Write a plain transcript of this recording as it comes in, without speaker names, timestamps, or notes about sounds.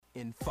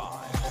In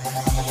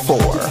 5, 4,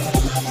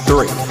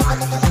 3,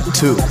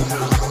 2, 1.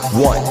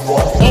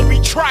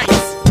 Obi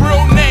Trice,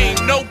 real name,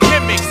 no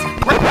gimmicks.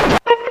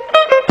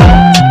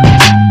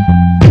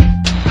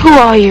 Who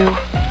are you?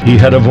 He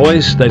had a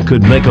voice that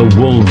could make a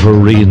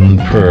wolverine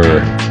purr.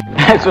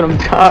 That's what I'm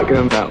talking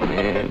about,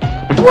 man.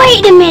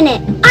 Wait a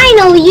minute, I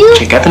know you.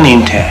 You got the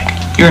name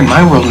tag. You're in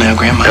my world now,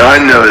 Grandma. I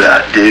know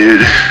that,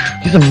 dude.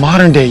 He's a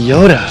modern day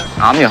Yoda.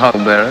 I'm your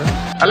huckleberry.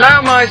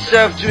 Allow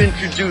myself to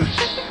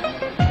introduce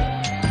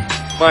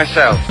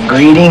myself.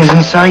 Greetings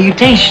and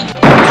salutations.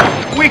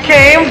 We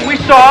came, we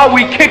saw,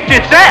 we kicked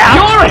its ass.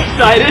 You're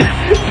excited.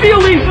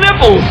 Feel these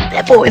nipples.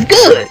 That boy's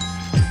good.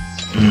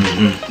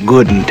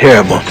 Good and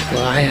terrible.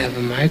 Well, I have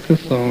a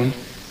microphone,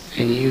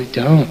 and you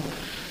don't.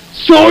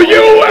 So you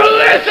will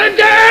listen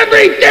to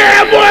every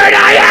damn word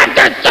I have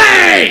to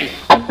say!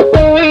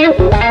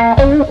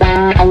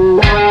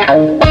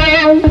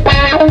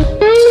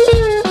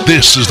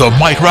 This is the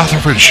Mike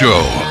Rutherford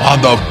Show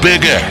on the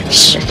Big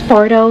X.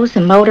 Sportos,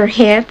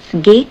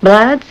 motorheads, geek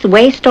bloods,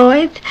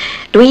 wastoids,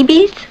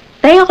 dweebies,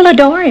 they all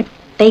adore him.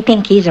 They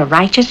think he's a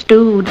righteous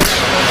dude.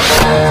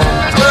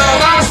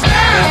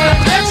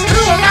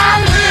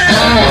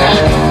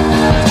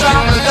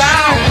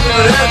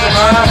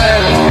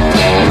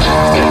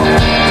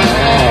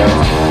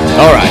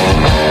 All right.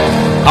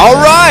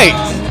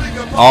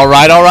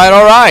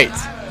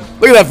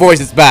 Look at that voice,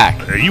 it's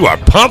back. You are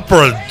pumped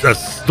for a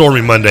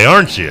Stormy Monday,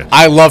 aren't you?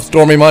 I love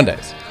Stormy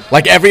Mondays.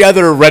 Like every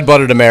other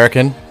red-blooded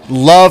American,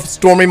 love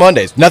Stormy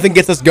Mondays. Nothing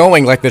gets us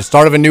going like the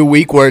start of a new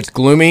week where it's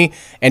gloomy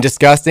and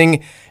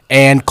disgusting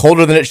and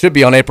colder than it should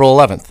be on April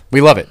 11th.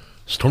 We love it.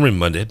 Stormy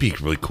Monday, that'd be a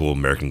really cool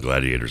American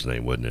Gladiator's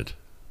name, wouldn't it?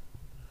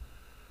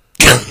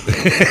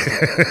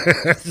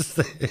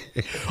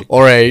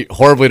 Or a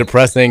horribly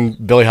depressing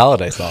Billie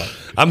Holiday song.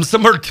 I'm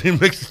somewhere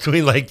mixed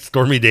between like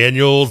Stormy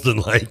Daniels and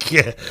like,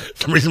 for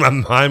some reason my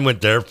mind went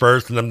there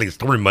first, and I'm thinking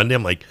Stormy Monday.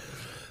 I'm like,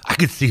 I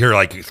could see her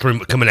like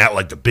coming out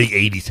like the big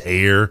 80s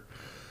hair,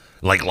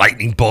 like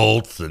lightning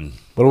bolts, and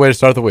what a way to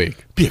start the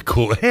week.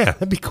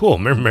 That'd be cool.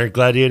 Remember American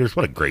Gladiators?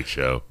 What a great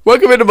show.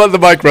 Welcome into the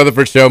Mike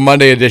Rutherford Show,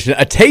 Monday edition.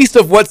 A taste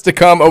of what's to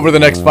come over the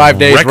next 5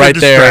 days. Record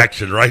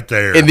distraction right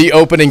there. In the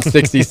opening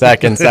 60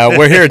 seconds.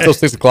 We're here until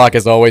 6 o'clock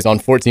as always on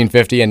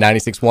 1450 and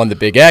 96.1 The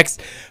Big X.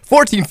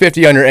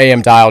 1450 on your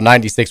AM dial,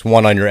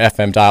 96.1 on your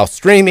FM dial.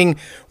 Streaming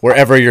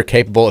wherever you're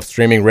capable of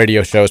streaming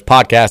radio shows.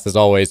 Podcast, as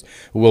always,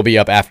 will be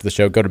up after the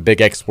show. Go to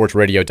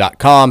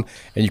bigxsportsradio.com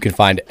and you can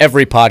find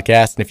every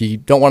podcast. And if you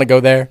don't want to go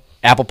there,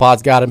 Apple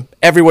Pod's got them.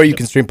 Everywhere you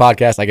can stream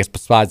podcasts, I guess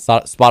besides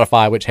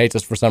Spotify, which hates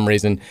us for some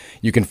reason,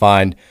 you can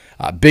find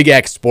Big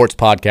X Sports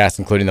Podcasts,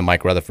 including the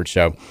Mike Rutherford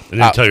Show. And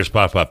then tell your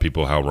Spotify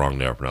people how wrong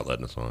they are for not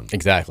letting us on.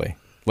 Exactly.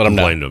 Let them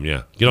know. Blame them,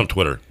 yeah. Get on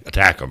Twitter.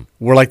 Attack them.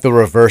 We're like the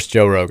reverse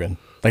Joe Rogan.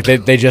 Like they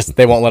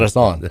won't let us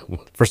on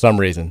for some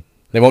reason.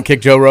 They won't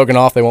kick Joe Rogan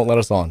off. They won't let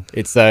us on.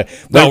 It's we're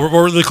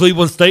the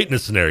Cleveland State in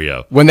this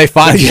scenario. When they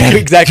finally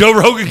exactly Joe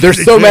Rogan, they're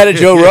so mad at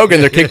Joe Rogan.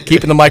 They're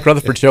keeping the Mike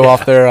Rutherford Show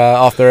off their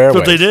airwaves. That's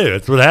what they do.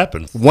 That's what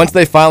happens. Once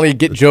they finally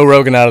get Joe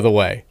Rogan out of the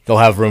way, they'll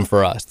have room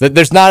for us.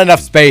 There's not enough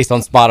space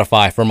on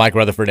Spotify for Mike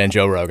Rutherford and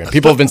Joe Rogan.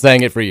 People have been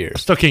saying it for years. I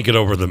still can't get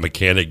over the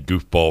mechanic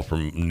goofball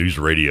from news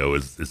radio.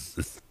 Is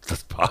this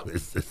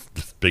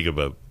big of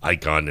a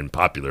icon and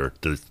popular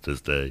to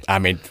this day. I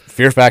mean,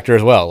 Fear Factor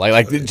as well.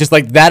 Like just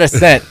like that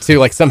ascent to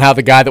like somehow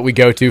the guy that we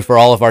go to for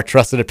all of our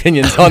trusted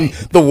opinions on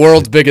the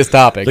world's biggest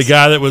topics. The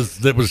guy that was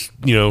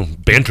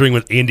bantering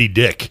with Andy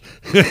Dick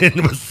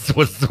and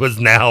was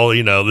now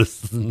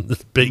this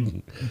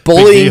big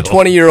bullying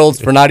 20-year-olds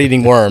for not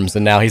eating worms,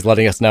 and now he's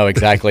letting us know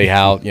exactly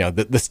how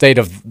the state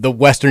of the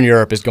Western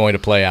Europe is going to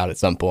play out at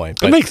some point.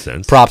 But it makes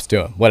sense. Props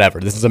to him. Whatever.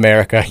 This is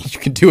America. You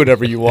can do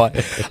whatever you want.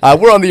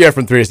 We're on the air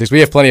from 3 to 6.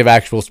 We have plenty of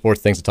actual sports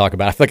things to talk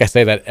about. I feel like I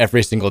say that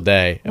every single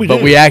day,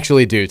 but we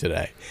actually do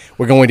today.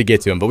 We're going to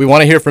get to them, but we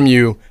want to hear from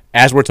you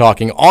as we're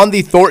talking on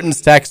the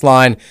Thornton's text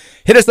line.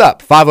 Hit us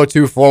up,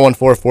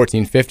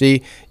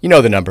 502-414-1450. You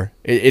know the number.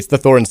 It's the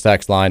Thornton's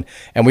text line,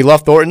 and we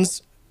love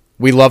Thornton's.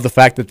 We love the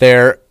fact that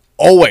they're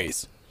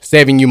always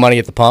saving you money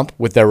at the pump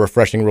with their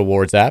refreshing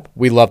rewards app.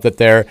 We love that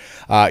they're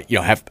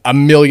have a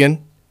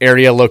million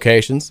area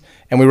locations,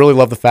 and we really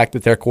love the fact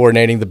that they're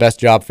coordinating the best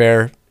job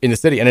fair in the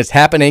city, and it's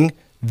happening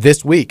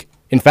this week.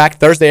 In fact,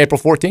 Thursday, April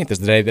 14th is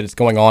the day that it's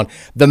going on.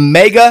 The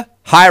mega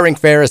hiring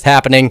fair is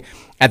happening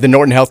at the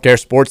Norton Healthcare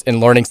Sports and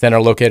Learning Center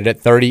located at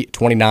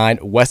 3029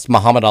 West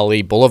Muhammad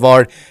Ali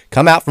Boulevard.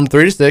 Come out from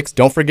 3 to 6.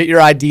 Don't forget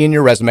your ID and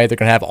your resume. They're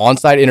going to have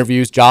on-site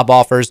interviews, job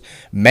offers,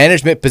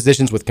 management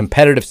positions with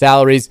competitive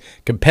salaries,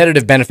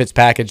 competitive benefits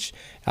package,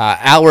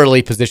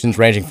 hourly positions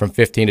ranging from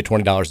 $15 to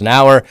 $20 an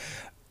hour.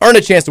 Earn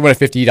a chance to win a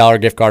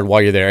 $50 gift card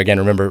while you're there. Again,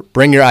 remember,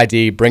 bring your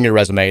ID, bring your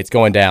resume. It's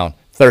going down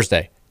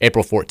Thursday,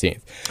 April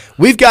 14th.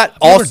 We've got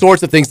all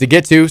sorts of things to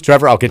get to.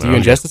 Trevor, I'll get to you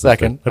in just a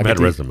second. I've had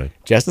a resume.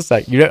 Just a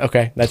second.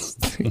 Okay, that's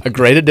a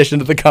great addition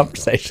to the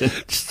conversation.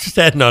 Just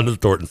adding on to the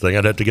Thornton thing,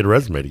 I'd have to get a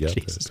resume together.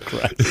 Jesus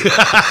Christ.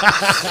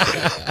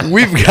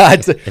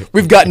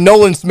 We've got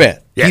Nolan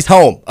Smith. Yes. He's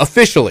home,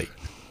 officially.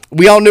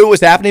 We all knew it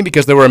was happening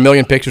because there were a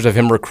million pictures of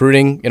him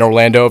recruiting in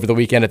Orlando over the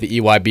weekend at the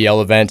EYBL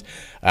event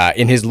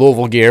in his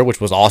Louisville gear, which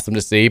was awesome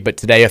to see. But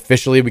today,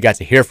 officially, we got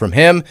to hear from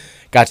him,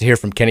 got to hear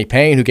from Kenny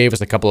Payne, who gave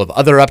us a couple of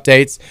other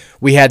updates.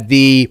 We had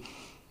the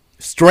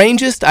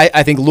strangest,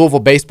 I think, Louisville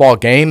baseball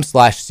game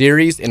 /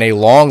 series in a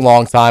long,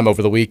 long time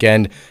over the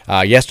weekend.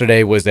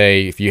 Yesterday was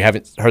if you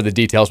haven't heard the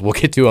details, we'll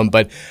get to them,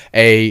 but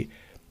a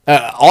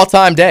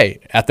all-time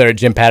day out there at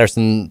Jim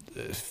Patterson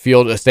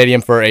Field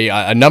Stadium for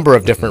a number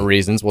of different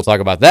reasons. We'll talk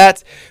about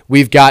that.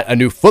 We've got a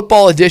new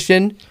football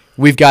edition.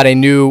 We've got a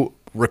new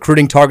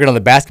recruiting target on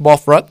the basketball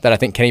front that I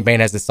think Kenny Payne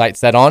has his sights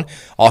set on.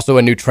 Also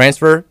a new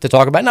transfer to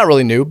talk about. Not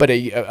really new, but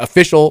a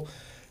official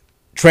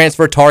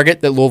transfer target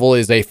that Louisville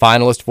is a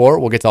finalist for.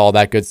 We'll get to all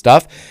that good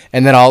stuff.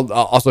 And then I'll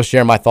also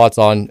share my thoughts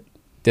on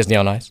Disney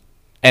on Ice.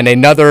 And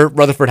another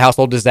Rutherford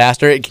household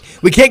disaster.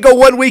 We can't go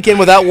one weekend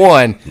without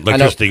one.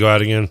 Electricity go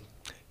out again?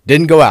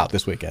 Didn't go out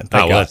this weekend.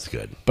 Thank God. That's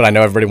good. But I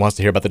know everybody wants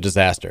to hear about the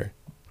disaster,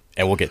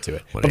 and we'll get to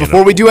it. But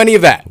before we do any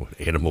of that,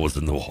 animal was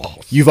in the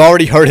walls. You've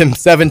already heard him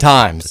 7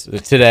 times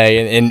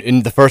today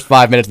in the first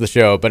 5 minutes of the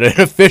show. But an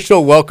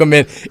official welcome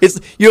in.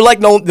 You're like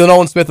the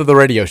Nolan Smith of the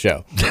radio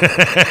show.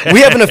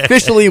 We haven't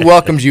officially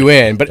welcomed you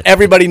in, but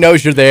everybody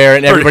knows you're there,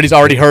 and everybody's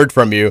already heard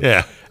from you.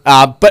 Yeah.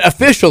 But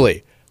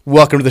officially,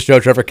 welcome to the show,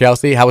 Trevor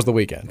Kelsey. How was the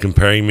weekend?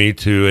 Comparing me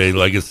to a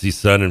legacy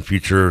son and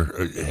future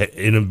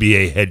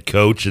NBA head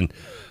coach and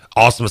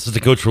awesome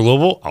assistant coach for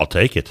Louisville, I'll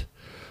take it.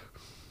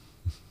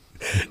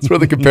 That's where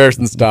the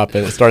comparisons start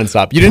and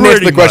stop. You didn't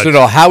answer the question at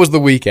all. How was the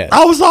weekend?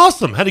 Oh, it was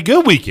awesome. Had a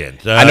good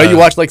weekend. I know you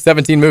watched like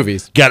 17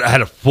 movies. I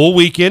had a full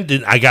weekend.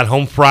 I got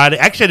home Friday.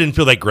 Actually, I didn't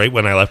feel that great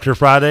when I left here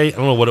Friday. I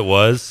don't know what it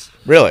was.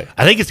 Really?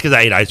 I think it's because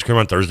I ate ice cream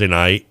on Thursday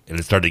night, and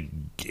it started.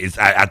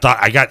 I thought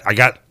I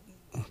got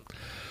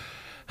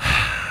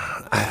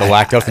the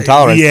lactose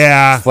intolerance.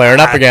 Yeah,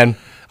 flaring up again.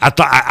 I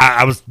thought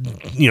I was,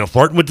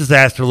 flirting with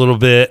disaster a little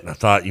bit. And I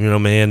thought,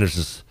 man, there's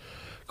this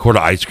quart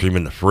of ice cream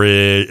in the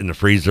fridge, in the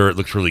freezer. It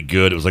looks really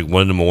good. It was like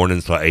 1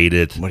 a.m, so I ate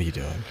it. What are you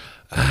doing?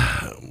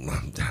 I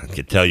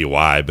can tell you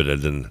why, but I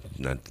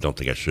don't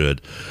think I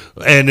should.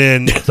 And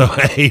then, so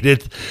I ate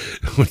it,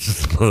 which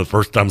is one of the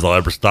first times I'll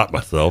ever stop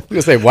myself. I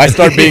was going to say, why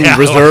start being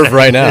reserved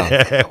right now?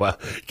 Well,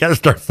 got to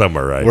start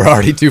somewhere, right? We're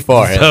already too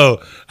far.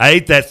 So I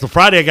ate that. So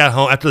Friday I got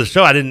home after the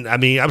show.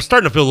 I was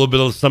starting to feel a little bit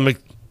of the stomach.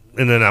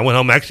 And then I went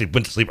home, actually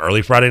went to sleep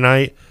early Friday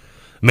night,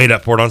 made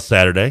up for it on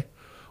Saturday,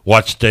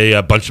 watched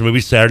a bunch of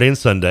movies Saturday and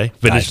Sunday,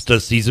 finished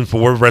season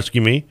 4 of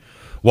Rescue Me,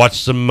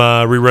 watched some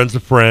reruns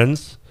of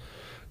Friends,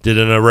 did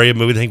an array of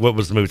movies. I think, what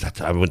was the movies?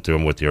 I went through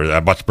them with you. I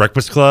watched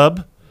Breakfast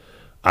Club.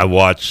 I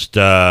watched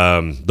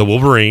The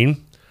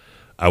Wolverine.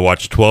 I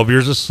watched 12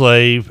 Years a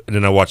Slave, and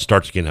then I watched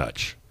Starsky and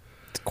Hutch.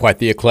 Quite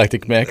the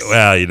eclectic mix.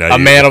 Well, a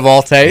man of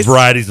all tastes.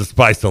 Variety's the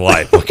spice of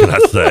life. What can I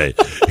say?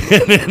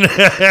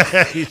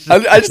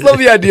 I just love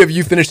the idea of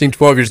you finishing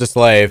 12 Years a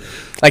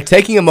Slave, like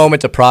taking a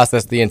moment to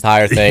process the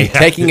entire thing,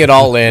 taking it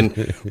all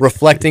in,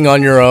 reflecting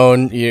on your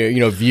own,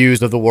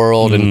 views of the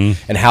world and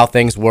how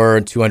things were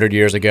 200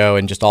 years ago,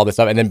 and just all this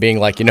stuff, and then being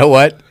like, you know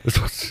what?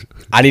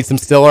 I need some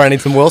Stiller. I need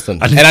some Wilson,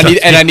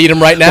 I need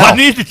them right now. Well, I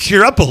need to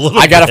cheer up a little.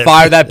 I got to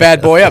fire that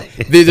bad boy up.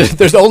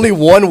 There's only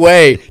one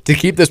way to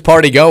keep this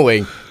party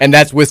going, and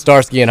that's with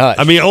Starsky and Hutch.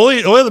 I mean,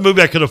 only other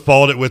movie I could have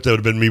followed it with that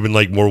would have been even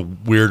like more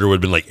weird, or would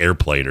have been like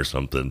Airplane or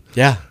something.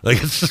 Yeah,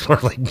 like it's just more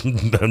like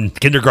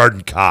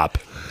Kindergarten Cop.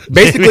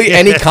 Basically,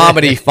 any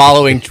comedy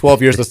following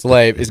 12 Years a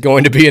Slave is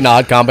going to be an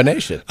odd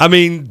combination. I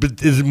mean, but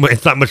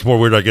it's not much more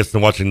weird, I guess,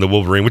 than watching The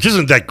Wolverine, which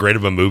isn't that great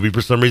of a movie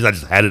for some reason. I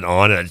just had it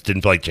on, and I just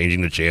didn't feel like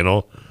changing the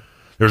channel.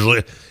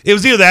 It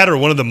was either that or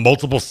one of the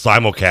multiple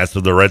simulcasts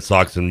of the Red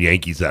Sox and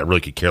Yankees that I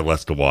really could care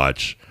less to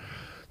watch.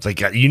 It's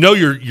like,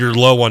 you're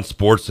low on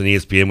sports and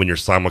ESPN when you're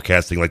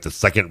simulcasting like the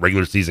second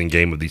regular season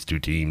game of these two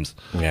teams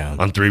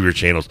on 3 of your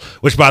channels.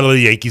 Which, by the way,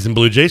 the Yankees and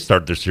Blue Jays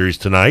start their series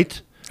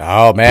tonight.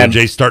 Oh, man.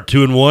 Blue Jays start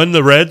 2-1.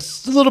 The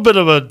Reds, a little bit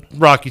of a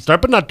rocky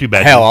start, but not too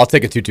bad. Hell, I'll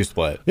take a 2-2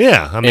 split.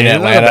 Yeah, I mean, in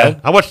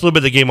Atlanta. I watched a little bit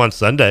of the game on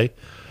Sunday.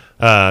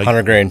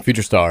 Hunter Green,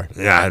 future star.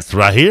 Yeah, it's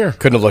right here.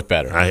 Couldn't have looked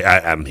better.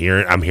 I'm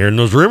hearing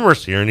those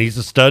rumors here, and he's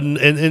a stud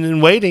in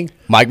waiting.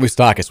 Mike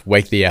Moustakas,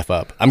 wake the F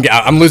up.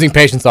 I'm losing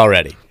patience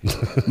already.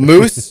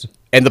 Moose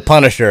and the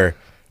Punisher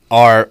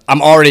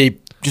I'm already,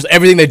 just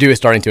everything they do is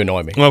starting to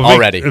annoy me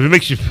already. If it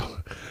makes you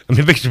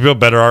feel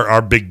better,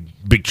 our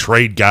big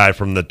trade guy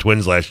from the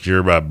Twins last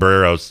year,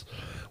 Barreros,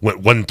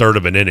 went 1/3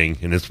 of an inning,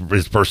 and his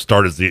first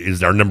start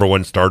is our number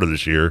 1 starter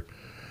this year.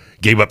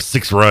 Gave up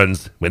 6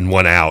 runs and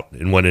 1 out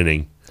in 1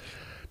 inning.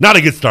 Not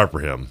a good start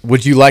for him.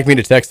 Watch you like me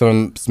to text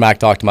some smack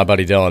talk to my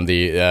buddy Dylan,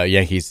 the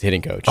Yankees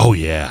hitting coach? Oh,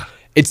 yeah.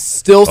 It's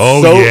still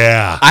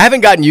yeah. I haven't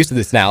gotten used to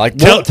this now. Like,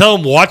 tell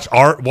him watch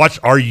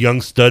our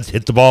young studs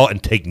hit the ball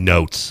and take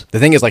notes. The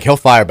thing is, like, he'll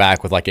fire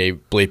back with like a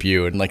bleep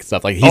you and like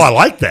stuff. Like, I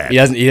like that.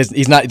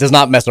 He does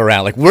not mess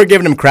around. Like, we're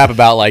giving him crap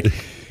about like,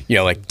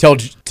 like tell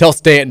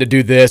Stanton to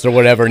do this or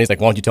whatever, and he's like,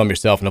 why don't you tell him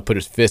yourself? And he'll put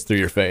his fist through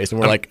your face, and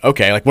we're like,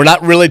 okay, like we're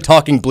not really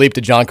talking bleep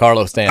to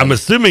Giancarlo Stanton. I'm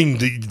assuming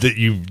that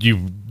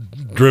you've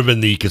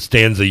driven the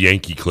Costanza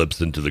Yankee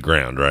clips into the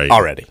ground, right?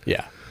 Already,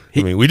 yeah.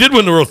 I mean, we did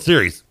win the World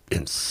Series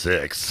in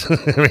 6.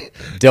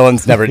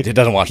 Dylan's he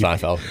doesn't watch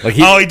Seinfeld.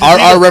 Like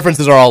our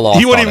references are all lost.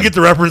 He wouldn't even get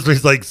the reference.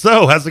 He's like,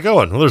 so how's it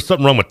going? Well, there's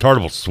something wrong with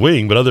Tartable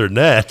Swing, but other than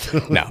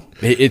that, no,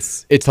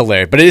 it's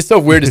hilarious. But it is so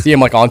weird to see him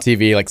like on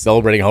TV, like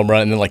celebrating a home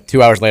run, and then like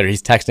 2 hours later,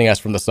 he's texting us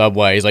from the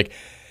subway. He's like,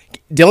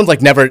 Dylan's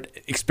like never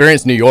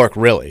experienced New York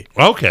really.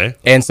 Okay.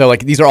 And so like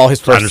these are all his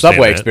first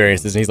subway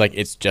experiences, and he's like,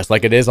 it's just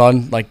like it is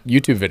on like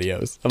YouTube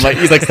videos. I'm like,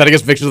 he's like sending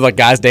us pictures of like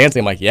guys dancing.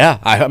 I'm like, yeah.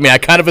 I mean, I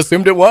kind of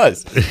assumed it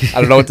was. I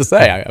don't know what to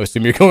say. I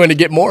assume you're going to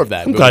get more of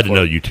that. I'm glad to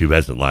know YouTube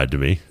hasn't lied to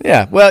me.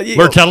 Yeah. Well,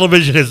 where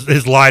television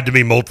has lied to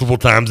me multiple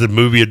times, and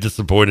movie had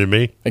disappointed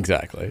me.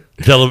 Exactly.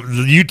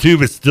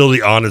 YouTube is still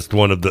the honest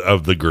one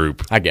of the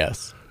group, I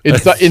guess.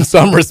 In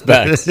some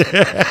respects,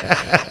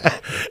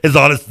 as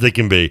honest as it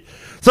can be.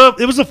 So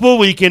it was a full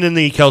weekend in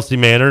the Kelsey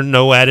Manor.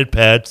 No added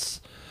pets.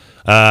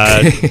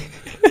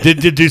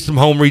 Did do some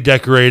home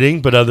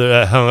redecorating, but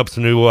hung up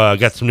some new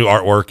got some new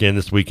artwork in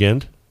this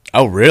weekend.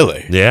 Oh,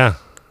 really? Yeah.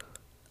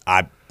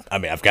 I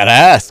mean, I've got to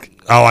ask.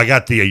 Oh, I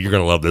got you're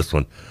gonna love this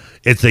one.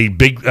 It's a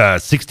big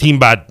 16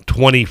 by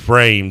 20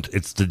 framed.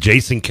 It's the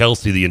Jason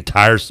Kelsey, the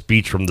entire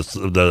speech from the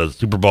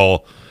Super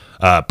Bowl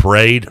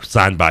parade,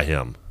 signed by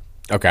him.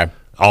 Okay.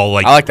 All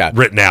I like that.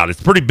 Written out.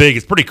 It's pretty big.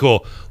 It's pretty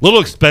cool. A little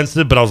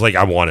expensive, but I was like,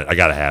 I want it. I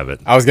got to have it.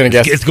 I was going to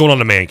guess. It's going on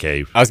the man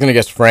cave. I was going to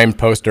guess framed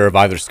poster of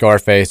either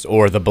Scarface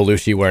or the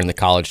Belushi wearing the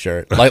college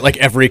shirt. Like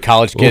every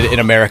college kid in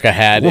America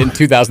had in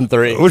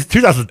 2003. It was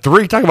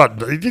 2003. Talking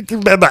about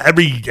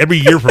every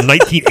year from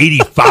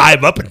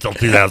 1985 up until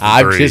 2003.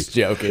 I'm just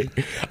joking.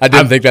 I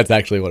didn't think that's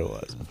actually what it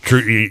was.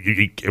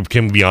 True.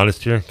 Can we be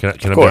honest here? Can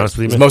I be honest with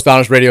you? It's the most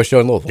honest radio show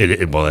in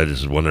Louisville. Well, that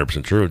is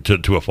 100% true.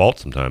 To a fault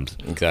sometimes.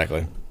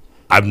 Exactly.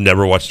 I've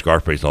never watched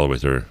Scarface all the way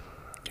through.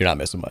 You're not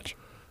missing much.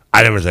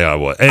 I never say I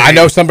was. I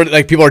know somebody,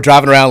 like people are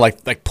driving around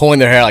like pulling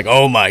their hair like,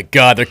 oh my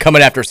God, they're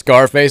coming after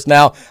Scarface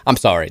now. I'm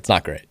sorry, it's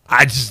not great.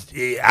 It's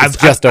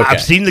just okay.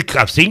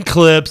 I've seen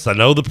clips. I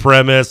know the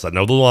premise. I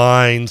know the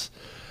lines.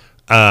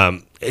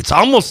 It's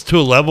almost to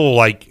a level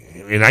like,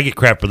 and I get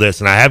crap for this,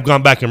 and I have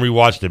gone back and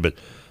rewatched it, but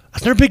I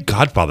was never a big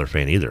Godfather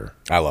fan either.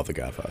 I love The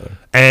Godfather.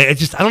 And it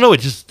just, I don't know,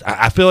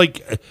 I feel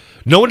like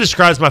no one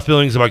describes my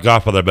feelings about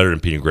Godfather better than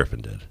Peter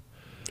Griffin did.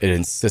 It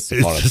insists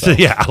upon itself.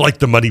 Yeah, I like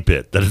the money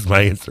pit. That is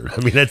my answer.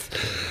 I mean,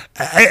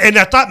 and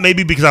I thought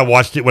maybe because I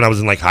watched it when I was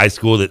in like high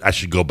school that I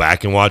should go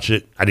back and watch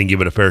it. I didn't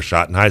give it a fair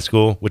shot in high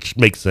school, which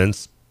makes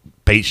sense.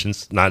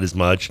 Patience, not as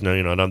much. No,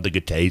 I don't have the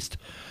good taste.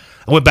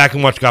 I went back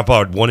and watched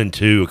Godfather 1 and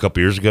 2 a couple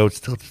years ago. It's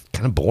still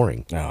kind of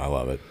boring. No, I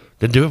love it.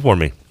 Didn't do it for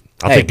me.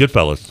 I'll take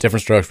Goodfellas.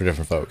 Different strokes for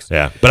different folks.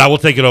 Yeah, but I will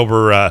take it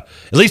over. At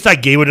least I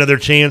gave it another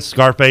chance.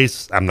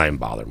 Scarface, I'm not even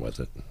bothering with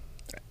it.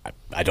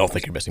 I don't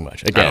think you're missing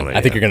much. Again,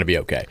 I think you're going to be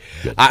okay.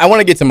 I want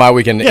to get to my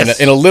weekend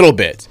in a little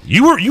bit.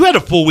 You had a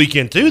full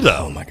weekend too,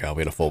 though. Oh my God,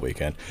 we had a full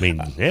weekend. I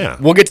mean, yeah.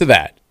 We'll get to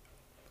that.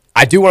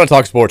 I do want to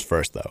talk sports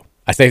first, though.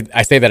 I say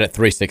that at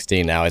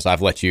 3:16 now, as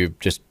I've let you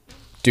just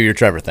do your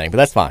Trevor thing, but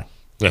that's fine.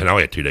 Yeah, now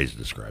we had 2 days to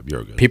describe.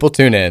 You're good. People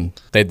tune in.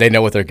 They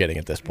know what they're getting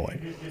at this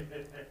point.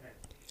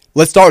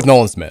 Let's start with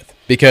Nolan Smith,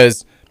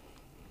 because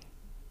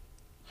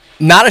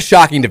not a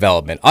shocking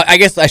development. I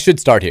guess I should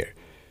start here,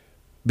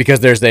 because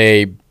there's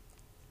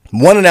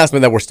one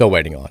announcement that we're still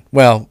waiting on.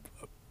 Well,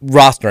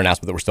 roster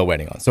announcement that we're still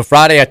waiting on. So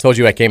Friday, I told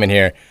you I came in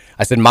here.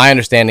 I said my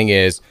understanding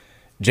is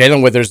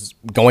Jalen Withers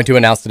going to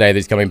announce today that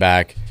he's coming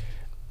back.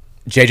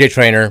 JJ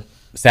Traynor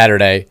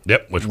Saturday.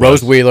 Yep.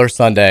 Rose Wheeler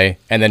Sunday,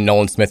 and then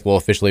Nolan Smith will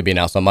officially be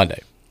announced on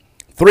Monday.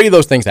 3 of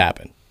those things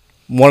happened.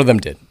 One of them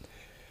didn't.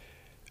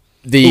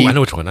 I know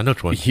which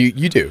one.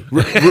 You do.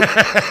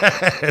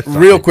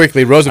 Real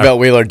quickly, Roosevelt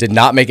Wheeler did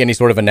not make any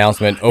sort of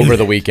announcement over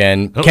the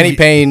weekend. Kenny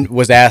Payne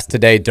was asked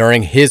today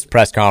during his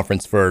press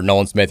conference for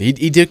Nolan Smith.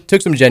 He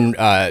took some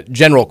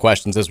general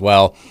questions as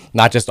well,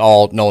 not just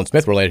all Nolan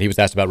Smith related. He was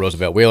asked about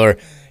Roosevelt Wheeler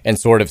and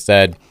sort of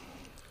said,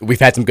 we've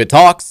had some good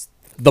talks.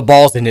 The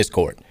ball's in his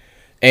court.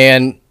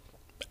 And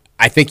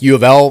I think U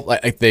of L,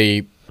 like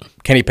the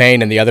Kenny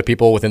Payne and the other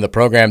people within the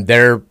program,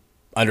 their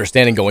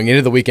understanding going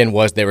into the weekend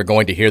was they were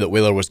going to hear that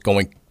Wheeler was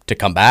going to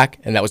come back,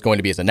 and that was going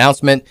to be his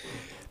announcement.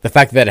 The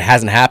fact that it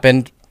hasn't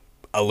happened,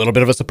 a little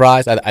bit of a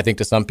surprise, I think,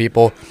 to some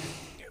people.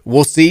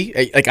 We'll see.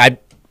 Like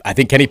I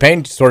think Kenny Payne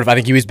I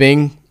think he was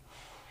being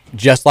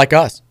just like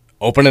us,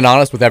 open and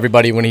honest with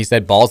everybody when he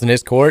said ball's in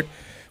his court.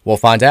 We'll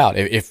find out.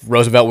 If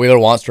Roosevelt Wheeler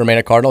wants to remain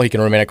a Cardinal, he can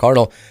remain a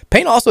Cardinal.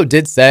 Payne also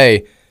did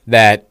say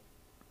that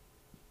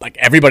like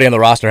everybody on the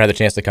roster had the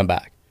chance to come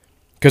back,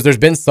 because there's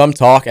been some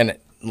talk, and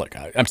look,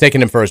 I'm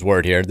taking him for his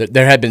word here.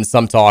 There had been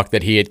some talk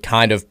that he had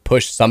kind of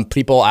pushed some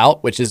people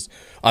out, which is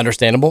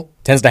understandable.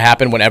 Tends to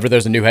happen whenever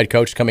there's a new head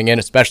coach coming in,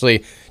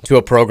 especially to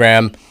a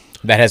program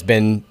that has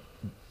been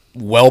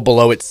well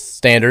below its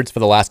standards for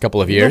the last couple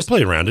of years. Don't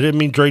play around it. I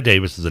mean, Dre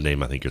Davis is the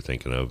name I think you're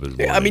thinking of.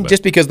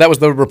 Just because that was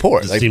the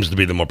report. It seems to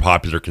be the more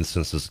popular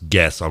consensus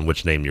guess on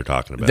which name you're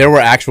talking about. There were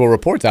actual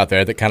reports out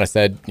there that kind of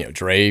said,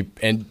 Dre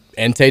and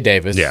Tay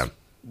Davis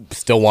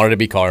still wanted to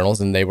be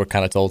Cardinals, and they were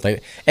kind of told.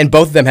 And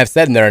both of them have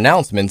said in their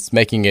announcements,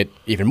 making it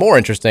even more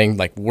interesting,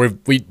 like we're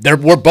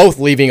both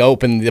leaving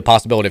open the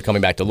possibility of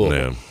coming back to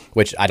Louisville,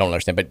 which I don't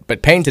understand.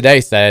 But Payne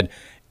today said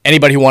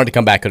anybody who wanted to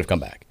come back could have come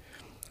back.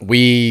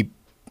 We,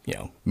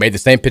 made the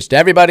same pitch to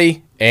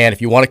everybody, and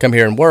if you want to come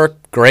here and work,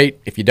 great.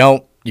 If you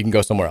don't, you can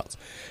go somewhere else.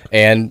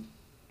 And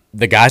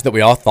the guys that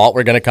we all thought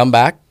were going to come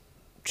back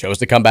chose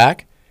to come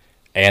back,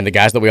 and the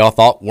guys that we all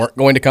thought weren't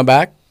going to come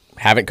back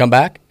haven't come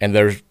back, and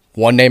there's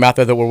one name out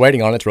there that we're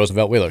waiting on. It's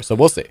Roosevelt Wheeler. So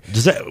we'll see.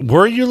 Does that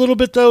worry you a little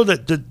bit, though?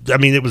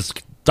 It was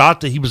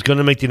thought that he was going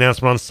to make the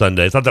announcement on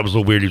Sunday. I thought that was a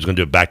little weird. He was going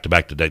to do it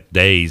back-to-back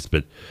days,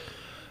 but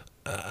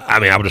I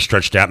would have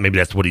stretched out. Maybe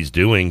that's what he's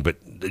doing, but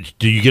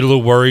do you get a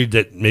little worried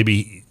that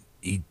maybe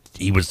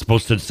he was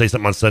supposed to say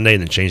something on Sunday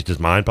and then changed his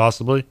mind,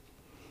 possibly?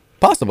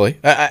 Possibly.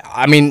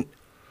 I mean...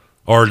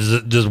 Or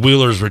does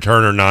Wheeler's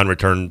return or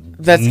non-return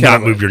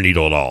not move your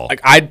needle at all?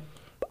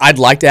 I'd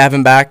like to have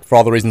him back for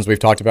all the reasons we've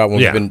talked about when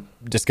we've been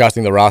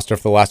discussing the roster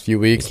for the last few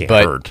weeks.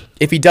 But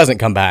if he doesn't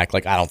come back,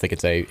 I don't think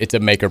it's a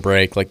make or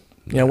break.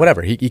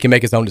 Whatever. He can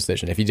make his own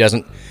decision. If he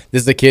doesn't,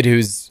 this is a kid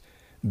who's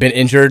been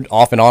injured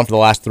off and on for the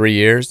last 3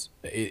 years,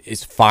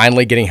 is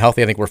finally getting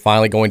healthy. I think we're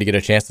finally going to get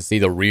a chance to see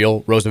the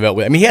real Roosevelt.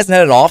 I mean, he hasn't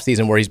had an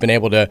offseason where he's been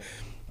able to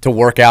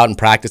work out and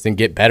practice and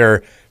get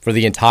better for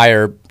the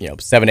entire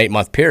 7-8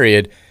 month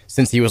period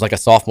since he was a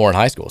sophomore in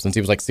high school, since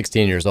he was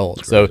 16 years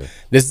old. So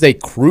this is a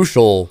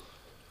crucial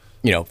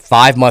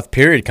 5 month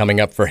period coming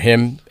up for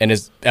him and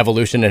his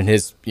evolution and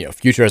his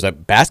future as a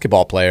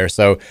basketball player.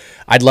 So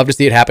I'd love to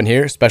see it happen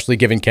here, especially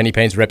given Kenny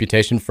Payne's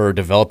reputation for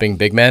developing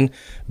big men.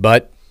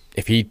 But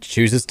if he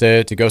chooses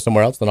to go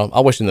somewhere else, then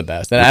I'll wish him the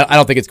best. And I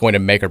don't think it's going to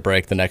make or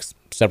break the next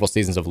several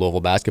seasons of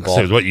Louisville basketball.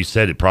 So what you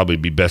said, it'd probably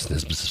be best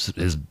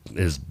his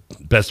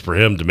best for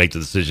him to make the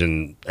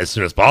decision as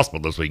soon as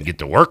possible, so he can get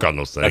to work on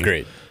those things.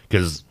 Agreed.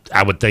 Because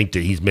I would think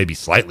that he's maybe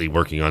slightly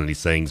working on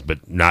these things,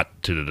 but not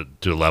to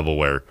a level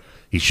where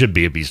he should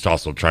be if he's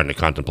also trying to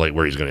contemplate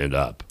where he's going to end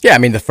up. Yeah, I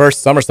mean, the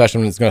first summer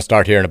session is going to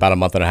start here in about a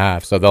month and a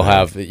half. So they'll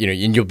have,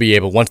 and you'll be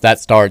able, once that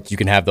starts, you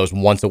can have those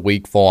once a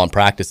week full on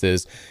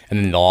practices. And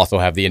then they'll also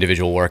have the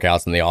individual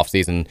workouts in the off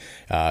season,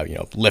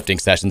 lifting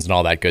sessions and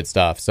all that good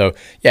stuff. So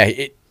yeah,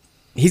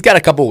 he's got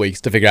a couple weeks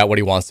to figure out what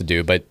he wants to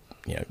do, but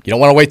you don't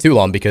want to wait too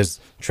long because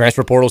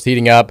transfer portal's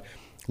heating up.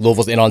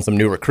 Louisville's in on some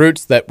new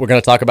recruits that we're going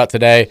to talk about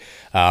today.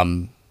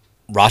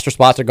 Roster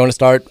spots are going to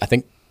start, I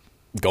think,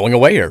 going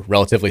away here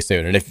relatively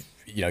soon. And if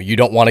you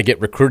don't want to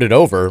get recruited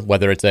over,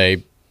 whether it's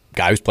a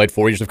guy who's played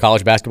 4 years of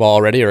college basketball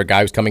already or a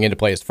guy who's coming in to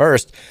play his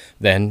first,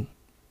 then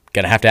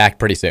going to have to act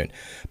pretty soon.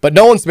 But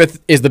Nolan Smith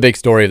is the big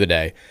story of the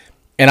day.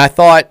 And I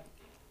thought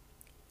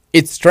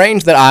it's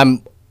strange that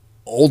I'm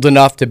old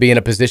enough to be in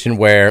a position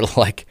where,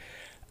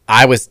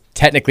 I was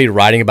technically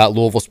writing about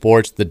Louisville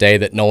sports the day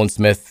that Nolan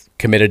Smith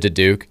committed to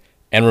Duke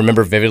and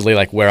remember vividly,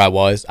 where I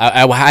was.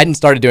 I hadn't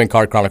started doing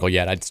Card Chronicle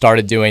yet. I'd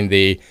started doing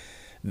the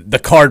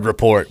Card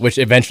Report, which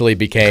eventually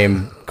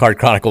became Card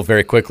Chronicle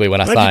very quickly when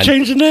I signed. Why'd you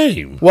change the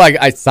name? Well,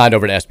 I signed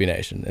over to SB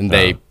Nation, and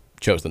they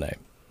chose the name.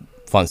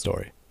 Fun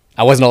story.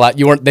 I wasn't allowed.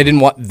 They didn't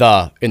want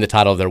 "the" in the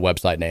title of their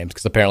website names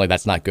because apparently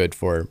that's not good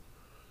for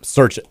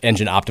search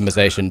engine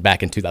optimization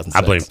back in 2006.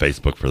 I blame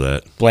Facebook for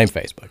that. Blame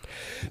Facebook.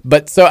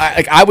 But so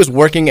I was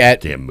working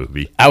at damn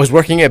movie. I was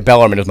working at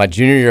Bellarmine. It was my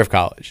junior year of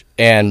college,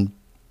 and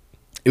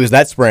it was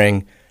that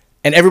spring.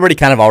 And everybody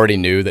kind of already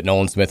knew that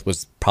Nolan Smith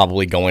was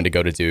probably going to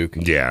go to Duke.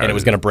 Yeah. And it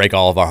was going to break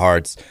all of our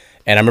hearts.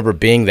 And I remember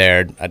being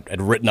there.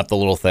 I'd written up the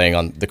little thing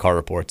on the Card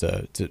Report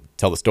to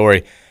tell the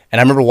story. And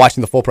I remember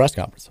watching the full press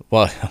conference.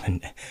 Well,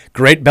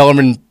 great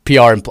Bellarmine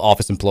PR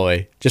office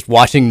employee, just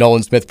watching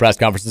Nolan Smith press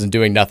conferences and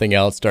doing nothing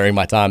else during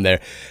my time there.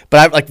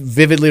 But I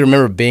vividly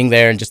remember being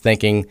there and just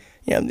thinking,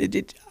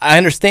 I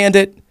understand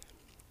it,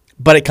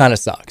 but it kind of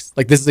sucks.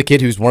 This is a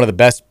kid who's one of the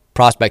best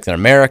prospects in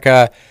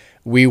America.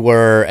 We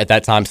were, at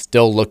that time,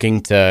 still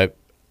looking to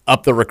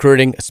up the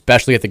recruiting,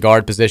 especially at the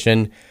guard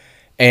position.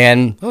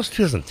 And that was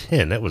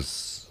 2010. That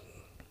was...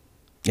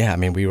 Yeah, I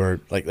mean, we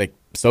were,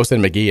 Sosa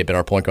and McGee had been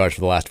our point guards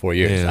for the last 4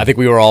 years. Yeah. I think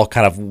we were all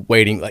kind of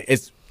waiting.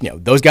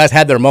 Those guys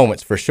had their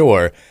moments for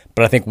sure,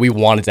 but I think we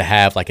wanted to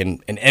have, an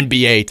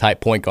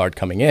NBA-type point guard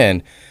coming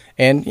in.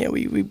 And,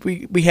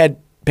 we had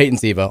Peyton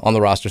Siva on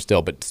the roster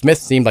still, but Smith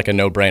seemed like a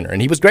no-brainer. And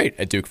he was great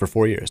at Duke for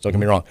 4 years, don't get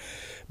me wrong.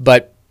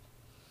 But...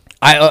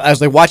 I was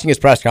watching his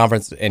press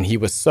conference, and he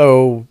was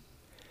so.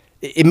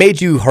 It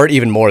made you hurt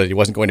even more that he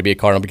wasn't going to be a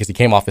Cardinal because he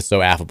came off as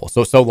so affable,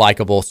 so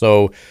likable,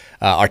 so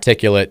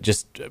articulate,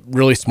 just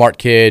really smart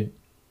kid.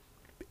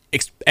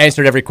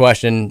 Answered every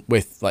question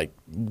with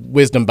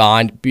wisdom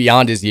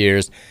beyond his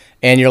years,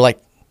 and you're like,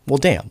 well,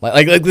 damn,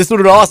 this is what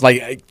it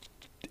awesome.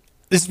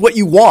 This is what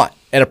you want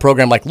at a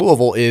program like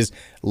Louisville is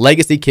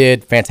legacy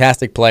kid,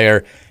 fantastic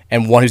player,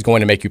 and one who's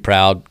going to make you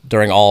proud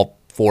during all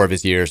 4 of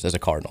his years as a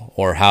Cardinal,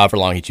 or however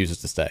long he chooses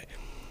to stay.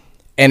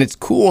 And it's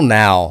cool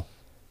now,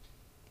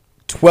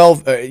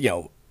 12,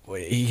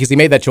 because he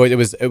made that choice.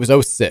 It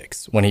was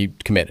 06 when he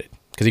committed,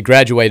 because he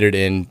graduated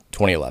in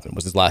 2011,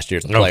 was his last year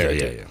as a player.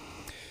 Okay, yeah.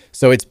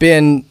 So it's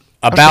been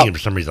for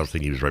some reason, I was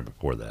thinking he was right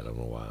before that. I don't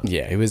know why.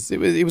 Yeah, he was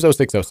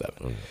 06, 07.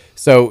 Okay.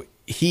 So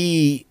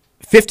he,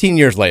 15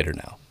 years later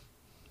now,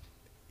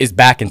 is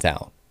back in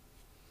town,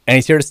 and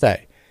he's here to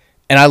stay.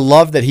 And I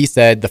love that he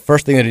said the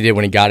first thing that he did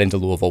when he got into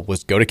Louisville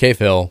was go to Cave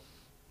Hill,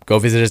 go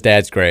visit his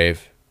dad's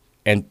grave,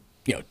 and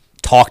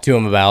talk to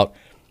him about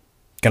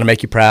gonna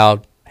make you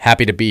proud,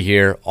 happy to be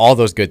here, all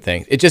those good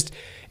things.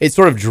 It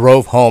sort of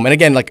drove home. And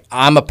again, like,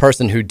 I'm a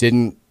person who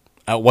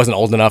wasn't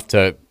old enough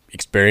to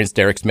experience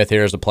Derek Smith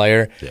here as a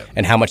player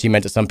and how much he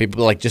meant to some people.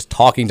 But like, just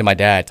talking to my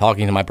dad,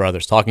 talking to my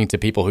brothers, talking to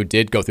people who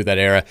did go through that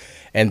era,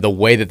 and the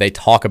way that they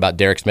talk about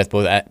Derek Smith,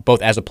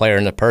 both as a player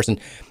and a person.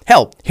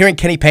 Hell, hearing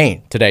Kenny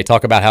Payne today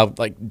talk about how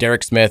like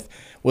Derek Smith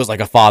was like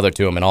a father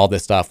to him and all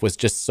this stuff was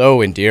just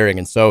so endearing.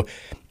 And so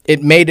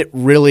it made it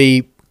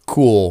really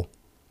cool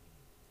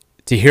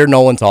to hear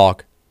Nolan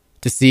talk,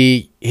 to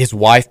see his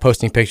wife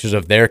posting pictures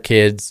of their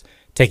kids,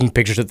 taking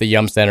pictures at the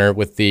Yum Center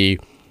with the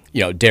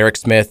Derek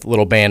Smith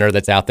little banner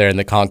that's out there in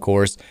the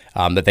concourse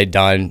that they'd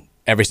done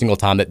every single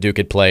time that Duke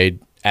had played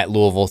at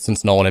Louisville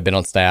since Nolan had been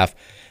on staff.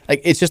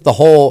 Like, it's just the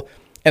whole,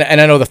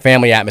 and I know the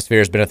family atmosphere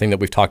has been a thing that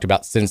we've talked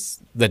about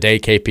since the day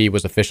KP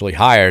was officially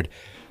hired,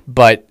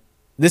 but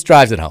this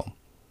drives it home.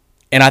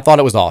 And I thought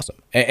it was awesome.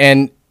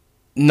 And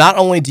not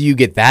only do you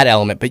get that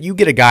element, but you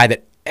get a guy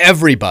that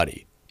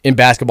everybody in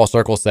basketball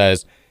circles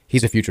says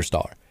he's a future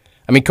star.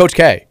 I mean, Coach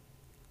K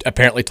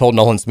apparently told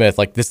Nolan Smith,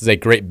 like, this is a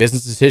great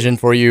business decision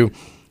for you.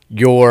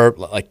 You're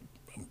like,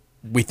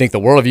 we think the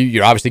world of you.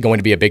 You're obviously going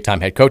to be a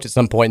big-time head coach at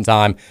some point in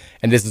time,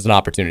 and this is an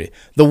opportunity.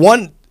 The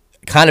one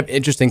kind of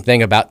interesting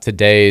thing about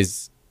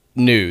today's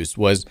news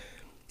was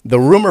the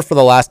rumor for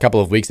the last couple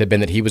of weeks had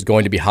been that he was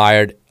going to be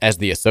hired as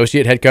the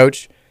associate head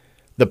coach.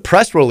 The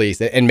press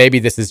release, and maybe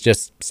this is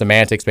just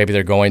semantics, maybe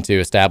they're going to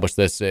establish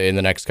this in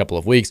the next couple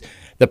of weeks.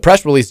 The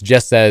press release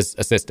just says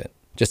assistant,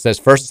 just says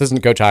first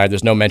assistant coach hired.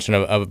 There's no mention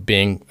of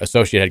being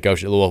associate head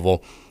coach at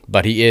Louisville,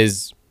 but he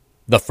is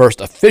the first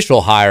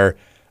official hire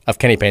of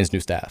Kenny Payne's new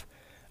staff.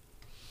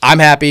 I'm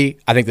happy.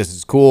 I think this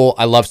is cool.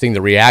 I love seeing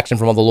the reaction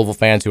from all the Louisville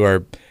fans who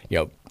are,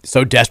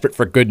 so desperate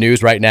for good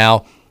news right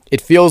now.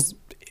 It felt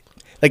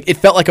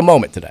like a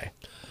moment today.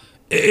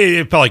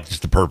 It felt like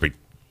just the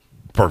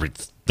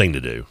perfect thing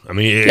to do. I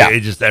mean,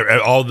 it just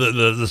all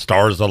the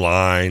stars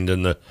aligned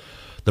and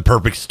the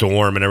perfect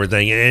storm and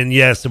everything. And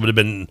yes, it would have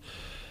been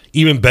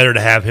even better to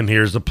have him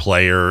here as a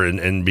player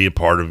and be a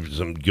part of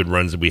some good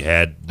runs that we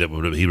had he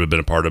would have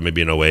been a part of,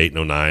 maybe in 08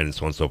 and 09 and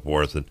so on and so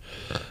forth.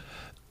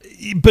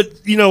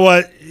 But you know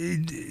what?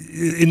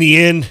 In the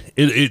end,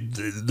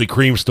 the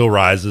cream still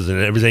rises and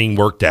everything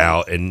worked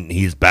out, and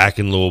he's back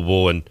in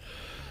Louisville. And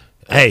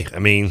hey, I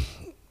mean,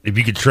 if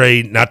you could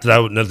trade,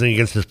 nothing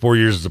against his 4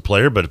 years as a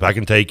player, but if I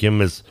can take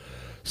him as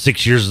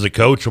 6 years as a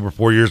coach over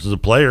 4 years as a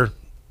player,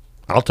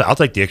 I'll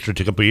take the extra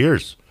couple of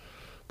years.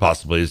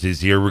 Possibly, as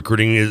he's here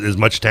recruiting as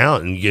much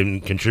talent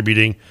and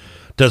contributing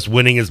to us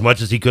winning as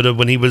much as he could have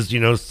when he was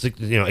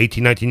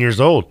 18, 19 years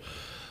old.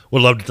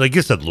 Would love to, like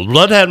you said,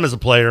 love to have him as a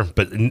player,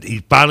 but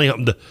he's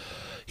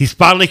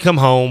finally come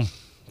home.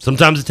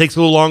 Sometimes it takes a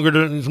little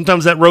longer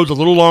sometimes that road's a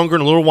little longer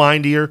and a little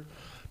windier.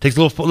 Takes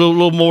a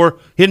little more.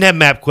 He didn't have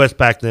MapQuest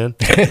back then.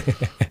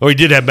 Or he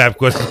did have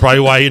MapQuest. That's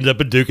probably why he ended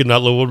up at Duke and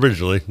not Louisville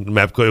originally.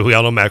 MapQuest, we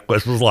all know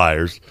MapQuest was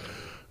liars.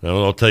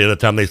 I'll tell you the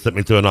time they sent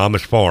me to an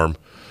Amish farm.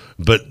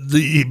 But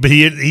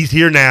he's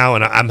here now,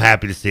 and I'm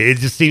happy to see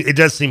it. It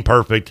does seem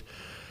perfect.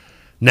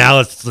 Now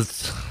let's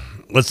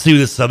see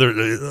this other.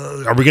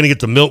 Are we going to get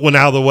the Milt one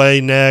out of the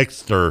way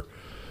next, or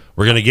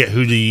we're going to get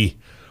who the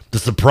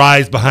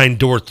surprise behind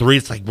door 3?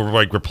 It's like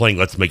we're playing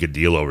Let's Make a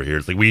Deal over here.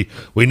 It's like we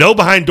know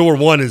behind door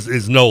 1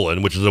 is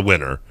Nolan, which is a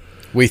winner.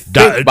 We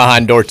think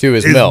behind door 2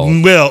 is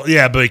Milt. Well,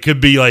 yeah, but it could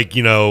be like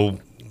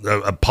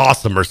a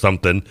possum or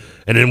something.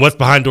 And then what's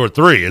behind door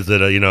 3? Is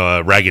it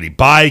a raggedy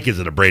bike? Is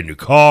it a brand new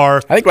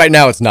car? I think right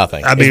now it's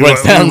nothing. I mean, what it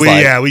sounds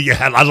like.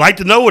 I'd like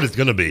to know what it's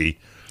going to be.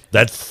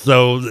 That's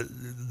so.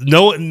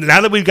 No,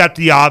 now that we've got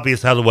the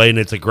obvious out of the way, and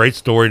it's a great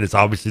story, and it's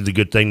obviously the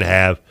good thing to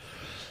have.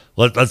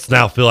 Let's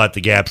now fill out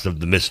the gaps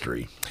of the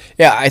mystery.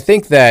 Yeah, I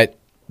think that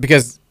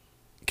because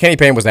Kenny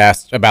Payne was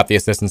asked about the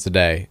assistants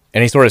today,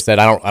 and he sort of said,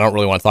 "I don't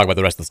really want to talk about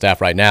the rest of the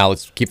staff right now.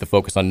 Let's keep the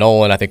focus on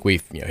Nolan. I think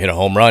we've hit a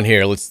home run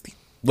here. Let's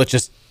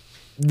just."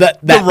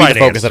 That be the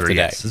focus of today.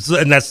 Yes.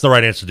 And that's the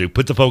right answer to do.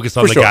 Put the focus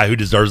on the guy who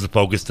deserves the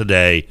focus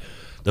today.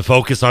 The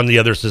focus on the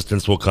other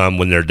assistants will come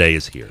when their day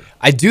is here.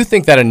 I do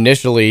think that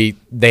initially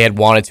they had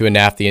wanted to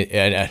announce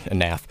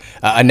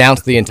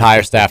the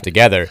entire staff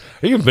together.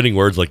 Are you inventing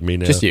words like me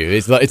now? Just you.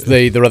 It's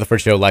the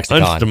Rutherford Show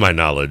lexicon. Unst to my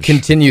knowledge.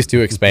 Continues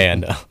to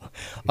expand.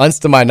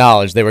 Unst to my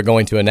knowledge, they were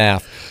going to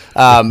announce.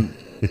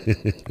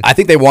 I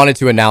think they wanted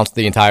to announce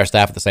the entire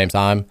staff at the same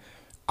time.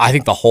 I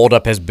think the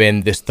holdup has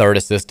been this third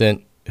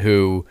assistant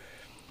who...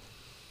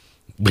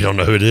 We don't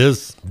know who it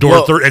is.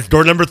 It's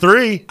door number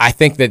 3. I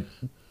think that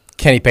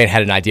Kenny Payne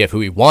had an idea of who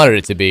he wanted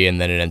it to be,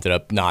 and then it ended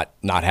up not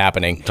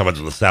happening. Talking about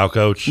the LaSalle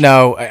coach?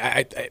 No,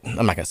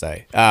 I'm not gonna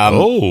say.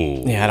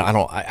 Yeah, I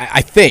don't.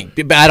 I think,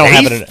 but I don't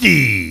have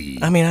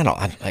it. I mean, I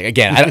don't.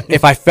 Again,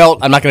 if I felt,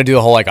 I'm not gonna do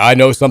the whole I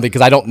know something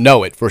because I don't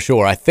know it for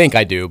sure. I think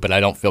I do, but I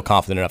don't feel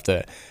confident enough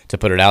to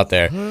put it out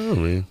there.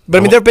 But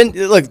I mean, there've been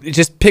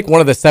just pick one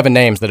of the 7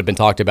 names that have been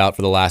talked about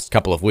for the last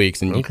couple of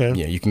weeks, and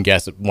you can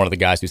guess one of the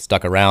guys who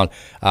stuck around.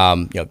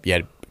 You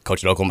had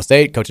coach at Oklahoma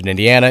State, coach at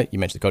Indiana. You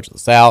mentioned the coach at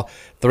LaSalle.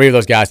 3 of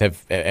those guys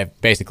have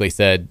basically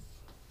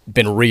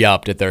been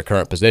re-upped at their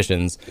current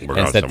positions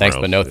and said thanks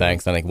but no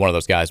thanks. I think one of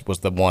those guys was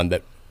the one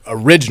that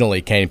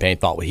originally Kenny Payne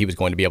thought he was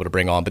going to be able to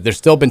bring on. But there's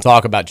still been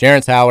talk about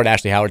Jerrance Howard.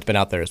 Ashley Howard's been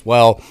out there as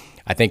well.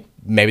 I think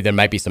maybe there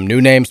might be some new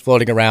names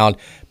floating around,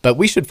 but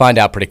we should find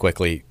out pretty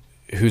quickly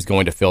who's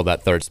going to fill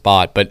that 3rd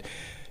spot. But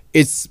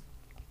it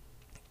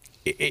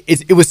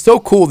was so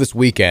cool this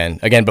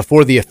weekend, again,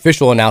 before the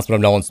official announcement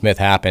of Nolan Smith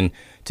happened,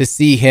 to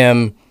see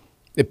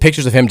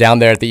pictures of him down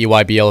there at the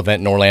EYBL event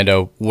in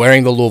Orlando,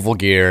 wearing the Louisville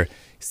gear,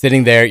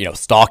 sitting there,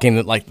 stalking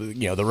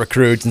the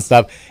recruits and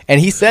stuff.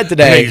 And he said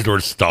today, I use the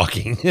word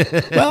stalking.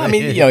 Well, I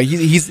mean,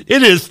 it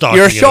is stalking.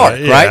 You're a shark,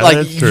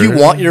 right? Yeah, you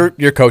want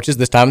your coaches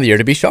this time of the year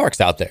to be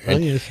sharks out there.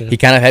 And he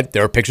kind of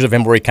there were pictures of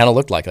him where he kind of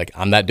looked like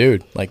I'm that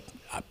dude.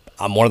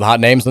 I'm one of the hot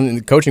names in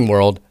the coaching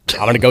world. I'm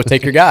going to go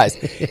take your guys.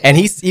 And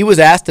he was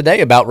asked today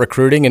about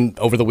recruiting and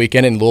over the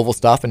weekend in Louisville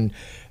stuff and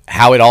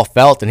how it all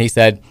felt. And he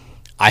said,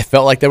 I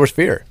felt like there was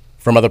fear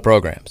from other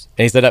programs.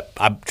 And he said,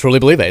 I truly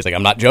believe that. He's like,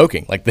 I'm not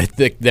joking.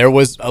 There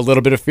was a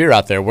little bit of fear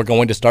out there. We're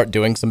going to start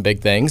doing some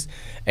big things.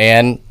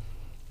 And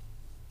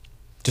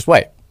just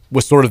wait,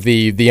 was sort of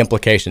the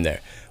implication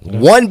there.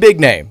 One big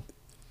name,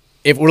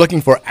 if we're looking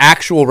for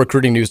actual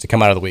recruiting news to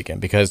come out of the weekend,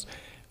 because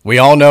we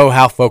all know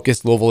how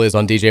focused Louisville is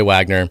on DJ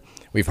Wagner.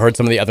 We've heard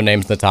some of the other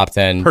names in the top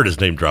 10. Heard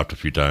his name dropped a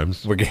few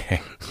times.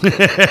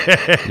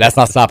 That's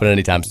not stopping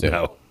anytime soon.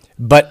 No.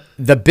 But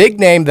the big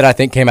name that I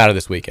think came out of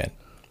this weekend,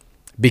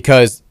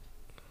 because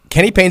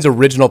Kenny Payne's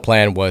original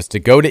plan was to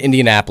go to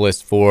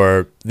Indianapolis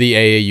for the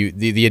AAU,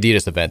 the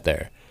Adidas event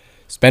there,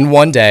 spend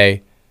one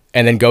day,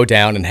 and then go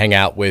down and hang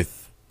out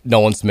with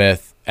Nolan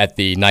Smith at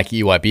the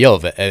Nike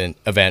EYBL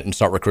event and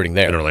start recruiting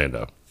there. In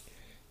Orlando.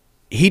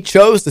 He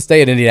chose to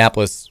stay at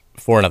Indianapolis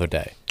for another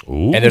day.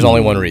 Ooh. And there's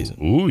only one reason.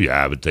 Ooh,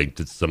 yeah, I would think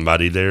that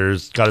somebody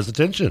there's got his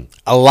attention.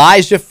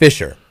 Elijah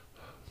Fisher.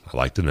 I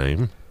like the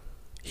name.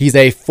 He's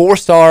a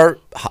 4-star,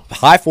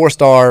 high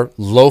 4-star,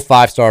 low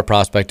 5-star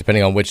prospect,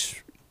 depending on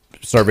which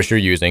service you're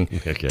using.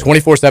 Okay.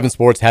 24/7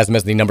 Sports has him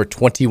as the number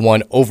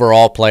 21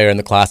 overall player in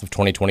the class of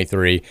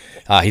 2023.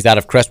 He's out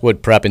of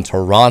Crestwood Prep in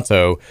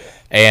Toronto,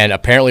 and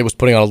apparently was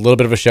putting on a little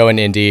bit of a show in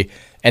Indy.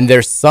 And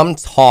there's some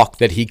talk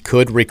that he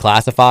could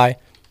reclassify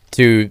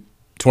to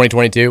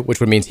 2022, which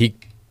would mean he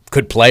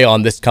could play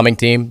on this coming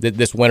team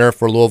this winter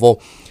for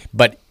Louisville.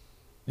 But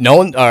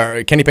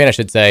Kenny Payne, I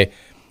should say,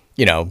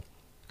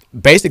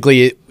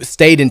 basically it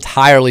stayed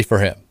entirely for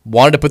him.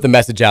 Wanted to put the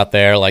message out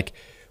there,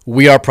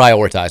 we are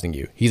prioritizing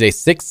you. He's a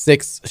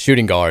 6'6"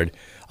 shooting guard,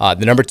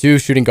 the number 2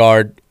 shooting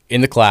guard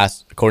in the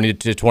class, according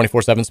to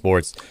 24/7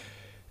 Sports.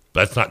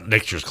 That's not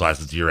next year's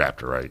class; it's the year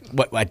after, right?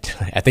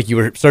 I think you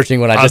were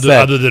searching when I just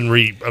said. Other than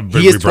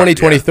he is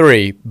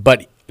 2023,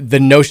 but the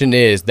notion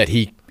is that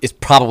he is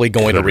probably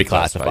going to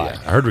reclassify. Yeah.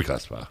 I heard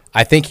reclassify.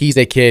 I think he's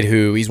a kid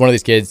he's one of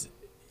these kids.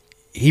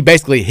 He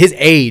basically, his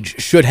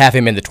age should have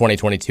him in the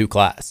 2022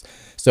 class.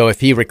 So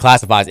if he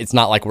reclassifies, it's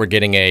not like we're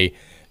getting a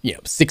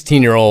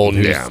 16-year-old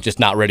who's just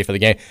not ready for the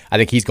game. I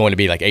think he's going to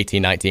be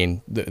 18,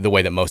 19, the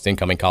way that most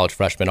incoming college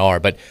freshmen are.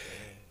 But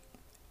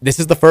this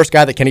is the first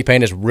guy that Kenny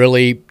Payne has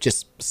really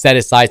just set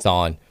his sights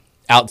on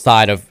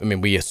outside of,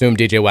 we assume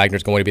DJ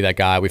Wagner's going to be that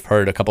guy. We've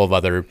heard a couple of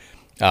other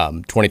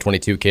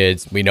 2022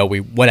 kids. We know we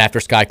went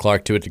after Sky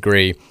Clark to a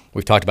degree.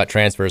 We've talked about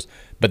transfers.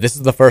 But this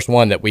is the first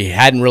one that we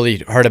hadn't really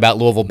heard about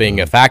Louisville being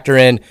a factor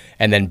in.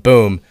 And then,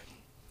 boom,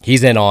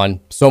 he's in on,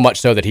 so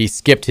much so that he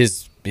skipped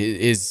his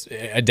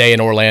a day in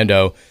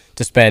Orlando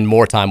to spend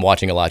more time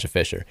watching Elijah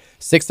Fisher.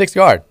 6'6"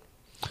 guard.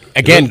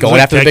 Again,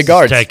 going after the big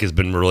guards. Tech has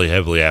been really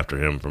heavily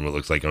after him from what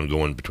looks like on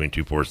going between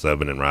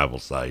 247 and rival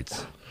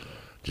sites.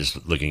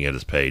 Just looking at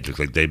his page, looks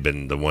like they've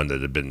been the one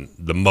that have been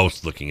the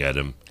most looking at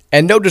him.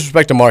 And no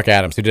disrespect to Mark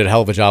Adams, who did a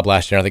hell of a job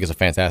last year. I think he's a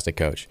fantastic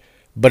coach.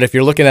 But if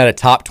you're looking at a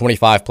top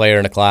 25 player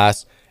in a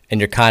class and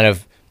you're kind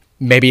of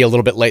maybe a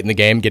little bit late in the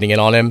game getting in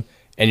on him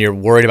and you're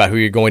worried about who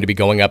you're going to be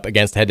going up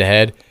against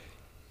head-to-head,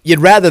 you'd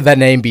rather that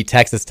name be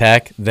Texas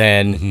Tech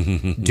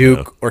than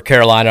Duke or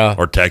Carolina.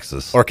 Or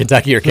Texas. Or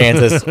Kentucky or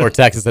Kansas or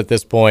Texas at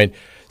this point.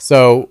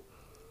 So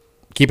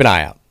keep an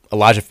eye out.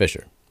 Elijah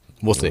Fisher.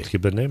 We'll see. Let's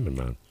keep that name in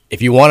mind.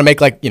 If you want to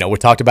make we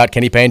talked about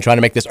Kenny Payne trying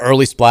to make this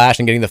early splash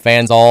and getting the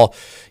fans all,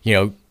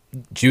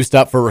 juiced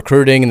up for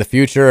recruiting in the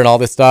future and all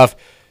this stuff,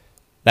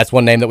 that's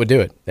one name that would do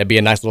it. That'd be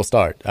a nice little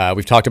start.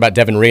 We've talked about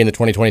Devin Ree in the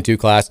 2022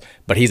 class,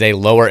 but he's a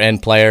lower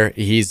end player.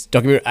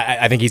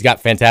 I think he's got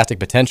fantastic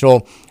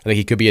potential. I think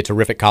he could be a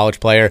terrific college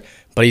player,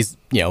 but he's,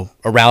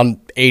 around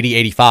 80,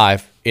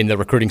 85 in the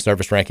recruiting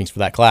service rankings for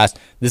that class.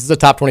 This is a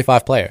top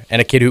 25 player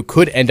and a kid who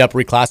could end up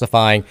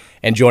reclassifying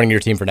and joining your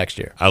team for next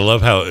year. I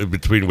love how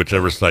between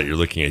whichever site you're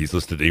looking at, he's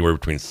listed anywhere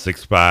between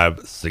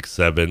 6'5",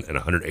 6'7", and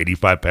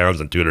 185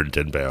 pounds and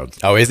 210 pounds.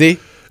 Oh, is he?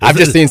 I've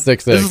just seen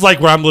 6'6". This is like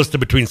where I'm listed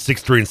between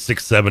 6'3" and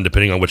 6'7",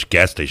 depending on which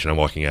gas station I'm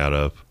walking out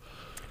of.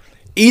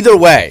 Either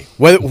way,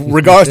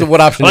 regardless of what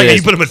option like it is.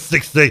 You put him at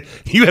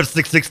 6'6", you have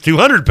 6'6",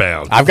 200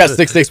 pounds. I've got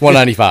 6'6",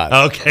 195.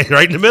 Okay,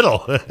 right in the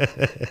middle.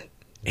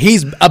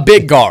 He's a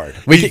big guard.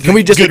 Can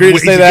we just agree to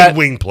say that? He's a good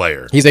wing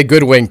player. He's a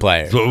good wing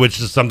player. So, which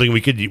is something we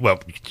could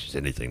use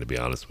anything, to be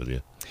honest with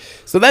you.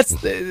 So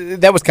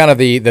that was kind of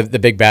the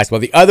big basketball.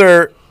 The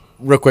other,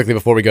 real quickly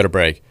before we go to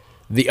break,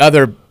 the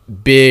other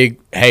big,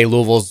 hey,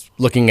 Louisville's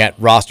looking at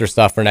roster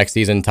stuff for next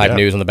season type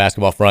news on the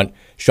basketball front.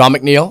 Sean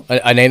McNeil,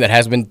 a name that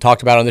has been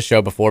talked about on the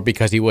show before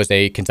because he was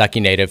a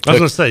Kentucky native. I was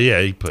going to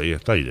say, I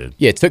thought he did.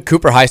 Yeah, took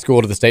Cooper High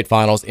School to the state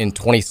finals in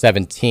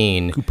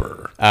 2017.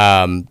 Cooper.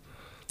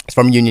 It's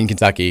from Union,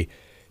 Kentucky.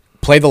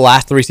 Played the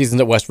last 3 seasons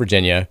at West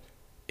Virginia.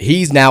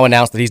 He's now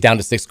announced that he's down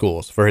to 6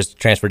 schools for his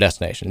transfer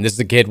destination. And this is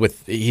a kid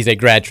he's a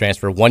grad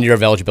transfer, 1 year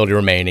of eligibility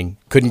remaining,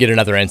 couldn't get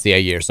another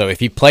NCAA year. So if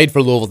he played for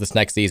Louisville this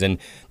next season,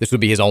 this would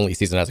be his only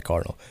season as a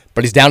Cardinal.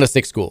 But he's down to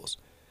 6 schools.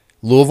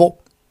 Louisville,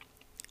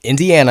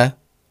 Indiana,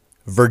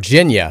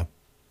 Virginia,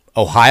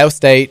 Ohio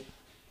State,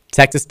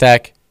 Texas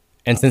Tech,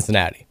 and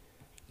Cincinnati.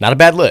 Not a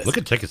bad list. Look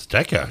at Texas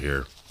Tech out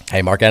here.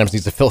 Hey, Mark Adams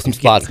needs to fill some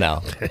spots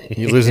now.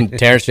 You're losing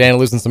Terrence Shannon,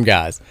 losing some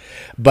guys.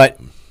 But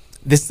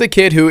this is a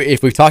kid who,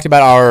 if we've talked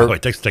about our...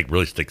 Texas Tech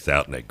really sticks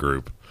out in that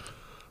group.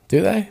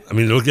 Do they? I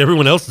mean, look,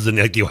 everyone else is in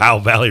the Ohio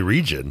Valley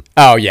region.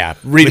 Oh, yeah.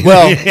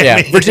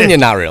 Virginia,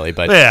 not really,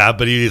 but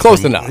he's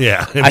close enough.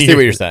 Yeah. I see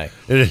what you're saying.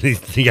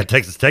 You got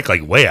Texas Tech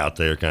like way out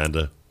there, kind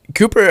of.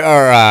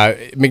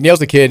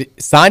 McNeil's a kid,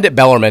 signed at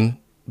Bellarmine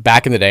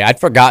back in the day. I'd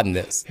forgotten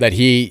this, that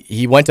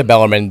he went to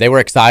Bellarmine. They were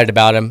excited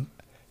about him.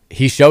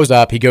 He shows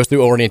up. He goes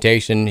through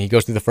orientation. He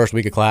goes through the first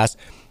week of class.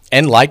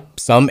 And like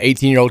some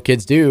 18-year-old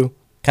kids do,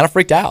 kind of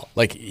freaked out.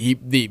 Like he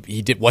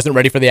wasn't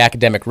ready for the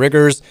academic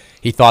rigors.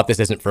 He thought, this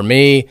isn't for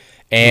me.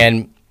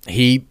 And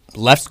he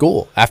left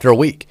school after a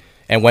week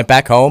and went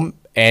back home.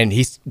 And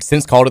he's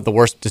since called it the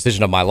worst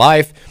decision of my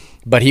life.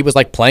 But he was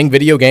like playing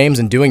video games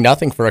and doing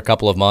nothing for a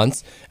couple of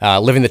months,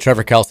 living the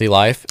Trevor Kelsey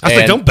life. I was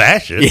like, don't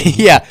bash it.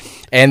 Yeah.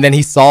 And then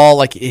he saw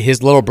like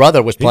his little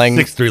brother was playing.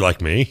 He's 6'3"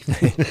 like me.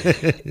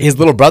 His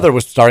little brother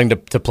was starting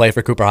to play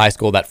for Cooper High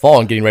School that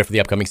fall and getting ready for the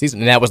upcoming season.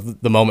 And that was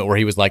the moment where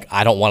he was like,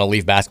 I don't want to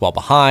leave basketball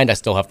behind. I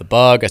still have the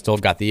bug. I still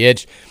have got the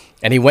itch.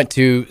 And he went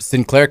to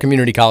Sinclair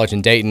Community College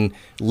in Dayton,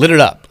 lit it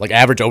up, like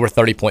average over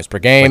 30 points per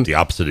game. Like the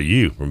opposite of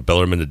you, from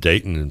Bellarmine to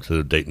Dayton instead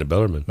of Dayton to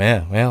Bellarmine.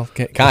 Yeah, well,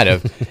 kind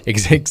of.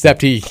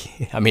 Except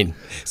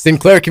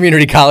Sinclair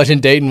Community College in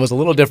Dayton was a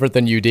little different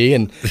than UD,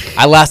 and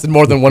I lasted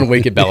more than 1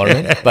 week at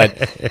Bellarmine. But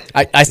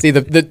I see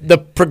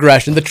the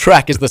progression. The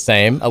track is the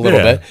same a little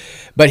bit.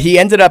 But he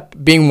ended up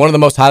being one of the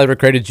most highly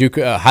recruited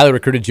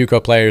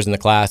JUCO players in the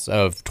class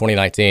of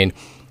 2019.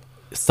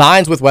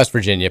 Signs with West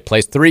Virginia,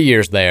 plays 3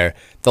 years there.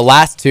 The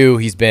last 2,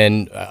 he's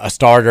been a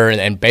starter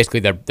and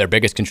basically their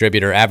biggest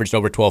contributor, averaged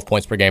over 12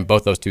 points per game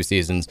both those 2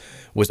 seasons,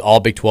 was all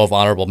Big 12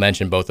 honorable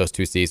mention both those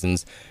 2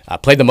 seasons,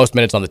 played the most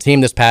minutes on the team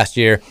this past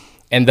year.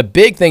 And the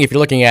big thing, if you're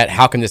looking at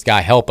how can this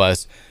guy help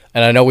us,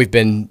 and I know we've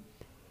been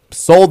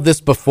sold this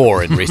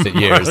before in recent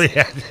years,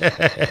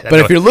 but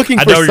if you're looking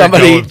for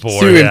somebody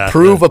to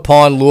improve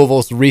upon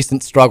Louisville's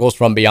recent struggles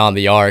from beyond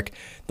the arc,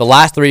 the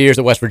last 3 years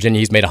at West Virginia,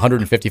 he's made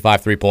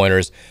 155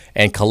 three-pointers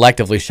and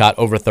collectively shot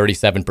over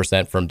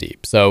 37% from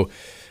deep. So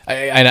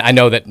I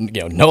know that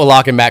Noah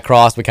Locke and Matt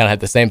Cross, we kind of had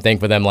the same thing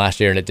for them last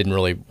year, and it didn't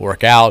really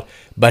work out.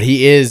 But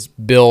he is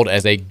billed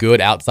as a good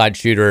outside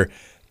shooter,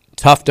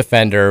 tough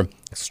defender,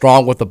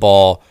 strong with the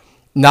ball,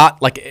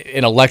 not like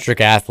an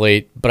electric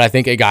athlete, but I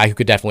think a guy who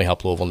could definitely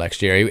help Louisville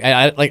next year.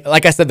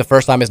 Like I said, the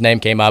first time his name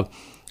came up,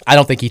 I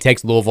don't think he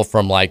takes Louisville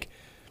from like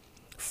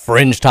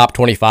fringe top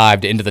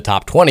 25 to into the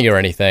top 20 or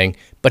anything,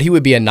 but he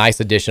would be a nice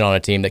addition on a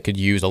team that could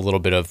use a little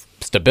bit of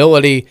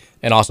stability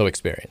and also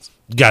experience.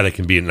 Guy that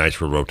can be nice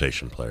for a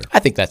rotation player. I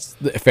think that's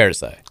fair to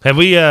say.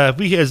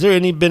 Has there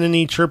been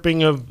any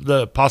chirping of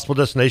the possible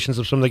destinations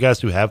of some of the guys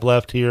who have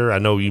left here? I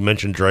know you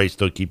mentioned Dre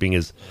still keeping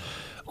his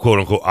quote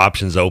unquote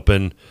options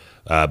open,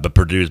 but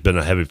Purdue's been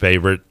a heavy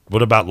favorite.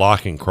 What about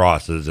Locke and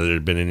Cross? Has there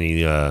been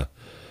any?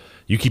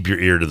 You keep your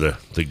ear to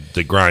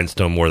the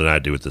grindstone more than I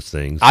do with this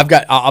things.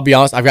 I'll be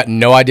honest, I've got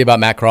no idea about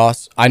Matt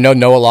Cross. I know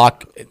Noah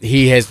Locke.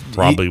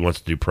 Probably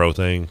wants to do pro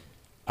thing.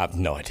 I have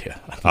no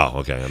idea. Oh,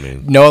 okay. I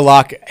mean, Noah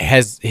Locke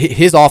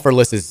his offer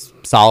list is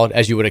solid,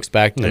 as you would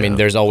expect. Yeah. I mean,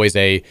 there's always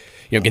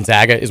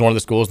Gonzaga is one of the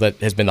schools that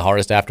has been the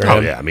hardest after him. Oh,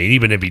 yeah. I mean,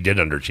 even if he did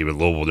underachieve at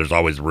Louisville, there's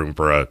always room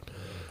for a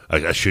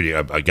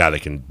guy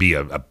that can be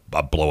a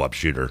blow-up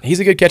shooter. He's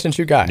a good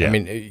catch-and-shoot guy. Yeah. I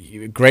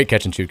mean, great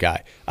catch-and-shoot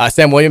guy.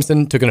 Sam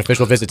Williamson took an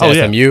official visit to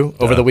SMU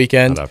over the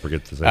weekend. I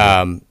forget to say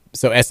that.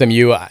 So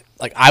SMU,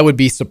 I would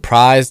be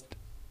surprised.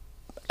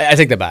 I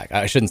take that back.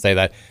 I shouldn't say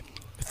that.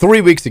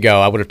 3 weeks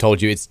ago, I would have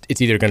told you it's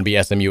either going to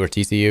be SMU or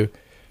TCU.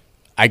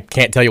 I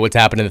can't tell you what's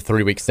happened in the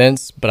 3 weeks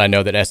since, but I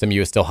know that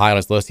SMU is still high on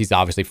his list. He's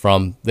obviously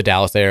from the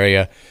Dallas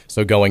area,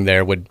 so going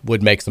there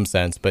would make some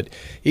sense. But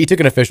he took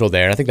an official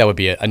there, and I think that would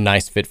be a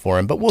nice fit for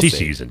him. But we'll see.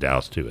 TCU's in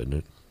Dallas too, isn't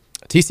it?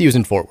 TCU's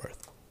in Fort Worth.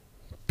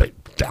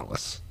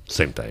 Dallas,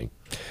 same thing.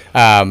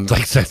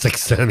 It's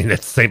like I mean,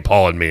 that's St.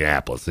 Paul and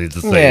Minneapolis. It's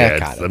the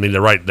same. I mean,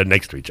 they're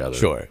next to each other.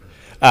 Sure.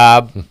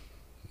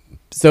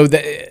 So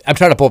I'm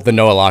trying to pull up the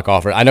Noah Locke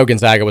offer. I know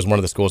Gonzaga was one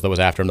of the schools that was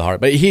after him the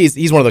hard, but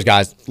he's one of those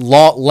guys.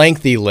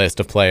 Lengthy list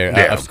of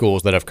of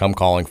schools that have come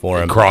calling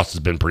for him. Cross has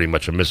been pretty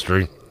much a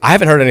mystery. I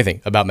haven't heard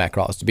anything about Matt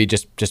Cross, to be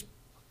just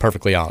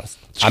perfectly honest.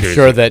 I'm crazy.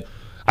 sure that.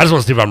 I just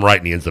want to see if I'm right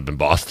and he ends up in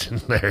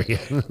Boston there.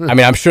 I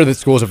mean, I'm sure that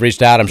schools have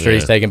reached out. I'm sure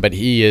he's taken, but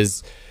he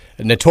is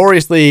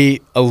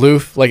notoriously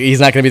aloof. Like, he's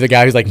not going to be the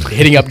guy who's like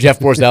hitting up Jeff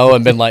Borzello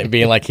and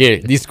being like, here,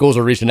 these schools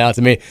are reaching out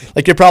to me.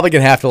 Like, you're probably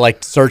going to have to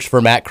like search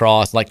for Matt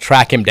Cross, like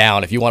track him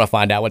down if you want to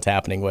find out what's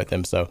happening with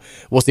him. So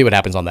we'll see what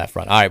happens on that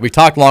front. All right, we've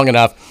talked long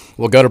enough.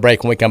 We'll go to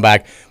break. When we come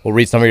back, we'll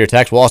read some of your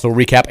texts. We'll also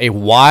recap a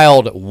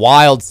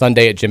wild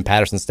Sunday at Jim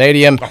Patterson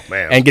Stadium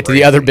and get to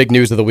the other big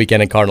news of the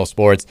weekend in Cardinal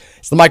sports.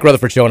 It's the Mike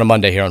Rutherford Show on a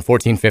Monday here on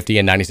 1450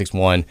 and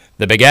 96.1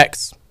 The Big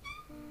X.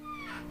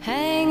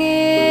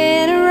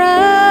 Hanging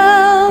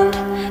around,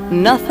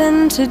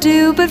 nothing to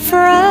do but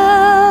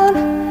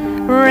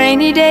frown.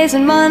 Rainy days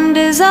and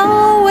Mondays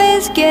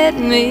always get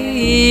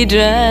me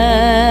down.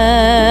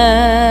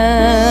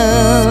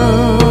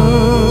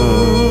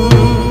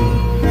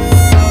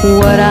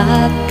 What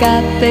I've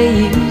got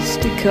they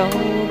used to call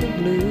the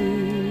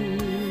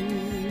blues.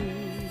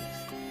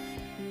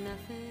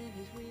 Nothing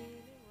is really.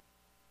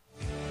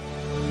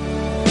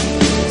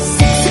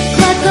 6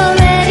 o'clock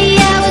already,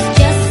 I was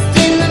just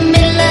in the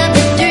middle of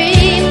a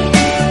dream.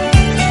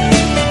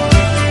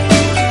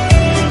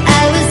 I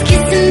was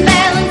kissing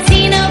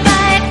Valentino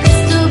by a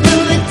crystal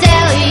blue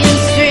Italian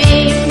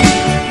stream.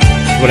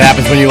 What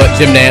happens when you let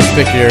Jim Nance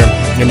pick your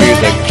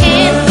music?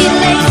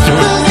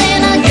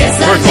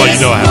 First of all, you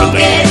know I have a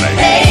thing to say.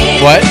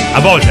 What?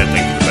 I've always had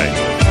things to say.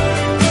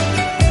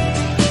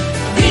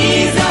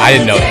 I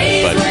didn't know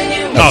that, but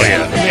Oh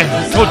yeah,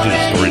 I told you the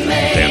story of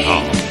Dan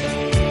Hall.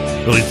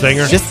 Billy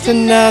Singer. Just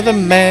another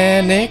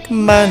manic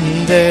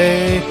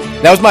Monday.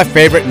 That was my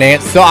favorite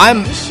Nance. So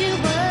I'm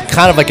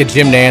kind of like a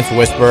Jim Nance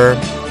whisperer.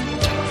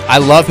 I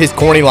love his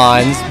corny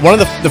lines. One of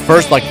the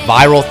first like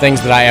viral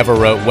things that I ever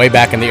wrote way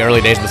back in the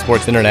early days of the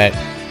sports internet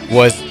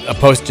was a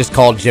post just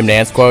called Jim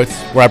Nance Quotes,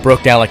 where I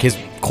broke down like his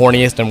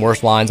corniest and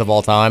worst lines of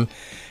all time.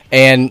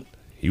 And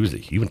he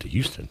went to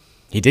Houston.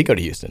 He did go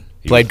to Houston.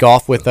 Played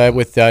golf with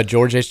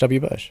George H.W.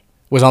 Bush.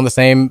 Was on the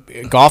same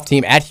golf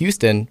team at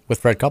Houston with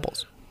Fred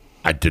Couples.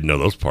 I didn't know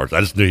those parts. I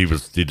just knew he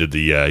was there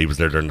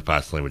during the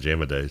Past Slam with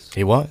Jamma days.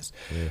 He was.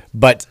 Yeah.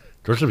 But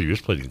George W.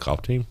 Bush played in the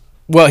golf team?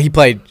 Well, he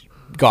played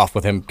golf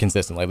with him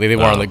consistently. They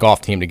weren't on the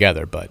golf team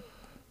together, but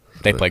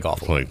they play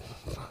golf with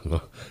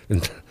him.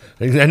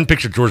 I didn't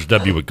picture George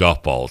W. with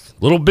golf balls.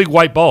 Little big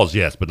white balls,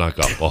 yes, but not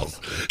golf balls.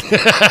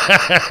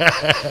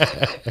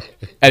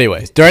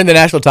 Anyways, during the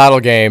national title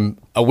game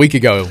a week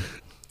ago,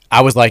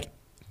 I was like,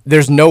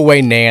 there's no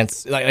way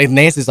Nance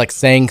is like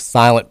saying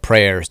silent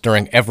prayers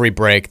during every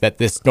break that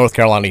this North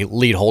Carolina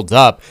lead holds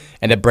up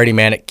and that Brady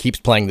Manek keeps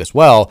playing this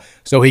well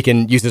so he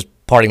can use his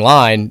parting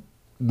line,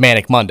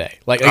 Manic Monday.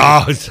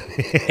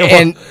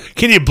 And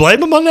can you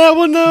blame him on that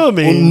one though? I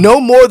mean, no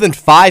more than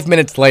 5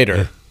 minutes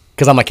later,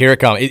 because I'm like, here it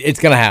comes.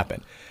 It's going to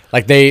happen.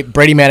 Like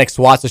Brady Manek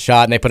swats a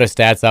shot and they put his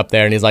stats up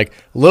there and he's like,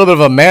 a little bit of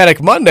a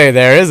Manic Monday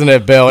there, isn't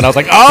it, Bill? And I was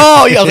like,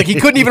 oh, yeah. I was like, he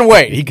couldn't even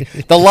wait.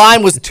 The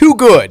line was too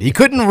good. He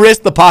couldn't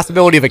risk the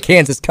possibility of a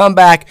Kansas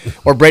comeback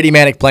or Brady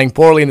Manek playing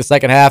poorly in the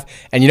second half.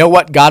 And you know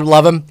what? God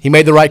love him. He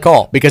made the right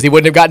call because he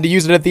wouldn't have gotten to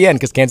use it at the end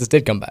because Kansas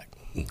did come back.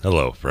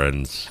 Hello,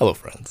 friends. Hello,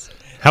 friends.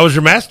 How was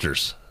your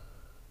Masters?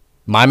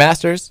 My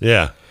Masters?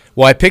 Yeah.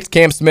 Well, I picked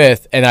Cam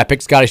Smith, and I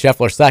picked Scotty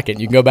Scheffler second.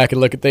 You can go back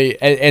and look at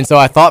and so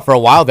I thought for a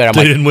while there,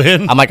 They didn't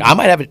win? I'm like, I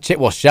might have a chance.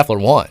 Well, Scheffler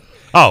won.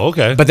 Oh,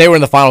 okay. But they were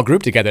in the final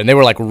group together, and they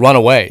were like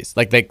runaways.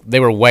 Like they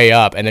were way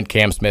up, and then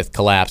Cam Smith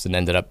collapsed and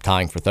ended up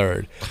tying for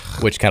third,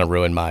 which kind of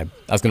ruined I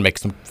was going to make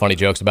some funny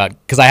jokes about,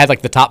 because I had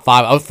like the top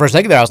five. For a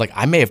second there, I was like,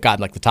 I may have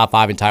gotten like the top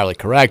five entirely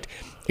correct,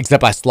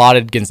 except I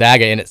slotted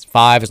Gonzaga in at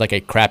 5 as like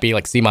a crappy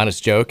like C-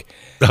 joke.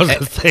 I was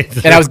gonna say,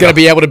 and I was going to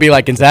be able to be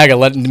like Gonzaga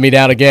letting me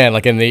down again,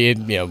 like in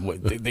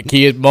the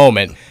key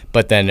moment,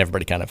 but then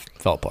everybody kind of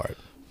fell apart.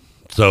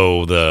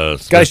 So the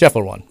Scotty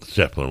Scheffler won.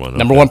 Scheffler won.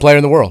 Number one player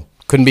in the world.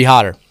 Couldn't be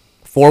hotter.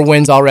 4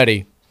 wins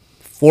already.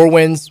 4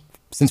 wins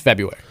since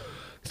February.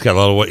 He's got a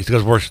lot of he's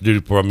got work to do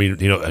for. I mean,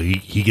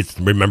 he gets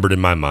remembered in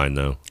my mind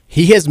though.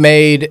 He has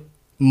made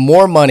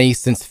more money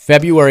since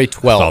February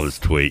 12th. I saw this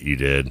tweet you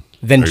did.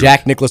 Than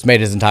Jack Nicklaus made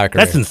his entire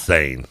career. That's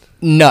insane.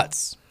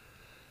 Nuts.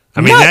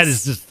 I mean,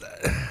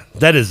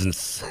 that is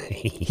insane.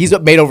 He's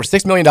made over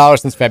 $6 million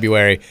since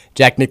February.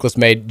 Jack Nicklaus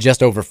made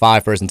just over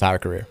 5 for his entire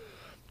career.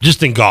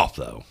 Just in golf,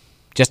 though.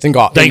 Just in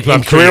golf. In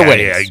career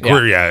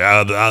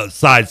winnings.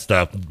 Side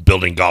stuff,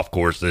 building golf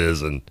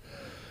courses and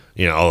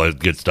all that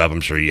good stuff.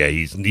 I'm sure. Yeah,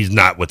 he's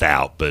not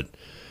without, but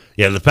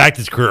yeah, the fact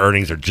his career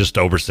earnings are just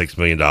over $6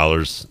 million.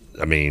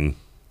 I mean,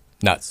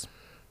 nuts.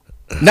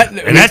 And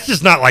that's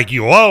just not like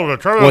you. Oh,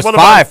 Trevor, was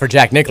 5 for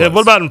Jack Nicklaus.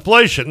 What about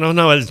inflation?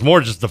 No, it's more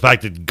just the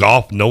fact that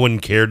golf. No one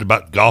cared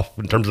about golf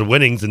in terms of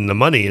winnings and the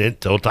money in it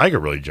until Tiger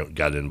really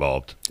got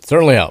involved. It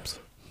certainly helps.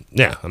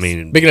 Yeah, I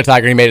mean, speaking of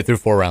Tiger, he made it through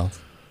 4 rounds.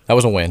 That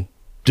was a win.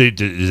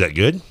 Is that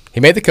good? He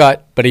made the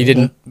cut, but he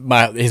didn't.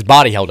 His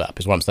body held up,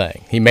 is what I'm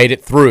saying. He made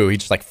it through. He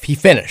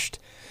finished,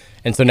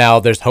 and so now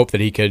there's hope that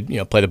he could,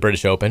 play the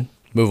British Open,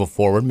 move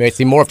forward, maybe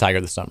see more of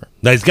Tiger this summer.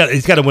 Now he's got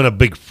to win a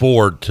Big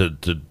Four to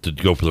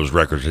go for those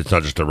records. It's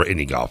not just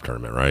any golf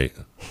tournament, right?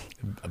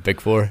 A Big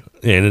Four,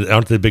 yeah, and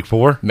aren't they Big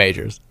Four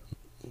majors?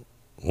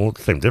 Well, it's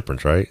the same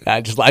difference, right?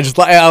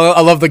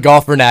 I love the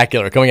golf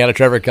vernacular coming out of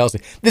Trevor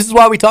Kelsey. This is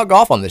why we talk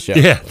golf on this show.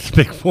 Yeah, it's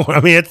Big Four.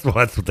 I mean, that's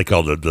what they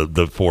call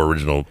the 4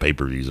 original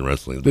pay-per-views in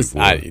wrestling. This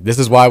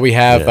is why we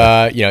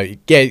have,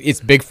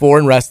 it's Big Four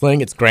in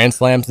wrestling, it's Grand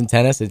Slams in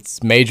tennis,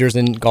 it's majors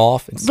in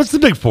golf. What's the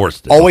Big Four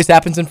still? Always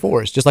happens in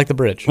 4s, just like the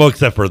bridge. Well,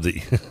 except for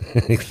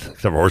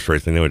horse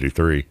racing, they would do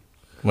 3.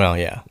 Well,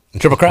 yeah.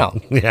 Triple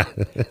Crown. Yeah.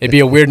 It'd be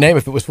a weird name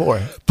if it was 4.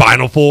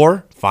 Final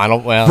Four.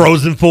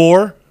 Frozen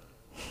Four.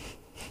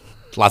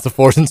 Lots of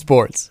 4s in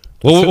sports.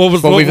 What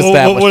we've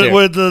established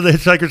what the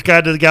Hitchhiker's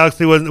Guide to the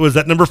Galaxy was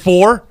that number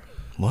 4?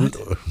 What?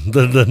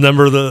 The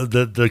number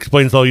that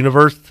explains the whole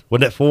universe?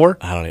 Wasn't that 4?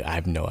 I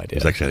have no idea.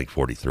 It's actually, I think,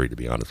 43, to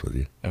be honest with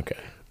you. Okay.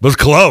 But it's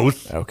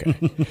close. Okay.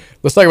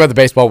 Let's talk about the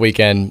baseball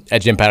weekend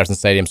at Jim Patterson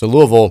Stadium. So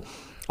Louisville,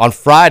 on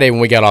Friday when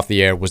we got off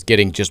the air, was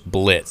getting just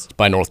blitzed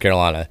by North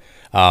Carolina.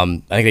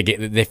 I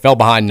think they fell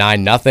behind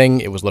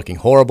 9-0. It was looking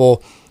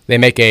horrible. They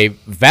make a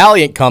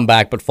valiant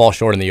comeback but fall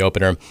short in the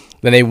opener.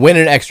 Then they win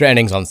in extra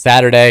innings on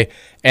Saturday.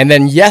 And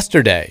then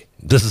yesterday.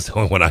 This is the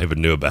only one I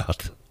even knew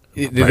about.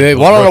 They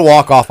won on a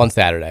walk-off on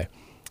Saturday.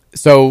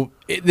 So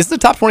this is a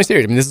top 20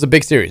 series. I mean, this is a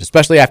big series,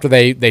 especially after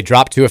they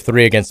dropped 2 of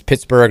 3 against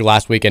Pittsburgh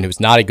last weekend,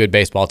 who's not a good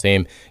baseball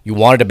team. You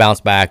wanted to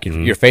bounce back.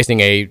 You're facing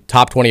a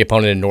top 20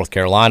 opponent in North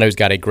Carolina who's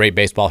got a great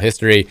baseball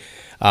history.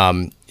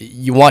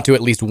 You want to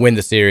at least win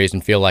the series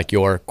and feel like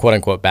you're,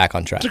 quote-unquote, back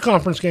on track. It's a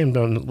conference game,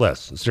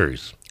 nonetheless, a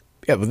series.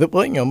 Yeah, but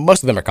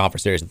most of them are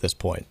conference series at this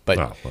point.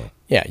 But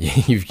yeah,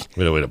 we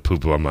don't way to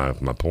poo-poo on my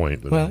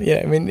point. But. Well,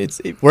 yeah, I mean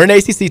we're in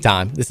ACC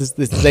time. This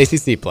is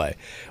ACC play.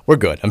 We're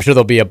good. I'm sure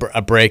there'll be a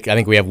break. I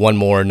think we have one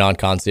more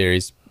non-con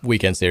series,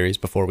 weekend series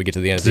before we get to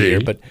the end of the year.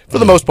 But for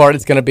the most part,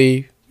 it's gonna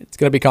be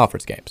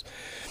conference games.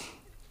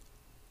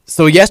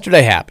 So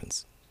yesterday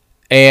happens,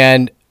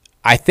 and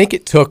I think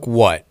it took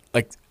like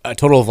a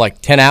total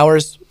of 10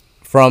 hours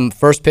from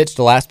first pitch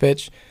to last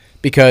pitch,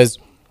 because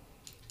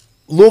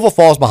Louisville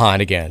falls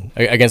behind again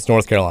against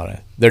North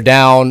Carolina. They're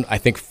down, I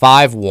think,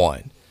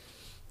 5-1.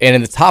 And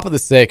in the top of the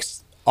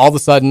 6th, all of a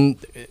sudden,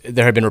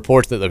 there had been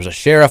reports that there was a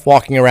sheriff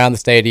walking around the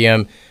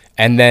stadium,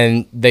 and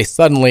then they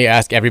suddenly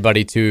ask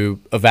everybody to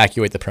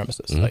evacuate the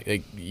premises.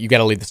 Mm-hmm. You got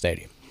to leave the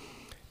stadium.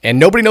 And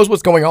nobody knows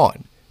what's going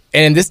on.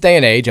 And in this day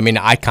and age, I mean,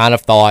 I kind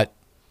of thought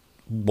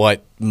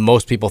what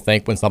most people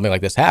think when something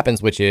like this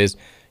happens, which is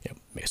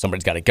maybe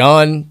somebody's got a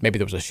gun, maybe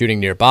there was a shooting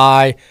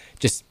nearby,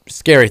 just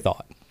scary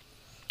thought.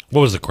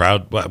 What was the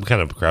crowd? What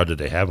kind of crowd did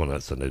they have on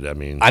that Sunday? I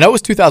mean, I know it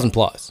was 2,000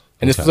 plus,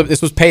 and this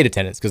was paid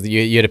attendance because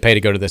you had to pay to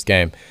go to this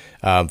game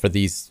for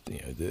these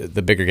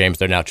the bigger games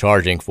they're now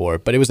charging for.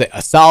 But it was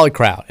a solid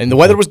crowd, and the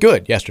weather was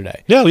good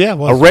yesterday. Yeah,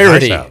 well, a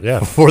rarity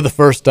for the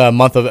first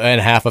month and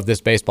a half of this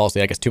baseball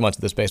season. I guess 2 months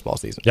of this baseball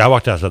season. Yeah, I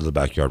walked outside of the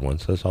backyard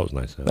once. So that was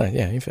nice.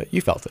 Yeah,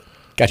 you felt it.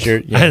 Got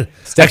your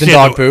stepped in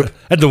dog poop.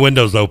 Had the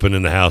windows open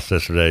in the house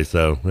yesterday,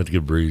 so we had a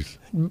good breeze.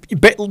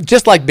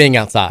 Just like being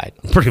outside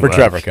for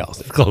Trevor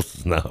Kelsey.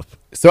 Close enough.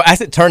 So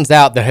as it turns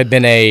out, there had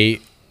been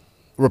a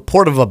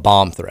report of a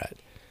bomb threat.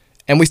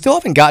 And we still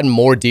haven't gotten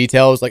more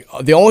details. Like,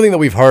 the only thing that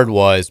we've heard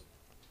was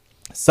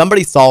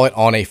somebody saw it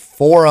on a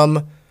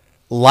forum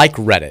like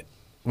Reddit,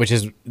 which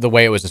is the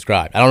way it was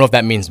described. I don't know if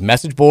that means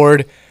message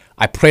board.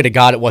 I pray to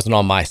God it wasn't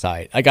on my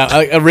site.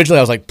 Originally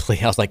I was like,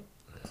 please.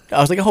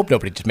 I hope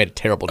nobody just made a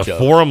terrible joke. A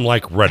forum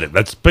like Reddit.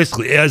 That's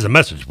basically it as a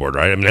message board,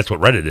 right? I mean, that's what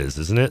Reddit is,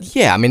 isn't it?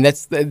 Yeah, I mean,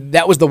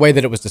 that was the way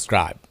that it was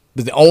described.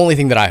 But the only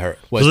thing that I heard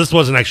was... So this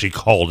wasn't actually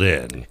called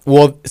in.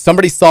 Well,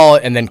 somebody saw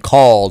it and then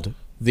called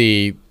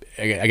the,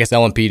 I guess,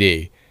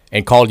 LMPD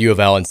and called U of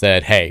L and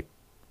said, hey,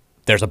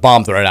 there's a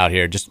bomb threat out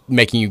here, just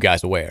making you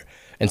guys aware.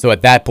 And so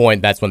at that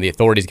point, that's when the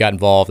authorities got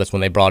involved. That's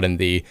when they brought in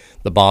the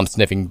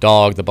bomb-sniffing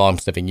dog, the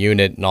bomb-sniffing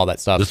unit, and all that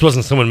stuff. This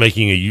wasn't someone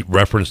making a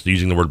reference to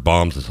using the word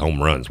bombs as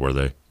home runs, were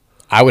they?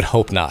 I would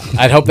hope not.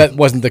 I'd hope that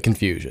wasn't the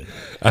confusion.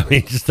 I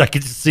mean, I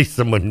could just see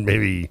someone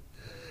maybe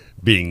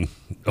being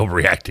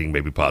overreacting,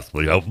 maybe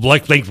possibly.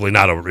 Thankfully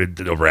not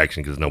overreaction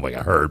because nobody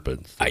got hurt. But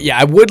yeah,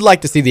 I would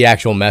like to see the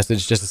actual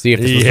message just to see if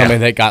this was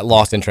something that got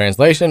lost in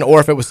translation or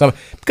if it was some,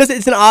 because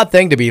it's an odd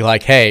thing to be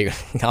like, hey,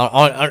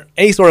 on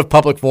any sort of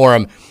public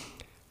forum,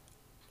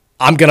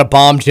 I'm going to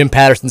bomb Jim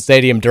Patterson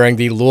Stadium during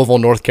the Louisville,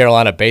 North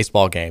Carolina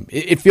baseball game.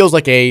 It feels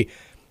like a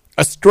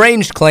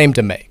strange claim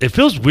to make. It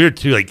feels weird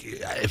too. Like,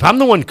 if I'm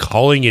the one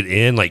calling it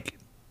in, like,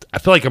 I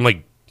feel like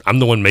I'm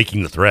the one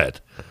making the threat.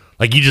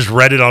 Like, you just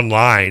read it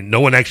online. No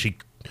one actually.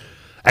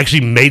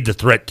 actually made the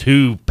threat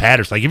to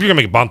Patterson. Like if you're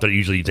gonna make a bomb threat,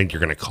 usually you think you're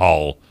gonna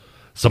call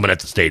someone at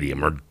the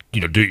stadium or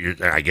do your,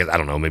 I guess, I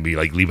don't know, maybe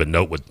like leave a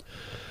note with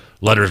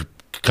letters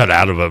cut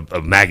out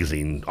of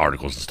magazine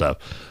articles and stuff.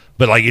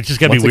 But like it's just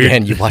gotta Once be weird.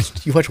 Again,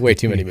 you watch way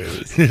too many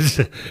movies.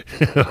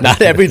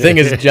 Not everything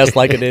is just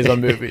like it is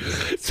on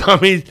movies. So I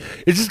mean,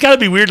 it's just gotta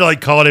be weird to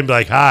like call it and be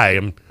like, "Hi,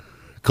 I'm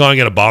calling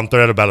it a bomb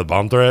threat about a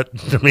bomb threat."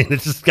 I mean,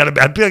 it's just gotta be.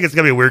 I feel like it's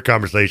gotta be a weird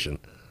conversation.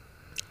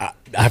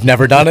 I've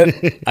never done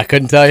it. I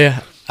couldn't tell you.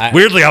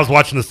 Weirdly, I was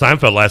watching the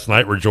Seinfeld last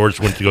night where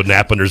George went to go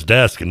nap under his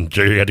desk and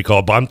Jerry had to call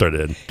a bomb threat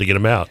in to get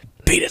him out.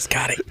 Beat it,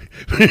 Scotty.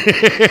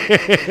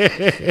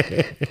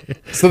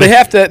 So they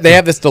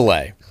have this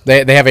delay.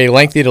 They have a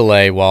lengthy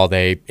delay while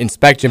they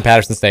inspect Jim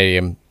Patterson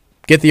Stadium,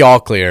 get the all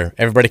clear.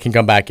 Everybody can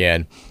come back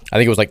in. I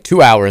think it was like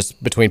 2 hours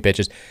between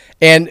pitches.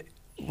 And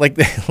like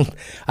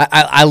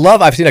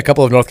I've seen a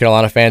couple of North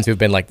Carolina fans who've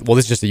been like, well,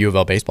 this is just a U of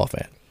L baseball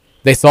fan.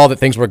 They saw that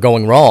things were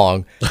going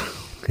wrong.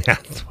 And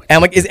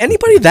I'm like, is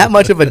anybody that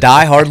much of a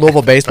diehard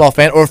Louisville baseball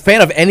fan or a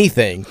fan of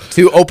anything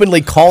to openly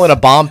call it a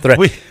bomb threat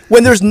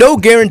when there's no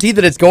guarantee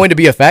that it's going to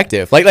be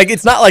effective? Like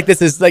it's not like this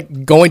is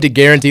like going to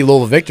guarantee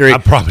Louisville victory. I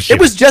promise you.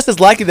 It was just as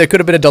likely there could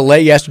have been a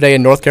delay yesterday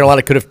and North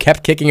Carolina could have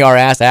kept kicking our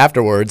ass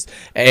afterwards.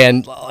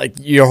 And like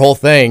your whole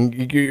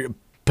thing, you're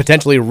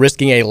potentially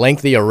risking a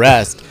lengthy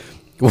arrest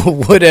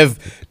would have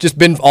just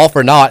been all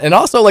for naught. And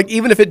also, like,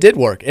 even if it did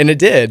work, and it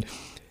did,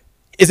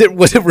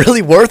 was it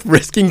really worth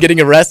risking getting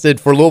arrested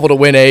for Louisville to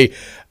win a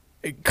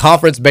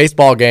conference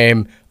baseball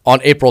game on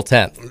April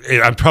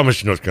 10th? I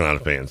promise you, North Carolina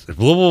fans, if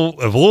a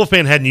Louisville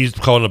fan hadn't used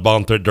calling a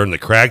bomb threat during the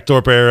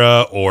Cragthorpe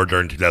era or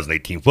during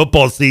 2018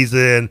 football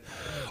season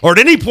or at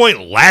any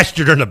point last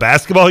year during the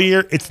basketball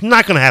year, it's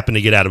not going to happen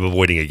to get out of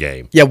avoiding a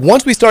game. Yeah,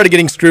 once we started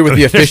getting screwed with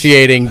the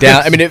officiating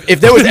down, I mean,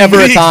 if there was ever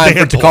a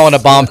time for calling a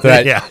bomb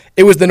threat,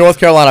 it was the North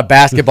Carolina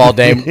basketball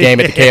game at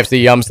the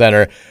KFC Yum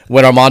Center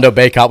when Armando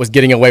Bacot was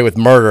getting away with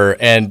murder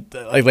and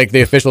like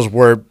the officials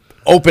were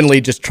openly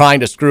just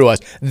trying to screw us.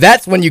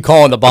 That's when you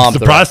call in the bomb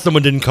threat. Surprised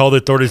someone didn't call the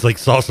authorities. Like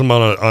saw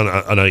someone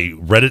on a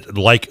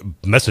Reddit-like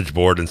message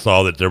board and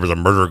saw that there was a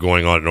murder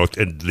going on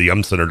at the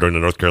Yum Center during the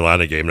North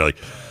Carolina game. They're like,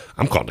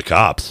 I'm calling the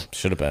cops.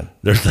 Should have been.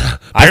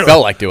 I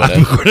felt like doing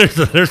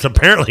it. There's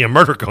apparently a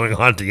murder going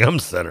on at the Yum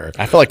Center.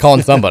 I felt like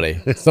calling somebody,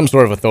 some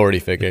sort of authority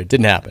figure. It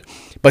didn't happen.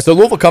 But so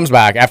Louisville comes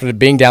back after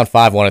being down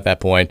 5-1 at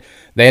that point.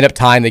 They end up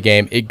tying the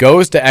game. It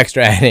goes to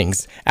extra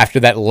innings after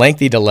that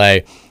lengthy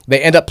delay.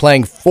 They end up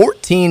playing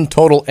 14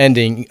 total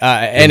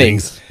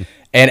innings.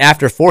 And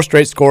after 4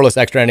 straight scoreless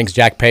extra innings,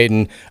 Jack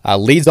Payton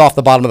leads off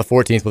the bottom of the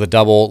 14th with a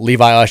double.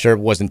 Levi Usher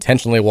was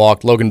intentionally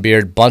walked. Logan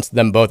Beard bunts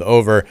them both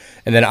over.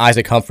 And then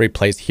Isaac Humphrey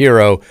plays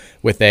hero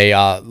with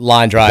a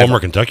line drive.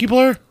 Former Kentucky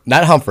player?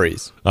 Not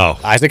Humphreys. Oh.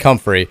 Isaac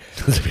Humphrey.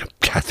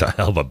 That's a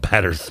hell of a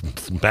batter's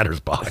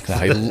box.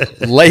 He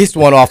laced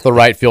one off the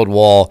right field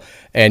wall,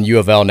 and U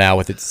of L now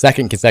with its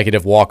second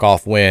consecutive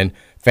walk-off win.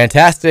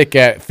 Fantastic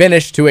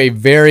finish to a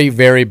very,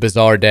 very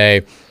bizarre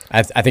day.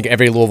 I think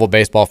every Louisville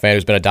baseball fan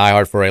who's been a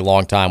diehard for a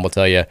long time will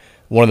tell you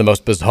one of the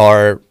most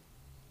bizarre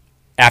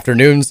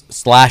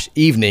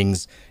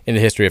afternoons/evenings in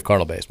the history of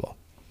Cardinal baseball.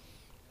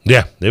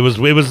 Yeah, it was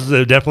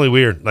definitely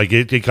weird. Like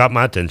it caught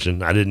my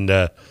attention. I didn't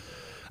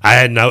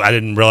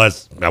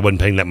realize I wasn't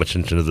paying that much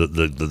attention to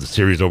the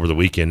series over the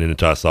weekend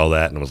until I saw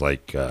that and I was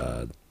like,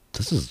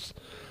 this is,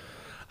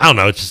 I don't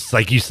know. It's just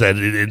like you said.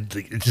 It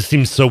just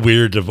seems so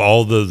weird of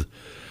all the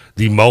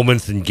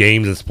moments and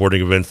games and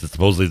sporting events that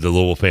supposedly the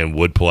Louisville fan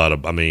would pull out.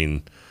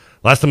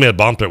 Last time we had a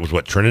bomb threat was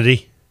what,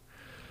 Trinity?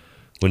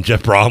 When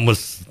Jeff Brom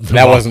was...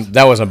 That wasn't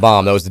a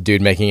bomb. That was the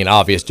dude making an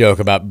obvious joke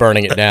about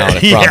burning it down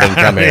if Brom didn't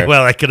come here.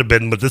 Well, that could have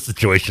been what this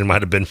situation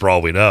might have been for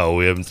all we know.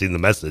 We haven't seen the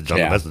message on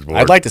the message board.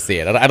 I'd like to see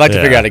it. I'd like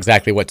to figure out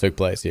exactly what took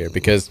place here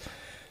because,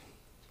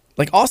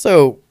 like,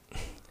 also,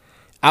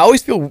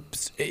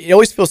 it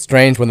always feels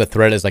strange when the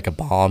threat is like a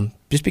bomb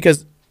just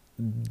because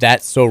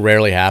that so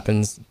rarely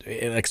happens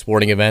in like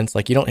sporting events.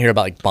 Like you don't hear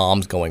about like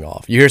bombs going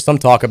off. You hear some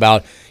talk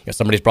about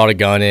somebody's brought a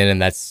gun in and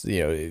that's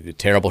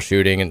terrible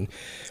shooting and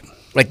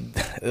like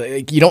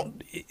you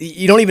don't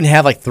even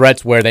have like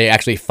threats where they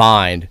actually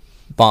find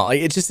bomb. Like,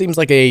 it just seems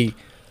like a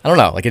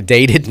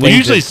dated thing. Well,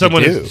 usually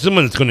someone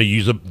that's going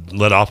to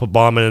let off a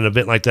bomb in an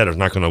event like that is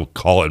not going to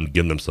call it and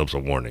give themselves a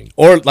warning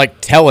or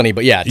like tell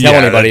anybody that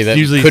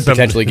could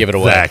potentially give it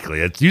away. Exactly.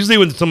 It's usually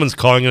when someone's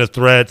calling it a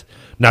threat.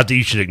 Not that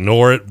you should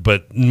ignore it,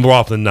 but more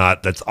often than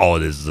not, that's all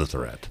it is a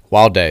threat.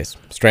 Wild days.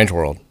 Strange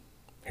world.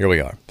 Here we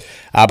are.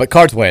 But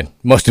Cards win,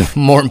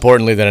 more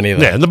importantly than any of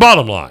that. Yeah, and the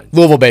bottom line.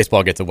 Louisville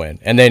baseball gets a win.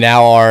 And they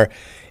now are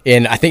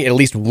in, I think, at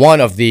least one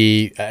of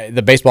the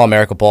Baseball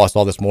America poll I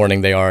saw this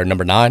morning. They are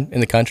number 9 in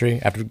the country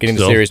after getting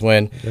the series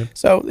win. Yeah.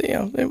 So,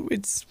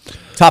 it's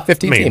top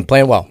 15 team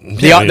playing well.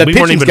 We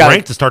weren't even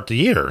ranked to start the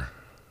year.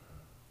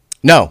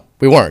 No,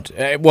 we weren't.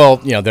 Well,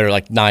 there are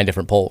like 9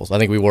 different polls. I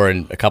think we were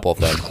in a couple of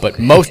them, but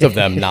most of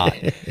them not.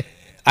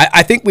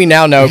 I think we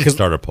now know because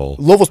start a poll.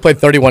 Louisville's played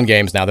 31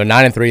 games now. They're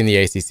 9-3 in the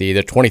ACC.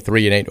 They're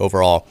 23-8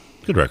 overall.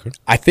 Good record.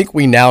 I think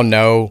we now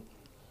know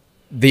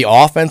the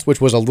offense,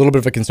 which was a little bit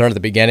of a concern at the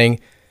beginning,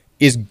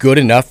 is good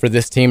enough for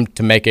this team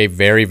to make a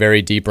very,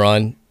 very deep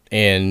run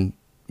in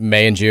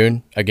May and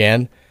June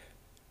again,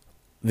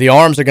 the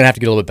arms are going to have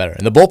to get a little bit better.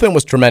 And the bullpen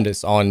was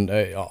tremendous on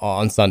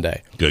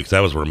Sunday. Good, because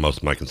that was where most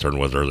of my concern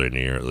was earlier in the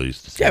year, at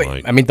least.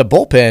 Yeah, I mean, the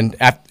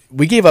bullpen,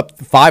 we gave up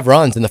 5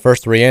 runs in the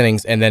first 3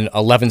 innings and then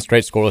 11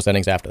 straight scoreless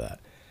innings after that.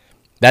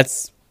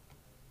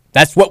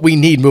 That's what we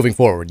need moving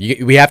forward.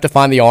 We have to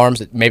find the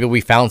arms. Maybe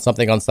we found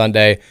something on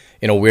Sunday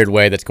in a weird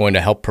way that's going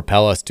to help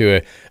propel us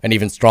to an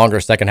even stronger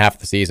second half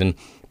of the season.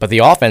 But the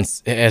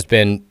offense has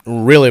been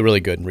really,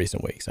 really good in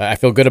recent weeks. I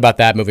feel good about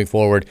that moving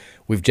forward.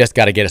 We've just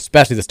got to get,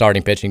 especially the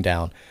starting pitching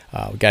down.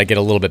 We've got to get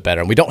a little bit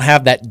better. And we don't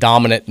have that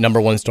dominant number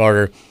 1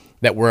 starter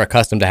that we're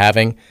accustomed to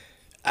having.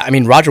 I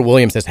mean, Roger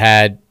Williams has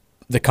had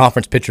the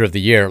conference pitcher of the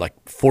year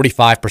like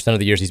 45% of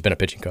the years he's been a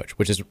pitching coach,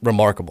 which is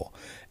remarkable.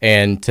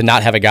 And to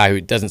not have a guy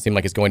who doesn't seem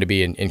like is going to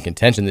be in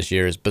contention this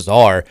year is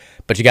bizarre,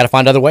 but you got to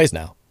find other ways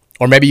now.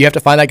 Or maybe you have to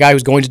find that guy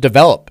who's going to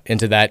develop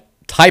into that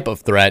type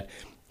of threat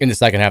in the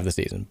second half of the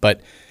season.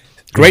 But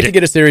great to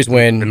get a series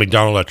win. And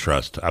McDonald, I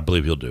trust. I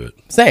believe he'll do it.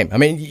 Same. I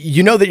mean,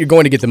 you know that you're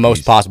going to get the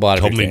most possible out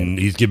of your team.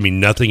 He's given me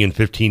nothing in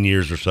 15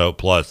 years or so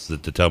plus to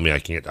tell me I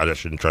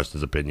shouldn't trust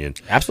his opinion.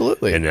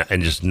 Absolutely.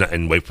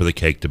 And wait for the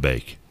cake to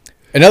bake.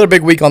 Another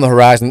big week on the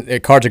horizon. The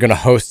Cards are going to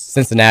host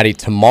Cincinnati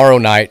tomorrow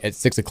night at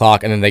 6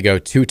 o'clock, and then they go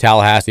to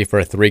Tallahassee for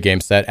a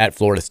 3-game set at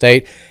Florida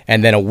State.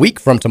 And then a week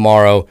from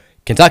tomorrow,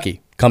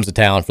 Kentucky comes to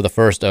town for the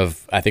first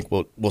of, I think,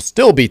 will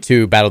still be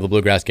 2 Battle of the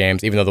Bluegrass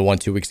games, even though the one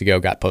 2 weeks ago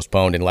got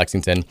postponed in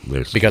Lexington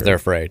because they're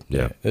afraid.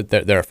 Yeah.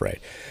 They're afraid.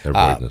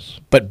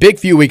 But big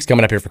few weeks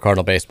coming up here for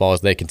Cardinal baseball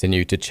as they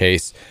continue to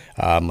chase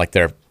like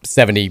their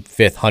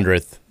 75th,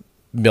 100th,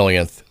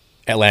 millionth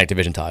Atlantic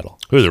Division title.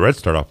 Who did the Reds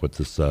start off with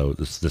this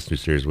new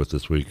series with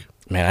this week?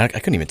 Man, I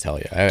couldn't even tell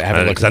you. I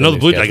haven't looked. I know the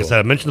Blue. Like I said,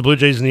 I mentioned the Blue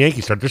Jays and the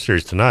Yankees start their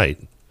series tonight.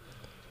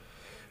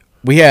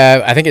 We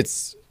have, I think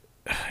it's,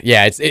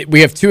 we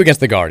have 2 against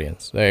the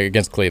Guardians,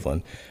 against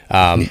Cleveland.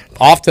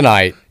 Off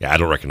tonight. Yeah, I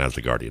don't recognize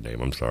the Guardian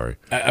name. I'm sorry.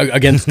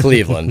 Against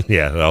Cleveland.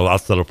 Yeah, I'll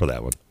settle for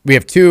that one. We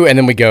have 2, and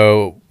then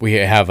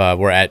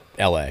we're at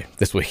L.A.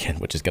 this weekend,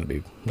 which is going to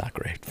be not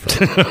great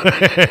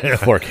for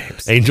 4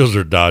 games. Angels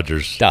or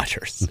Dodgers?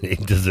 Dodgers.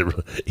 Does it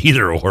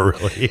either or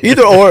really?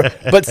 Either or,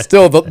 but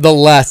still the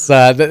less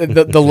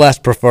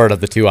preferred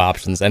of the 2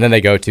 options. And then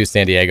they go to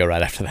San Diego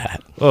right after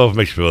that. Oh, it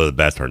makes you feel like the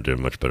Bats aren't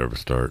doing much better of a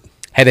start.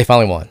 Hey, they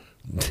finally won.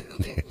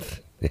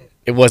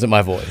 It wasn't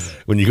my voice.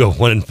 When you go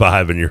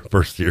 1-5 in your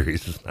first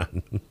series, it's not.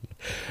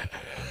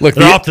 Look,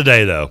 they're off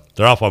today though.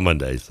 They're off on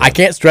Mondays. So. I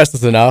can't stress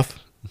this enough.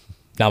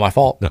 Not my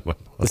fault.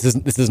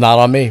 This is not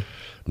on me.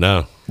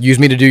 No. Use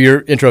me to do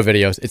your intro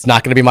videos. It's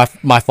not going to be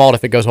my fault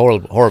if it goes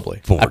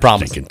horribly. I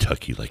promise.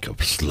 Kentucky like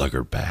a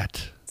slugger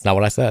bat. It's not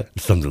what I said.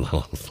 Something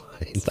along those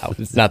lines.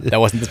 It's not. That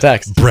wasn't the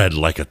text. Bred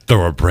like a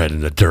thoroughbred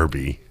in the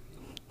Derby.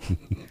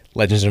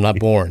 Legends are not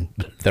born;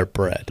 they're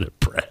bred. They're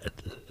bred.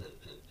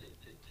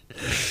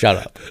 Shut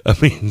up. I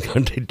mean,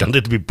 don't they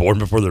have to be born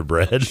before they're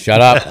bred?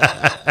 Shut up.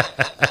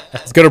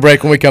 Let's go to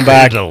break. When we come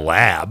back, in a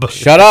lab.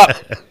 Shut up.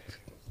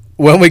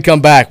 When we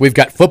come back, we've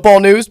got football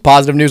news,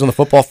 positive news on the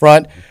football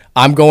front.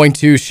 I'm going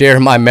to share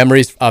my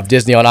memories of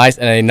Disney on Ice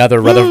and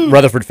another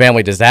Rutherford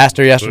family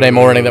disaster yesterday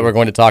morning that we're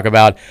going to talk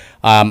about.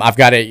 I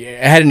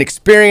had an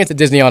experience at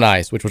Disney on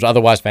Ice, which was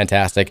otherwise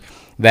fantastic,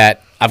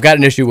 that I've got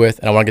an issue with,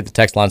 and I want to get the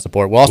text line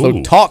support. We'll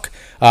also talk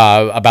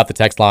about the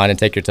text line and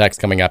take your text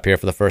coming up here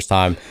for the first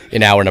time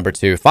in hour number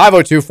 2.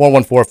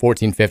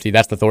 502-414-1450.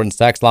 That's the Thornton's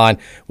text line.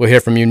 We'll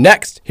hear from you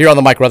next here on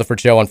the Mike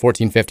Rutherford Show on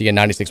 1450 and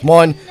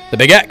 96.1, The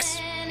Big X.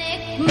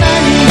 Monday,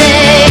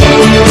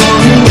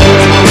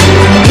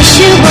 wish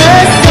it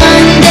was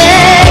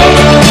Sunday.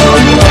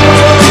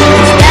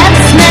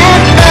 That's my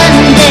fun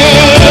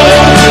day. I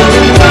don't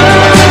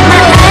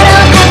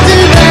have to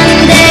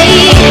run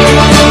day.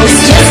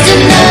 It's just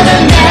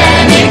another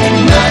manic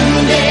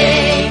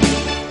Monday.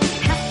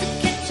 Have to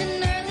catch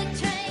an early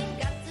train.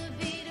 Got to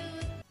be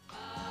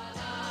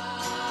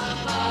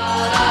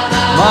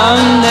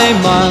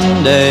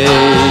Monday,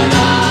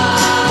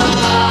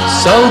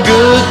 so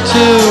good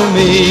to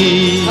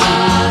me.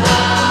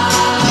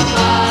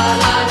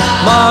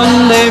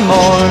 Monday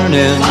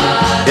morning,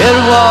 it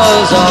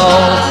was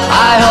all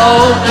I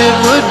hoped it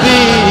would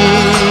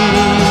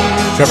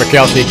be. Trevor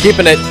Kelsey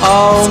keeping it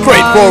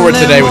straightforward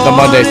today with the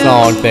Monday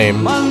song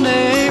theme.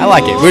 I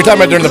like it. We were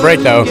talking about during the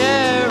break, though.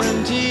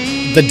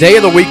 The day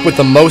of the week with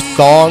the most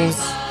songs,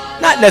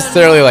 not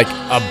necessarily like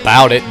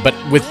about it, but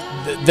with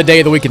the day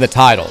of the week in the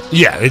title.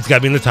 Yeah, it's got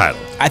to be in the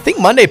title. I think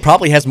Monday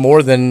probably has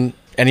more than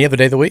any other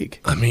day of the week.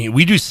 I mean,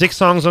 we do 6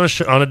 songs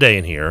on a day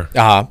in here,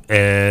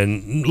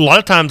 and a lot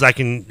of times I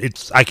can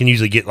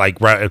usually get like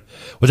right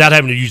without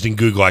having to using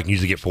Google. I can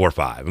usually get 4 or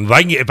 5.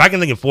 If I can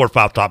think of 4 or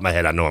 5 off the top of my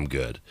head, I know I'm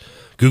good.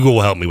 Google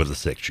will help me with the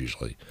 6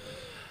 usually.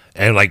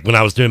 And like when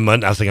I was doing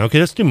Monday, I was thinking, okay,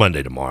 let's do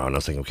Monday tomorrow. And I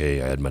was thinking,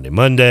 okay, I had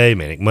Monday,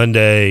 Manic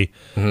Monday.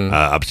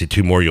 Obviously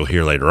 2 more you'll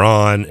hear later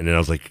on. And then I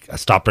was like, I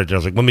stopped right there. I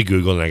was like, let me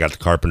Google, and I got the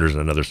Carpenters and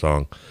another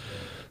song.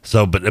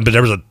 So, but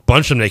there was a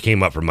bunch of them that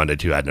came up for Monday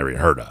too I'd never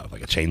even heard of,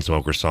 like a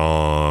Chainsmokers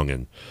song,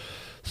 and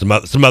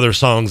some other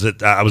songs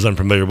that I was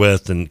unfamiliar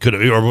with, and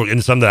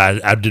and some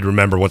that I did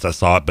remember once I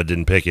saw it, but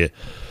didn't pick it.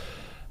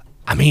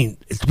 I mean,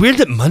 it's weird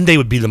that Monday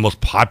would be the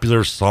most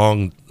popular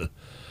song.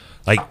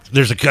 Like,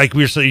 there's like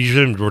we were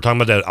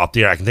talking about that off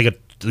the air. I can think of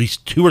at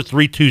least 2 or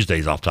 3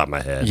 Tuesdays off the top of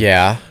my head.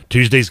 Yeah.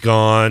 Tuesday's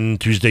Gone,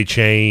 Tuesday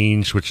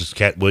Change, which is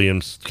Cat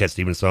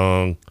Stevens'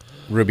 song.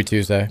 Ruby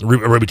Tuesday.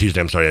 Ruby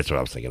Tuesday, I'm sorry, that's what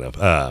I was thinking of.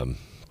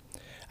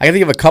 I can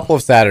think of a couple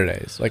of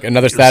Saturdays, like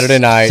another Saturday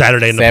night.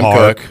 Saturday in Sam the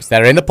Park. Cooke.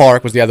 Saturday in the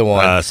Park was the other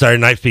one.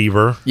 Saturday Night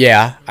Fever.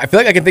 Yeah. I feel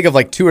like I can think of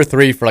like 2 or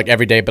 3 for like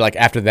every day, but like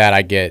after that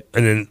I get.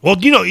 And then, well,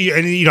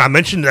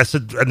 I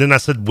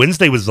said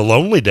Wednesday was the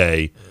lonely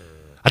day.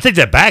 I take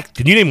that back.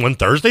 Can you name one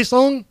Thursday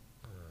song?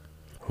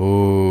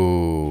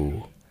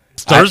 Ooh.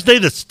 Thursday,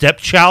 the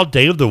stepchild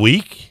day of the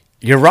week?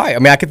 You're right. I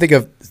mean, I can think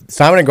of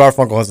Simon and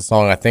Garfunkel has a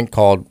song I think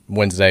called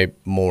Wednesday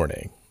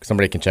Morning.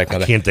 Somebody can check on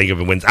that. I can't think of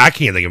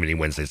any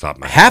Wednesdays off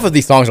my head. Half of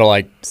these songs are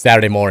like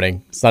Saturday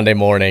morning, Sunday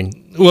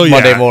morning, Well, yeah.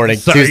 Monday morning,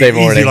 Tuesday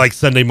morning. Easy like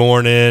Sunday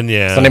morning,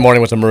 yeah. Sunday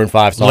morning was a Maroon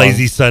 5 song.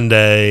 Lazy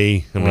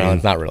Sunday. Well,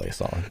 it's not really a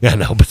song. Yeah,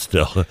 no, but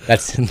still.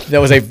 That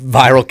was a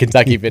viral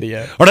Kentucky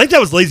video. Or I think that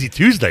was Lazy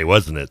Tuesday,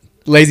 wasn't it?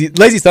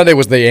 Lazy Sunday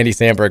was the Andy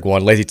Samberg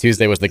one. Lazy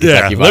Tuesday was the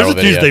Kentucky viral there's a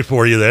video. Tuesday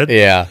for you then.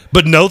 Yeah.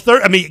 But no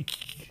third. I mean,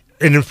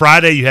 and then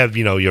Friday you have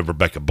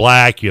Rebecca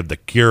Black, you have The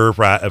Cure,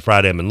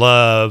 Friday I'm in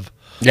Love.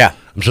 Yeah.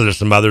 I'm sure there's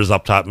some others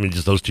up top. I mean,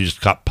 just those two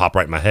just pop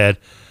right in my head.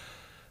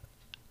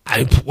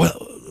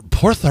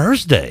 Poor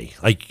Thursday.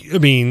 Like, I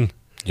mean,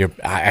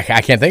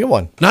 I can't think of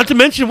one. Not to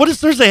mention, what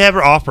does Thursday have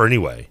to offer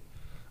anyway?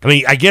 I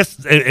mean, I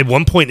guess at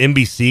one point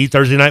NBC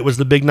Thursday night was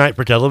the big night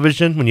for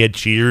television when you had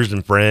Cheers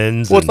and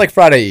Friends. Well, it's like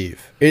Friday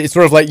Eve. It's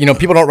sort of like,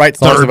 people don't write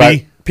songs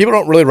people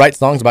don't really write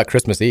songs about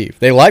Christmas Eve.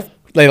 They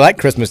like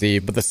Christmas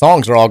Eve, but the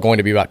songs are all going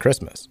to be about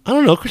Christmas. I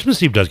don't know.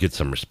 Christmas Eve does get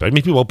some respect. I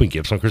mean, people open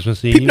gifts on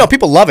Christmas Eve.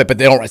 People love it, but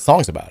they don't write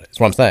songs about it. That's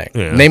what I'm saying.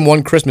 Yeah. Name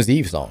one Christmas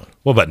Eve song.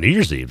 What about New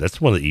Year's Eve?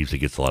 That's one of the Eves that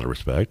gets a lot of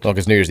respect. Well,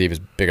 because New Year's Eve is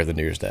bigger than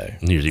New Year's Day.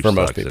 New Year's Eve for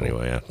most sucks people.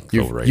 anyway.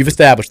 Yeah, You've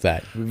established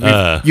that.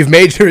 You've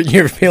made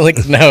your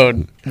feelings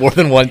known more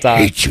than one time.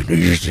 Hate you, New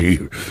Year's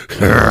Eve.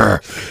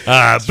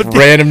 But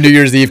random New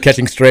Year's Eve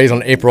catching strays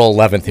on April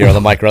 11th here on the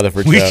Mike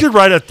Rutherford Show. We should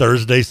write a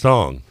Thursday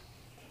song.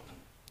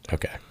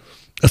 Okay.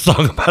 A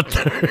song about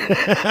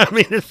I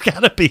mean, it's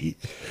got to be.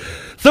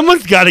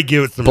 Someone's got to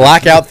give it some.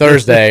 Blackout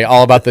Thursday,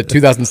 all about the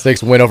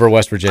 2006 win over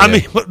West Virginia. I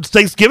mean,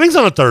 Thanksgiving's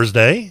on a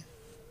Thursday.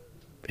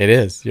 It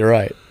is. You're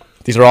right.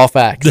 These are all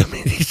facts.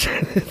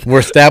 We're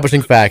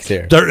establishing facts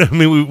here. I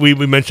mean, we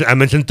mentioned. I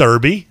mentioned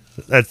Thurby.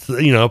 That's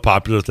a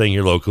popular thing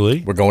here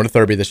locally. We're going to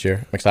Thurby this year.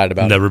 I'm excited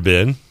about it. Never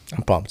been.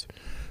 I'm pumped.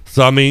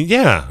 So I mean,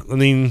 yeah. I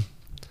mean,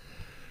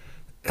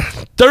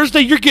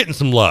 Thursday, you're getting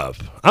some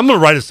love. I'm going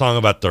to write a song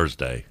about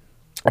Thursday.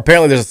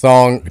 Apparently, there's a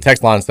song.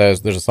 Text line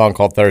says there's a song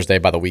called "Thursday"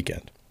 by The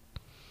Weeknd.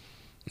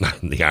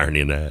 The irony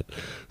in that.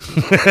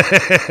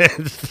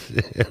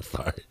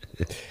 Sorry.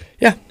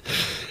 Yeah.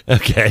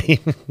 Okay.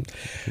 All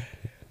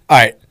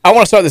right. I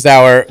want to start this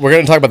hour. We're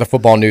going to talk about the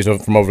football news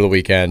from over the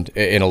weekend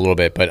in a little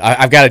bit, but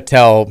I've got to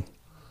tell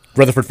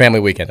Rutherford Family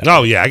Weekend.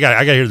 Oh yeah, I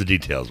got to hear the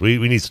details. We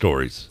need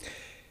stories.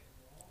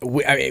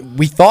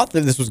 We thought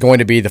that this was going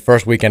to be the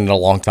first weekend in a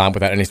long time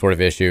without any sort of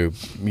issue.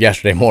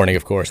 Yesterday morning,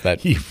 of course, that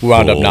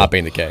wound up not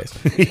being the case.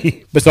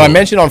 But so I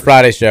mentioned on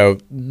Friday's show,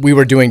 we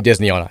were doing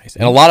Disney on Ice.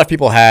 And a lot of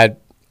people had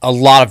a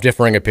lot of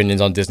differing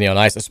opinions on Disney on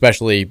Ice,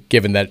 especially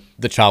given that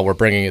the child we're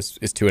bringing is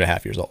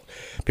 2.5 years old.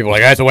 People were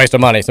like, it's a waste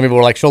of money. Some people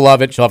were like, she'll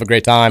love it. She'll have a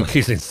great time.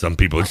 You're saying some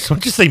people.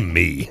 Don't just say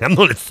me. I'm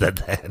the one that said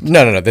that.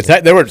 No.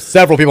 There were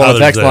several people on the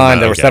text line.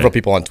 There were several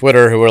people on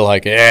Twitter who were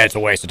like, it's a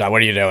waste of time.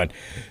 What are you doing?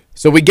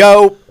 So we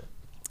go.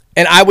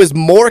 And I was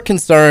more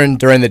concerned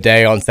during the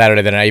day on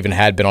Saturday than I even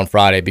had been on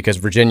Friday because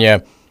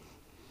Virginia,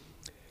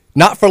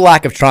 not for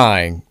lack of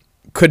trying,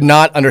 could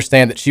not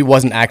understand that she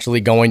wasn't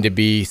actually going to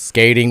be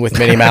skating with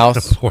Minnie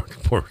Mouse.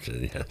 Poor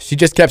Virginia. She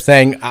just kept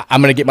saying,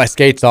 I'm going to get my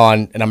skates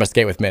on and I'm going to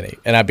skate with Minnie.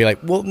 And I'd be like,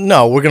 well,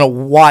 no, we're going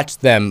to watch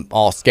them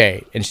all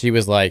skate. And she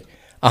was like,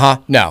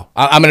 no,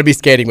 I'm going to be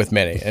skating with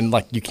Minnie. And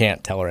like, you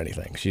can't tell her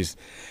anything. She's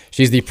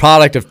the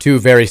product of two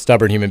very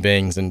stubborn human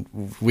beings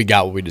and we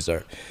got what we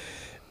deserve.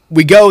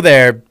 We go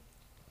there.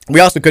 We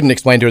also couldn't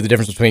explain to her the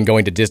difference between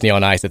going to Disney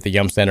on Ice at the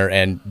Yum Center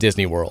and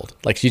Disney World.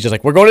 Like, she's just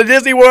like, we're going to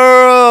Disney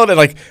World. And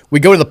like,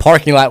 we go to the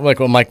parking lot.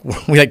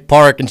 We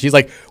park and she's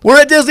like, we're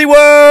at Disney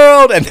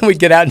World. And then we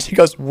get out and she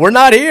goes, we're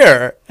not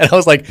here. And I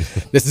was like,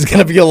 this is going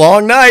to be a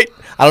long night.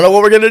 I don't know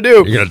what we're going to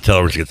do. You're going to tell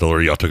her when she gets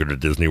older, y'all took her to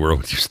Disney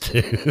World with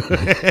you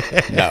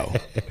too. No.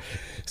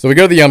 So we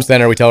go to the Yum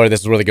Center. We tell her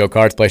this is where the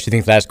go-karts play. She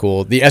thinks that's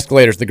cool. The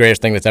escalator is the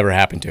greatest thing that's ever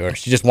happened to her.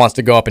 She just wants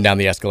to go up and down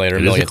the escalator a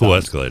million times. It's a cool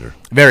escalator.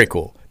 Very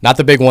cool. Not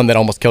the big one that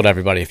almost killed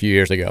everybody a few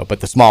years ago,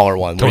 but the smaller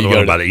one. Tell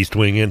me about the East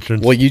Wing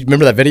entrance. Well, you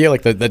remember that video?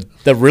 Like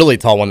the really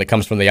tall one that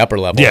comes from the upper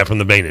level. Yeah, from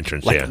the main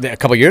entrance, A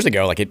couple years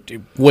ago, like it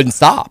wouldn't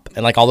stop.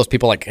 And like all those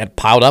people like had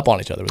piled up on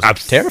each other. It was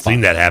I've terrifying.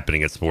 seen that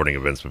happening at sporting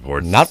events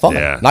before. Not fun.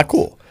 Yeah. Not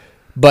cool.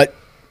 But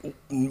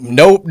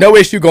no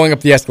issue going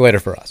up the escalator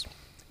for us.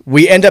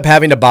 we end up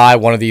having to buy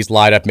one of these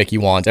light up Mickey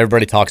wands.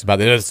 Everybody talks about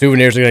the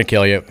souvenirs are going to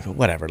kill you.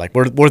 Whatever. Like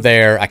we're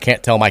there. I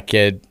can't tell my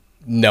kid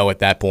no at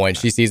that point.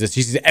 She sees us.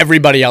 She sees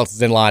everybody else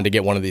is in line to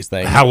get one of these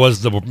things. How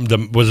was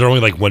was there only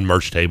like one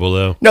merch table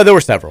though? No, there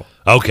were several.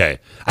 Okay.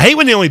 I hate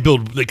when they only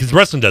build, because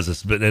wrestling does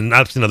this, and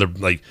I've seen other,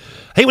 like,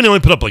 I hate when they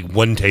only put up like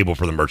one table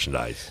for the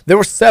merchandise. There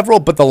were several,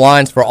 but the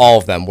lines for all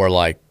of them were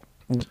like,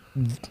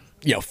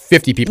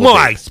 50 people. Well,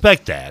 deep. I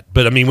expect that.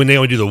 But I mean, when they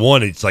only do the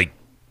one, it's like,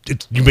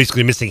 you're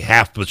basically missing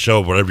half the show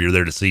of whatever you're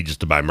there to see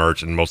just to buy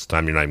merch, and most of the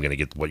time you're not even going to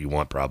get what you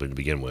want probably to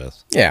begin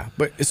with. Yeah,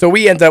 but so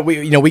we end up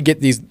we get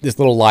this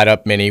little light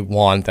up mini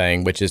wand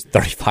thing, which is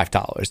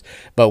 $35.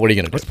 But what are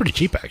you going to do? That's pretty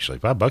cheap actually.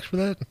 $5 for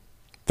that?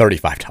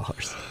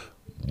 $35.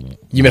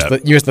 You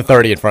missed the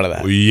 30 in front of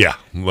that. Yeah.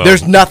 Well,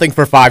 there's nothing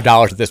for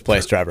 $5 at this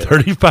place, Trevor.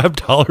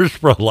 $35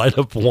 for a light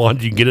up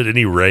wand you can get at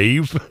any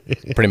rave?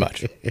 Pretty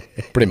much.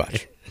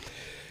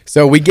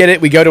 So we get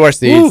it. We go to our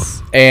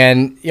seats,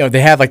 and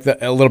they have like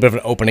a little bit of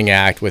an opening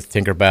act with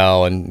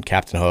Tinkerbell and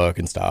Captain Hook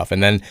and stuff,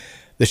 and then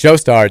the show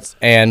starts,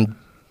 and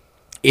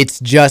it's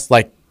just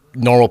like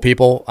normal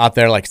people out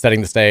there like setting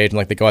the stage, and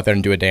like they go out there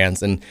and do a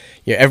dance, and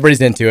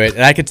everybody's into it,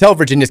 and I could tell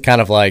Virginia's kind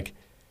of like,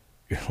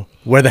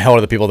 where the hell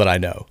are the people that I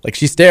know? Like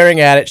she's staring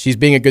at it, she's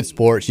being a good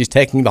sport, she's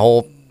taking the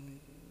whole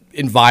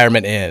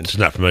environment in. She's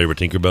not familiar with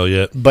Tinkerbell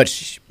yet, but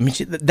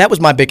that was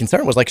my big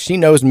concern. Was like she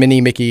knows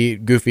Minnie, Mickey,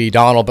 Goofy,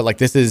 Donald, but like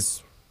this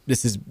is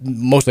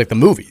mostly like the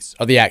movies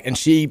or the act, and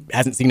she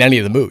hasn't seen any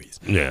of the movies.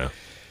 Yeah.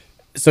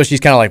 So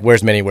she's kind of like,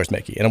 "Where's Minnie? Where's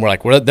Mickey?" And we're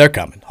like, "They're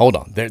coming. Hold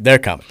on, they're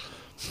coming."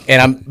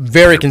 And I'm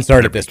very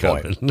concerned at this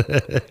point.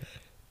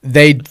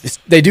 They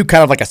do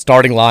kind of like a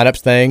starting lineups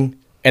thing,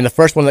 and the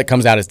first one that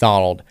comes out is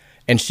Donald,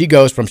 and she's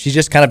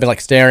just kind of been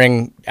like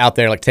staring out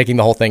there, like taking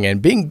the whole thing in,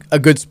 being a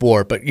good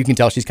sport, but you can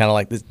tell she's kind of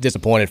like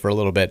disappointed for a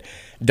little bit.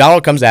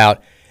 Donald comes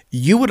out.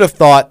 You would have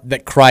thought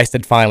that Christ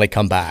had finally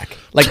come back.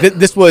 Like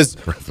this was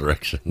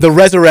resurrection. The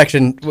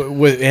resurrection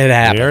had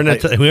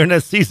happened. We're in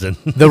that season.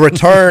 The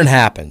return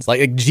happens.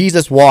 Like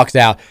Jesus walks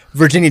out.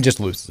 Virginia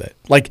just loses it.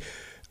 Like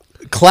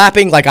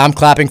clapping, like I'm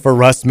clapping for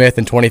Russ Smith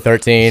in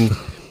 2013.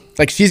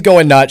 Like she's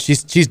going nuts.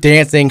 She's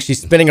dancing.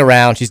 She's spinning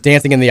around. She's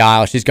dancing in the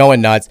aisle. She's going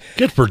nuts.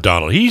 Good for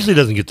Donald. He usually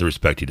doesn't get the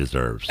respect he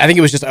deserves. I think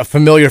it was just a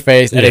familiar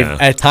face at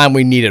a time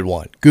we needed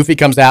one. Goofy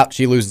comes out.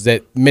 She loses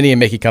it. Minnie and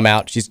Mickey come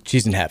out.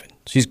 She's in heaven.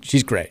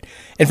 She's great.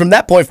 And from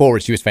that point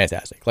forward, she was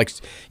fantastic. Like,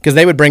 because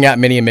they would bring out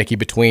Minnie and Mickey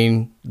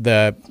between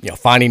the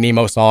Finding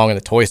Nemo song and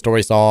the Toy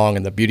Story song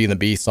and the Beauty and the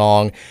Beast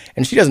song,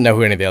 and she doesn't know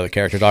who any of the other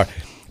characters are.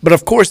 But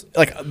of course,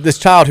 like this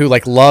child who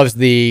like loves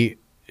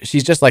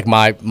she's just like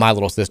my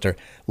little sister,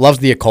 loves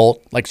the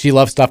occult. Like she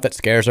loves stuff that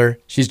scares her.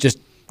 She's just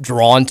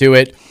drawn to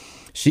it.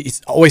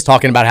 She's always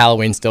talking about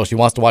Halloween still. She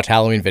wants to watch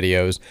Halloween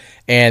videos.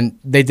 And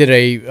they did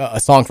a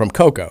song from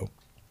Coco,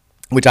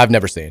 which I've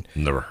never seen.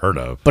 Never heard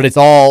of. But it's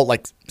all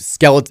like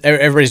skeletons.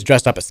 Everybody's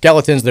dressed up as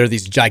skeletons. There are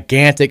these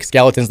gigantic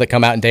skeletons that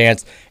come out and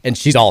dance, and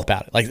she's all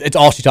about it. Like it's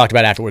all she talked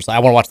about afterwards. Like, I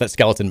want to watch that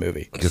skeleton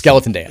movie,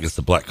 skeleton dance. I guess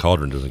the Black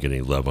Cauldron doesn't get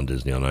any love on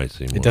Disney on Ice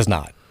anymore. It does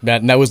not.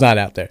 That was not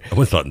out there. I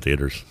went saw it in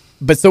theaters.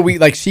 But so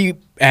she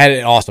had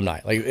an awesome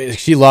night. Like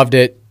she loved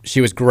it.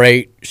 She was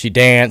great. She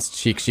danced.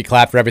 She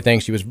clapped for everything.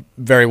 She was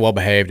very well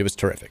behaved. It was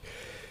terrific.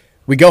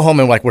 We go home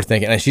and like we're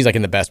thinking, and she's like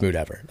in the best mood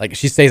ever. Like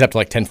she stays up to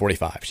like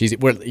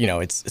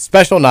 10:45. It's a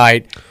special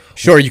night.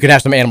 Sure, you could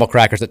have some animal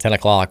crackers at 10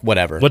 o'clock,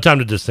 whatever. What time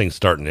did this thing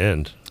start and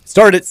end?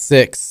 Started at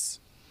 6.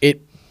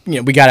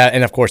 We got out,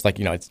 and of course, like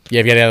you have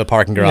to get out of the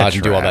parking garage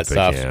and do all that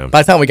stuff. Yeah.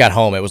 By the time we got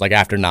home, it was like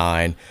after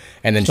 9,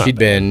 and then she'd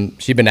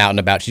been out and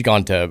about. She'd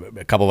gone to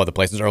a couple of other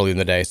places early in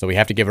the day, so we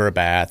have to give her a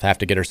bath, have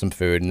to get her some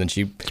food, and then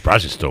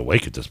surprised she's still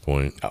awake at this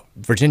point. Oh,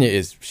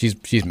 Virginia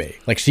she's me.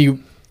 Like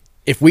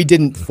if we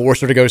didn't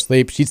force her to go to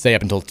sleep, she'd stay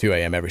up until 2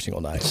 a.m. every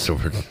single night. So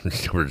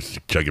we're just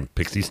chugging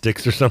pixie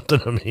sticks or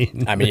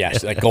something. I mean, yeah,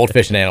 like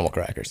goldfish and animal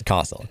crackers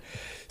constantly.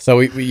 So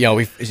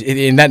we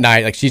in that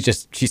night, like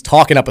she's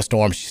talking up a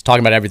storm. She's talking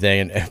about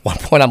everything. And at one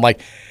point, I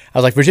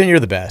was like, Virginia, you're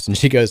the best. And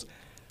she goes,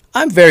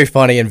 I'm very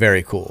funny and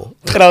very cool.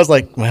 And I was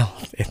like, well,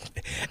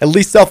 at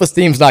least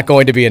self-esteem's not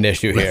going to be an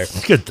issue here.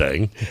 Good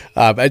thing.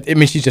 I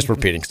mean, she's just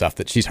repeating stuff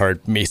that she's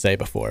heard me say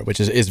before, which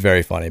is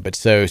very funny. But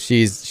so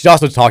she's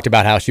also talked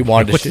about how she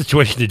wanted to. What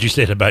situation did you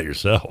say that about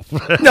yourself?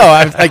 No,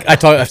 I've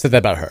said that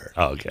about her.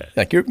 Oh, okay.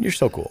 Like you're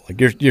so cool. Like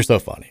you're so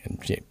funny. And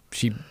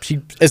she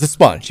is a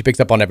sponge. She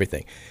picks up on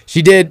everything.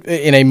 She did,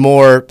 in a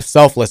more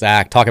selfless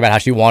act, talk about how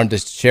she wanted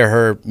to share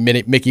her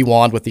Mickey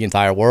wand with the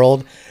entire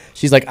world.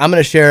 She's like, I'm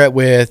going to share it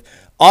with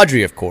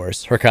Audrey, of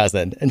course, her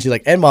cousin. And she's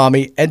like, and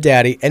Mommy, and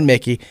Daddy, and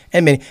Mickey,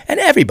 and Minnie,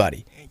 and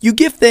everybody. You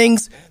give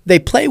things, they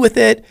play with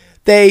it,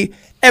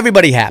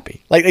 everybody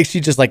happy. Like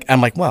she's just like, I'm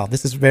like, wow,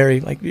 this is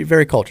very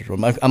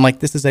cultural. I'm like,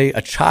 this is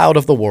a child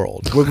of the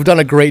world. We've done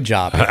a great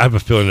job here. I have a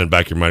feeling in the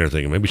back of your mind you're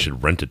thinking, maybe we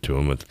should rent it to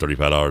him at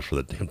 $35 for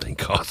the damn thing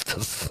cost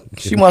us.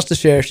 She wants to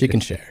share, she can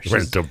share.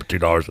 Rent it to him for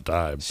 $2 a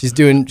time. She's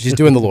doing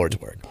the Lord's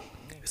work.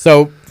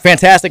 So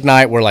fantastic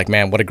night. We're like,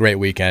 man, what a great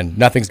weekend.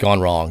 Nothing's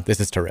gone wrong.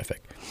 This is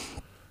terrific.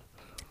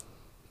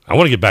 I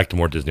want to get back to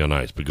more Disney on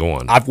Ice, but go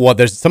on.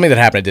 There's something that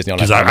happened at Disney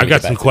on Ice. Because I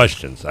got some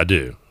questions. I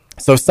do.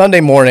 So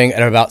Sunday morning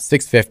at about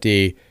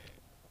 6:50,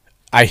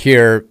 I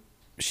hear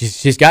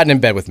she's gotten in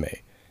bed with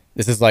me.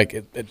 This is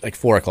like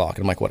 4 o'clock,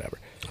 and I'm like, whatever.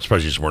 I'm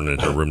surprised you just weren't in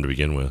her room to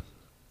begin with.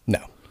 No.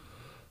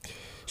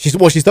 She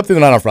slept through the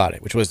night on Friday,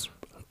 which was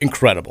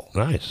incredible.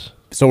 Nice.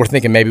 So we're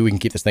thinking maybe we can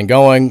keep this thing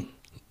going.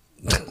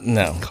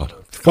 No.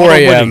 4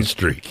 a a.m. winning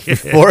streak.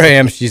 4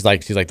 a.m. She's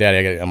like,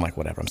 Daddy, I'm like,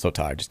 whatever. I'm so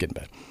tired. Just get in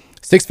bed.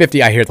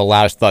 6:50, I hear the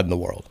loudest thud in the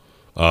world.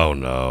 Oh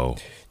no.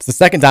 It's the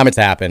second time it's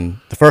happened.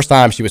 The first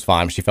time she was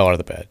fine. She fell out of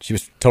the bed. She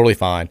was totally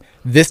fine.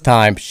 This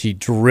time she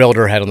drilled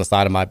her head on the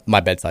side of my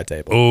bedside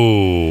table.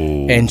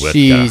 Oh, and that's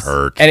she's gotta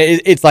hurt. And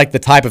it's like the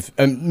type of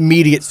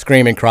immediate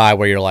scream and cry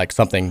where you're like,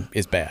 something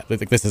is bad.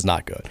 Like this is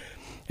not good.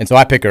 And so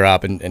I pick her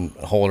up and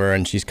hold her,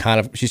 and she's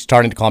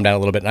starting to calm down a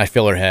little bit. And I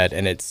feel her head,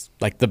 and it's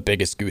like the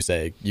biggest goose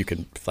egg you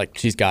can. Like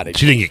she's got it.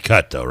 She didn't get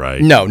cut though, right?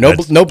 No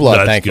blood,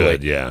 that's thankfully.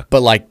 Good, yeah.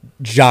 But like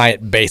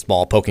giant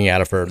baseball poking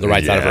out of the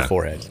right side of her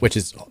forehead, which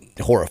is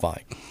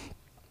horrifying.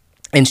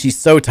 And she's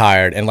so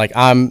tired, and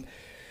I'm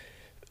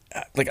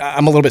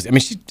a little bit. I mean,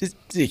 she's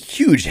a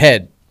huge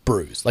head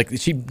bruise. Like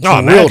she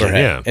drilled her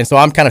head, yeah. and so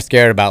I'm kind of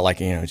scared about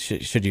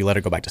should you let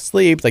her go back to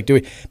sleep?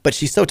 But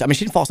she's so. I mean,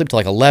 she didn't fall asleep till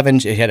like 11.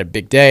 She had a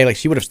big day. Like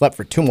she would have slept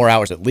for 2 more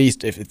hours at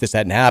least if this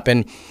hadn't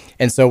happened.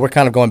 And so we're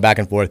kind of going back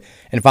and forth.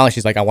 And finally,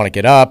 she's like, I want to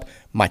get up.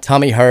 My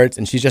tummy hurts,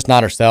 and she's just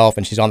not herself.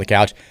 And she's on the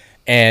couch,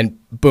 and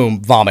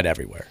boom, vomit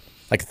everywhere.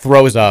 Like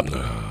throws up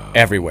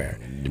everywhere.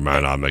 Your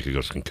mind automatically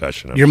goes to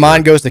concussion. Your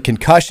mind goes to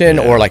concussion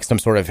or like some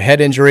sort of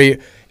head injury.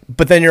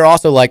 But then you're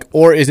also like,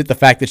 or is it the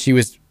fact that she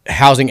was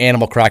housing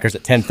animal crackers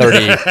at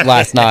 10:30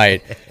 last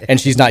night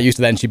and she's not used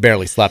to that and she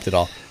barely slept at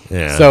all?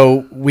 Yeah.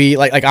 So we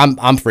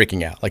I'm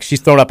freaking out. Like she's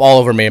thrown up all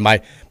over me.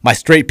 My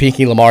straight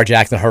pinky Lamar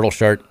Jackson hurdle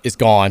shirt is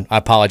gone. I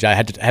apologize. I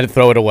had to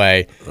throw it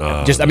away.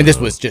 This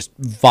was just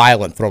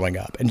violent throwing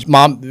up. And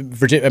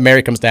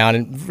Mary comes down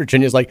and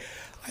Virginia's like,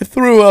 I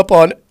threw up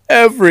on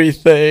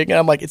everything. And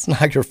I'm like, it's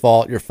not your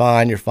fault. You're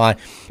fine.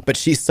 But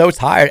she's so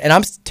tired, and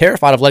I'm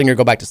terrified of letting her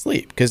go back to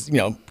sleep because,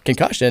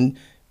 concussion,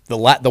 the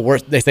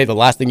worst, they say the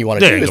last thing you want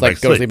to do is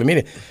go to sleep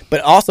immediately.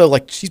 But also,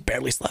 she's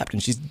barely slept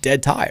and she's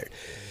dead tired.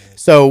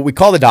 So we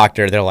call the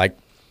doctor. They're like,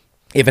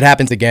 if it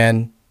happens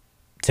again,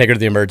 take her to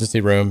the emergency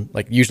room.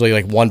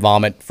 Usually one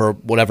vomit for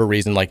whatever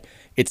reason.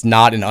 It's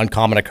not an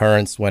uncommon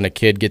occurrence when a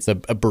kid gets a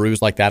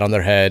bruise like that on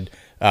their head.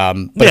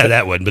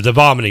 That would, but the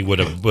vomiting would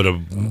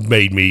have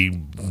made me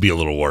be a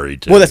little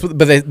worried too. Well,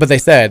 but they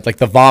said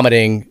the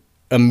vomiting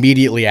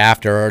immediately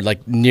after or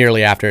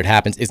nearly after it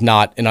happens is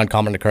not an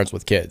uncommon occurrence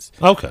with kids.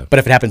 Okay, but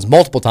if it happens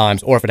multiple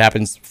times or if it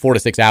happens 4 to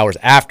 6 hours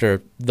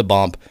after the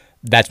bump,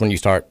 that's when you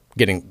start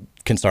getting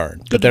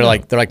concerned. But they're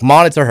like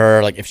monitor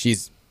her. If she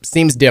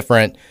seems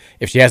different,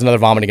 if she has another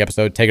vomiting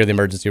episode, take her to the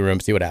emergency room,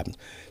 see what happens.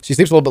 She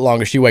sleeps a little bit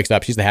longer. She wakes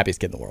up. She's the happiest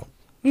kid in the world.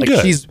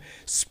 She's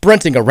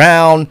sprinting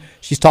around.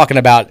 She's talking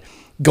about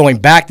going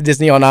back to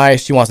Disney on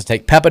Ice. She wants to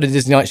take Peppa to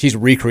Disney on Ice. She's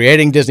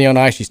recreating Disney on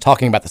Ice. She's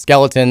talking about the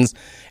skeletons,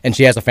 and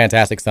she has a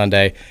fantastic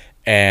Sunday.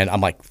 And I'm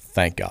like,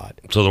 thank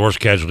God. So the worst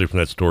casualty from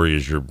that story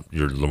is your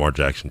Lamar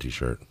Jackson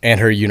T-shirt and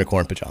her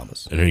unicorn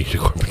pajamas.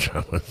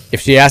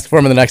 If she asks for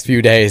them in the next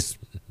few days,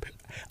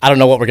 I don't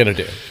know what we're gonna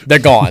do. They're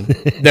gone.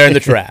 They're in the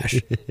trash.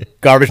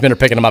 Garbage men are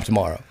picking them up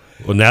tomorrow.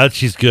 Well, now that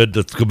she's good,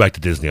 let's go back to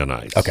Disney on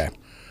Ice. Okay.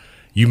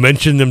 You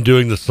mentioned them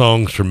doing the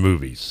songs from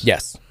movies.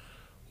 Yes.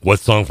 What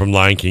song from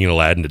Lion King and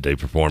Aladdin did they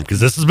perform? Because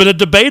this has been a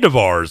debate of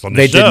ours on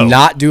the show. They did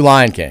not do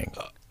Lion King.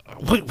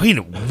 Wait,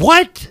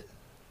 what?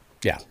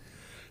 Yeah.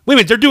 Wait a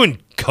minute, they're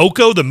doing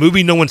Coco, the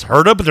movie no one's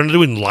heard of, but they're not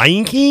doing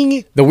Lion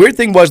King? The weird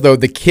thing was, though,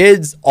 the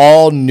kids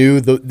all knew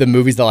the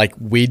movies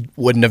that, we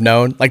wouldn't have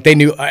known. They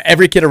knew,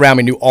 every kid around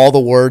me knew all the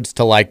words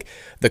to,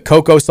 the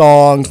Coco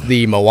songs,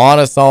 the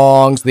Moana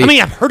songs.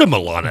 I've heard of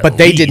Moana. But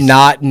they did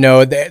not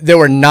know, there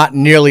were not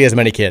nearly as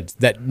many kids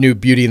that knew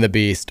Beauty and the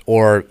Beast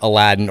or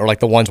Aladdin or,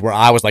 the ones where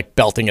I was,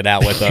 belting it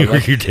out with them.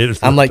 You did.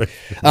 I'm like,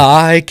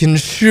 I can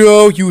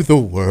show you the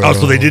world. Oh,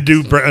 so they did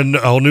do A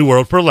Whole New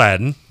World for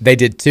Aladdin. They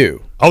did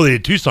 2. Oh, they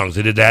did 2 songs.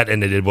 They did that,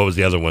 and they did, what was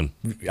the other one?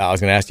 I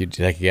was going to ask you to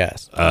take a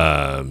guess.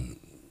 I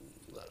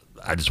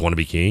Just Want to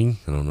Be King?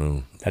 I don't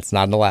know. That's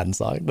not an Aladdin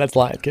song. That's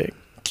Lion King.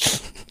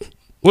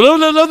 Well,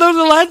 no, the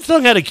Aladdin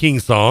song had a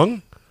King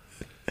song.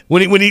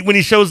 When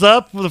he shows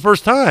up for the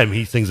first time,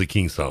 he sings a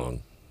King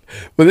song.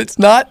 Well, it's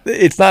not.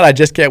 I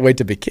Just Can't Wait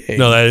to Be King.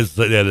 No, that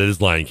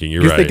is Lion King.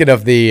 You're right. You're thinking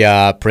of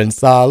the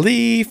Prince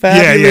Ali,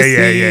 Fabulous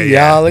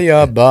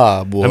yeah.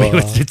 Bob. I mean,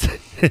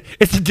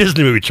 it's a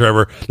Disney movie,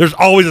 Trevor. There's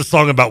always a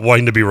song about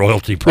wanting to be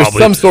royalty. Probably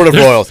there's some sort of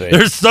royalty.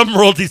 There's some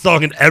royalty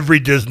song in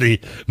every Disney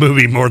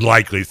movie, more than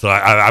likely. So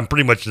I'm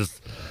pretty much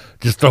just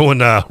throwing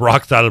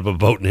rocks out of a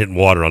boat and hitting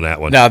water on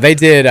that one. No, they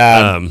did.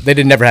 They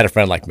did Never Had a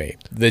Friend Like Me,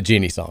 the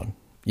Genie song.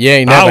 You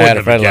ain't never had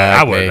a friend like me.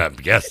 I wouldn't have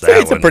guessed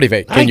that. It's a pretty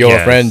famous. Can your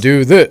friend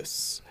do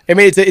this? I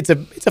mean, it's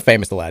a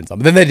famous Aladdin song.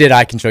 But then they did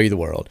I Can Show You the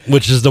World,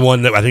 which is the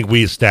one that I think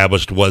we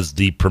established was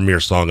the premiere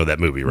song of that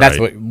movie, right? That's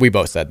what we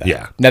both said. That.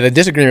 Yeah. Now the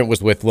disagreement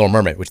was with Little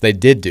Mermaid, which they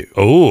did do.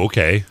 Oh,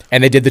 okay.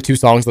 And they did the 2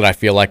 songs that I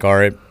feel like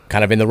are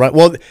kind of in the run.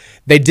 Well,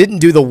 they didn't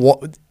do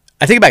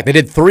I take it back. They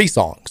did 3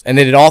 songs, and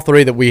they did all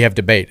 3 that we have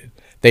debated.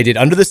 They did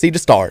Under the Sea to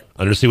start.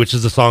 Under the Sea, which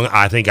is the song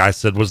I think I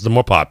said was the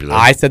more popular.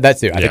 I said that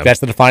too. I think that's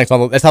the defining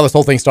song. That's how this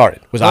whole thing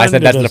started. I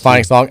said that's the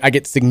defining song. I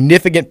get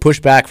significant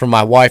pushback from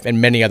my wife and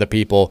many other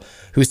people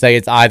who say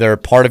it's either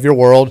Part of Your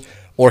World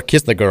or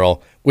Kiss the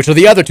Girl, which are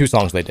the other 2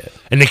 songs they did.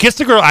 And the Kiss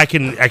the Girl I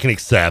can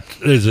accept.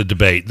 There's a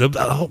debate.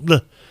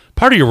 The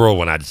Part of Your World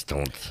one I just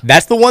don't.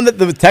 That's the one that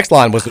the text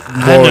line was more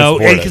I know,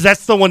 supportive. because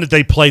that's the one that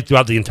they played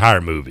throughout the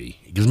entire movie.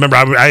 Because remember,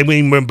 I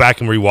went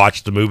back and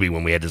rewatched the movie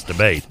when we had this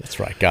debate. That's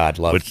right. God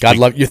love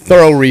your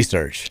thorough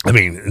research. I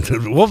mean,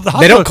 well,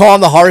 they don't call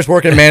him the hardest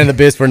working man in the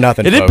biz for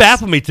nothing. It did folks.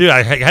 baffle me too.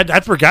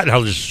 I'd forgotten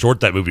how just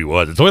short that movie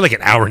was. It's only like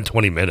an hour and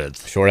 20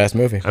 minutes. Short ass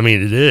movie. I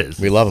mean, it is.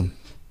 We love him.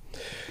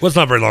 Well, it's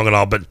not very long at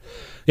all, but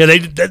yeah,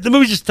 the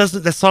movie just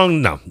doesn't. That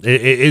song, no,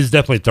 it is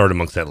definitely third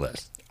amongst that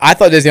list. I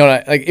thought Disney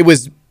on it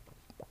was.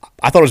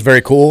 I thought it was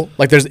very cool.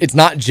 Like it's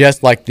not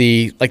just like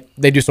they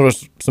do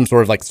some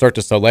sort of like Cirque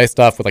du Soleil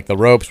stuff with like the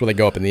ropes where they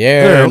go up in the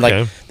air. Yeah, and,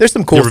 okay. like there's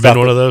some cool you ever stuff. Been to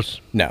one of those?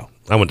 No.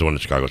 I went to one in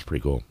Chicago. It's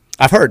pretty cool.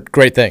 I've heard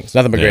great things,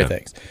 nothing but great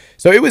things.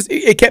 So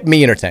it kept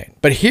me entertained.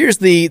 But this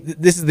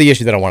is the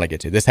issue that I want to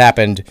get to. This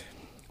happened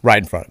right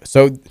in front of us.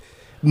 So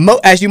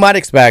as you might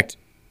expect,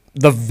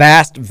 the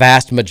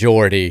vast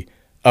majority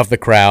of the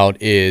crowd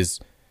is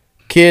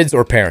kids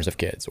or parents of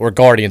kids or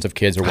guardians of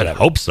kids or whatever.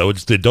 I hope so.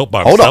 It's the adult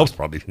by themselves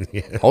probably.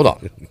 Hold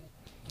on.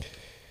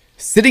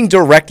 Sitting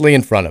directly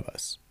in front of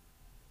us,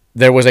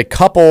 there was a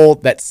couple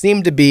that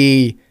seemed to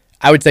be,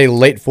 I would say,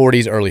 late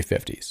 40s, early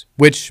 50s,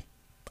 which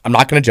I'm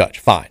not going to judge.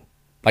 Fine.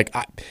 Like,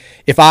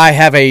 if I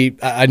have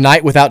a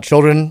night without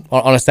children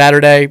on a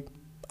Saturday,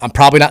 I'm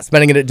probably not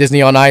spending it at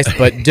Disney on Ice,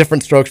 but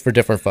different strokes for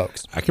different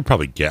folks. I could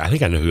probably I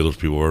think I know who those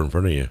people were in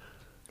front of you.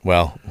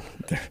 Well,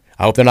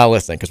 I hope they're not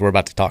listening because we're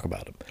about to talk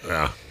about them.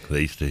 Yeah,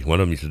 they used to. One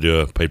of them used to do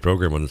a paid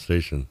program on the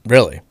station.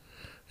 Really?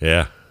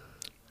 Yeah.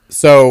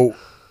 So,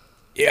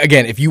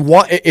 again,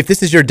 if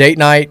this is your date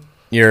night,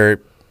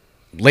 you're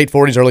late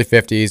 40s, early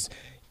 50s,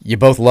 you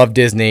both love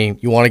Disney,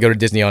 you want to go to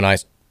Disney on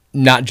Ice,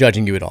 not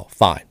judging you at all.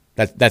 Fine.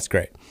 That's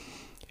great.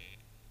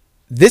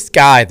 This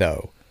guy,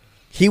 though,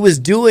 he was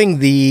doing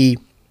the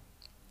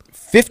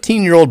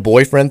 15-year-old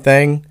boyfriend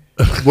thing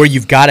where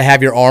you've got to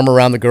have your arm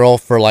around the girl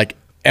for like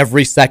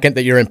every second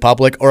that you're in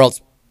public, or else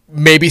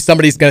maybe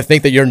somebody's going to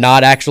think that you're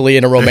not actually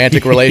in a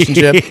romantic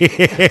relationship.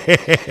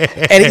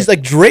 And he's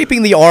like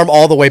draping the arm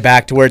all the way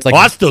back to where it's like...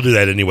 Well, I still do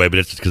that anyway, but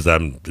it's just because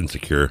I'm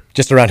insecure.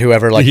 Just around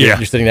whoever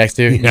you're sitting next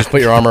to? You just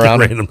put your arm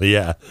around randomly,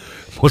 yeah.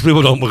 Most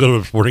people don't go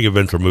to sporting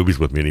events or movies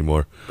with me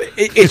anymore.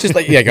 It's just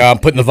like, I'm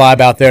putting the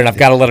vibe out there, and I've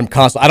got to let them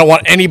constantly... I don't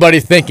want anybody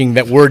thinking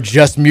that we're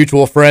just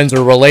mutual friends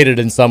or related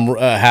in some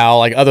how,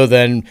 like, other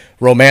than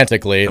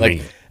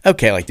romantically.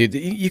 Okay, like, dude,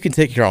 you can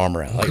take your arm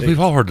around. Like, we've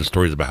all heard the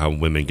stories about how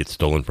women get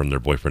stolen from their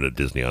boyfriend at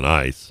Disney on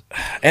Ice.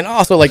 And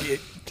also, like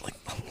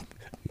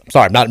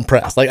sorry, I'm not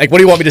impressed. Like, what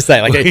do you want me to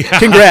say? Like, hey,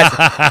 congrats.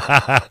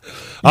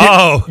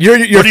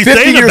 You're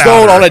 50 years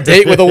old on a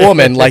date with a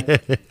woman. Like,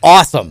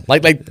 awesome.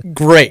 Like,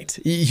 great.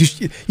 You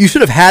should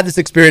have had this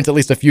experience at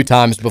least a few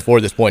times before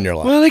this point in your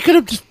life. Well, they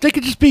could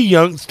just be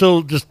young.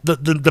 Still, just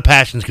the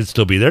passions could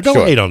still be there.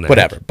 Don't hate on that.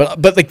 Whatever.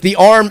 But like the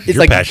arm is your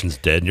like passion's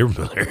dead in your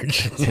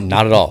marriage.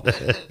 Not at all.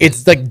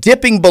 It's like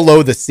dipping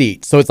below the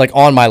seat, so it's like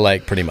on my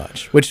leg pretty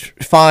much. Which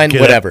fine,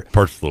 whatever. That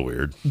part's a little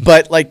weird.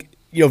 But like.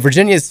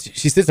 Virginia,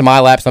 she sits in my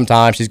lap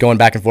sometimes. She's going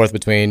back and forth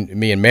between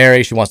me and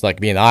Mary. She wants to like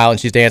be in the aisle and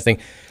she's dancing.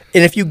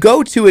 And if you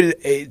go to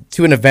an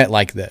event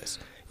like this,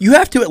 you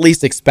have to at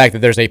least expect that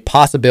there's a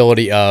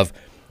possibility of,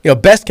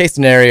 best case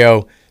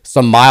scenario,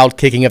 some mild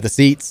kicking of the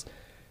seats.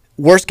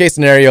 Worst case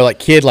scenario, like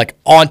kid like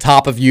on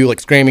top of you, like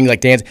screaming,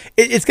 like dancing.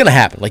 It's gonna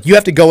happen. Like you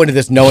have to go into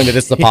this knowing that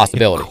this is a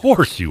possibility. Of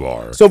course you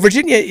are. So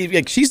Virginia,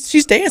 like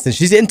she's dancing.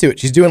 She's into it.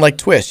 She's doing like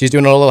twists. She's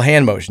doing a little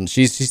hand motion.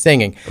 She's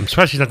singing. I'm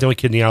surprised she's not the only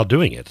kid in the aisle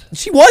doing it.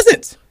 She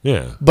wasn't.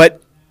 Yeah.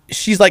 But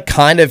she's like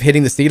kind of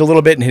hitting the seat a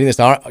little bit and hitting this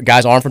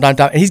guy's arm from time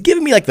to time. And he's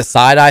giving me like the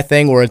side eye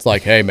thing where it's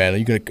like, hey man, are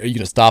you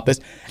gonna stop this?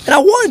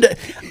 And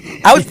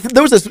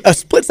there was a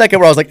split second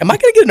where I was like, am I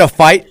gonna get in a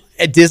fight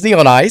at Disney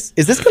on Ice?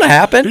 Is this going to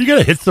happen? Are you going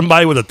to hit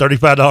somebody with a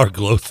 $35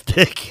 glow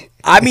stick?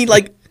 I mean,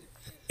 like,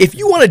 if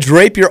you want to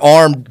drape your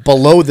arm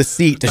below the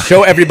seat to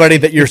show everybody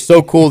that you're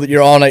so cool that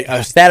you're on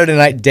a Saturday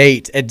night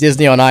date at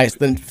Disney on Ice,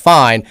 then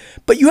fine.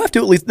 But you have to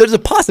at least, there's a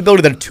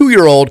possibility that a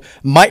 2-year-old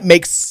might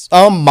make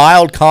some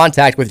mild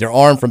contact with your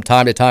arm from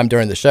time to time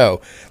during the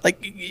show. Like,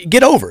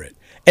 get over it.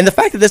 And the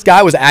fact that this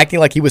guy was acting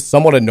like he was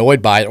somewhat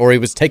annoyed by it, or he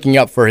was taking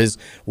up for his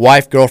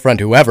wife, girlfriend,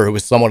 whoever, who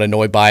was somewhat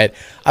annoyed by it,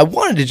 I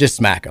wanted to just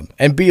smack him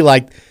and be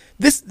like,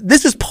 this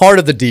is part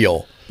of the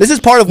deal. This is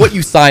part of what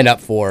you sign up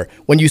for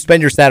when you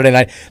spend your Saturday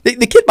night. The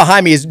kid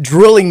behind me is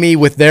drilling me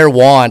with their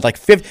wand.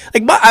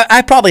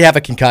 I probably have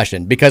a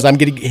concussion because I'm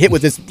getting hit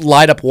with this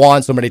light up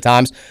wand so many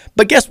times.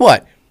 But guess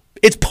what?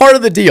 It's part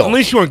of the deal. At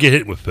least you won't get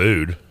hit with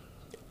food.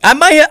 I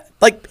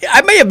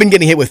may have been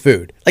getting hit with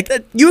food. Like,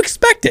 you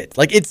expect it.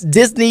 Like, it's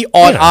Disney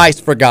on Ice,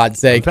 for God's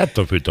sake. That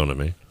food don't at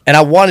me. And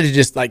I wanted to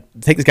just, like,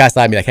 take this guy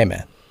aside and be like, hey,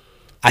 man,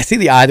 I see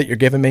the eye that you're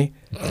giving me.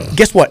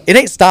 Guess what? It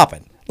ain't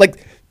stopping.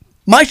 Like,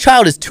 my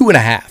child is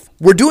 2.5.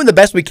 We're doing the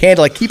best we can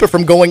to like keep her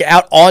from going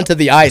out onto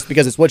the ice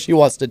because it's what she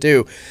wants to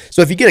do.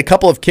 So if you get a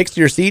couple of kicks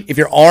to your seat, if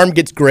your arm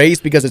gets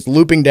grazed because it's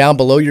looping down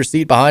below your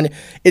seat behind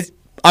you,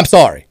 I'm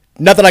sorry.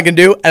 Nothing I can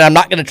do, and I'm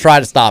not going to try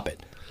to stop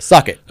it.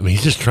 Suck it. I mean,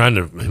 he's just trying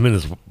to, him and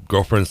his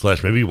girlfriend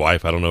 / maybe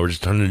wife, I don't know, we're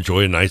just trying to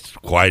enjoy a nice,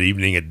 quiet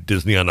evening at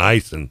Disney on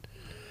Ice, and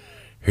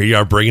here you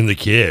are bringing the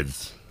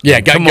kids.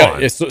 Yeah, come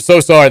on. It's so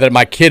sorry that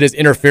my kid is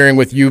interfering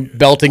with you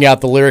belting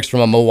out the lyrics from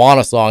a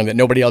Moana song that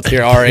nobody else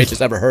here our age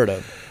has ever heard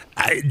of.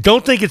 I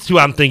don't think it's who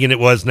I'm thinking it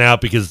was now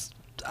because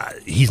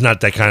he's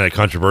not that kind of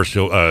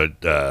controversial,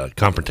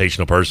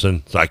 confrontational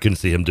person, so I couldn't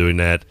see him doing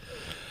that.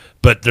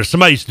 But there's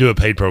somebody who used to do a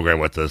paid program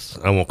with us.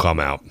 I won't call him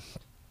out.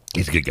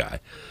 He's a good guy.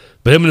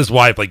 But him and his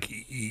wife, like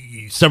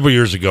several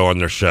years ago on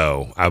their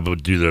show, I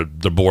would do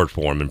the board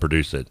for him and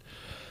produce it.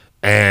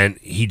 And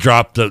he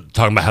dropped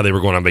talking about how they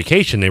were going on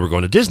vacation. They were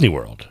going to Disney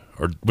World,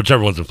 or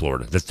whichever one's in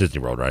Florida. That's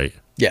Disney World, right?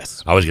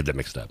 Yes. I always get that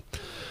mixed up.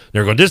 They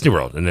were going to Disney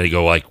World, and they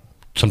go like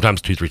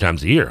sometimes 2-3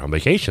 times a year on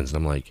vacations.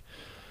 And I'm like,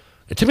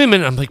 it took me a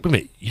minute. I'm like, wait a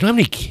minute, you don't have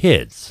any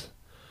kids?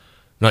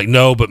 I'm like,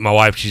 no, but my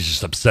wife, she's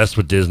just obsessed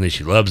with Disney.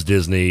 She loves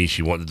Disney.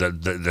 She wants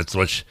that's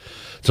what.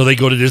 So they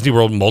go to Disney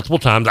World multiple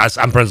times.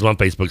 I'm friends with them on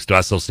Facebook still.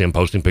 I still see them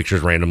posting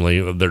pictures randomly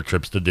of their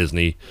trips to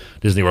Disney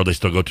World. They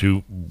still go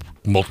to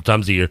multiple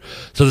times a year.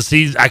 So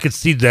I could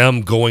see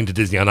them going to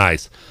Disney on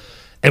Ice.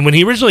 And when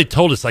he originally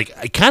told us, like,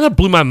 it kind of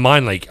blew my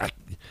mind. Like, I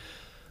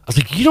was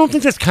like, you don't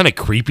think that's kind of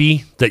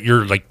creepy that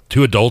you're like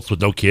two adults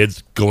with no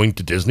kids going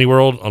to Disney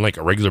World on like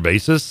a regular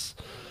basis?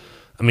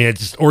 I mean,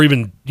 or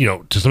even,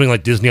 to something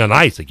like Disney on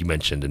Ice, like you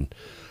mentioned. And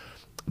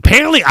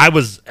apparently I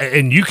was,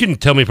 and you can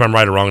tell me if I'm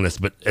right or wrong on this,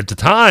 but at the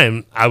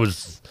time I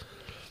was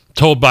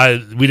told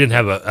we didn't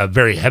have a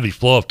very heavy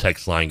flow of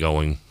text line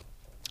going.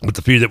 But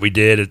the few that we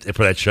did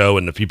for that show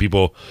and the few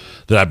people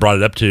that I brought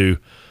it up to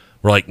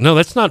were like, no,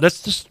 that's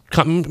just,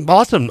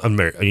 lots of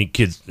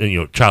kids,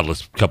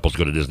 childless couples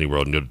go to Disney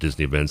World and go to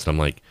Disney events. And I'm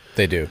like,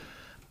 they do.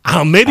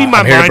 Maybe my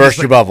I'm here to mind burst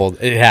is your bubble.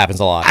 It happens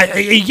a lot. I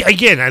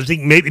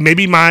think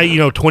maybe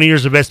my 20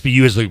 years of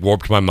SBU has like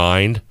warped my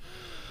mind,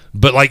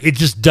 but like it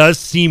just does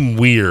seem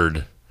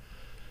weird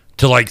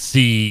to like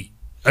see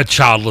a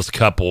childless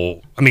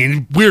couple. I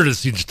mean, weird to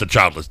see just a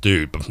childless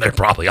dude, but they're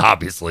probably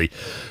obviously,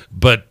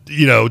 but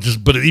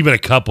but even a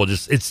couple,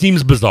 it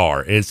seems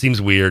bizarre and it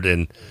seems weird.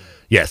 And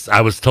yes,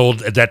 I was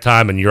told at that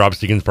time, and you're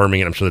obviously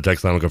confirming it. I'm sure the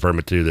text line will confirm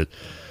it too, that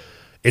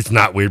it's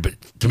not weird, but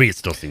to me, it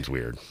still seems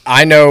weird.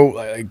 I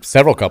know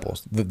several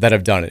couples that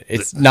have done it.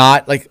 It's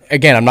not like,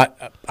 again,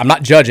 I'm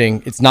not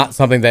judging. It's not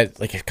something that,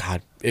 like,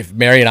 God, if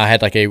Mary and I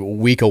had like a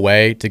week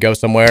away to go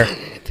somewhere,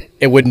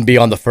 it wouldn't be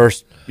on the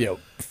first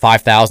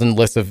 5,000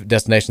 list of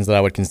destinations that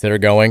I would consider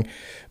going.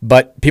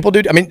 But people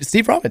do. I mean,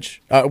 Steve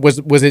Rummage was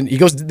in.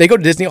 They go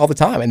to Disney all the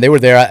time, and they were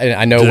there. And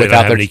I know do they without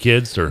not have their any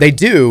kids, or? They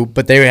do,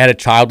 but they had a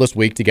childless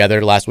week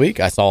together last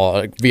week. I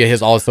saw via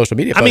all his social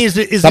media posts.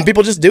 I mean, some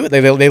people just do it.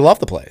 They love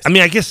the place. I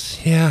mean, I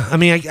guess, yeah. I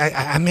mean,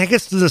 I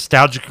guess the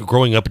nostalgic of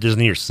growing up at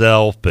Disney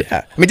yourself, but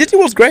yeah. I mean, Disney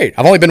World's great.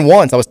 I've only been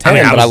once. I was 10,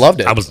 but I loved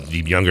it. I was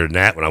even younger than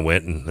that when I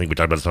went, and I think we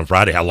talked about this on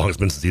Friday. How long it's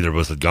been since either of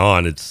us had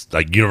gone? It's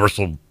like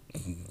Universal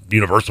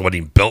wasn't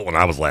even built when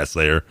I was last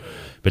there,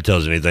 if it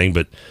tells you anything.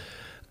 But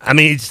I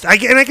mean, I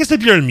guess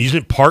if you're an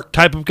amusement park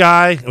type of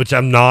guy, which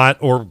I'm not,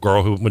 or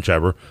girl,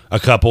 whichever, a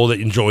couple that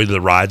enjoy the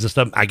rides and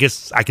stuff, I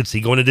guess I could see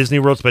going to Disney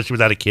World, especially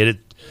without a kid.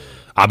 It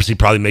obviously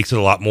probably makes it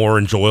a lot more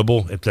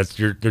enjoyable if that's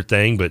your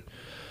thing. But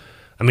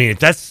I mean,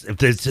 if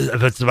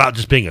it's about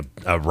just being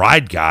a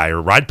ride guy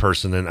or ride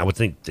person, then I would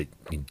think that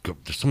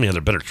there's so many other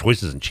better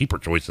choices and cheaper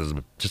choices,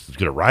 but just as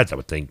good at rides, I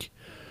would think,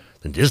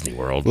 than Disney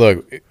World.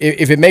 Look,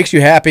 if it makes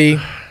you happy,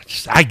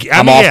 I'm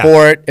mean, all yeah.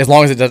 for it. As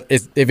long as it does,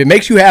 if it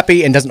makes you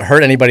happy and doesn't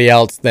hurt anybody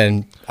else,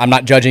 then I'm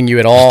not judging you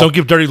at all. Just don't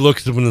give dirty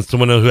looks when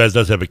someone who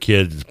does have a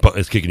kid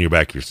is kicking you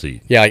back your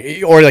seat.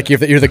 Yeah, or like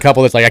you're the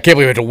couple that's like, I can't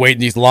believe we have to wait in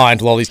these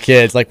lines with all these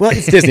kids. Like, well,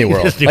 it's Disney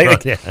World. Disney Like,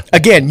 World, yeah.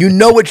 Again, you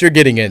know what you're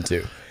getting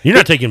into. You're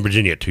not taking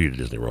Virginia 2 to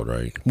Disney World,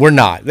 right? We're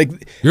not. Like,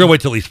 you're gonna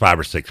wait till at least 5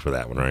 or 6 for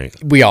that one, right?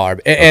 We are.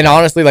 And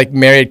honestly, like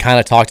Mary had kind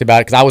of talked about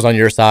it because I was on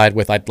your side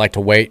with I'd like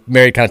to wait.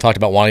 Mary kind of talked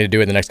about wanting to do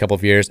it in the next couple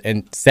of years,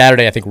 and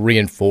Saturday I think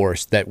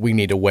reinforced that we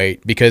need to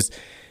wait because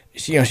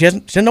she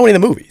doesn't know any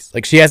of the movies.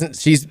 Like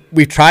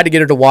we've tried to get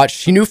her to watch.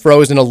 She knew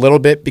Frozen a little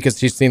bit because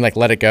she's seen like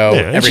Let It Go.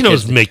 Yeah, and she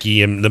knows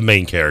Mickey and the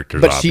main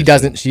characters, but obviously. she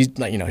doesn't.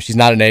 She's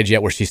not an age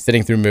yet where she's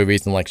sitting through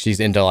movies and like she's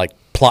into like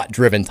plot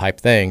driven type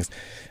things.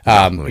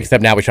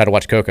 Except now we try to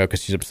watch Coco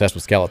because she's obsessed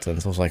with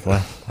skeletons. I was like,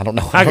 well, I don't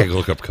know. I gotta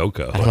look up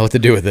Coco. I don't know what to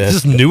do with this.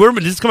 Is this newer?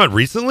 Did this come out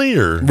recently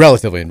or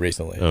relatively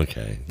recently?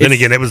 Okay. Then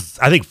again,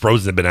 I think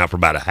Frozen had been out for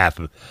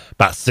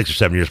about 6 or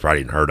 7 years before I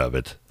hadn't heard of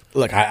it.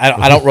 Look,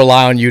 I don't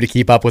rely on you to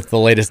keep up with the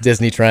latest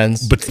Disney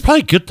trends. But it's probably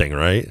a good thing,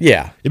 right?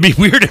 Yeah. It'd be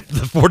weird if the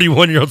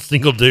 41-year-old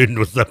single dude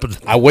was up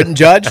with... I wouldn't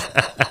judge,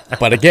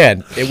 but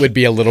again, it would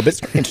be a little bit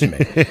strange to me.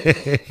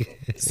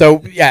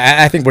 So, yeah,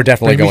 I think we're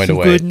definitely going to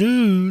wait. Good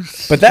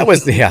news. But that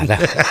was,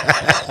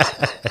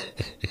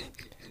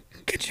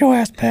 Get your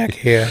ass back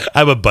here. I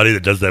have a buddy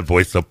that does that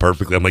voice so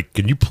perfectly. I'm like,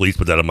 can you please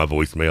put that on my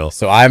voicemail?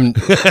 So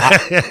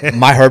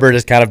my Herbert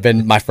has kind of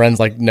been my friends,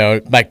 like,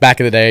 no, like back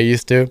in the day I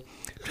used to.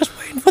 Just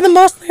waiting for the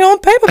muscly on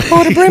paper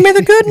boy to bring me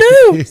the good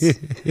news.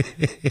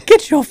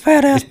 Get your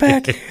fat ass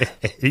back here.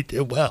 He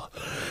did well.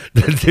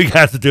 The two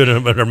guys that do it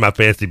under my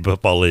fantasy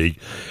football league,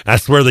 I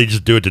swear they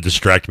just do it to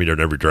distract me during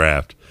every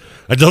draft.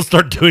 And they'll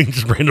start doing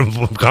just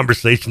random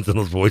conversations in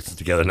those voices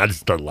together, and I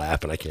just start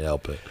laughing. I can't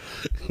help it.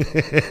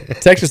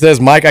 Texas says,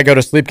 Mike, I go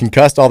to sleep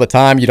concussed all the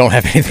time. You don't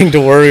have anything to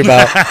worry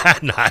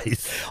about.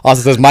 Nice.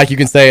 Also says, Mike, you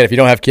can say it. If you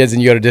don't have kids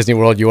and you go to Disney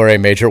World, you are a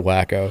major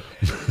wacko.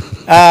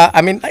 I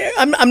mean,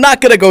 I'm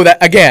not going to go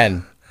that,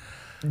 again,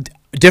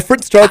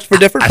 different strokes for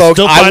different folks.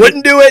 I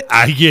wouldn't do it.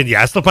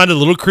 I still find it a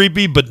little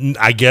creepy, but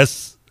I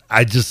guess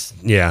I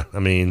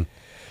mean.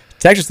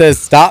 Texas says,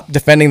 stop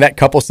defending that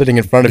couple sitting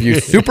in front of you.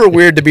 Super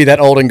weird to be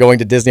that old and going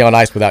to Disney on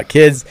Ice without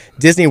kids.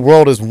 Disney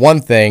World is one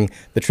thing.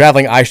 The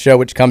traveling ice show,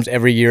 which comes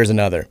every year, is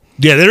another.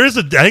 Yeah, I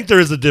think there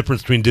is a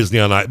difference between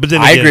Disney on Ice. But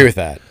then I agree with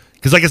that.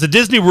 Because like I said,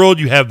 Disney World,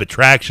 you have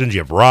attractions,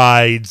 you have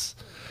rides.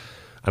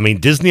 I mean,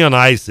 Disney on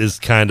Ice is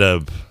kind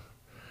of,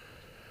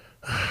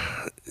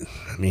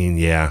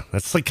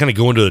 that's like kind of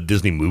going to a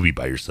Disney movie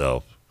by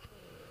yourself.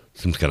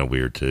 Seems kind of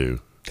weird too.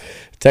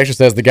 Texture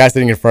says the guy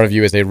sitting in front of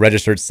you is a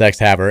registered sex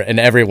haver, and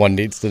everyone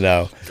needs to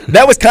know.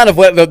 That was kind of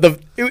what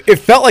it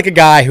felt like a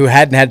guy who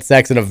hadn't had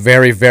sex in a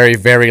very, very,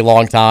 very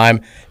long time,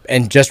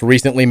 and just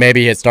recently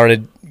maybe had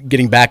started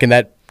getting back in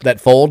that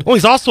fold. Well,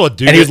 he's also a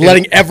dude, and he's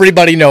letting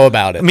everybody know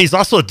about it. I mean, he's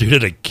also a dude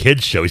at a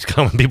kid's show. He's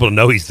calling people to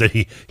know he's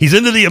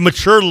into the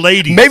mature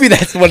ladies. Maybe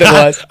that's what it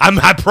was.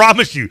 I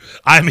promise you,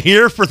 I'm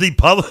here for the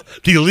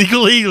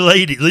legal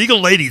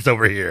ladies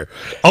over here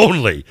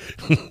only.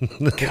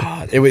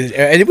 God, it was.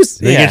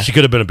 Yeah. Again, she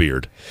could have been a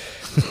beard.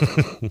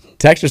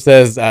 Texture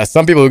says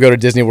some people who go to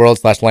Disney World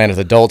 /land as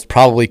adults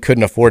probably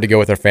couldn't afford to go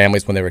with their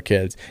families when they were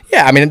kids.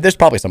 Yeah, I mean, there's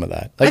probably some of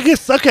that. I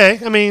guess, okay.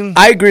 I mean,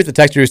 I agree with the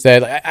texture who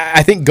said,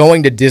 I think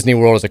going to Disney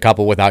World as a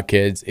couple without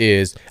kids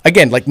is,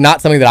 again, like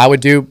not something that I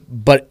would do,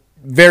 but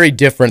very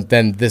different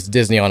than this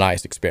Disney on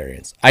Ice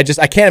experience. I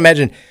can't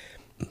imagine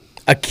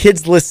a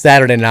kids list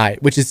Saturday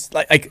night, which is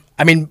like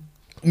I mean,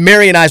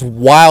 Mary and I's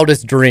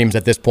wildest dreams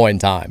at this point in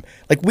time.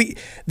 Like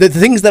the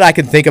things that I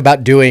could think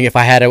about doing if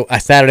I had a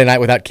Saturday night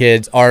without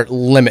kids are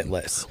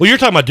limitless. Well, you're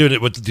talking about doing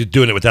it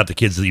without the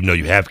kids, even though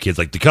you have kids.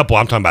 Like the couple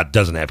I'm talking about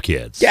doesn't have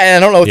kids. Yeah,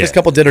 and I don't know if this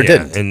couple did or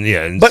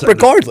didn't. But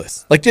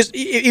regardless, like just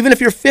even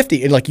if you're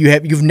 50 and like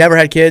you've never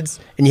had kids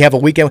and you have a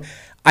weekend,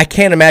 I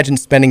can't imagine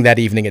spending that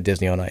evening at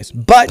Disney on Ice.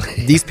 But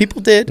these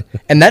people did,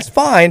 and that's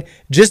fine.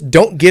 Just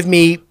don't give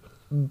me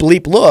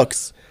bleep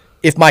looks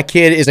if my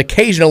kid is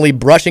occasionally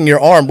brushing your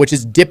arm, which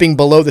is dipping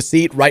below the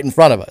seat right in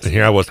front of us. And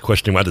here I was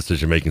questioning my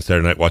decision making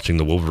Saturday night watching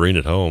the Wolverine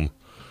at home.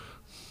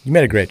 You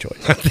made a great choice.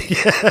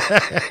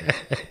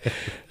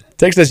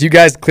 Text says, you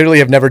guys clearly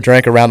have never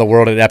drank around the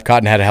world at Epcot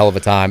and had a hell of a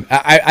time.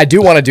 I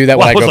do want to do that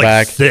when I go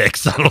back.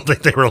 6. I don't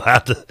think they were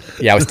allowed to.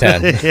 Yeah, I was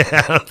 10.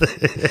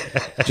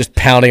 Just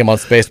pounding them on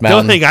Space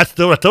Mountain. I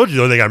told you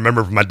the only thing I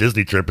remember from my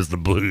Disney trip is the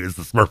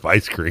Smurf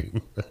ice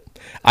cream.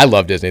 I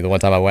love Disney the one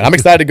time I went. I'm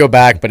excited to go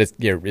back, but it's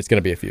going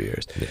to be a few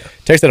years. Yeah.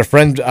 Text that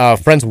a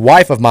friend's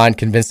wife of mine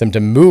convinced him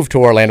to move to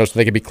Orlando so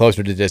they could be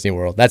closer to Disney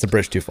World. That's a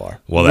bridge too far.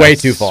 Way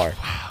too far.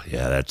 Wow,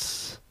 yeah,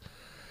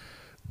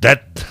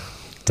 that.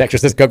 Texture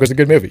says Coco's a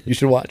good movie. You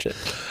should watch it.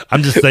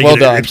 I'm just thinking,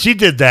 if she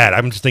did that,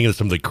 I'm just thinking of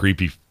some of the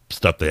creepy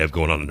stuff they have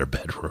going on in their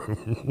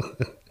bedroom.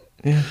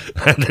 Yeah.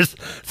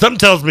 Something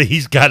tells me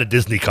he's got a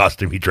Disney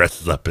costume he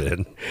dresses up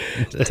in.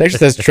 Texture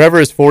says Trevor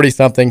is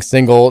 40-something,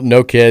 single,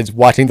 no kids,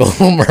 watching The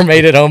Little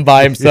Mermaid at home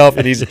by himself,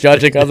 and he's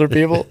judging other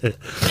people.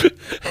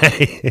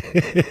 Hey.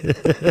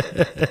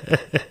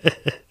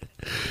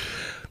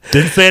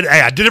 Didn't say it.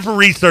 Hey, I did it for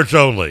research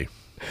only.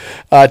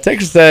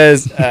 Texture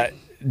says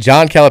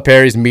John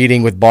Calipari's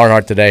meeting with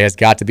Barnhart today has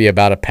got to be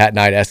about a Pat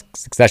Knight-esque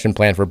succession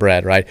plan for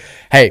Brad, right?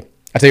 Hey,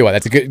 I'll tell you what,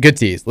 that's a good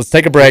tease. Let's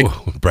take a break.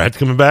 Ooh, Brad's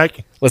coming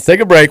back? Let's take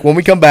a break. When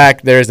we come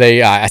back, there's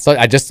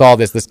I just saw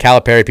this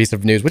Calipari piece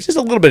of news, which is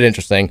a little bit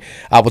interesting.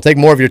 We'll take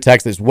more of your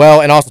texts as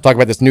well, and also talk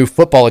about this new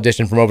football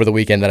edition from over the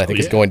weekend that I think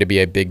is going to be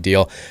a big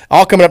deal.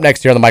 All coming up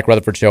next here on the Mike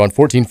Rutherford Show on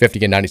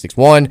 1450 and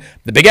 96.1,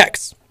 The Big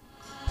X.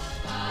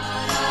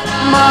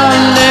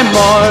 Monday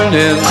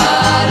morning,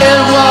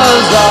 it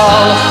was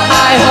all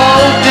I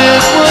hoped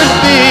it would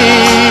be.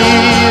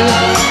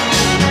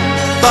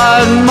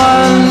 But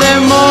Monday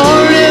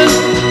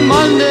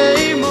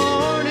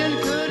morning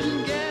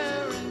couldn't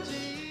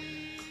guarantee.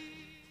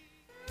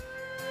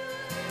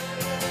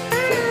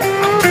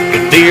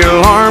 The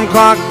alarm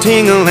clock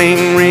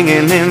tingling,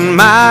 ringing in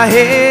my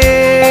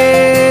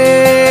head.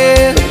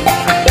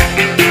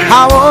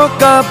 I woke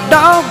up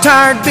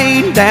dog-tired,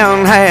 beat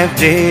down, half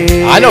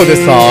dead. I know this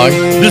song.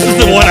 This is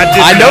the one I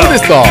did. I know this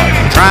song.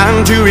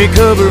 Trying to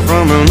recover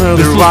from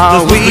another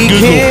wild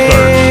weekend.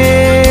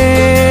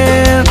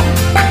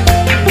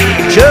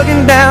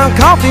 Chugging down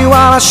coffee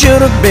while I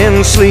should have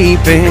been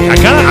sleeping.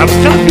 I was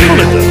kind of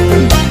feeling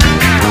it.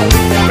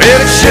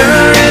 Well, it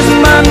sure is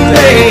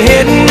Monday,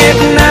 hitting it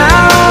now.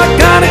 I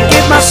gotta get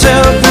get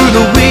myself through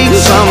the week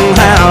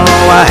somehow.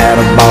 I had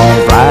a ball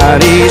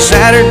Friday,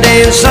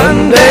 Saturday, and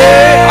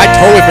Sunday. I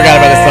totally forgot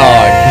about this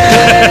song.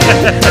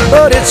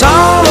 But it's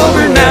all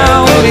over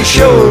now, and it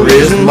sure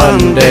is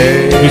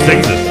Monday. Who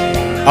sings this?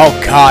 Oh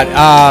God.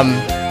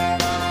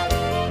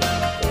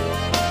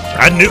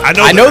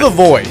 I know the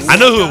voice. I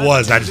know who it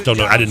was. I just don't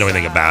know. I didn't know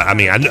anything about it. I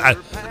mean,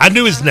 I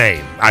knew his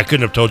name. I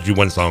couldn't have told you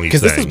one song he sang.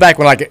 Because this was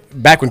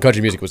back when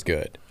country music was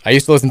good. I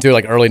used to listen to it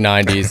like early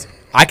 '90s.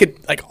 I could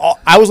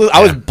I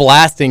was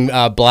blasting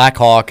Black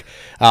Hawk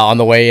on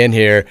the way in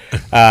here.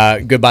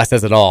 Goodbye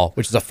Says It All,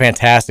 which is a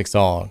fantastic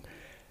song.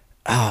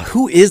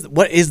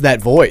 What is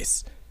that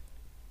voice?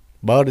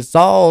 But it's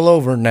all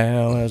over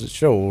now, as it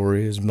sure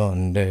is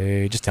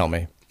Monday. Just tell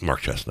me. Mark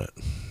Chestnut.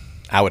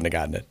 I wouldn't have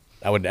gotten it.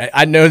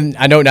 I know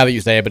now that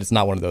you say it, but it's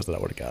not one of those that I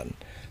would have gotten.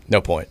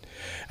 No point.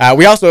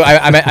 We also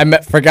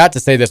I forgot to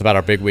say this about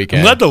our big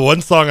weekend. I'm glad the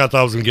one song I thought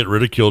I was gonna get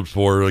ridiculed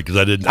for because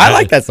I didn't. I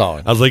like that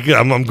song. I was like,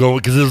 I'm going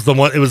because it was the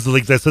one. It was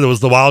like I said, it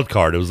was the wild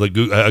card. It was like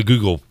a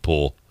Google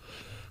pull.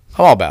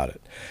 I'm all about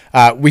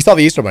it. We saw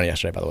the Easter Bunny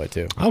yesterday, by the way,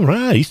 too. All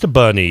right, Easter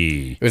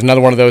Bunny. It was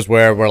another one of those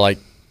where we're like,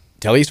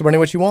 tell Easter Bunny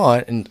what you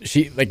want, and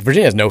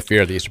Virginia has no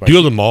fear of the Easter Bunny. Do you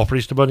go to the mall for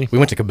Easter Bunny? We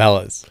went to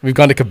Cabela's. We've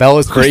gone to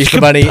Cabela's for Easter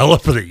Bunny. Cabela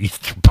for the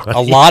Easter Bunny.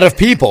 A lot of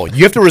people.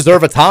 You have to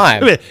reserve a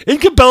time. Wait,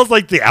 isn't Cabela's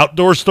like the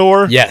outdoor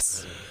store?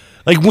 Yes.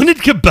 Like when did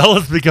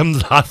Cabela's become the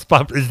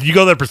hotspot? Did you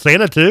go there for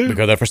Santa too? We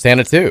go there for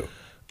Santa too.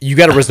 You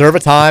got to reserve a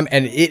time,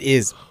 and it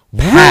is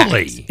packed.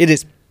 Really? It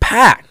is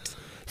packed.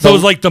 So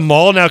is like the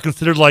mall now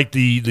considered like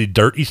the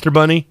dirt Easter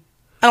Bunny?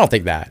 I don't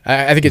think that.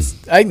 I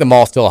think the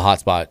mall's still a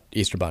hotspot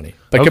Easter Bunny.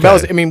 But Okay.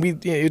 Cabela's, I mean,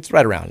 it's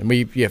right around.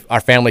 And our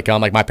family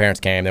come, like my parents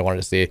came, they wanted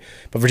to see it.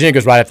 But Virginia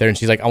goes right up there and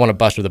she's like, I want a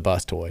Buster the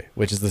Bus toy,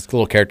 which is this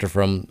little character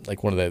from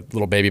like one of the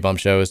little Baby Bum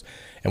shows.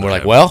 And we're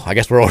like, well, I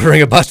guess we're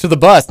ordering a Buster the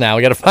Bus now.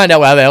 We got to find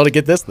out how the hell to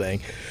get this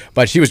thing.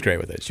 But she was great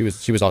with it. She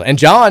was all. And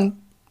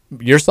John,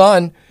 your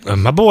son,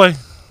 my boy,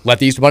 let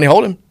the Easter Bunny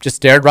hold him. Just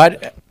stared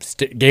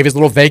gave his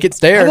little vacant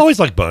stare. I've always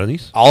liked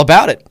bunnies. All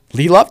about it.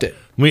 He loved it.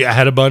 I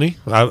had a bunny.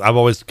 I've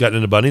always gotten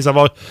into bunnies.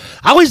 I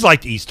always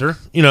liked Easter.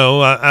 You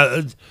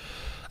know,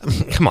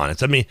 come on.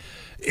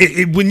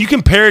 When you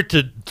compare it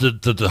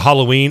to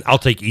Halloween, I'll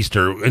take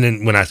Easter. And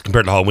then when I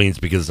compare it to Halloween, it's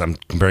because I'm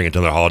comparing it to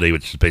another holiday,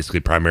 which is basically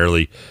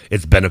primarily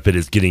its benefit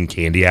is getting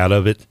candy out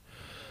of it.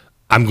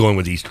 I'm going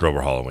with Easter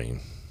over Halloween.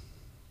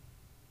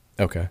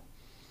 Okay.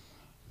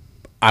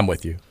 I'm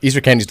with you.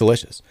 Easter candy's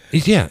delicious.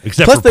 Yeah,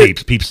 except for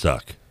Peeps. Peeps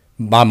suck.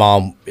 My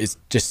mom is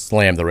just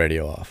slammed the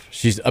radio off.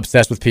 She's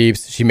obsessed with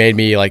Peeps. She made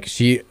me like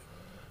she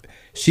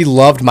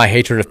loved my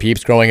hatred of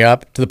Peeps growing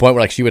up to the point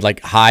where like she would like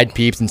hide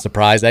Peeps and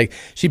surprise eggs.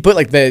 She'd put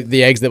like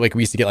the eggs that like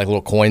we used to get like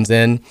little coins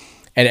in,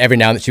 and every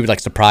now and then she would like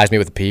surprise me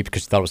with a Peep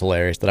because she thought it was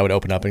hilarious. That I would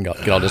open up and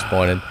get all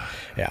disappointed.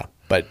 Yeah,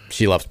 but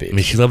she loves Peeps. I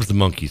mean, she loves the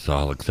monkeys, so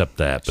I'll accept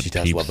that. But she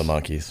does Peeps, love the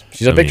monkeys.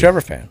 She's a big Trevor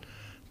fan.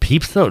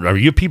 Peeps though, are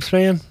you a Peeps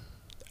fan?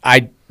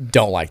 I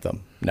don't like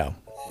them. No.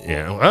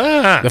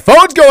 Yeah. The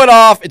phone's going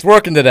off. It's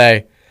working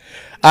today.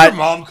 Your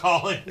mom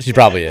calling? She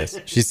probably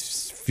is.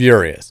 She's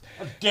furious.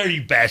 How dare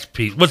you bash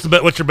Peeps? What's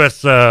your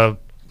best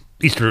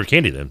Easter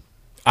candy then?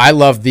 I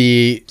love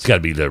the. It's got to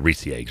be the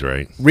Reese eggs,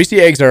 right? Reese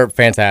eggs are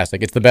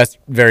fantastic. It's the best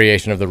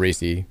variation of the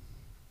Reese.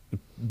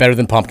 Better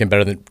than pumpkin.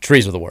 Better than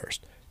trees are the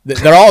worst.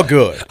 They're all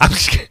good.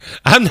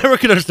 I'm never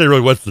gonna understand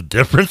really what's the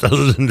difference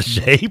other than the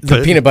shape.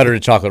 The peanut butter to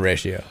chocolate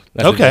ratio.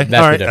 That's okay, that's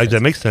all right, the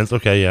that makes sense.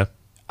 Okay, yeah.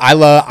 I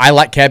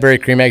like Cadbury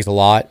cream eggs a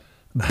lot,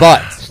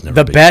 but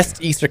the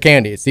best Easter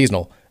candy, it's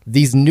seasonal.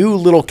 These new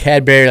little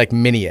Cadbury like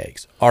mini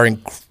eggs are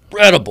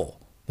incredible.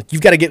 Like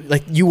you've got to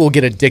get you will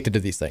get addicted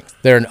to these things.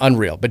 They're an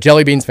unreal. But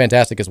Jelly Bean's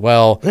fantastic as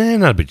well.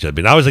 Not a big Jelly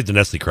Bean. I always like the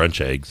Nestle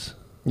Crunch eggs.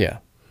 Yeah.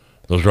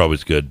 Those are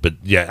always good. But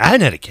yeah, I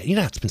hadn't had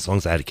it's been so long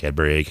since I had a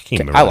Cadbury egg. I can't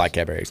remember. I like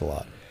Cadbury eggs a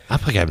lot. I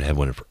feel like I haven't had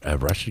one in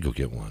forever. I should go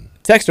get one.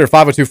 Texter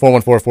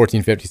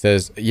 502-414-1450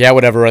 says, yeah,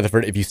 whatever,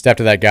 Rutherford. If you stepped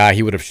to that guy,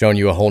 he would have shown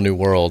you a whole new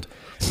world.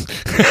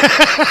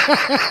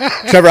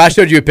 Trevor, I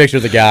showed you a picture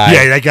of the guy.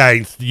 Yeah, that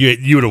guy,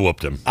 you would have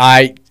whooped him.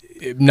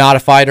 Not a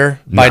fighter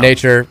by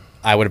nature.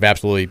 I would have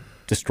absolutely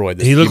destroyed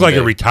this. He looked like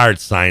a retired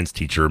science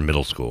teacher in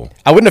middle school.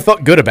 I wouldn't have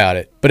felt good about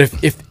it. But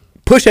if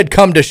push had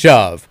come to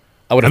shove,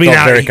 I would have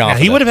felt very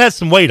confident. He would have had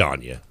some weight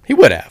on you. He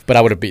would have, but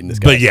I would have beaten this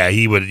guy. But yeah,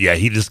 he would. Yeah,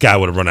 this guy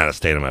would have run out of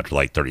stamina after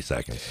like 30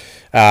 seconds.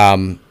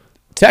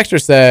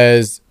 Texter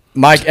says,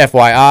 Mike,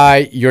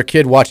 FYI, your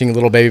kid watching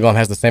Little Baby Bum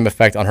has the same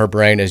effect on her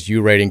brain as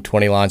you rating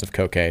 20 lines of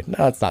cocaine.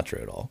 No, it's not true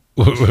at all.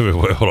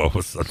 Wait, hold on.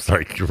 I'm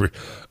sorry.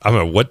 I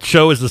mean, what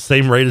show is the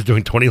same rate as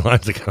doing 20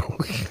 lines of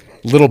coke?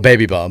 Little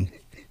Baby Bum.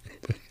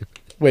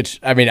 Which,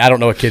 I mean, I don't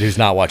know a kid who's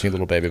not watching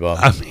Little Baby Bum.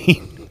 I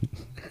mean,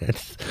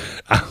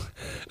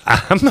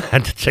 I'm going to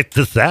have to check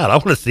this out. I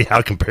want to see how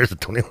it compares to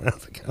 20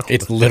 lines of coke.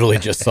 It's literally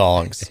just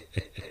songs.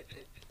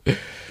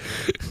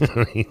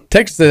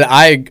 Texas said,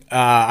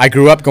 I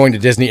grew up going to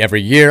Disney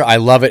every year. I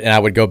love it, and I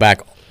would go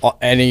back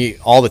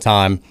all the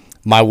time.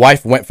 My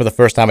wife went for the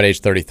first time at age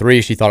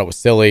 33. She thought it was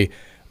silly.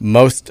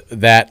 Most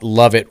that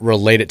love it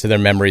relate it to their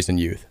memories and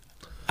youth.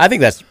 I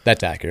think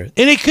that's accurate.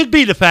 And it could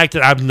be the fact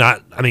that I'm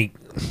not. I mean,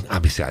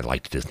 obviously I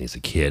liked Disney as a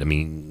kid. I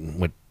mean,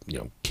 what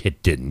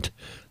kid didn't?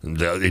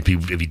 If he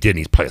didn't,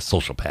 he's probably a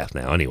sociopath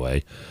now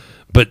anyway.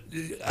 But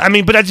I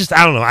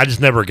don't know. I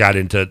just never got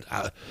into.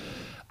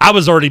 I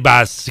was already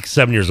by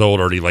 6-7 years old,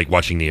 already like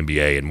watching the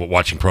NBA and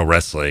watching pro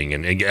wrestling,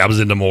 and I was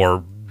into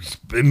more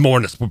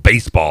into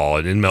baseball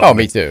and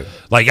me too.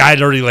 Like I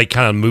had already like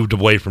kind of moved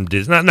away from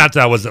Disney. Not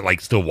that I wasn't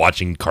like still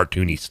watching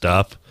cartoony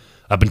stuff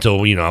up until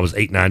I was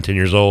 8, 9, 10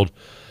 years old,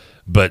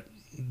 but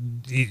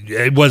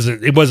it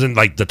wasn't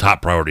like the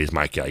top priorities,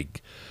 Mike.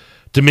 Like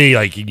to me,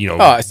 like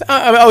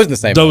I was in the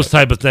same. Those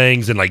type of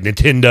things, and like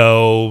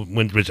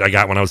Nintendo, which I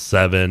got when I was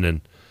 7,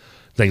 and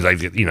things like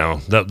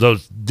that.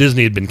 Those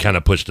Disney had been kind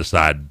of pushed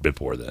aside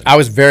before then. I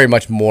was very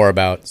much more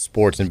about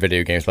sports and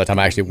video games by the time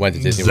I actually went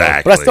to Disney World,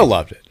 Exactly. but I still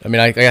loved it. I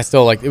mean, I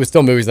still it was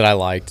still movies that I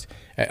liked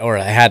or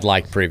I had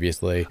liked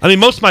previously. I mean,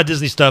 most of my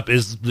Disney stuff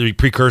is the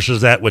precursors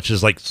to that, which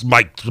is like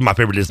my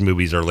favorite Disney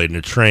movies are Lady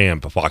and the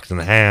Tramp, A Fox and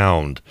the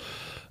Hound.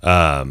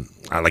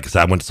 Like I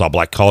said, I went to saw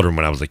Black Cauldron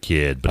when I was a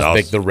kid, but I was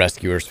a big The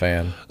Rescuers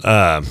fan.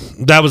 I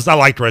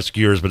liked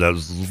Rescuers, but that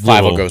was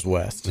Five-O Goes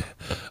West.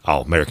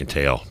 Oh, American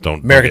Tail!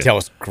 American Tail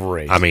was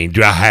great. I mean,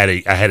 dude, I had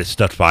a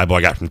stuffed Five-O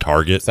I got from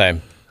Target.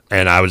 Same,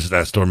 and I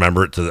still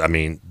remember it.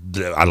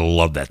 I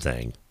love that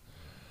thing.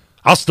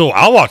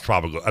 I'll watch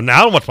Five-O. I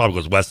don't watch Five-O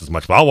Goes West as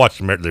much, but I'll watch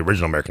the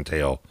original American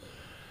Tail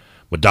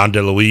with Don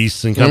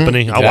DeLuise and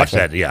company. Exactly. I'll watch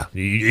that. Yeah,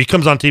 it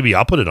comes on TV.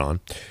 I'll put it on.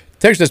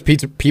 Texas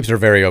says peeps are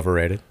very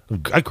overrated.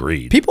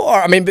 Agreed. People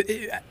are. I mean, but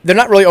they're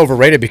not really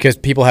overrated because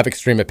people have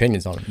extreme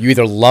opinions on them. You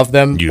either love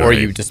them or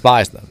you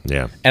despise them.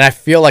 Yeah. And I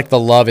feel like the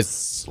love is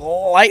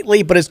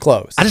slightly, but it's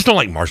close. I just don't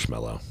like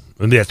marshmallow.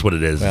 And that's what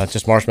it is. Well, it's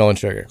just marshmallow and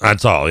sugar.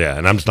 That's all, yeah.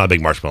 And I'm just not a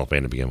big marshmallow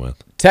fan to begin with.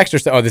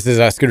 Texter says, this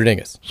is Scooter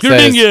Dingus. Scooter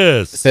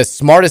Dingus! Says,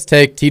 smartest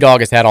take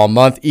T-Dog has had all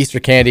month. Easter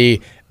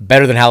candy,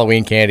 better than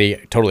Halloween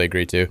candy. Totally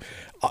agree to.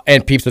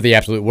 And Peeps are the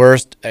absolute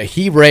worst.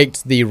 He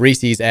raked the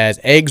Reese's as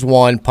eggs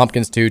 1,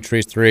 pumpkins 2,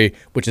 trees 3,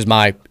 which is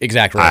my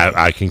exact ranking.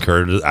 I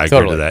concur to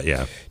that,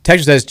 yeah.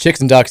 Texture says Chicks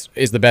and Ducks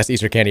is the best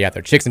Easter candy out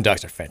there. Chicks and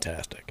Ducks are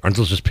fantastic. Aren't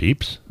those just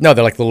Peeps? No,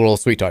 they're like the little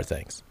sweet tart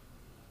things.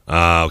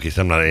 Okay,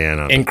 so I'm not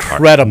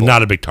incredible.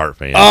 Not a big tart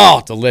fan.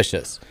 Oh,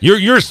 delicious.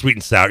 You're a sweet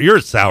and sour. You're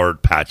a Sour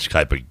Patch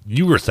type of.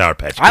 You were a Sour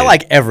Patch kid. I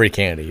like every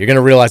candy. You're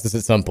gonna realize this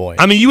at some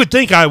point. I mean, you would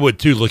think I would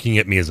too, looking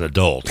at me as an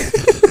adult,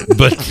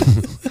 but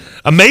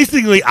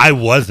amazingly, I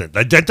wasn't.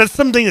 That's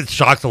something that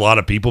shocks a lot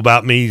of people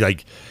about me.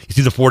 Like you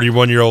see the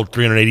 41-year-old,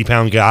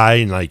 380-pound guy,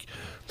 and like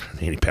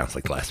 80 pounds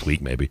like last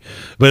week maybe,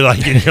 but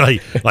like and you're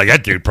like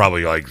that dude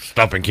probably like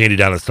stuffing candy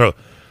down his throat.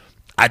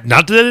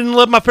 Not that I didn't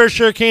love my fair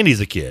share of candy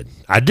as a kid.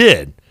 I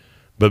did.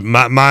 But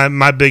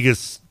my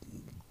biggest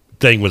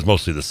thing was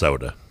mostly the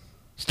soda.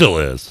 Still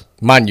is.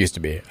 Mine used to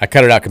be. I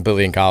cut it out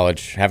completely in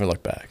college. Haven't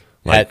looked back.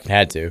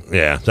 Had to.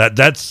 Yeah,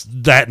 that's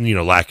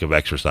and lack of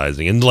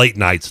exercising and late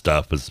night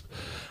stuff is.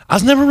 I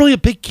was never really a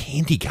big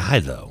candy guy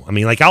though. I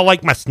mean, like I'll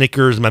like my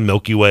Snickers, my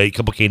Milky Way, a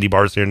couple candy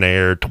bars here and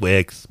there,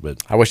 Twix,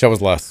 but I wish I was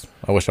less.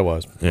 I wish I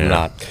was. Yeah. I'm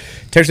not.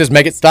 Terry says,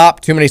 make it stop.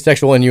 Too many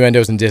sexual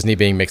innuendos in Disney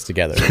being mixed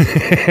together.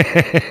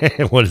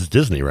 What is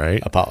Disney,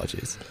 right?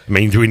 Apologies. I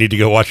mean, do we need to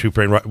go watch Who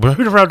Framed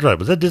Roger Rabbit?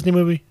 Was that a Disney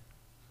movie?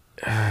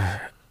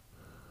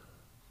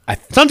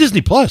 It's on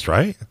Disney Plus,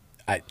 right?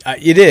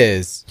 It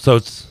is. So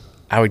it's.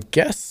 I would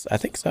guess. I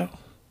think so.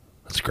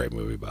 That's a great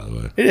movie, by the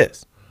way. It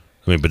is.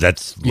 I mean, but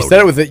that's you said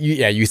it with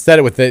you said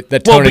it with the tone in your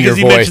voice. Well, because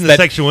you mentioned the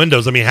sexual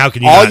windows. I mean, how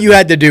can you? All you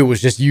had to do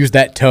was just use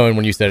that tone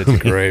when you said it's a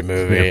great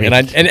movie,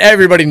 and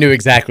everybody knew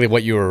exactly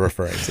what you were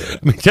referring to.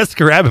 I mean,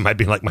 Jessica Rabbit might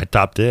be like my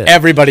top 10.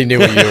 Everybody knew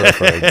what you were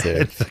referring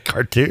to. It's a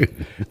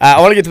cartoon.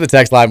 I want to get to the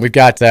text line. We've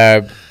got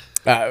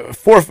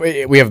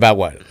we have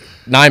about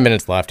 9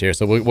 minutes left here,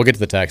 so we'll get to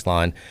the text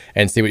line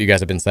and see what you guys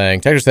have been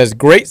saying. Texter says,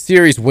 great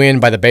series win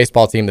by the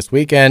baseball team this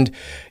weekend.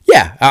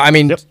 Yeah, I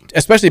mean,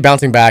 especially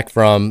bouncing back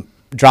from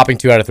dropping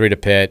 2 out of 3 to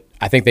Pitt.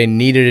 I think they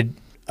needed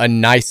a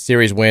nice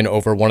series win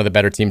over one of the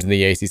better teams in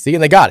the ACC,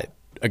 and they got it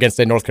against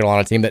a North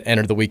Carolina team that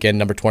entered the weekend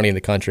number 20 in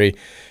the country.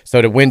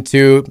 So to win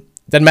 2,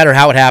 doesn't matter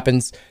how it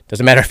happens.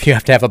 Doesn't matter if you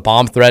have to have a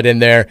bomb threat in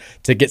there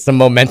to get some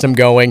momentum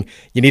going.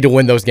 You need to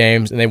win those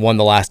games, and they won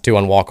the last 2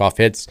 on walk-off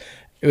hits.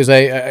 It was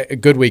a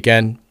good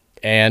weekend,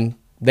 and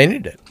they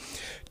needed it.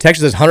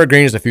 Texas says Hunter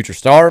Green is a future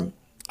star.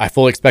 I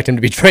fully expect him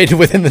to be traded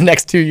within the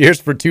next 2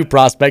 years for 2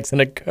 prospects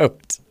and a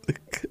coach.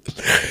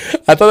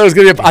 I thought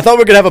we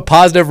were gonna have a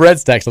positive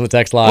Reds text on the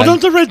text line. Well,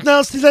 don't the Reds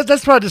now? See,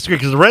 that's why I disagree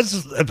because the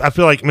Reds. I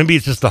feel like maybe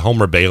it's just the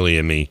Homer Bailey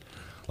in me.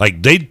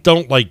 Like they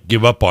don't like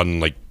give up on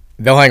like.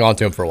 They'll hang on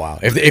to him for a while.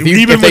 If they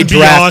beyond,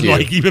 draft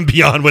you, even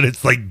beyond when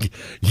it's like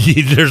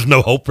there's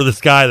no hope for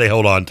this guy, they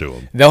hold on to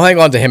him. They'll hang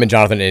on to him and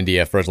Jonathan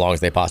India for as long as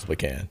they possibly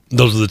can.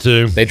 Those are the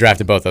 2. They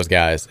drafted both those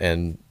guys,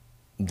 and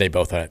they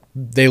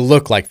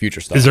look like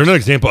future stars. Is there an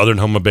example other than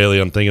Homer Bailey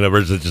I'm thinking of, or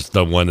is it just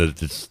the one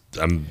that it's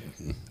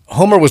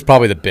Homer was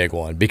probably the big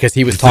one because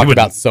he was talked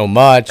about so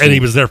much. And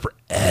he was there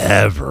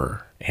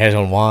forever. He had his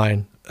own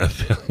wine.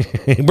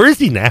 Where is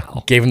he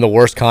now? Gave him the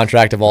worst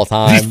contract of all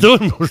time. He's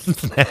still in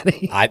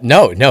Cincinnati?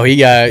 No.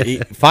 He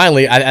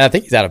finally, I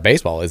think he's out of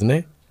baseball, isn't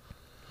he?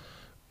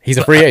 He's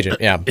a free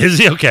agent, yeah. Is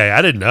he? Okay,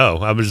 I didn't know.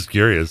 I was just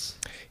curious.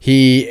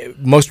 He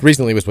most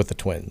recently was with the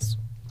Twins.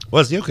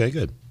 Was he? Okay,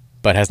 good.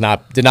 But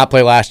did not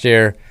play last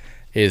year,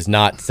 is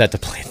not set to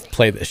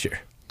play this year.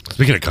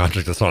 Speaking of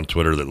contracts, I saw on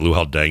Twitter that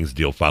Luol Deng's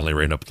deal finally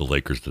ran up with the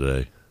Lakers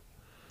today.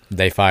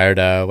 They fired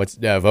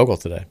Vogel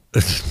today.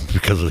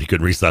 Because he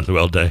couldn't re-sign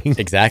Luol Deng?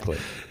 Exactly.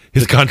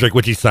 His contract,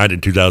 which he signed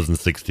in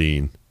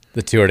 2016.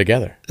 The two are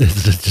together.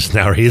 It's just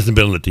now he hasn't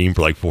been on the team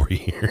for like 4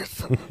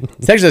 years.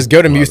 Text says,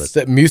 go to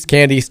Muse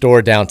Candy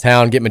store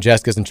downtown, get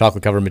Majeskas and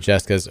chocolate-covered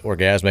Majeskas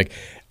Orgasmic.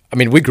 I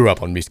mean, we grew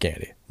up on Muse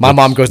Candy. My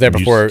mom goes there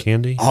before. Muse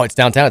Candy? Oh, it's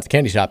downtown. It's a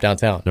candy shop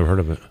downtown. Never heard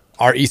of it.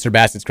 Our Easter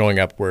baskets growing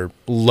up were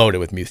loaded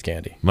with Muse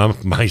Candy. My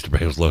Easter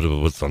basket was loaded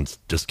with some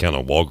discount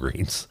on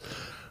Walgreens.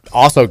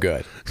 Also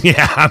good.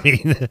 Yeah, I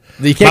mean,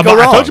 you can't go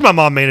wrong. I told you my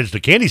mom managed a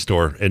candy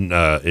store in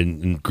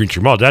Green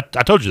Tree Mall. I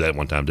told you that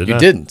one time, didn't I? You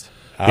didn't.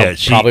 Yeah,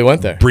 she probably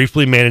went there.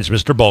 Briefly managed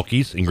Mr.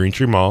 Bulky's in Green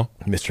Tree Mall.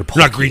 Mr. Bulky's.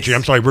 Not Green Tree.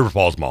 I'm sorry, River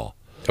Falls Mall.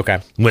 Okay.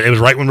 It was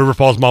right when River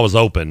Falls Mall was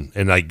open,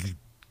 and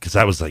because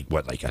I was I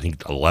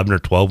think 11 or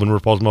 12 when River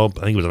Falls Mall.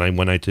 I think it was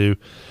 9192,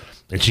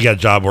 and she got a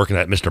job working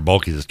at Mr.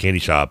 Bulky's, this candy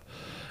shop,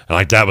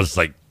 and that was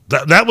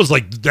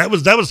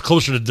that was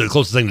closer to the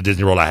closest thing to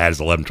Disney World I had as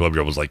 11,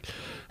 12-year-old. Was like,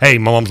 hey,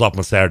 my mom's off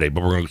on Saturday,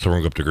 but we're going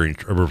to go up to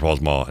River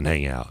Falls Mall and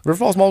hang out. River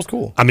Falls Mall was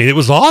cool. I mean, it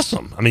was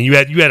awesome. I mean, you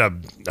had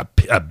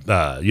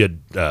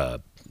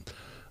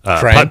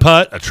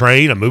putt-putt, a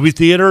train, a movie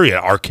theater, you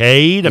had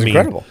arcade.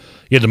 Incredible.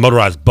 You had the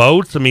motorized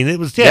boats. I mean, it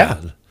was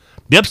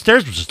the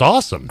upstairs was just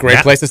awesome. Great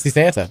place to see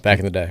Santa back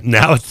in the day.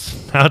 Now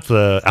it's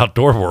a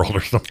outdoor world or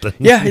something.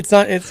 Yeah, it's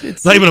not.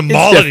 It's not even a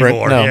mall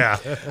anymore. No.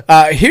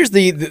 Yeah. Here's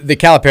the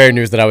Calipari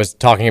news that I was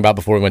talking about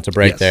before we went to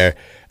break. Yes.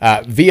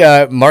 There,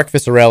 via Mark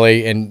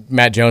Fisorelli, and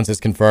Matt Jones has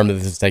confirmed that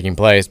this is taking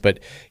place. But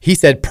he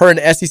said, per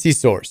an SEC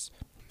source,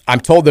 I'm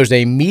told there's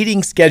a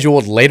meeting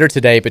scheduled later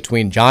today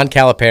between John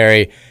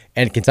Calipari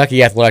and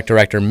Kentucky Athletic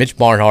Director Mitch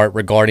Barnhart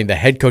regarding the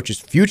head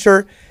coach's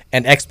future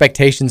and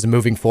expectations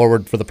moving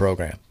forward for the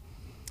program.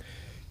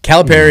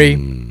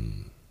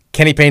 Calipari,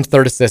 Kenny Payne's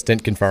third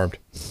assistant, confirmed.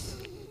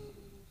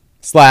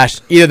 /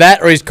 either that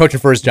or he's coaching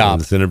for his job.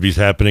 This interview's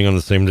happening on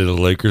the same day the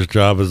Lakers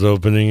job is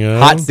opening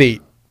up.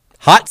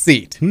 Hot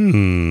seat.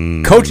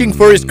 Coaching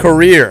for his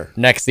career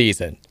next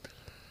season.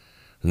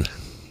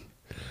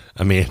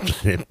 I mean,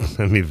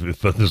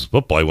 if this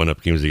football, he went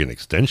up games to get an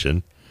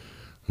extension.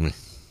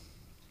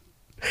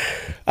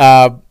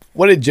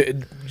 What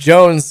did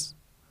Jones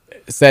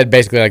said?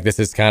 Basically, like, this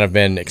has kind of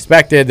been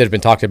expected. There's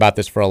been talked about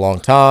this for a long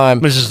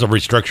time. This is a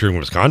restructuring of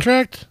his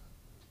contract.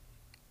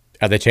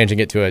 Are they changing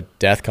it to a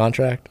death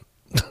contract?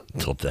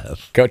 Till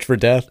death. Coach for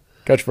death.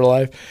 Coach for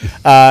life.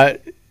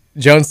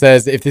 Jones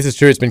says, if this is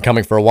true, it's been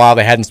coming for a while.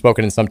 They hadn't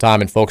spoken in some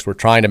time, and folks were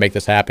trying to make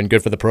this happen.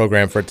 Good for the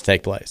program for it to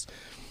take place.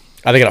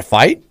 Are they going to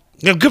fight?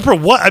 Yeah, good for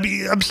what? I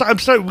mean, I'm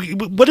sorry.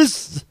 What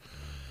is?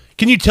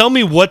 Can you tell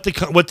me what the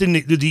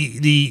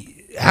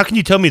how can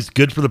you tell me it's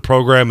good for the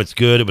program? It's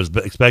good. It was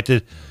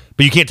expected,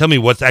 but you can't tell me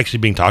what's actually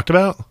being talked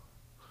about.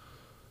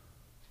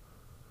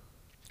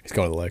 He's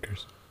going to the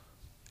Lakers.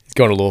 He's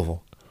going to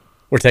Louisville.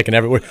 We're taking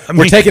everywhere.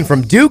 We're taking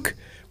from Duke.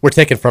 We're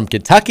taking from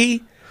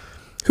Kentucky.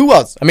 Who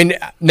else? I mean,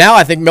 now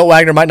I think Milt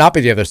Wagner might not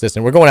be the other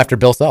assistant. We're going after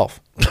Bill Self.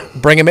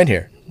 Bring him in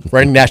here.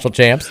 Reigning national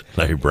champs.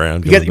 Larry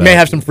Brown. You may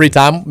have some free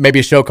time. Maybe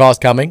a show call's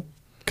coming.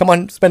 Come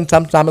on, spend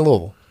some time in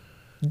Louisville.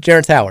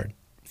 Jarrett Howard,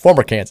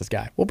 former Kansas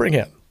guy. We'll bring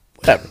him.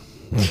 Whatever.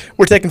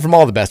 We're taking from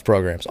all the best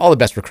programs, all the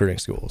best recruiting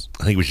schools.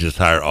 I think we should just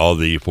hire all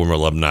the former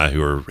alumni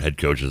who are head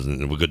coaches,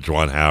 and we'll get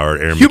Juwan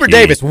Howard, Aaron Hubert McKee,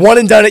 Davis, one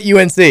and done at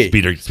UNC.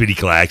 Speedy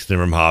Claxton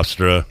from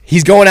Hofstra.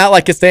 He's going out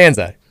like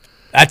Costanza.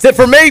 That's it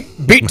for me.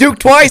 Beat Duke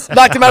twice,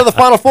 knocked him out of the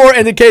Final Four,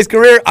 ended K's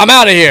career. I'm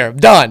out of here.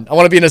 Done. I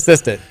want to be an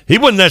assistant. He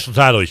won the national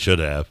title. He should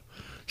have.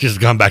 Just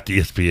gone back to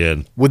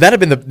ESPN. Would that have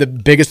been the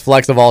biggest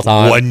flex of all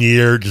time? 1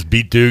 year, just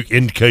beat Duke,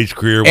 ended K's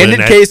career.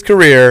 Ended K's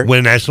career. Win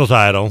a national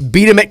title.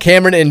 Beat him at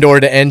Cameron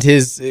Indoor to end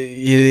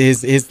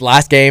his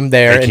last game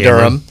there in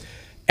Durham.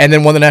 And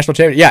then won the national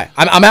championship. Yeah,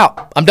 I'm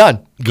out. I'm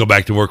done. Go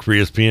back to work for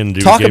ESPN. And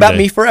do Talk about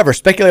me forever.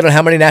 Speculate on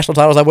how many national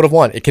titles I would have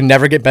won. It can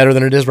never get better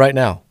than it is right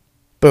now.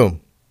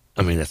 Boom.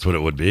 I mean, that's what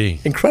it would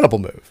be. Incredible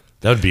move.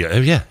 That would be,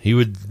 yeah. He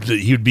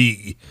would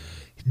be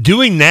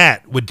doing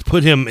that would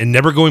put him, and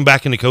never going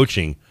back into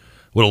coaching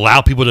would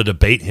allow people to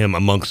debate him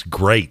amongst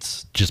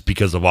greats just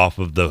because of off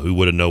of the who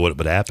would have known what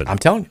would happen. I'm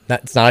telling you,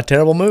 it's not a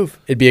terrible move.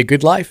 It'd be a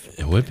good life.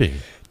 It would be.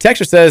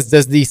 Texture says,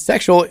 does the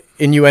sexual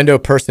innuendo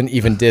person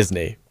even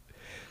Disney?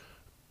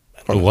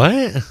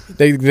 What?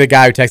 The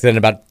guy who texted in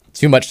about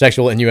too much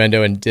sexual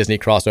innuendo and Disney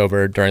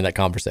crossover during that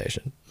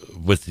conversation.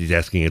 He's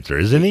asking if there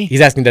is any?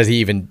 He's asking,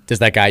 does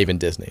that guy even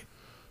Disney?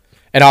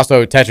 And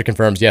also, Texture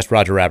confirms, yes,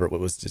 Roger Rabbit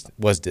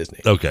was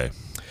Disney. Okay.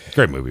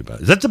 Great movie.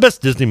 Is that the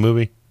best Disney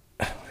movie?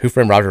 Who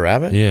Framed Roger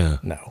Rabbit? Yeah.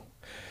 No.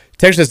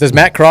 Texture says, does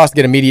Matt Cross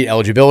get immediate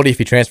eligibility if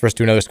he transfers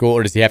to another school,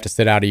 or does he have to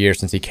sit out a year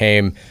since he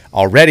came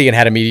already and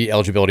had immediate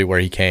eligibility when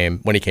he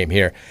came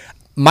here?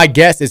 My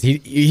guess is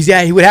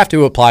he would have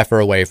to apply for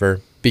a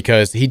waiver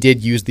because he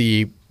did use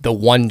the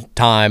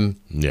one-time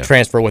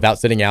transfer without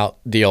sitting out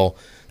deal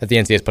that the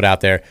NCAA has put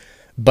out there.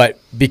 But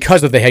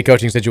because of the head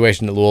coaching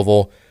situation at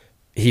Louisville,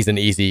 he's an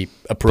easy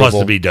approval.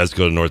 Plus, if he does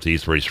go to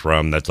Northeast where he's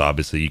from, that's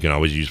obviously you can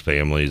always use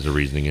family as a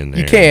reasoning in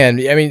there. You can.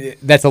 I mean,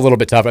 that's a little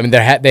bit tough. I mean,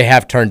 they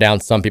have turned down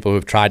some people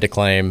who've tried to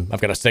claim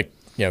I've got a sick,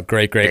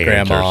 great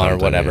grandma or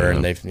whatever,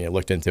 and they've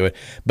looked into it.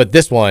 But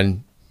this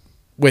one,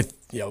 with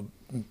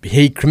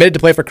he committed to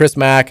play for Chris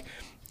Mack.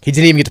 He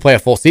didn't even get to play a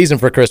full season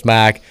for Chris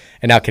Mack,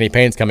 and now Kenny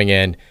Payne's coming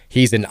in.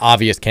 He's an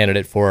obvious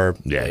candidate for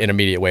an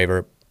immediate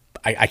waiver.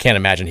 I can't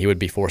imagine he would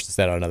be forced to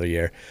set out another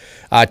year.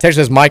 Texas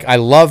says, Mike, I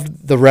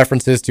loved the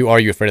references to Are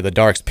You Afraid of the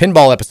Dark's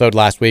pinball episode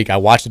last week. I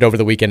watched it over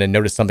the weekend and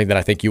noticed something that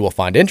I think you will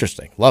find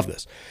interesting. Love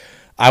this.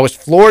 I was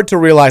floored to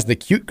realize the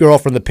cute girl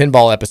from the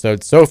pinball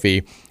episode,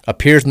 Sophie,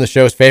 appears in the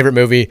show's favorite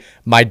movie,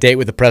 My Date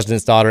with the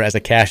President's Daughter, as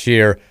a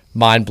cashier.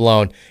 Mind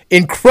blown.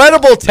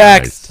 Incredible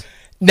text. Nice.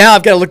 Now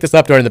I've got to look this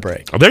up during the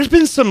break. There's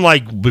been some,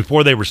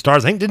 before they were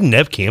stars. I think, didn't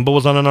Nev Campbell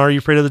was on an Are You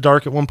Afraid of the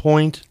Dark at one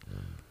point?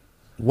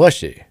 Was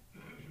she?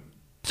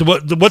 So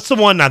what's the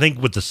one, I think,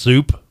 with the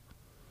soup?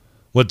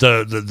 With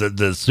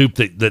the soup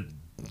that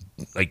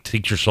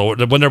takes your soul.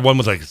 When there one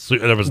was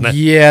there was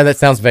yeah, that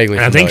sounds vaguely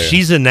familiar. I think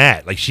she's in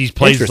that. She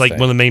plays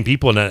one of the main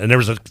people in that. And there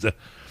was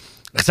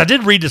because I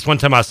did read this one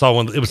time. I saw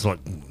one. It was I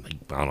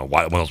don't know,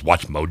 one of those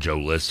Watch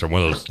Mojo lists or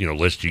one of those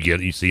lists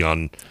you see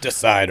on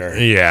Decider.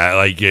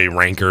 Yeah, a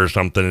Ranker or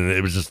something. And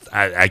it was just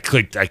I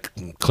clicked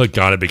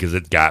on it because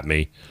it got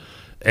me.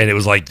 And it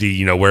was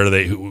where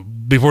they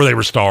before they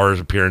were stars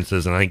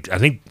appearances, and I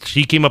think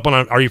she came up on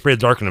Are You Afraid of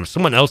the Dark, and there was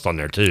someone else on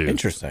there too.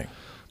 Interesting,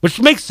 which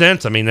makes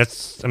sense. I mean,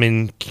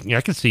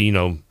 I can see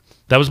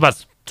that was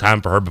about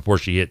time for her before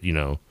she hit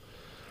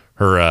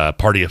her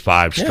Party of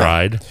Five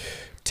stride. Yeah.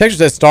 Texas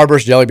says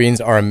Starburst jelly beans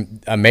are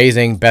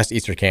amazing, best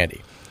Easter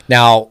candy.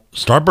 Now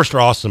Starburst are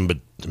awesome, but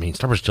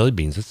Starburst jelly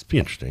beans, this would be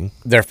interesting.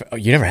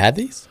 You never had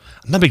these?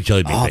 I'm not a big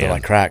jelly bean fan. They're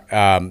like crack.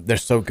 They're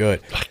so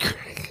good. Like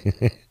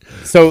crack.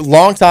 So,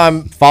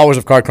 longtime followers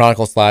of Card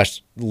Chronicles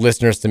 /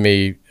 listeners to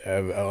me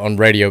on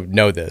radio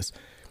know this.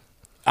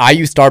 I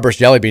use Starburst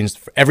jelly beans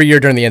every year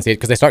during the NCAA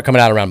because they start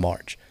coming out around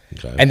March.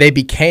 Okay. And they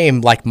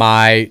became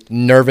my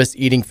nervous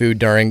eating food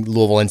during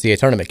Louisville NCAA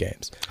tournament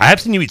games. I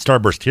have seen you eat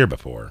Starburst here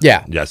before.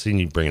 Yeah. Yeah, I've seen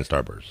you bring in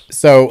Starburst.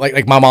 So,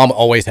 my mom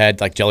always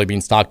had, jelly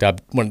beans stocked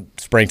up when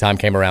springtime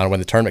came around, when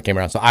the tournament came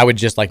around. So, I would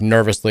just,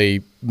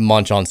 nervously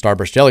munch on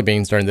Starburst jelly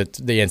beans during the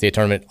NCAA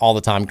tournament all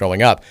the time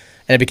growing up.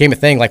 And it became a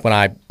thing, when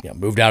I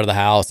moved out of the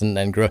house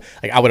and grew up.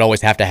 I would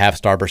always have to have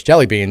Starburst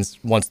jelly beans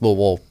once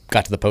Louisville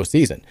got to the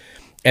postseason.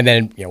 And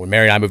then, when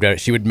Mary and I moved out,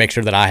 she would make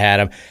sure that I had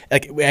them.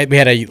 We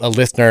had a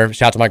listener,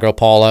 shout out to my girl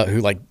Paula,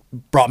 who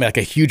brought me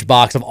a huge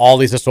box of all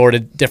these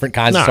assorted different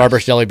kinds of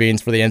Starburst jelly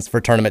beans for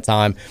tournament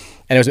time.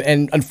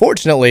 And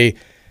unfortunately,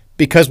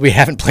 because we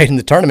haven't played in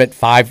the tournament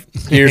 5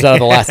 years out of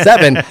the last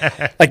 7,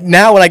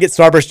 now when I get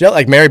Starburst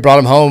jelly, Mary brought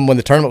them home when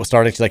the tournament was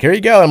starting. She's like, here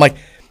you go. I'm like,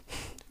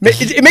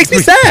 it makes me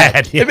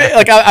sad. Yeah.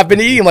 I've been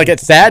eating at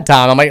sad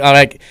time. I'm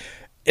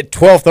at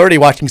 12:30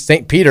 watching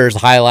St. Peter's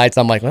highlights.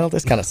 I'm like, well,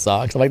 this kind of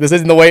sucks. I'm like, this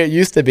isn't the way it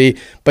used to be.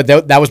 But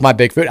that was my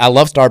big food. I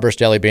love Starburst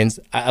jelly beans.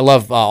 I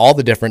love all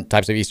the different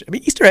types of Easter.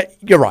 Easter,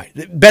 you're right.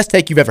 Best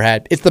take you've ever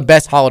had. It's the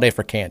best holiday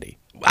for candy.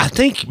 I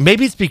think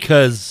maybe it's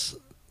because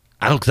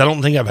I don't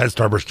think I've had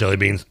Starburst jelly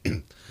beans.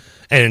 And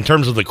in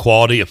terms of the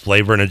quality of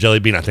flavor in a jelly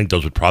bean, I think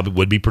those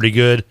would be pretty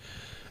good.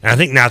 And I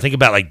think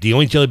the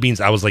only jelly beans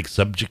I was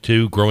subject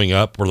to growing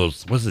up were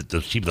those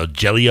cheap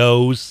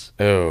Jelly-O's.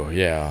 Oh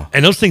yeah.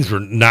 And those things were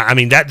not. I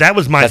mean that's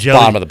my that's jelly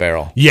bottom of the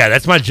barrel. Yeah,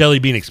 that's my jelly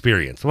bean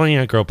experience. Well,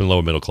 I grew up in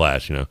lower middle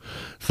class,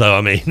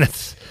 So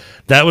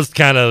that was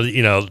kind of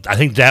I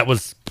think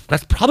that's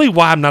probably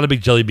why I'm not a big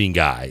jelly bean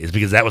guy. Is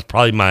because that was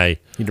probably my. You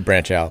need to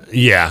branch out.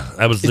 Yeah,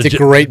 that was. It's a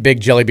great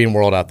big jelly bean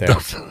world out there.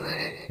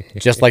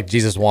 Just like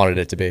Jesus wanted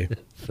it to be.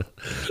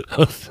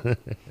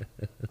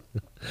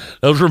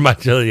 Those were my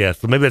jelly, yeah.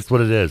 So maybe that's what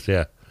it is,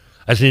 yeah.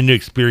 I just need a new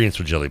experience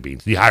with jelly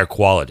beans, the higher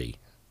quality.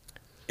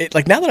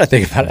 Now that I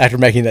think about it after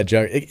making that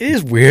joke, it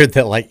is weird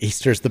that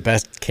Easter's the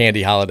best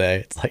candy holiday.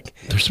 It's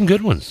there's some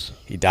good ones.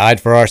 He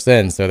died for our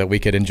sins so that we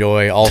could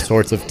enjoy all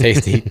sorts of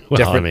tasty,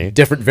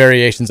 different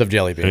variations of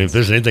jelly beans. If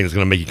there's anything that's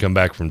going to make you come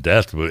back from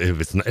death, if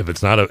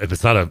it's not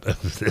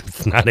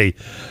a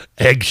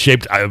egg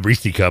shaped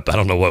Reese cup, I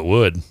don't know what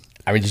would.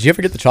 Did you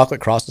ever get the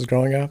chocolate crosses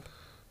growing up?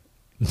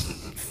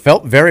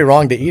 Felt very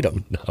wrong to eat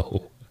them.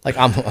 No. They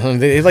have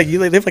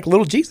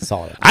little Jesus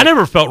on it. I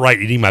never felt right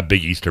eating my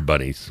big Easter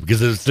bunnies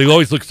because they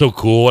always look so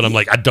cool, and I'm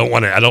like, I don't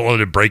want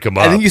to break them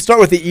up. And then you start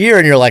with the ear,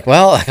 and you're like,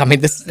 well,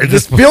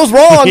 this feels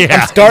wrong. Yeah.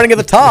 I'm starting at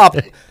the top,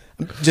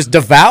 just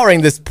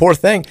devouring this poor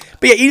thing.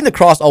 But yeah, eating the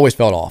cross always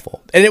felt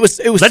awful, and it was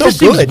that so just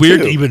good. Seems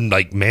weird too. to even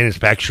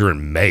manufacture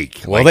and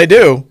make. Well, they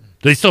do.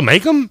 Do they still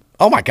make them?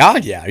 Oh my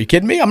God, yeah. Are you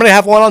kidding me? I'm gonna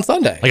have one on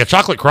Sunday. Like a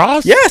chocolate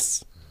cross?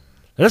 Yes.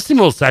 That seems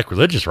a little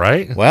sacrilegious,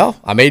 right? Well,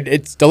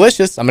 it's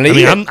delicious. I'm gonna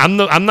eat it.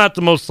 I'm not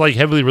the most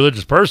heavily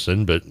religious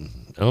person, but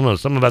I don't know.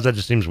 Something about that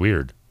just seems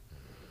weird.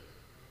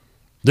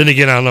 Then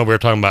again, I don't know. We were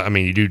talking about.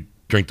 You do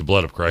drink the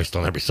blood of Christ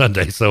on every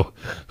Sunday, so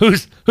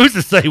who's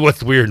to say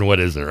what's weird and what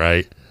isn't,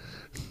 right?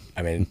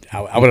 I mean,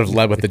 I would have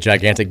led with the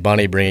gigantic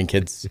bunny bringing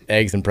kids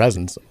eggs and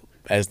presents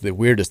as the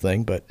weirdest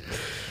thing, but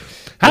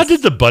how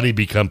did the bunny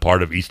become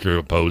part of Easter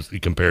opposed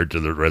compared to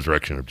the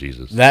resurrection of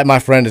Jesus? That, my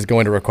friend, is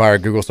going to require a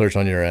Google search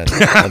on your end.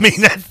 I mean,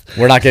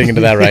 we're not getting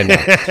into that right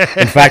now.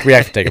 In fact, we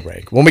have to take a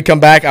break. When we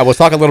come back, I will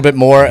talk a little bit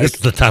more. This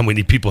is the time we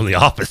need people in the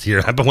office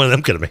here. I bet one of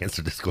them could have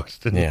answered this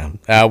question.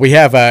 Yeah. We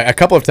have a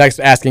couple of texts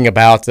asking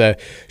about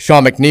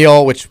Sean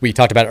McNeil, which we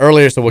talked about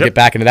earlier, so we'll get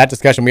back into that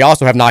discussion. We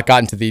also have not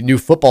gotten to the new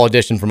football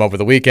edition from over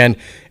the weekend,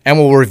 and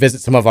we'll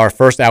revisit some of our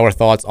first hour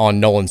thoughts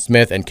on Nolan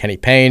Smith and Kenny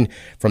Payne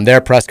from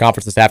their press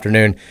conference this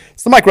afternoon.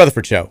 It's the Mike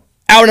Rutherford Show.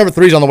 Hour number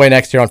 3 is on the way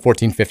next here on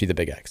 1450 The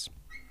Big X.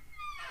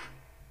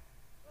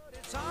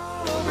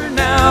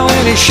 Now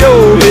any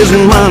show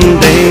isn't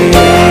Monday.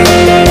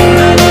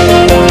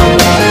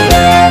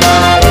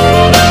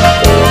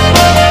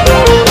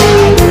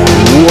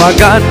 Oh, I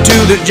got to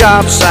the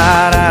job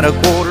site at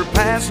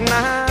 9:15.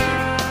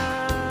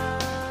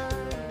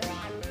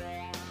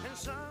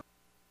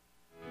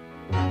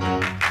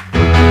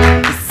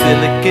 The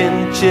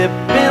silicon chip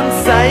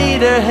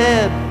inside her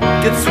head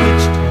gets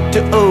switched to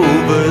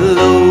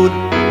overload.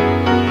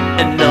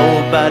 And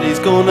nobody's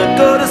gonna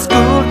go to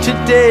school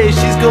today.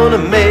 She's gonna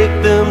make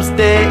them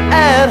stay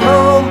at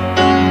home.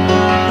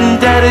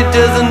 Daddy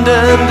doesn't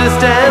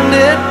understand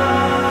it.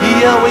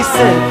 He always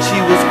said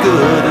she was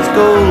good as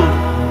gold.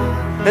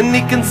 And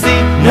he can see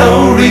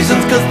no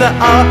reasons, cause there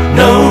are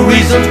no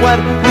reasons.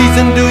 What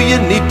reason do you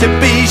need to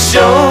be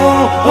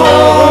shown?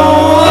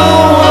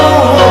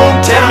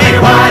 Tell me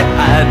why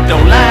I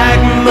don't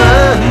like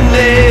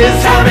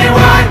Mondays. Tell me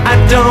why I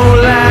don't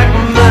like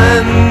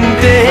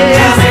Mondays.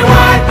 Tell me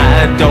why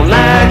I don't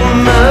like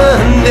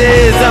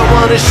Mondays. I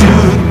wanna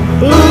shoot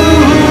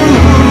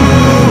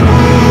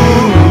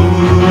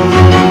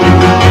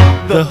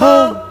the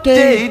whole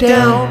day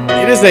down.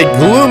 It is a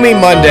gloomy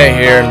Monday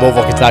here in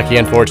Louisville, Kentucky,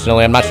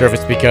 unfortunately. I'm not sure if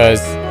it's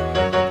because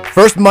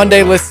first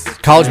Monday lists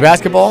college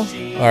basketball,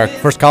 or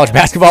first college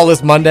basketball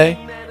list Monday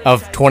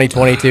of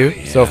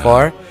 2022 so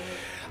far.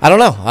 I don't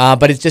know,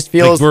 but it just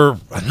feels...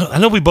 I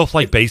know we both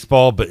like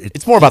baseball, but...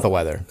 It's more about the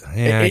weather.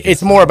 Yeah,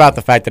 it's more about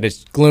the fact that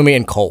it's gloomy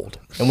and cold.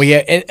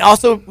 And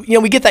also,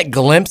 we get that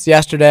glimpse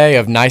yesterday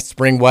of nice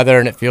spring weather,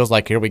 and it feels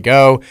like, here we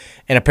go.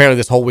 And apparently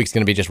this whole week's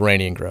going to be just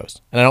rainy and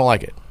gross. And I don't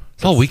like it.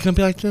 It's all week going to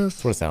be like this?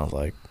 That's what it sounds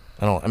like.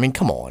 I mean,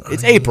 come on.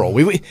 It's April.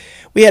 We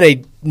had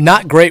a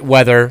not great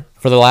weather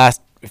for the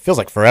last, it feels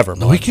like forever.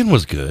 The weekend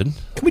was good.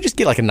 Can we just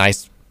get like a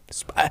nice...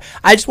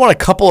 I just want a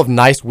couple of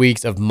nice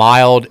weeks of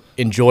mild,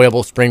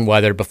 enjoyable spring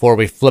weather before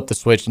we flip the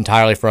switch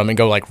entirely from and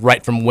go like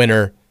right from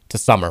winter to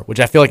summer, which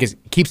I feel like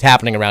keeps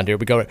happening around here.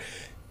 We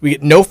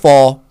get no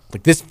fall.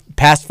 Like this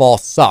past fall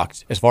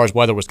sucked as far as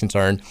weather was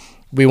concerned.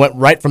 We went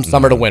right from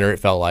summer to winter, it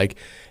felt like.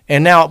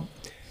 And now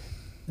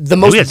the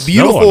most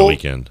beautiful snow on the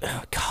weekend.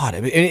 Oh, God,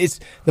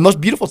 it's the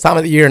most beautiful time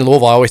of the year in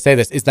Louisville. I always say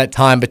this is that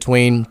time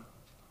between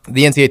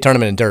the NCAA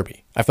tournament and Derby.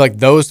 I feel like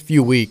those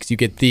few weeks, you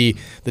get the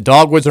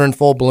dogwoods are in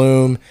full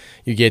bloom.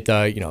 You get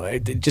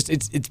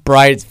it's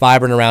bright, it's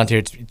vibrant around here.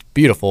 It's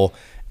beautiful,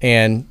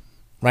 and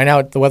right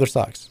now the weather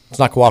sucks. It's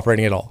not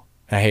cooperating at all.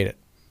 I hate it.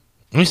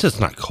 At least it's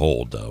not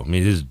cold though. I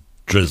mean, it is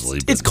drizzly.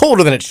 It's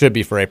colder than it should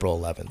be for April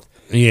 11th.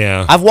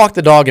 Yeah, I've walked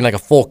the dog in like a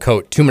full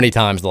coat too many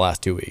times the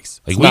last 2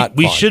 weeks. Like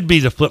we should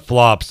be the flip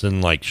flops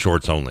and like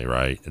shorts only,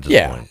 right? At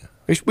this point.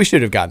 We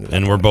should have gotten to that.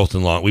 And we're both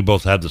in long. We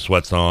both have the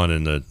sweats on,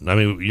 and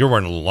you're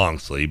wearing a long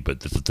sleeve,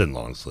 but it's a thin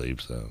long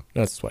sleeve. So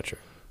that's a sweatshirt.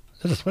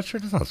 Is it a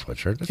sweatshirt? It's not a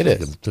sweatshirt. It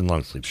is a thin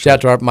long sleeve.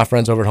 Shout out to my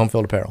friends over at Home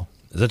Field Apparel.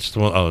 Is that just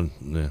the one? Oh,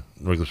 yeah,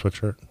 regular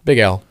sweatshirt. Big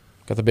L.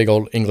 Got the big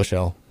old English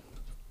L.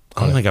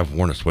 I don't think I've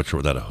worn a sweatshirt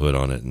without a hood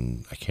on it,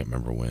 and I can't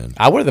remember when.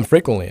 I wear them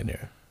frequently in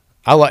here.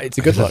 It's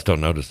a good look. I just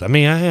don't notice. I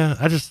mean,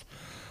 I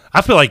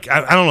feel like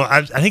I don't know.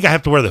 I think I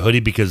have to wear the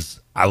hoodie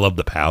because I love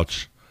the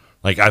pouch.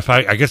 Like I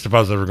guess if I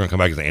was ever going to come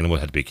back as an animal, it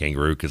had to be a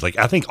kangaroo because like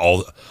I think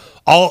all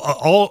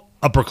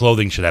upper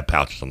clothing should have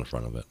pouches on the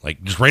front of it.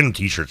 Like just random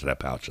T-shirts should have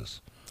pouches.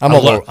 I'm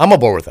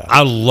aboard with that.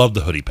 I love the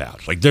hoodie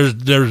pouch. Like there's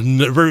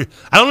never.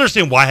 I don't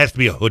understand why it has to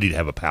be a hoodie to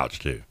have a pouch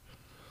too.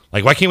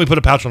 Like why can't we put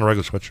a pouch on a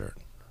regular sweatshirt?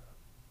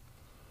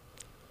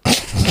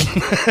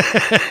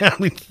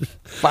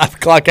 5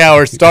 o'clock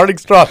hour starting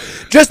strong,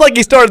 just like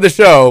he started the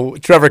show.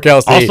 Trevor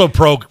Kelsey, also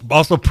pro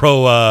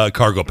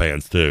cargo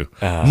pants too.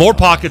 More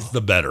pockets,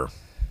 the better.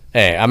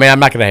 Hey, I mean, I'm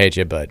not gonna hate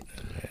you, but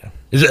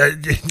yeah.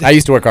 I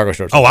used to wear cargo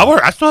shorts.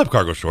 I still have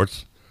cargo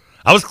shorts.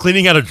 I was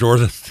cleaning out a drawer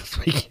this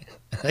week.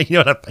 You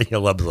know what I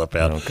love this up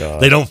out. Oh,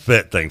 God. They don't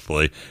fit,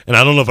 thankfully, and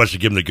I don't know if I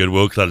should give them to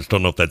Goodwill because I just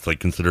don't know if that's like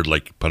considered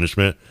like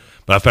punishment.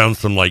 But I found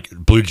some like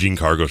blue jean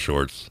cargo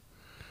shorts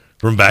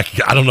from back.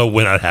 I don't know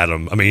when I had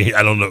them. I mean,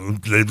 I don't know.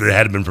 They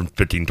had been from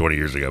 15, 20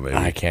 years ago, maybe.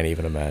 I can't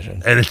even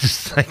imagine. And it's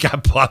just like I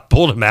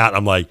pulled them out.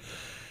 I'm like,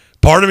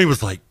 part of me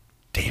was like,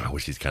 damn, I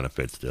wish these kind of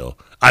fit still.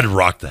 I'd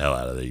rock the hell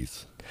out of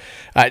these.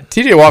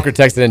 TJ Walker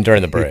texted in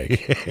during the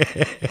break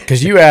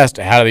because you asked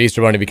how did the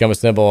Easter Bunny become a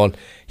symbol, and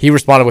he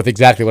responded with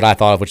exactly what I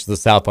thought of, which is the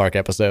South Park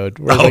episode.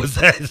 Where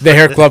the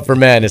Hair Club for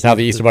Men is how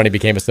the Easter Bunny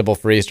became a symbol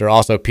for Easter.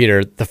 Also,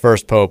 Peter, the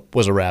first pope,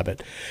 was a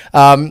rabbit.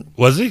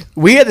 Was he?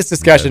 We had this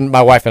discussion,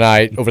 my wife and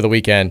I, over the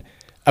weekend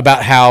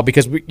about how,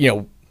 because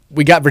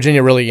we got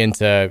Virginia really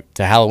into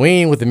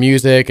Halloween with the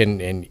music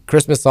and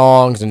Christmas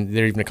songs, and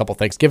there are even a couple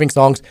Thanksgiving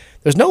songs.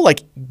 There's no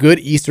like good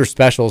Easter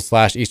specials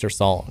 / Easter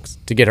songs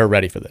to get her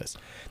ready for this.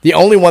 The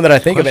only one that I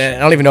think of, and I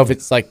don't even know if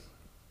it's like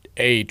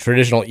a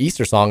traditional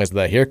Easter song, is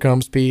the "Here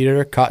Comes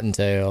Peter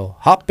Cottontail,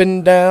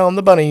 hopping down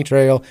the bunny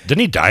trail."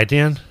 Didn't he die at the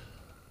end?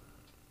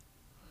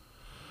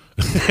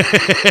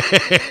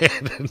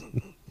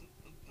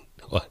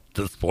 What?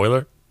 The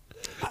spoiler?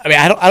 I mean,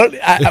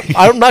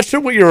 I'm not sure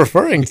what you're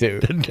referring to.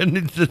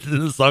 In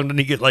the song, didn't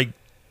he get like?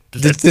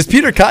 Does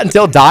Peter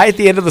Cottontail die at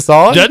the end of the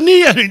song? Doesn't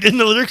he? I mean, didn't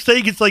the lyrics say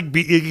he gets like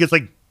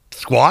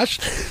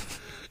squashed?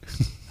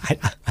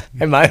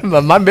 Am I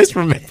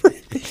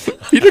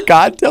misremembering Peter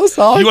Cottontail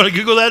song? You want to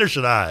Google that or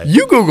should I?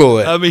 You Google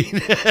it. I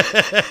mean,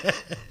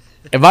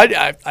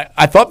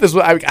 I thought this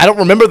was. I don't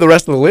remember the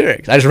rest of the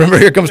lyrics. I just remember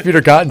 "Here Comes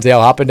Peter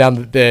Cottontail hopping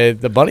down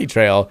the bunny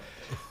trail."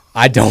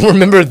 I don't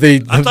remember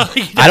I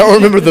don't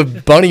remember the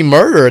bunny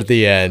murder at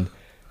the end.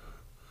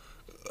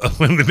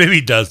 Maybe he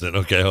doesn't.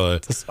 Okay, hold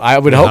on. I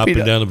would hope he hopping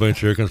does. down the bunny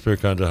trail, comes Peter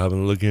Cottontail,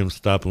 hopping, look at him,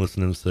 stop and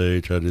listen to him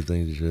say, try to do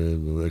things you should, a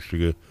little extra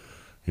good.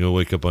 You'll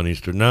wake up on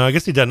Easter. No, I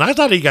guess he doesn't. I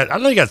thought he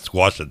got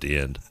squashed at the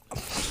end.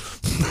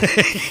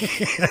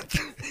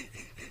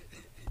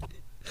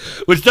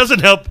 Which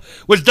doesn't help.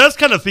 Which does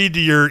kind of feed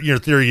to your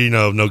theory,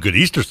 no good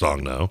Easter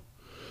song, though.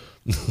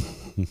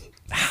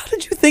 How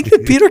did you think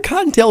that Peter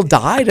Cottontail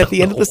died at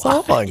the end of the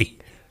song?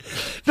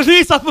 Just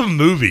based off of a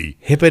movie.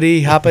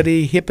 Hippity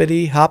hoppity,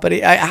 hippity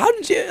hoppity. How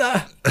did you?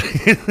 I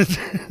was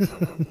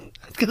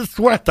gonna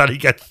swear I thought he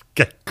got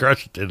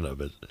crushed in of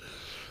it.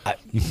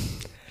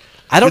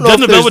 I don't know.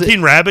 Doesn't the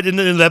Velveteen Rabbit in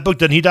that book?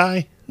 Doesn't he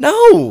die?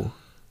 No.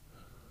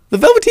 The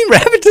Velveteen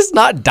Rabbit does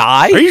not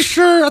die. Are you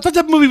sure? I thought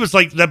that movie was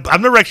like that. I've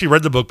never actually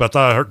read the book, but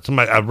I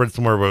thought I read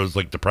somewhere where it was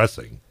like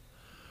depressing.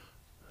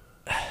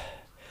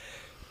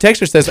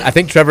 Texter says, I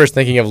think Trevor is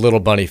thinking of Little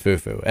Bunny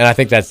Foo-Foo, and I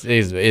think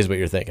is what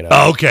you're thinking of.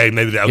 Oh, okay,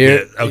 maybe that.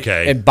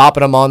 Okay, and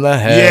bopping him on the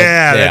head.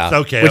 Yeah, that's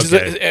okay. Which is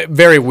a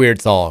very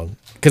weird song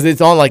because that's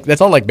on like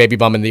Baby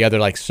Bum and the other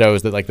like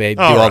shows that like they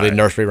do all the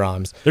nursery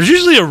rhymes. There's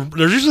usually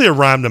a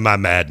rhyme to my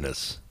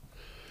madness.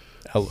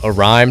 A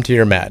rhyme to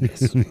your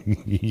madness.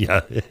 Yeah.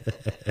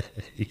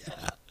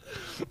 Yeah.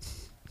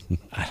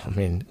 I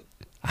mean,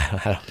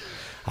 I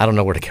don't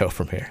know where to go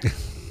from here.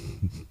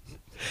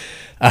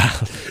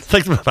 It's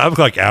like 5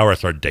 o'clock hour I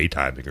start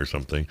daytiming or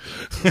something.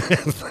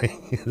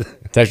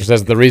 Texture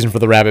says the reason for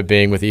the rabbit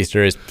being with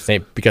Easter is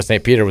because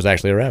St. Peter was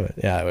actually a rabbit.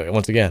 Yeah,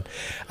 once again.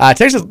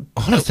 Texas,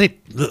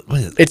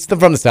 it's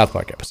from the South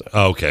Park episode.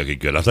 Oh, okay,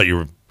 good. I thought you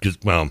were just,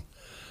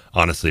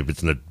 honestly, if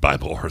it's in the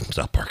Bible or in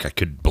South Park, I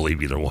could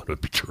believe either one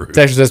would be true.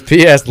 Texture says,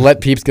 P.S.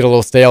 Let peeps get a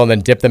little stale and then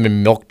dip them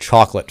in milk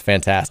chocolate.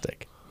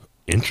 Fantastic.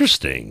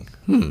 Interesting.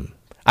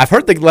 I've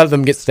heard they let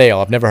them get stale.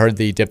 I've never heard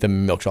the dip them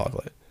in milk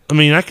chocolate. I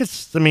mean,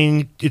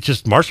 it's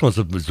just marshmallows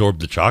have absorbed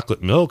the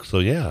chocolate milk, so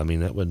yeah,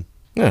 that would.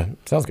 Yeah,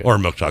 sounds good. Or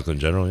milk chocolate in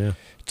general, yeah.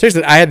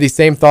 Seriously, I had the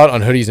same thought on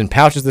hoodies and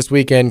pouches this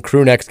weekend.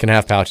 Crew necks can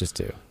have pouches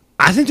too.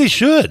 I think they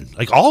should.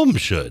 Like, all of them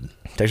should.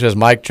 Texture says,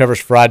 Mike, Trevor's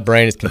fried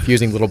brain is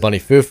confusing Little Bunny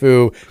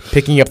Foo-Foo,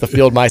 picking up the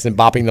field mice and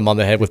bopping them on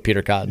the head with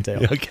Peter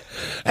Cottontail. Okay.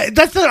 Hey,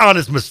 that's an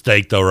honest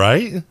mistake, though,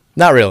 right?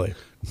 Not really.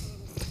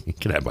 You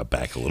can have my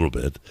back a little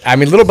bit. I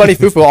mean, Little Bunny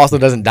Foo-Foo also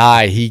doesn't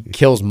die. He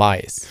kills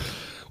mice.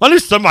 Well, I knew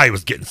somebody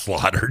was getting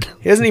slaughtered.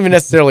 He doesn't even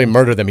necessarily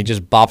murder them. He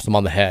just bops them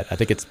on the head. I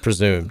think it's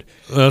presumed.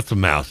 Well, that's a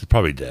mouse. He's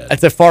probably dead.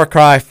 It's a far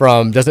cry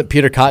from doesn't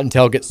Peter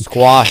Cottontail get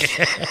squashed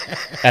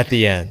at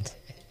the end?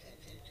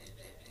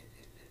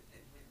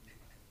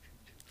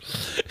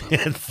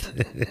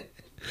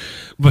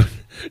 But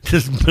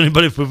does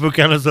anybody Foo-Foo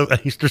count as an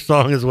Easter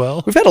song as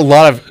well? We've had a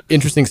lot of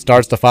interesting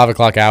starts to 5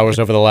 o'clock hours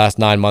over the last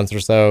 9 months or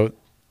so.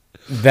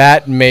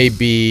 That may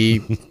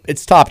be,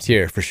 it's top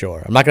tier for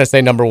sure. I'm not going to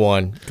say number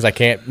one because I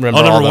can't remember.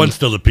 Oh, number one's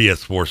still the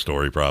PS4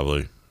 story,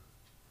 probably.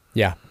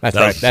 Yeah, that's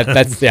right.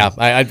 That's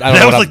I don't that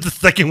know was like the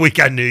second week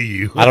I knew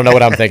you. I don't know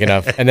what I'm thinking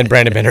of. And then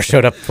Brandon Bender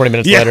showed up 20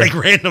 minutes later. Yeah, like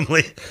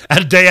randomly.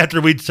 A day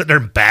after we'd sit there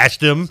and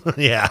bashed him.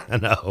 Yeah, I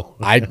know.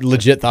 I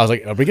legit thought, I was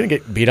like, are we going to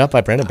get beat up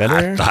by Brandon Bender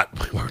here? I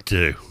thought we were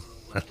too.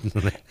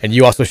 And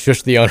you also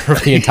shushed the owner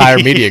of the entire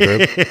media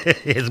group.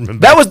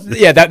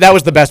 That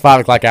was the best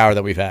 5 o'clock hour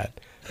that we've had.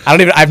 I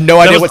have no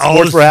idea what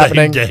sports were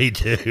happening. Day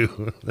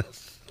too.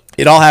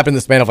 It all happened in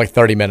the span of like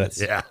 30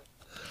 minutes. Yeah.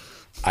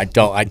 I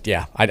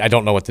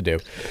don't know what to do.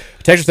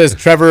 Texture says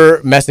Trevor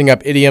messing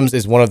up idioms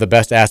is one of the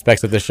best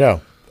aspects of this show.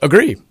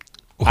 Agree.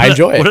 I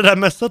enjoy it. What did I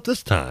mess up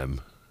this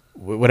time?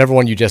 Whatever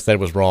one you just said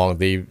was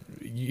wrong.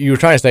 You were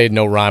trying to say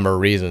no rhyme or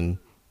reason,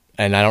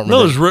 and I don't remember.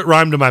 No, it was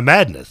rhyme to my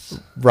madness.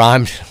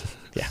 Rhymed.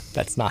 Yeah,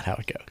 that's not how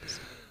it goes.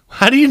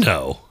 How do you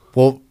know?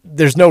 Well,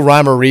 there's no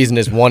rhyme or reason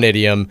is one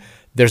idiom.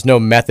 there's no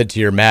method to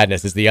your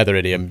madness is the other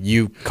idiom.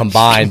 You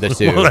combine the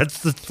two, Well,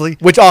 that's the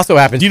which also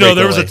happens. You know,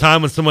 there was a frequently.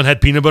 time when someone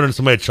had peanut butter and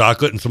somebody had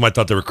chocolate, and somebody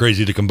thought they were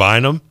crazy to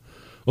combine them.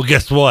 Well,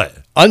 guess what?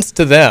 Unst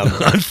to them.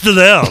 Unst to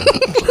them.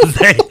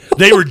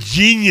 they were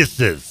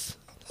geniuses.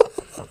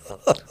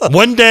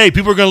 One day,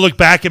 people are going to look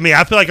back at me.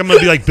 I feel like I'm going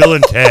to be like Bill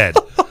and Ted.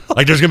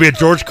 Like there's going to be a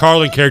George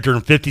Carlin character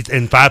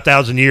in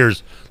 5,000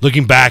 years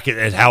looking back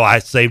at how I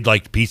saved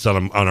like peace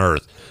on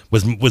Earth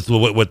with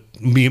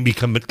me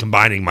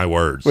combining my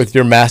words. With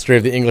your mastery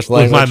of the English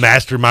language. With my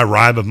mastery, my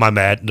rhyme of my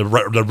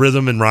the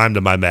rhythm and rhyme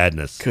to my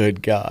madness.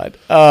 Good God.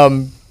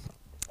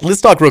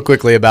 Let's talk real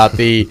quickly about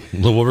the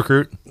Louisville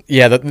recruit.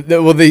 Yeah,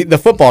 the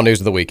football news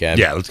of the weekend.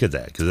 Yeah, let's get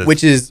that.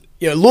 Which is,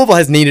 Louisville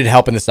has needed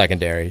help in the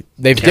secondary.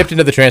 They've dipped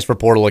into the transfer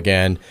portal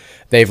again.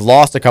 They've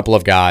lost a couple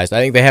of guys.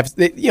 I think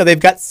they've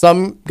got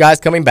some guys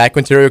coming back.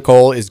 Quinterio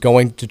Cole is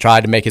going to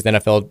try to make his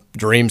NFL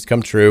dreams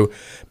come true,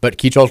 but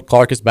Keitrell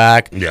Clark is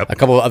back. Yep. A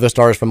couple of other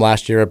stars from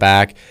last year are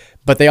back,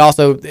 but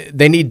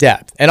they need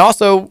depth. And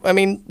also, I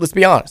mean, let's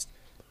be honest.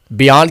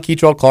 Beyond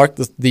Keitrell Clark,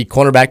 the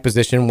cornerback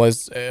position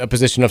was a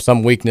position of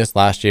some weakness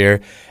last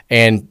year,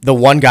 and the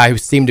one guy who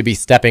seemed to be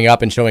stepping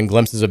up and showing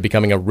glimpses of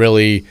becoming a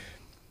really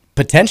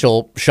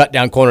potential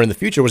shutdown corner in the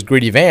future was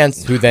Greedy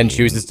Vance, who then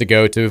chooses to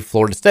go to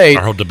Florida State.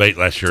 Our whole debate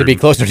last year to be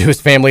closer to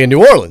his family in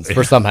New Orleans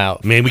for somehow.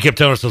 I mean, we kept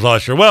telling ourselves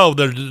last year, well,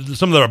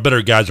 some of our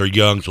better guys are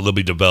young, so they'll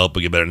be developed,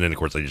 but get better, and then of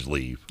course they just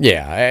leave.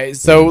 Yeah,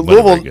 so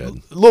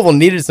Louisville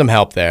needed some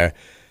help there.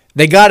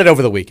 They got it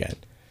over the weekend.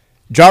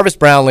 Jarvis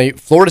Brownlee,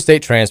 Florida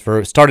State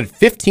transfer, started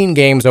 15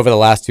 games over the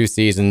last 2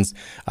 seasons,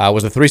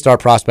 was a 3-star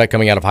prospect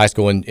coming out of high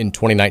school in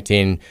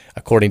 2019,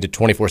 according to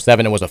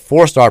 24/7. It was a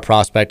 4-star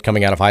prospect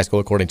coming out of high school,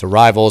 according to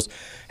Rivals.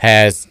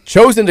 Has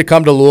chosen to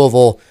come to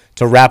Louisville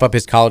to wrap up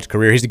his college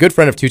career. He's a good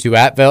friend of Tutu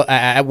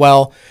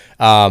Atwell.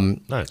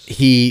 Nice.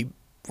 He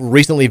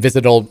recently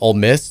visited Ole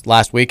Miss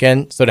last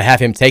weekend, so to have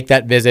him take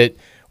that visit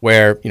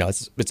where,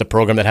 it's a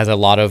program that has a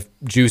lot of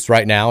juice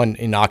right now, and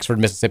in Oxford,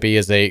 Mississippi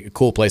is a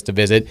cool place to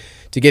visit.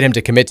 To get him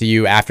to commit to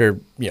you after,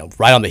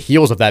 right on the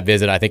heels of that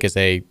visit, I think is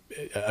a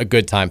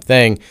good time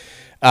thing.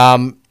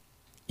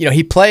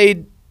 He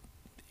played.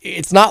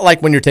 It's not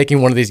like when you're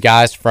taking one of these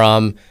guys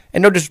from,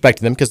 and no disrespect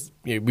to them, because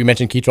we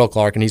mentioned Keitrell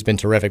Clark and he's been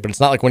terrific, but it's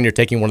not like when you're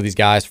taking one of these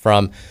guys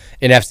from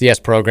an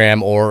FCS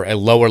program or a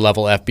lower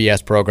level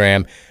FBS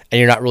program and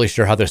you're not really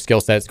sure how their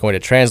skill set is going to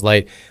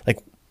translate. Like,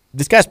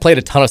 this guy's played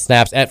a ton of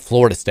snaps at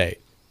Florida State.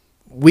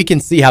 We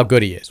can see how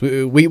good he is.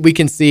 We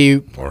can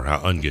see, or how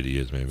ungood he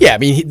is, maybe. Yeah, I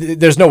mean,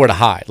 there's nowhere to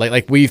hide.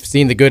 Like we've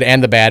seen the good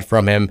and the bad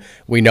from him.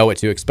 We know what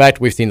to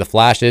expect. We've seen the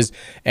flashes,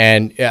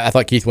 and I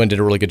thought Keith Wynn did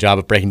a really good job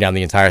of breaking down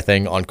the entire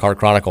thing on Card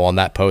Chronicle on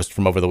that post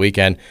from over the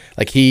weekend.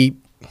 Like, he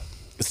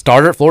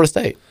started at Florida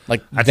State.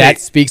 Like, that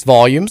speaks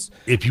volumes.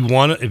 If you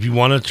want to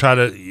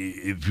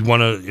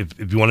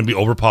be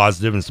over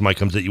positive, and somebody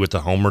comes at you with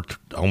the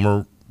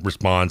homer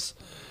response.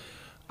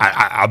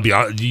 I'll be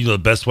honest, the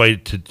best way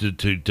to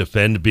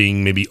defend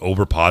being maybe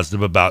over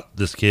positive about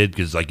this kid,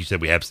 because like you said,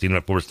 we have seen him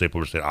at Florida State.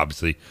 Florida State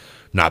obviously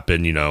not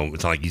been,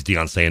 it's not like he's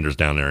Deion Sanders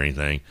down there or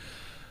anything.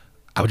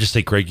 I would just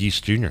say Craig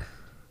East Jr. I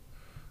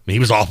mean, he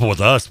was awful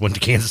with us, went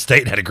to Kansas State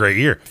and had a great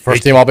year.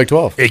 First team All Big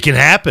 12. It can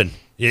happen.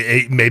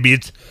 Maybe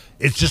it's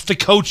just the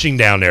coaching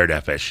down there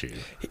at FSU.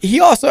 He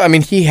also, I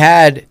mean, he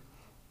had,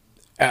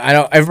 I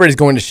know everybody's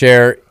going to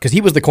share, because he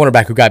was the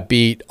cornerback who got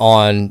beat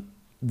on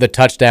the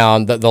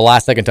touchdown, the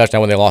last second touchdown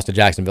when they lost to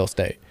Jacksonville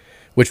State,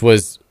 which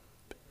was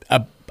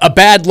a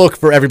bad look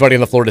for everybody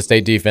in the Florida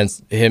State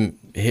defense,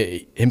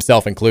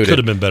 himself included. Could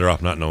have been better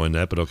off not knowing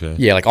that, but okay.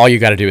 Yeah, like all you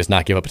got to do is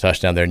not give up a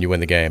touchdown there and you win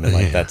the game, and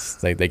like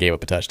they gave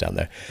up a touchdown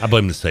there. I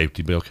blame the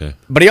safety, but okay.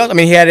 But he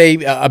had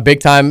a big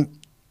time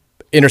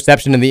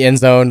interception in the end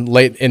zone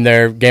late in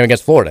their game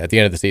against Florida at the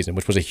end of the season,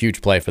 which was a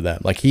huge play for them.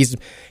 Like, he's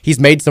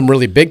made some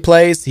really big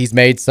plays. He's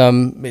made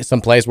some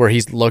plays where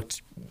he's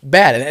looked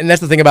bad, and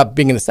that's the thing about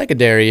being in the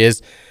secondary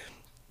is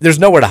there's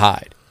nowhere to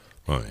hide.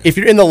 Oh, yeah. If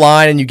you're in the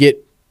line and you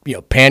get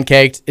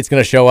pancaked, it's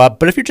going to show up.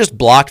 But if you're just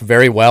blocked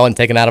very well and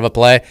taken out of a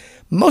play,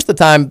 most of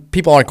the time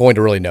people aren't going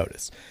to really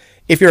notice.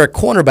 If you're a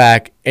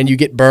cornerback and you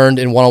get burned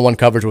in one-on-one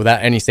coverage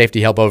without any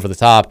safety help over the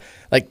top,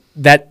 like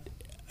that,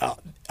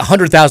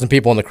 100,000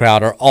 people in the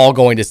crowd are all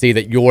going to see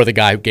that you're the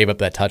guy who gave up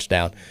that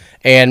touchdown.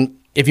 And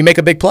if you make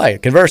a big play,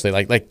 conversely,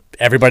 like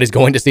everybody's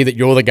going to see that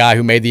you're the guy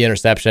who made the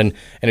interception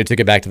and who took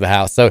it back to the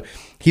house. So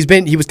he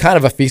was kind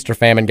of a feast or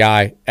famine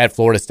guy at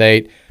Florida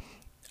State.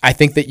 I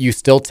think that you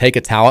still take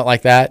a talent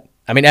like that.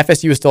 I mean,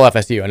 FSU is still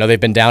FSU. I know they've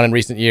been down in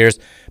recent years,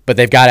 but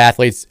they've got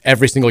athletes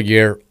every single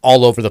year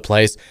all over the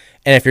place.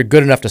 And if you're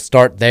good enough to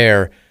start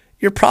there,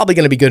 you're probably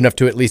going to be good enough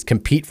to at least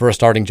compete for a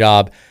starting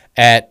job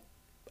at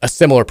a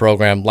similar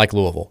program like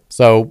Louisville.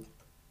 So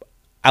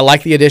I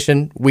like the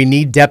addition. We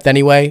need depth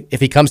anyway. If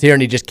he comes here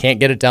and he just can't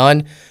get it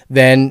done,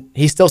 then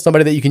he's still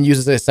somebody that you can use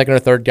as a second or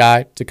third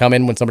guy to come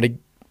in when somebody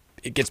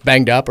gets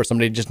banged up or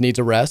somebody just needs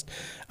a rest.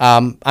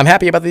 I'm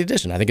happy about the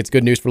addition. I think it's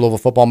good news for Louisville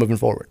football moving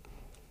forward.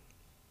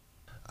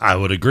 I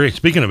would agree.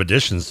 Speaking of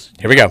additions,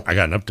 here we go. I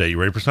got an update. You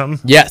ready for something?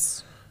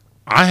 Yes.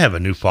 I have a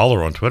new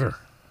follower on Twitter.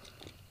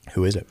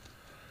 Who is it?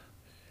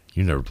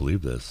 You never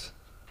believe this.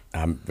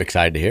 I'm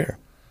excited to hear.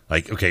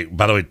 Like, okay,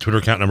 by the way, Twitter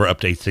account number up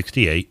to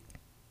 868.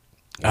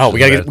 Oh, we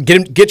got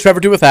to get Trevor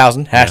to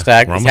 1,000. Hashtag.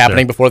 we're It's almost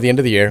happening there. before the end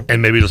of the year.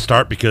 And maybe it'll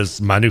start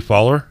because my new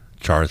follower,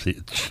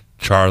 Charlize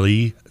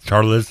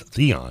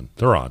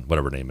Theron,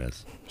 whatever her name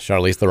is.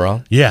 Charlize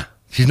Theron? Yeah.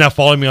 She's now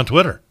following me on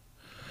Twitter.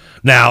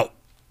 Now,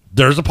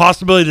 there's a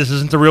possibility this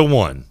isn't the real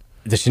one.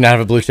 Does she not have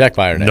a blue check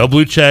by her name? No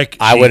blue check.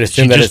 I would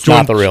assume that it's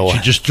not the real one.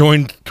 She just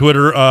joined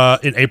Twitter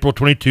in April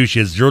 22. She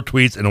has 0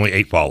 tweets and only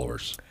 8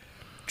 followers.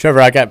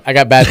 Trevor, I got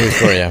bad news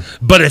for you.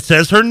 But it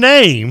says her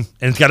name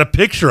and it's got a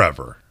picture of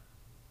her.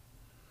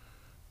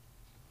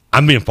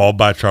 I'm being followed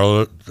by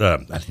Charlotte. I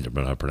think I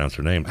know how to pronounce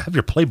her name. I have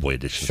your Playboy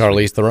edition.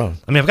 Charlize Theron.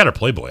 I mean, I've got her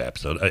Playboy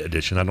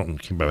edition. I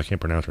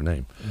can't pronounce her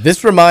name.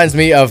 This reminds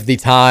me of the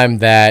time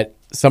that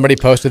somebody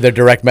posted their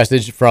direct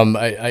message from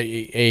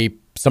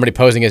somebody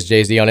posing as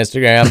Jay-Z on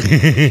Instagram,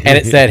 and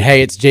it said,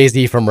 "Hey, it's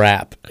Jay-Z from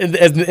Rap" in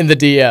the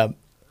DM.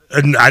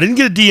 And I didn't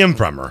get a DM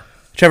from her.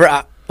 Trevor,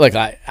 are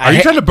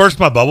you trying to burst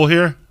my bubble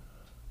here?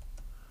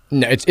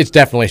 No, it's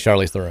definitely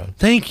Charlize Theron.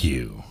 Thank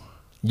you.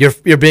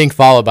 You're being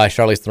followed by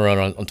Charlize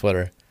Theron on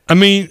Twitter. I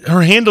mean,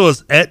 her handle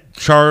is at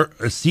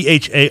CHARLIZ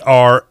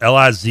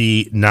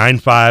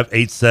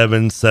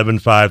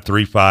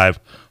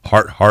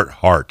 95877535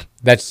 heart.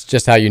 That's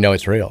just how you know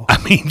it's real.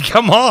 I mean,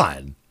 come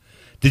on.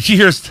 Did she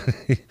hear us?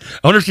 I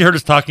wonder if she heard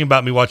us talking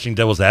about me watching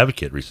Devil's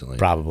Advocate recently.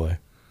 Probably.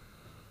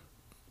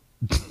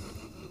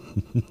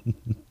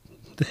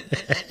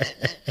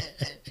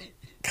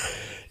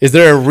 Is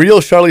there a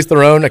real Charlize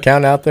Theron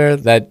account out there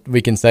that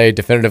we can say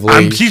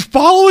definitively? She's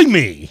following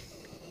me.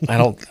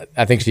 I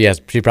think she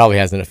has. She probably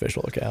has an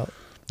official account.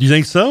 You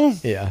think so?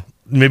 Yeah.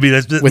 Maybe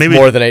that's with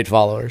more than 8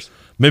 followers.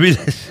 Maybe.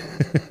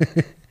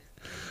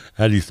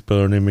 How do you spell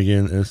her name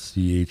again?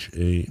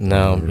 SCHA.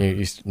 No,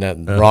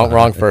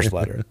 wrong first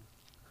letter.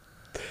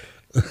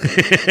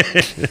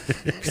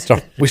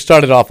 We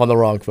started off on the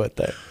wrong foot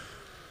there.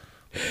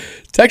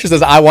 Texture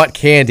says, "I want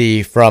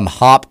candy" from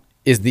Hop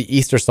is the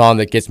Easter song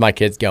that gets my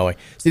kids going.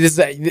 See, this is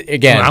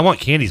again. I Want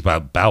Candy's by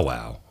Bow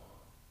Wow.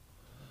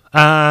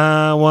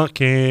 I want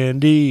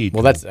candy.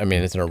 Well, it's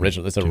an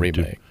original. It's a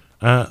remake.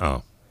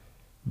 Oh.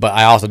 But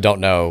I also don't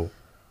know.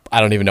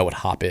 I don't even know what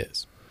Hop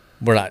is.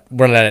 We're not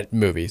at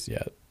movies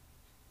yet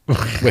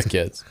with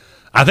kids.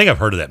 I think I've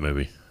heard of that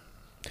movie.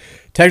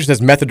 Texture says,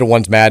 "Method to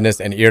one's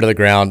madness and ear to the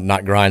ground,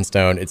 not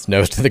grindstone. It's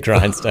nose to the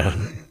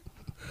grindstone."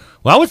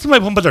 Why would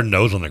somebody put their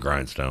nose on the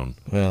grindstone?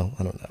 Well,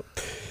 I don't know.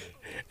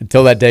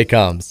 Until that day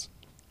comes,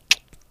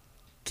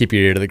 keep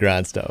your ear to the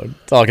grindstone.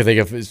 That's all I can think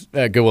of is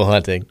Good Will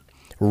Hunting.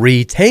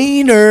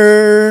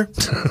 Retainer.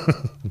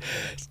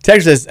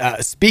 Texture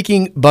says,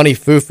 "Speaking Bunny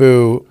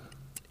Foo-Foo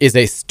is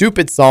a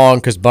stupid song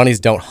because bunnies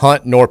don't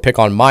hunt nor pick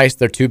on mice.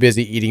 They're too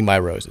busy eating my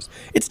roses."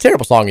 It's a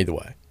terrible song either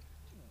way.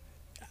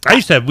 We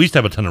used to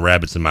have a ton of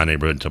rabbits in my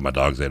neighborhood until my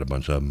dogs ate a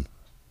bunch of them.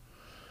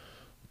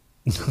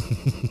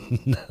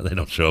 No, they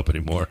don't show up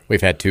anymore.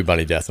 We've had 2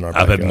 bunny deaths in our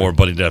I've backyard. had more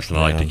bunny deaths than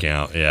I like to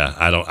count. Yeah,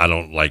 I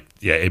don't like.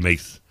 Yeah, it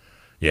makes.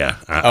 Yeah,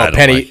 I don't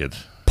Penny, like it.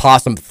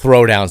 Possum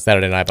throwdown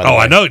Saturday night. By the way.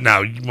 I know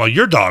now. Well,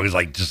 your dog is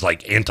just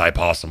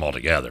anti-possum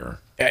altogether.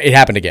 It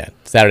happened again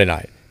Saturday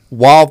night.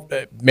 While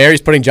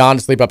Mary's putting John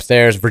to sleep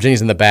upstairs,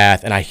 Virginia's in the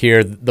bath, and I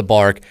hear the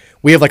bark.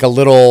 We have like a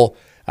little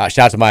shout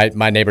out to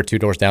my neighbor 2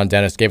 doors down,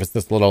 Dennis, gave us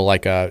this little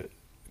kind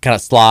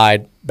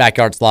of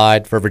backyard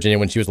slide for Virginia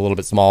when she was a little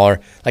bit smaller.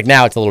 Like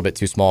now it's a little bit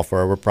too small for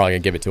her. We're probably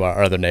going to give it to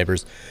our other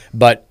neighbors.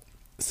 But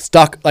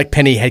stuck, like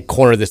Penny had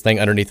cornered this thing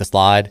underneath the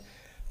slide.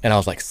 And I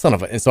was like, son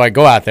of a. And so I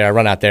go out there, I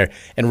run out there,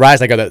 and right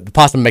as I go, the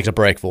possum makes a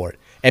break for it.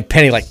 And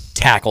Penny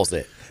tackles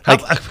it.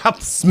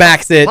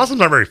 Smacks it. Possums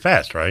aren't very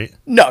fast, right?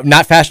 No,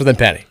 not faster than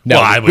Penny. No,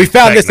 well, we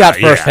found this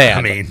out not,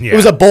 firsthand. Yeah, I mean, yeah. It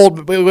was a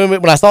bold.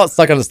 When I saw it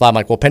stuck on the slide, I'm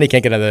like, well, Penny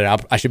can't get under there.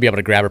 I should be able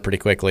to grab her pretty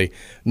quickly.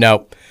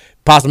 No,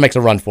 possum makes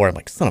a run for it. I'm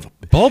like, son of a.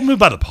 Bold move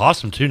by the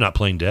possum too, not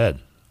playing dead.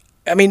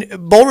 I mean,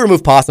 bold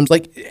remove possums.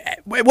 Like,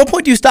 at what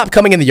point do you stop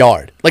coming in the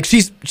yard? Like,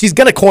 she's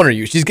gonna corner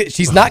you.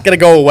 She's not gonna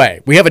go away.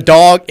 We have a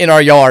dog in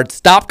our yard.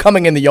 Stop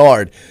coming in the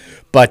yard.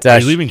 But are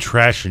you leaving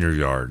trash in your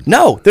yard?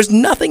 No, there's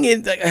nothing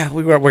in.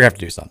 We're gonna have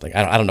to do something.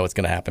 I don't know what's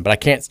gonna happen, but I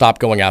can't stop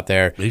going out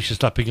there. Maybe you should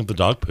stop picking up the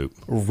dog poop.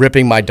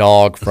 Ripping my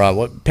dog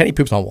from Penny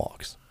poops on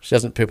walks. She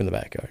doesn't poop in the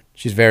backyard.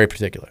 She's very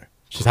particular.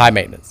 She's high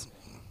maintenance.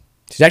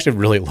 She's actually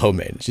really low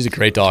maintenance. She's a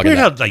great dog. You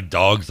know how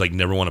dogs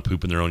never want to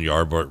poop in their own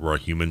yard, where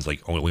humans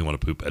only want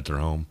to poop at their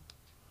home.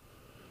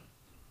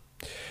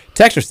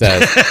 Texture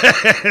says,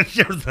 that's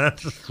a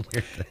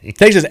weird thing.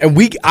 Texture says,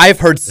 and I've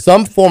heard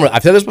some form of,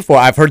 I've said this before,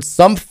 I've heard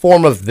some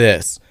form of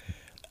this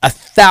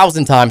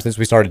 1,000 times since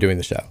we started doing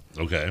the show.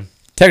 Okay.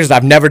 Texture says,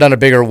 I've never done a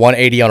bigger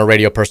 180 on a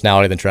radio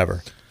personality than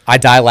Trevor. I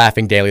die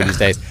laughing daily these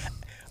days.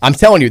 I'm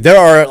telling you, there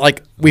are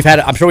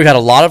I'm sure we've had a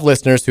lot of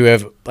listeners who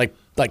have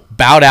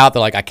bowed out.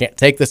 They're like, I can't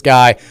take this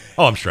guy.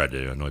 Oh, I'm sure I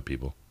do annoy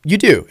people. You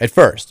do at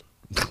first.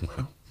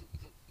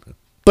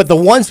 But the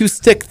ones who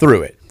stick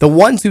through it, the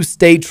ones who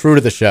stay true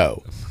to the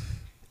show,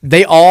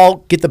 they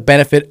all get the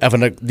benefit of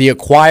the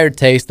acquired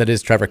taste that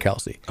is Trevor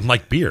Kelsey. I'm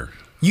like beer.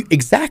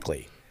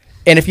 Exactly.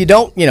 And if you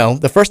don't,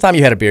 the first time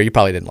you had a beer, you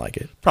probably didn't like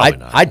it. Probably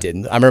not. I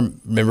didn't. I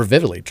remember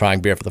vividly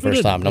trying beer for the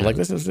first time, and I'm like,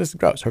 this is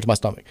gross. Hurts my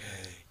stomach.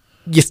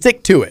 You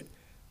stick to it.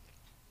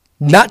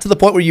 Not to the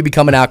point where you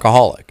become an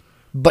alcoholic,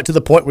 but to the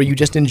point where you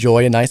just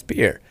enjoy a nice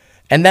beer.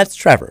 And that's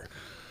Trevor.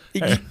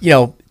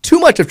 Too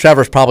much of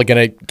Trevor is probably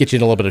going to get you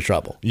in a little bit of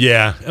trouble.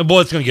 Yeah. Well,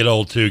 it's going to get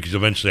old, too, because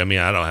eventually,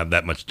 I don't have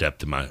that much depth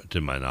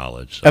to my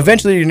knowledge. So.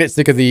 Eventually, you're going to get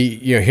sick of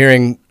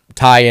hearing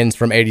tie-ins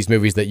from 80s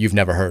movies that you've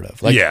never heard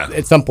of.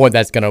 At some point,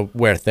 that's going to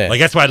wear thin.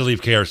 That's why I had to leave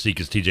KRC,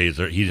 because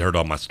TJ, he'd heard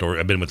all my story.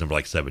 I've been with him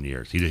for 7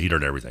 years. He'd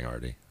heard everything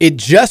already. It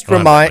just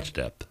reminds...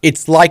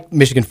 It's like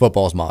Michigan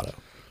football's motto.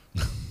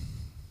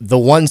 The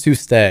ones who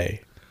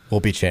stay will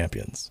be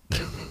champions.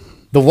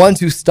 The ones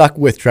who stuck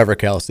with Trevor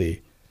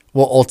Kelsey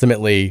will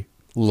ultimately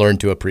learn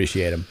to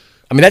appreciate him.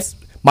 That's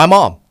my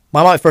mom.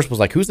 My mom at first was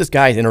like, who's this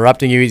guy? He's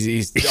interrupting you.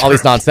 He's all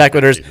these non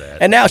sequiturs.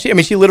 And now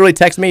she literally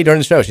texts me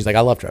during the show. She's like, I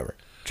love Trevor.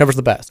 Trevor's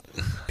the best.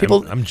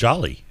 I'm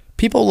jolly.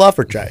 People love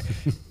for Trey.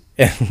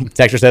 And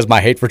Texture says,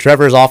 my hate for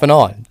Trevor is off and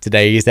on.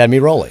 Today he's had me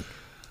rolling.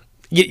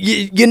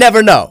 You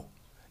never know.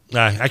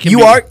 There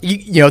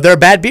are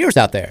bad beers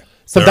out there.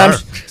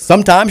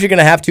 Sometimes you're going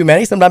to have too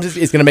many. Sometimes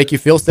it's going to make you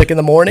feel sick in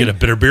the morning. Get a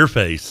bitter beer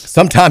face.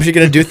 Sometimes you're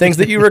going to do things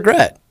that you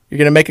regret. You're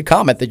going to make a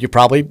comment that you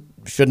probably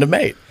shouldn't have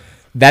made.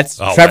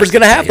 Trevor's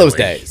going to have those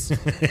days.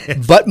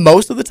 But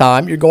most of the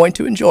time, you're going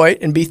to enjoy it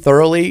and be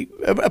thoroughly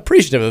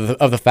appreciative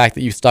of the fact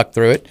that you stuck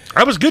through it.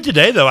 I was good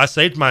today, though. I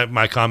saved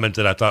my comment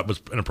that I thought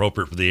was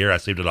inappropriate for the air. I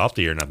saved it off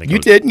the air, and I think you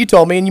did, and you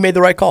told me, and you made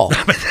the right call.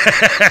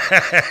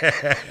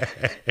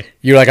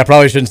 You're like, I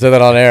probably shouldn't say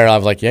that on air. I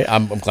was like, yeah,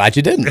 I'm glad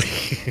you didn't.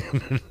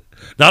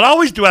 Not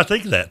always do I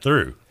think that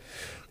through.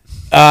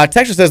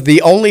 Texas says,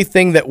 the only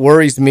thing that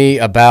worries me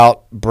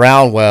about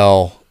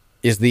Brownwell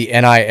is the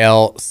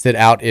NIL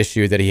sit-out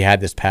issue that he had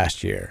this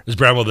past year. Is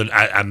Brownwell,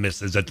 I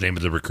missed, is that the name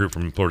of the recruit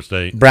from Florida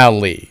State?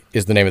 Brownlee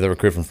is the name of the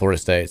recruit from Florida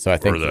State. So I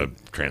think, or the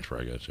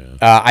transfer, I guess,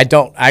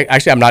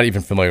 yeah. I'm not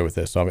even familiar with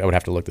this, so I would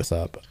have to look this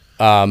up.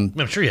 I'm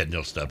sure he had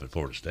no stuff at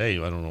Florida State.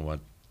 I don't know what.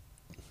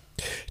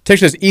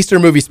 Texas says, Easter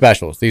movie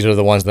specials. These are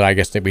the ones that I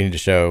guess that we need to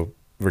show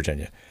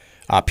Virginia.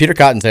 Peter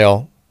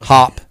Cottontail,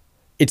 Hop,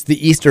 It's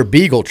the Easter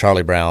Beagle,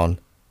 Charlie Brown,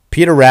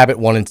 Peter Rabbit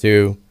 1 and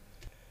 2,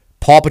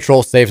 Paw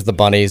Patrol Saves the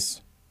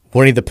Bunnies,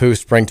 Winnie the Pooh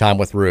Springtime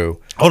with Rue.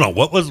 Hold on,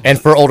 what was...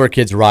 And for older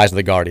kids, Rise of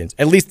the Guardians.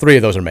 At least 3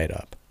 of those are made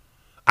up.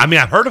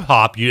 I've heard of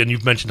Hop, and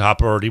you've mentioned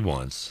Hop already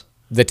once.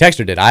 The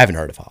texter did. I haven't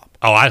heard of Hop.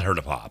 Oh, I'd heard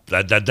of Hop.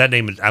 That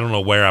name is, I don't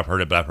know where I've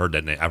heard it, but I've heard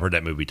that name. I've heard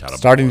that movie title.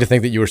 Starting to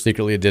think that you were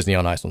secretly at Disney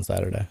on Ice on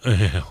Saturday.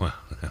 Yeah, well,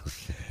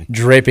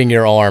 draping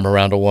your arm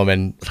around a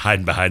woman,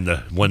 hiding behind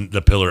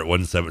the pillar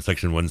at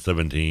section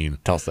 117.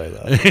 Don't say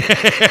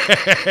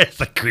that. It's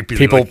like creepy.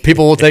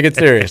 People will take it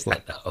seriously.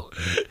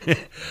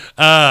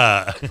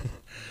 I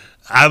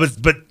know.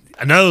 But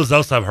none of those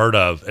else I've heard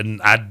of,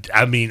 and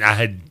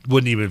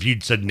wouldn't even, if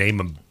you'd said name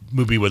a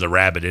movie with a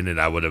rabbit in it,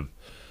 I wouldn't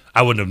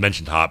have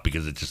mentioned Hop,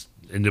 because it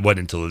wasn't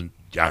until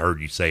I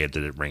heard you say it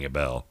that it rang a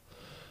bell.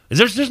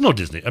 There's no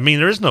Disney.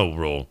 There is no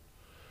rule.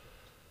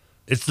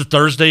 It's the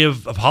Thursday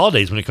of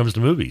holidays when it comes to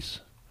movies.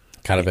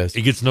 Kind of is.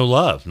 It gets no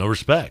love, no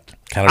respect.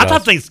 I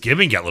thought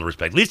Thanksgiving got a little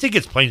respect. At least it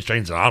gets planes,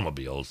 trains, and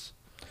automobiles.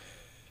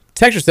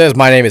 Texture says,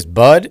 my name is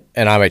Bud,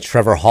 and I'm a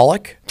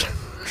Trevor-holic.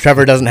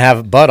 Trevor doesn't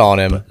have Bud on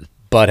him.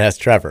 Bud has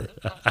Trevor.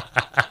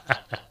 I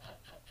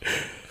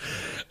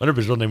wonder if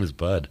his real name is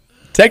Bud.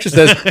 Texture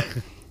says,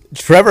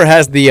 Trevor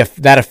has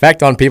that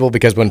effect on people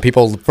because when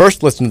people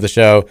first listen to the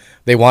show,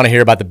 they want to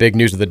hear about the big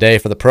news of the day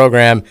for the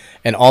program,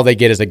 and all they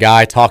get is a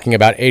guy talking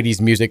about 80s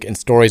music and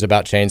stories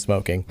about chain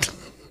smoking. I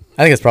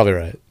think that's probably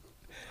right.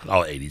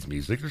 All 80s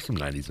music. There's some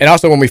 90s music. And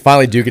also when we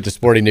finally do get to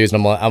sporting news,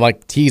 and I'm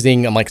like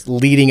teasing, I'm like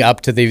leading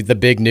up to the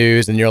big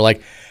news, and you're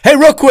like, hey,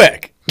 real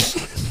quick.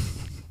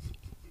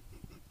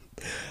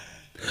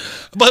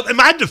 But in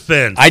my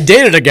defense, I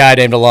dated a guy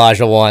named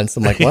Elijah once.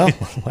 I'm like, well,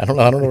 I don't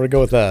know where to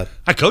go with that.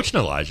 I coached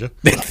an Elijah.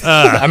 There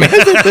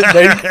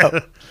you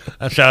go.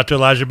 Shout out to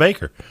Elijah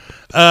Baker.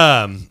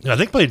 I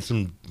think played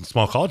some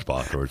small college ball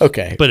afterwards.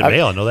 Okay, played at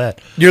Vail. I know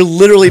that. You're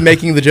literally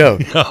making the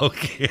joke.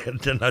 Okay,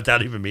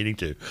 without even meaning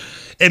to.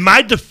 In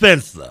my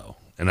defense, though,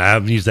 and I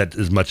haven't used that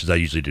as much as I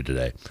usually do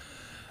today,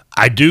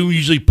 I do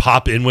usually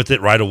pop in with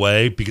it right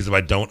away, because if I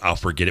don't, I'll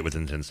forget it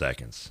within 10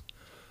 seconds.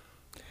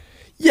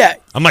 Yeah.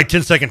 I'm like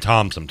 10-second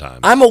Tom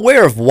sometimes. I'm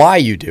aware of why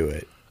you do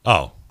it.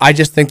 Oh. I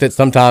just think that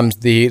sometimes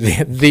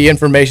the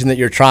information that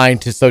you're trying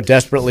to so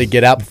desperately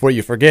get out before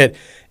you forget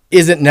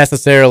isn't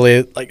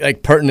necessarily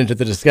like pertinent to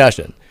the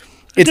discussion.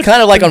 It's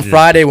kind of like on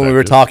Friday when we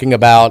were talking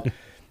about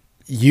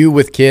you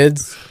with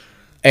kids,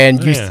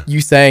 and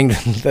you saying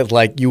that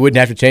like you wouldn't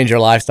have to change your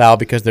lifestyle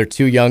because they're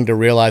too young to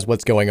realize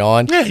what's going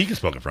on. Yeah, you can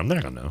smoke it from there.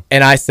 I don't know.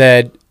 And I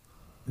said,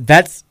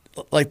 that's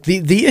like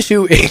the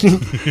issue.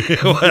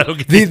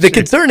 The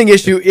concerning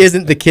issue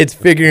isn't the kids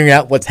figuring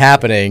out what's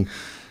happening.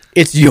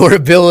 It's your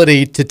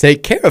ability to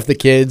take care of the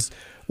kids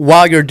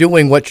while you're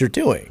doing what you're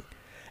doing.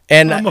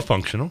 And I'm a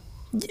functional.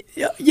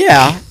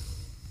 Yeah.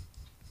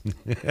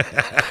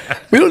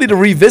 We don't need to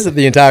revisit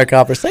the entire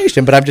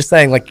conversation, but I'm just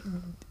saying, like,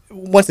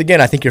 once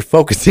again, I think you're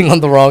focusing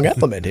on the wrong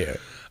element here.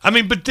 I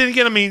mean, but then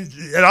again, I mean,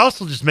 it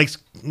also just makes,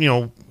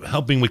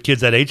 helping with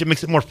kids that age, it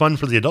makes it more fun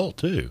for the adult,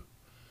 too.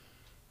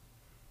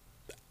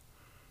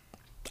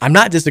 I'm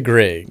not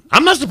disagreeing.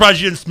 I'm not surprised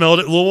you didn't smell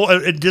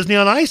it at Disney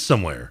on Ice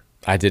somewhere.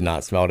 I did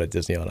not smell it at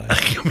Disney on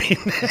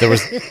Ice. There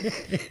was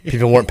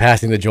people weren't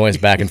passing the joints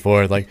back and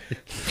forth like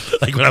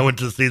when I went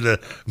to see the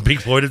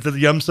Pink Floyd at the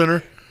Yum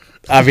Center.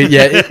 I mean,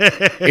 yeah,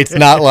 it's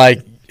not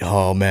like,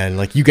 oh man,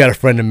 like You Got a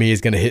Friend of Me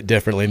is gonna hit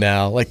differently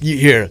now. Like you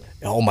hear,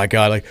 oh my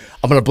god, like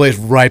I'm gonna blaze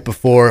right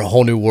before a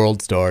whole new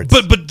world starts.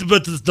 But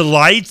the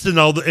lights and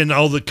all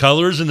the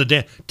colors and the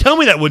dance. Tell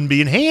me that wouldn't be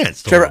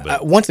enhanced. Trevor,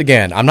 once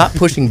again, I'm not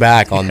pushing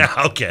back on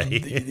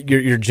okay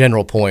your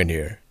general point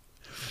here.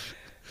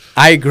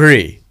 I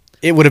agree.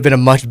 It would have been a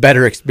much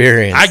better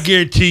experience. I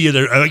guarantee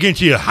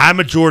you, a high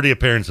majority of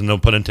parents, and no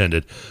pun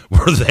intended,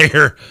 were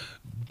there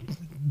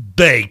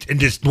baked and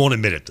just won't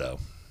admit it though.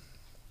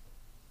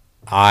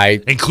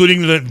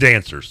 Including the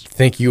dancers.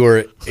 Think you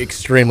were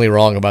extremely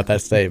wrong about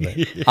that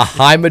statement. A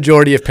high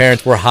majority of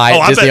parents were high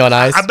at Disney on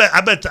Ice.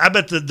 I bet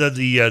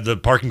the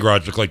parking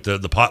garage looked like the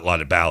pot lot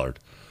at Ballard.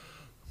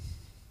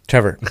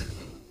 Trevor.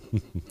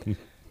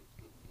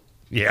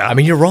 Yeah. I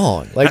mean, you're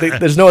wrong. Like,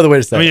 there's no other way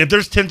to say it. I mean, if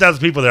there's 10,000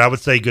 people there, I would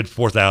say good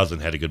 4,000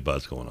 had a good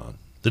buzz going on.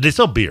 Did they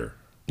sell beer?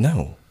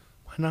 No.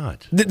 Why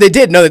not? They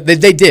did. No,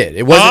 they did.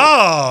 It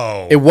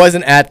wasn't. It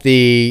wasn't at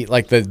the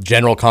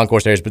general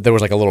concourse areas, but there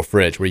was like a little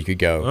fridge where you could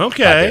go.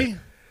 Okay.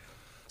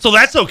 So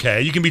that's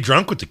okay. You can be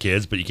drunk with the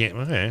kids, but you can't.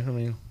 Okay. I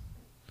mean,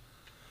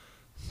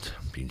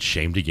 being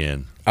shamed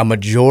again.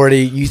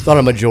 You thought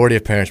a majority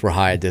of parents were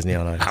high at Disney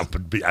on Ice.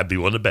 I'd be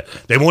willing to bet.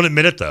 They won't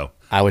admit it though.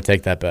 I would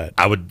take that bet.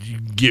 I would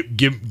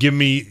give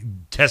me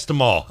test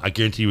them all. I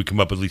guarantee you would come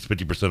up with at least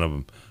 50% of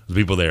them. The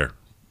people there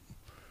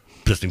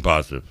testing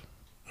positive.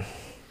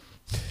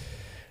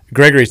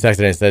 Gregory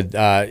texted and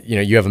said,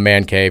 you have a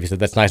man cave. He said,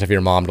 that's nice of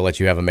your mom to let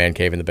you have a man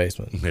cave in the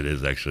basement. It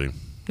is, actually.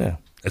 Yeah.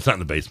 It's not in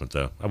the basement,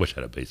 though. I wish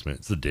I had a basement.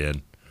 It's a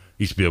den.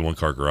 Used to be a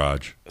one-car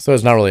garage. So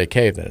it's not really a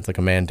cave, then. It's like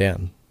a man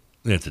den.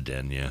 It's a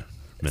den, yeah.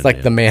 It's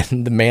like the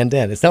man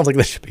den. It sounds like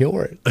that should be a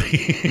word.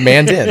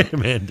 Man den.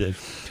 Man den.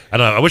 I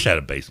don't know. I wish I had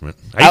a basement.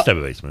 I used to have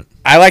a basement.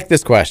 I like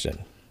this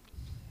question.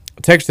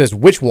 Text says,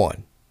 which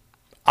one?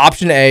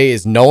 Option A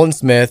is Nolan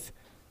Smith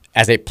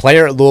as a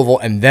player at Louisville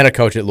and then a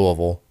coach at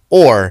Louisville,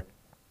 or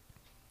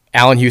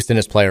Allen Houston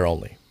as player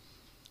only.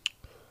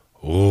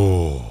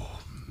 Oh,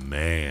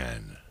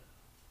 man.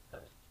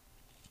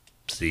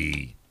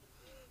 See,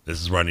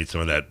 this is where I need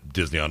some of that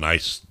Disney on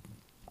Ice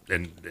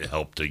and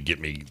help to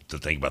get me to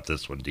think about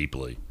this one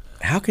deeply.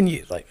 How can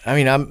you you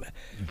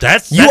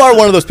That's are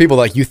one of those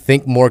people you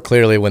think more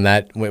clearly when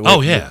that.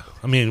 Yeah.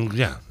 I mean,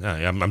 yeah.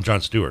 I'm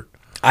Jon Stewart.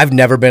 I've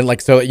never been I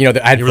had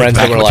friends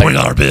that were like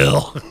 $20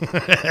 bill.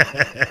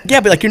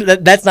 Yeah,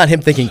 but that's not him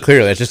thinking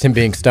clearly. It's just him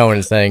being stoned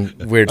and saying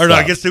weird stuff. No,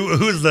 I guess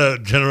who's the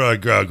General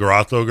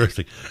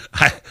Garotho?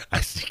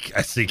 I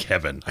seek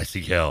heaven. I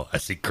seek hell. I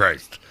seek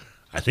Christ.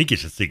 I think you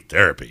should seek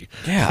therapy.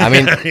 Yeah, I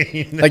mean,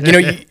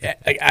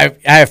 I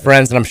have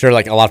friends, and I'm sure a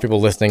lot of people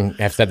listening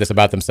have said this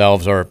about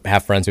themselves, or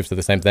have friends who've said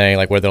the same thing,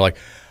 where they're like,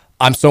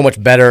 I'm so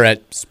much better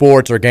at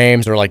sports or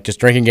games or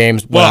just drinking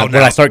games when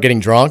I start getting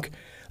drunk.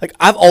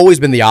 I've always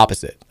been the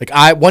opposite.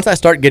 Once I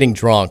start getting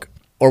drunk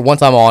or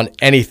once I'm on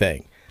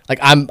anything,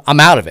 I'm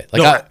out of it.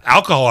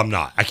 Alcohol, I'm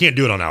not. I can't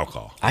do it on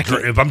alcohol.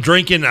 If I'm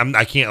drinking,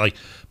 I can't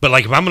But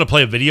if I'm going to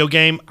play a video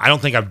game, I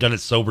don't think I've done it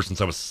sober since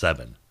I was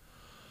 7.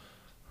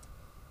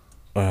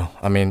 Well,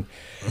 I mean,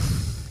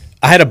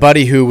 I had a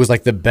buddy who was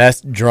the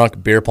best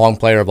drunk beer pong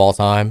player of all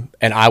time,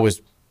 and I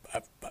was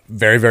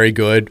very, very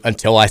good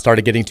until I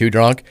started getting too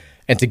drunk.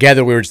 And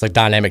together we were just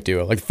dynamic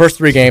duo. The first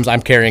 3 games,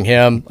 I'm carrying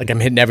him. I'm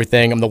hitting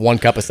everything. I'm the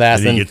 1-cup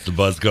assassin. And he gets the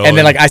buzz going. And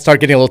then I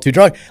start getting a little too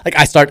drunk.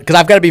 Because I've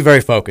got to be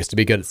very focused to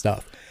be good at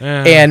stuff.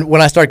 And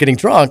when I start getting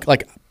drunk,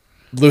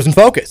 losing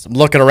focus. I'm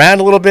looking around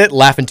a little bit,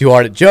 laughing too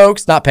hard at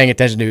jokes, not paying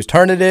attention to whose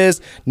turn it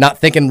is, not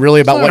thinking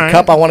really about what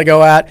cup I want to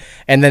go at,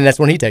 and then that's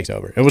when he takes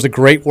over. It was a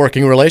great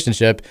working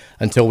relationship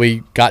until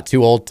we got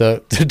too old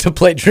to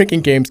play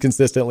drinking games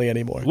consistently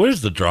anymore.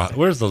 Where's the draw?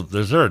 Is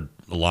there a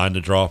line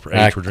to draw for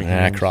age for drinking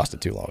games? I crossed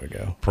it too long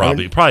ago.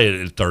 Probably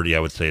at 30, I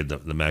would say the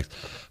max.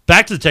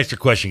 Back to the texter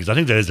question, because I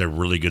think that is a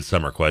really good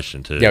summer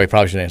question, too. Yeah, we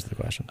probably should answer the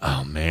question.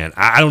 Oh, man.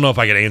 I don't know if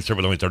I can answer it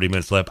with only 30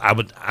 minutes left.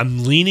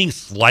 I'm leaning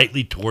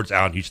slightly towards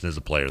Allen Houston as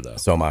a player, though.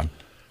 So am I.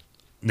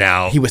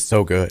 Now, he was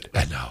so good.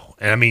 I know.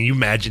 And, I mean, you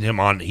imagine him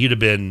he'd have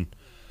been...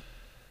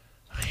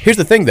 Here's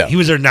the thing, though. He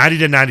was there 90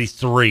 to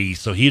 93,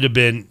 so he'd have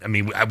been... I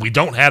mean, we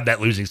don't have that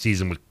losing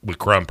season with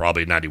Crum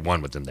probably in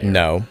 91 with him there.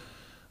 No.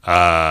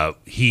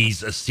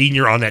 He's a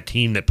senior on that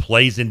team that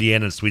plays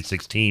Indiana in Sweet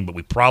 16, but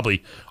we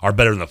probably are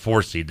better than the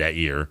 4 seed that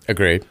year.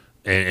 Agreed.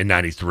 In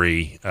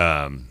 93,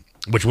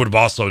 which would have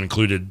also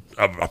included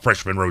a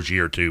freshman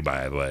Rozier, too,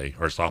 by the way,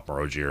 or a sophomore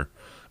Rozier.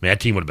 I mean, that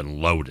team would have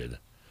been loaded.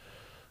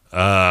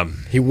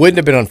 He wouldn't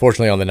have been,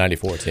 unfortunately, on the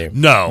 94 team.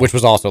 No. Which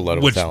was also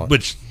loaded with talent.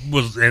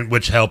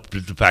 Which helped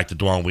the fact that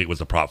Dwan Wheat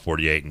was a Prop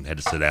 48 and had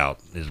to sit out,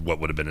 is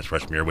what would have been his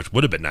freshman year, which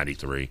would have been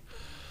 93.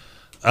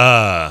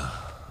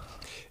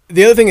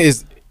 The other thing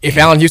is, if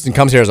Allen Houston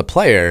comes here as a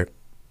player,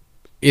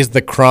 is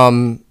the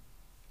Crum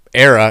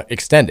era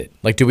extended?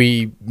 Like, do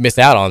we miss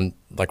out on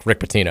like Rick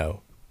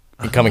Pitino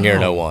coming here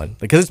in 01?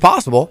 Because it's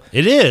possible.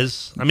 It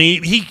is. I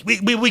mean,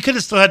 we could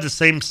have still had the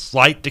same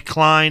slight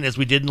decline as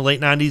we did in the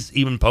late 90s,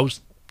 even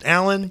post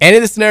Allen. And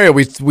in this scenario,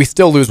 we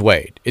still lose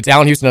Wade. It's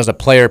Allen Houston as a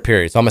player,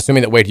 period. So I'm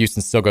assuming that Wade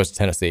Houston still goes to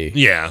Tennessee.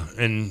 Yeah,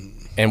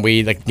 and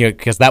we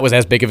because that was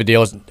as big of a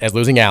deal as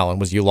losing Allen.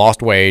 Was you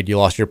lost Wade, you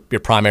lost your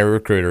primary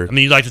recruiter. I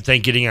mean, you'd like to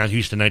think getting out of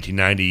Houston in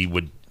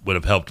 1990 would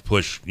have helped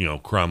push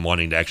Crum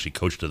wanting to actually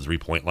coach to the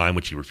 3-point line,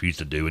 which he refused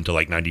to do until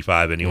like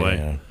 95 anyway.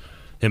 Yeah.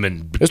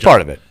 It was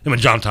part of it. Him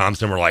and John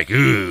Thompson were like,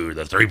 ooh,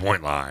 the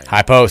 3-point line.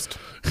 High post.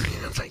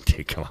 I was like,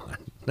 dude, come on.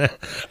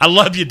 I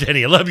love you,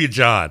 Denny. I love you,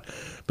 John.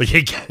 But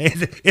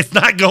it's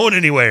not going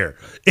anywhere.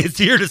 It's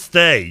here to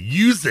stay.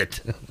 Use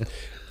it.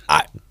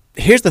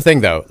 Here's the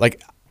thing, though.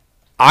 Like,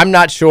 I'm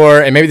not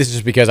sure, and maybe this is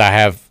just because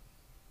I'm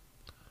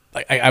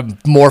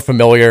more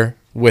familiar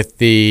with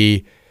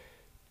the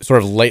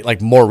sort of late,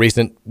 like more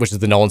recent, which is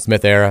the Nolan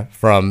Smith era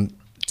from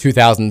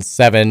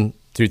 2007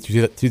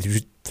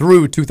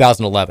 through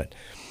 2011.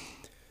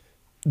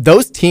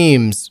 Those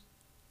teams,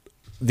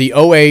 the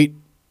 08,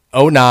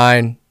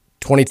 09,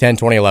 2010,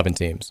 2011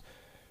 teams,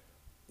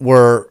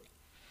 were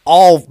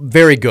all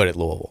very good at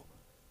Louisville.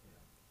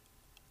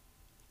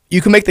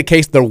 You can make the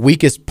case the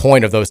weakest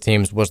point of those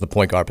teams was the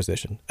point guard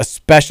position,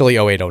 especially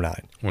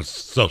 08-09. Was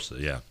Sosa,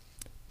 yeah.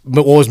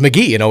 But what was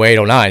McGee in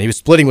 08-09? He was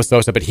splitting with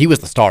Sosa, but he was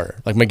the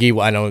starter. Like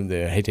McGee, I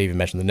hate to even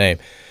mention the name.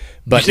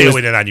 But you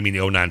say 08-09, you mean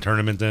the 09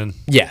 tournament then?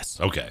 Yes.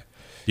 Okay.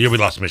 The year we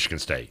lost to Michigan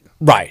State.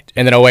 Right.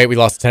 And then 08, we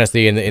lost to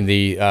Tennessee in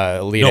the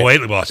lead.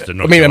 08, we lost to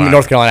North Carolina.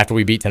 North Carolina after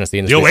we beat Tennessee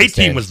in the 08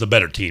 team was the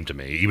better team to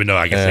me, even though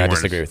I guess they weren't. I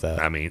disagree with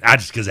that. I mean,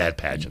 just because they had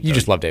Padgett. You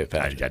just love David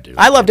Padgett. I do.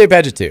 I love David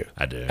Padgett, too.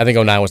 I do. I think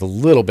 09 was a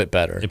little bit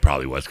better. It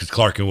probably was, because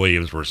Clark and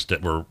Williams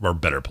were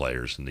better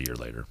players than the year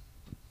later.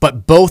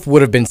 But both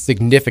would have been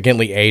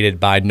significantly aided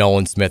by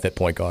Nolan Smith at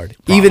point guard,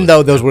 even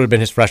though those would have been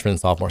his freshman and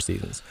sophomore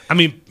seasons. I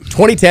mean,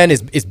 2010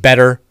 is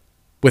better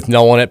with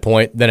Nolan at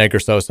point than Edgar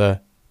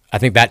Sosa. I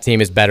think that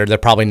team is better. They're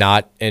probably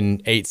not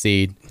an 8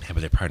 seed. Yeah,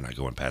 but they're probably not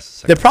going past the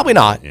second. They're probably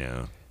not.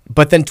 Yeah.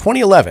 But then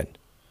 2011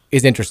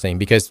 is interesting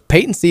because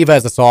Peyton Siva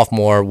as a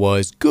sophomore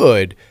was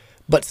good,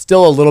 but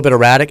still a little bit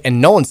erratic. And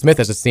Nolan Smith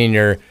as a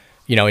senior,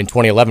 in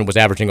 2011 was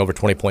averaging over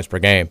 20 points per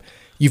game.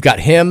 You've got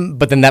him,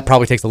 but then that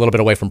probably takes a little bit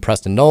away from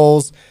Preston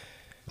Knowles.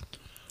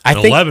 I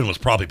think 11 was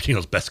probably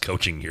Pitino's best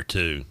coaching year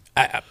too.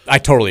 I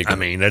totally agree. I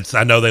mean,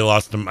 I know they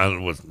lost him.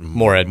 Was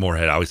Moorhead.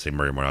 I always say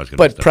Murray Moore.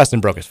 But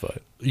Preston broke his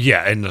foot.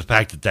 Yeah, and the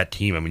fact that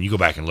team. I mean, you go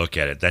back and look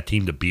at it. That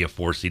team to be a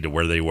 4 seed to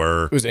where they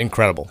were, it was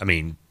incredible. I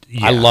mean,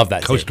 I love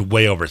that. Coached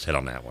way over his head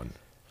on that one.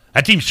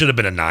 That team should have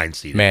been a 9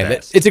 seed. Man,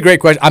 it's a great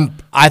question.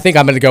 I think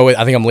I'm going to go with.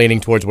 I think I'm leaning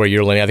towards where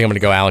you're leaning. I think I'm going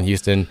to go Allen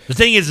Houston. The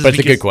thing is, but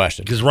it's a good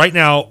question because right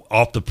now,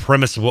 off the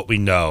premise of what we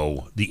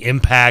know, the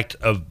impact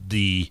of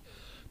the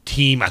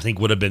team, I think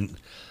would have been.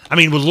 I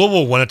mean, would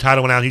Louisville win a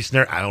title when Allen Houston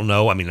there? I don't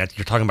know. I mean,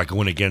 you're talking about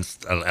going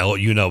against an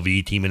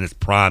UNLV team in its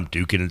prime,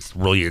 Duke in its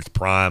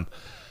prime.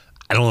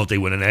 I don't know if they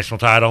win a national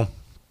title.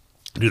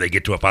 Do they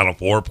get to a Final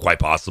Four? Quite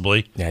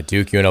possibly. Yeah,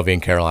 Duke, UNLV,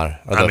 and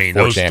Carolina. I mean,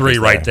 those three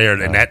right there,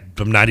 and that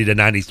from 90 to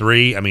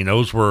 93. I mean,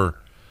 those are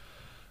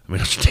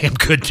damn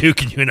good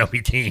Duke and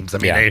UNLV teams. I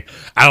mean, I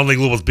don't think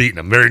Louisville's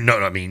beating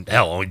them.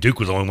 Hell, Duke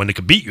was the only one that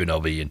could beat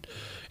UNLV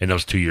in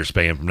those 2 year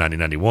span from 90 to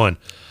 91.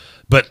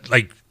 But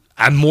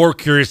I'm more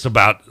curious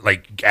about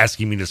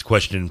asking me this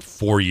question in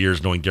 4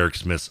 years, knowing Derek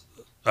Smith's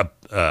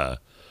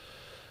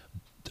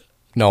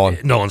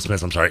Nolan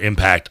Smith,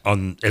 impact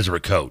on as a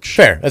coach.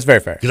 Fair, that's very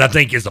fair. Because I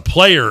think as a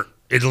player,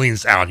 it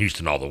leans Allen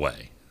Houston all the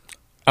way.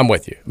 I'm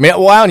with you. I mean,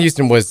 Allen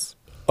Houston was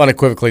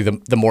unequivocally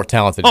the more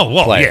talented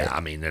player. Yeah, I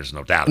mean, there's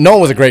no doubt.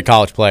 Nolan was a great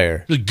college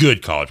player. He was a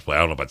good college player.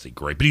 I don't know if I'd say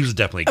great, but he was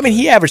definitely good. I mean,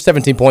 he averaged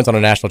 17 points on a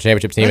national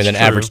championship team and then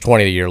averaged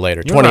 20 the year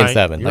later. You're 20 right. and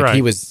 7. You're right.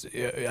 He was,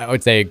 I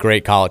would say, a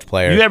great college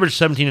player. You averaged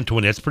 17 and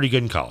 20. That's pretty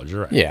good in college.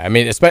 You're right. Yeah, I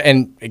mean,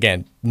 and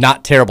again,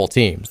 not terrible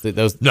teams.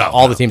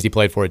 All the teams he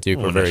played for at Duke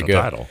were very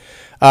good. Title.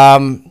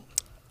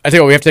 I tell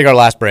you what, we have to take our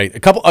last break. A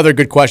couple other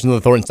good questions on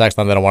the Thornton text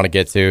line that I want to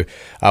get to.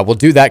 We'll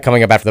do that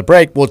coming up after the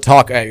break. We'll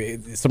talk.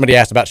 Somebody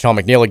asked about Sean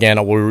McNeil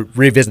again. We'll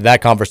revisit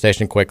that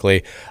conversation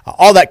quickly.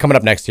 All that coming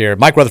up next here.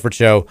 Mike Rutherford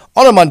Show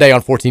on a Monday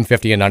on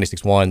 1450 and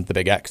 96.1 The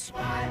Big X.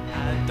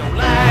 Mondays.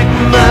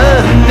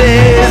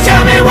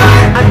 Tell me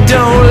why I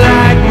don't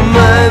like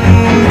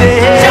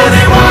Mondays. Tell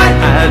me why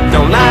I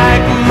don't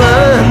like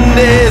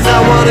Mondays. I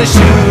want to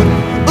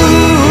shoot.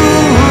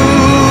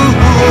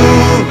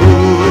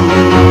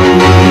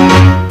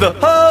 The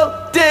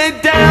whole day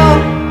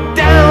down,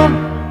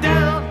 down,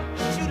 down,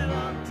 shoot it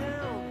all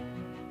down.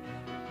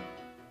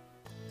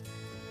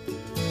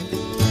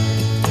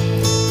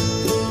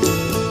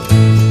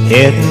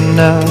 Heading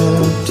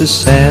out to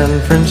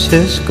San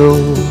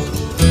Francisco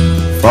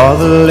for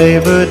the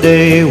Labor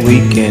Day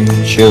weekend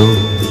show.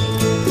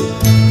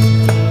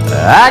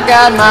 I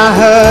got my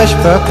hush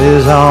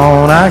puppies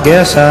on. I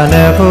guess I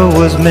never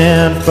was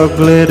meant for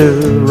glitter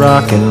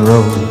rock and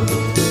roll.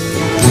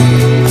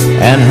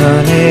 And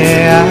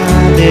honey,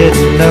 I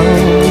didn't know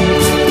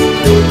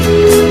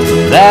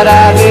that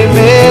I'd be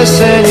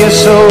missing you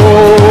so.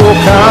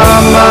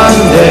 Come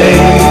Monday,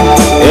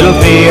 it'll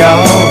be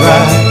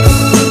alright.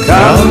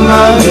 Come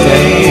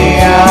Monday,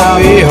 I'll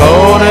be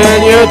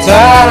holding you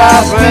tight.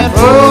 I spent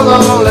 4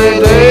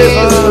 lonely days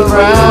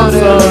around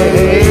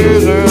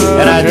LA,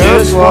 and I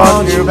just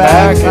want you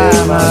back by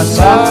my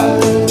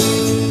side.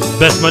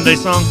 Best Monday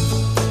song?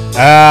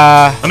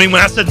 I mean,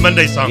 when I said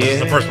Monday song, this is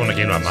the first one that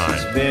came to my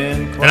mind.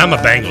 And I'm a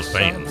Bengals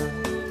fan.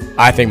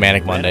 I think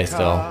Manic Monday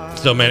still.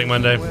 Still Manic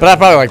Monday? But I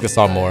probably like this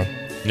song more.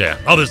 Yeah.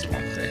 Oh, this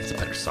one. It's a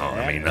better song.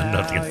 I mean,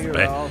 nothing against the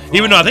band.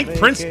 Even though I think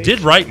Prince did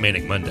write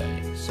Manic Monday.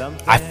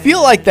 I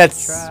feel like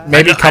that's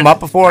maybe come up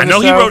before. I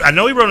know he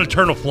wrote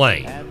Eternal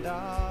Flame.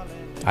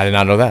 I did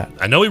not know that.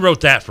 I know he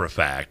wrote that for a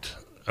fact.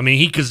 I mean,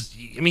 you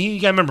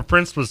gotta remember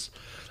Prince was.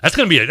 That's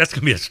gonna be a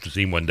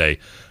theme one day.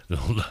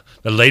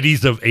 The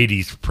Ladies of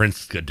 '80s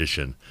Prince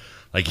edition.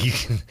 Like he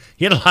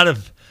had a lot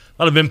of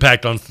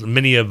impact on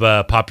many of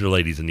popular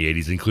ladies in the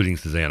 '80s, including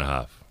Susanna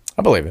Hoff.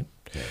 I believe it.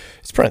 Yeah.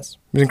 It's Prince.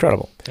 He's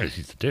incredible. Yeah,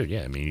 he's the dude.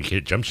 Yeah, I mean, you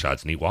hit jump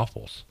shots and eat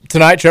waffles.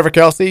 Tonight, Trevor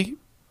Kelsey.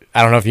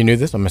 I don't know if you knew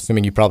this. I'm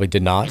assuming you probably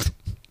did not.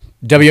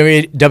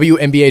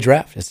 WNBA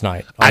draft is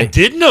tonight. I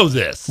did know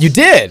this. You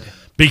did?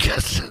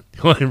 Because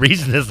the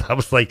reason is I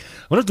was like, I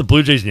wonder if the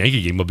Blue Jays and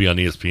Yankee game will be on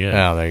ESPN.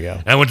 Oh, there you go.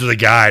 And I went to the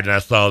guide and I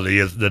saw the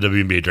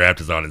WNBA draft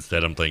is on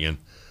instead. I'm thinking,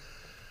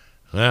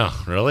 wow,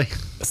 really?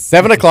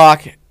 7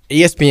 o'clock,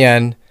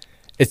 ESPN.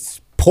 It's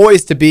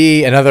poised to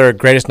be another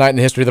greatest night in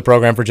the history of the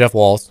program for Jeff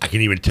Walz. I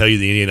can even tell you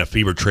the Indiana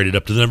Fever traded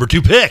up to the number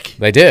 2 pick.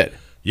 They did?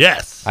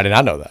 Yes. I did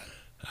not know that.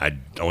 I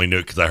only knew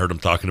it because I heard him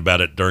talking about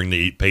it during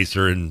the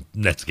Pacer and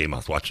Nets game I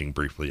was watching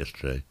briefly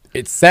yesterday.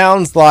 It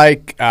sounds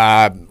like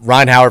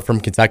Ryan Howard from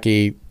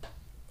Kentucky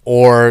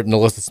or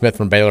NaLyssa Smith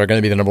from Baylor are going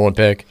to be the number 1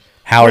 pick.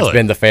 Howard's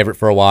been the favorite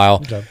for a while.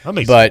 Okay. That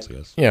makes but,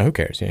 sense, who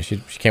cares? She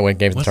can't win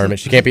games in the tournament.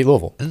 She can't beat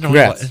Louisville.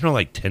 Isn't there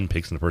like 10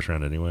 picks in the first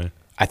round anyway?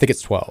 I think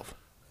it's 12.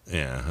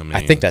 Yeah,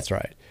 I think that's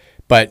right.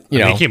 But,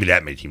 it can't be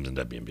that many teams in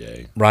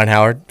WNBA. Ryan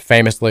Howard,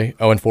 famously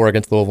 0-4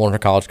 against Louisville in her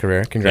college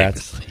career.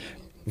 Congrats.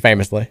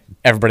 Famously.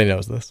 Everybody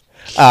knows this.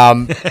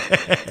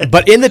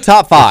 But in the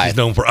top 5. She's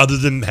known for other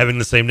than having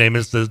the same name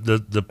as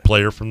the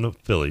player from the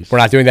Phillies. We're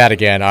not doing that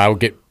again. I will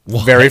get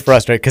very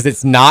frustrated because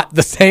it's not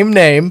the same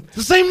name. It's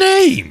the same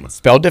name.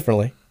 Spelled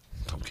differently.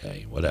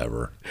 Okay,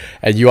 whatever.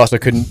 And you also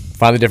couldn't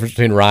find the difference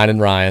between Ryan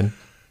and Ryan.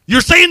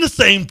 You're saying the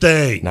same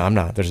thing. No, I'm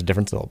not. There's a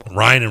different syllable.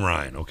 Ryan and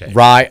Ryan, okay.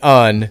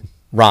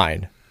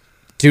 Ryan.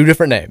 2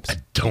 different names. I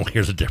don't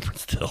hear the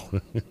difference still.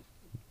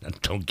 I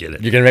don't get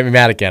it. You're going to make me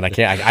mad again. I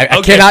can't.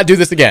 I cannot do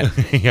this again.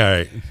 All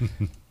right.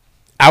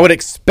 I would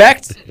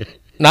expect.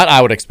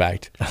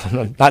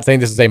 I'm not saying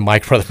this is a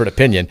Mike Rutherford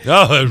opinion.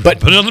 No, but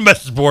put it on the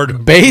message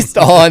board. Based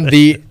on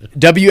the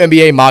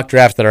WNBA mock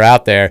drafts that are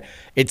out there,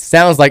 it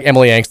sounds like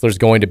Emily Angsler is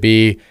going to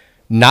be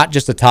not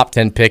just a top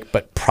 10 pick,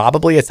 but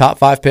probably a top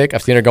 5 pick.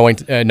 I've seen her going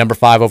number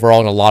 5 overall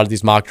in a lot of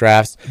these mock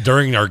drafts.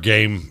 During our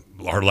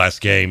last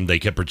game, they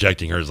kept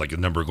projecting her as like a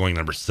number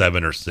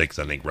 7 or 6,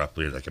 I think,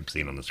 roughly, as I kept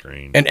seeing on the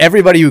screen. And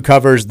everybody who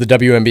covers the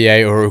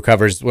WNBA or who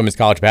covers women's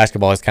college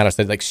basketball has kind of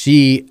said like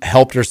she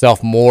helped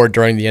herself more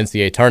during the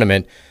NCAA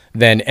tournament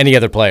than any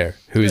other player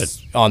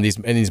who's in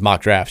these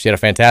mock drafts. She had a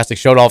fantastic,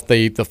 showed off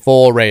the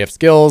full array of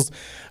skills.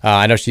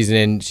 I know she's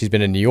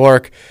been in New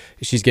York.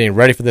 She's getting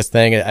ready for this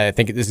thing. I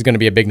think this is going to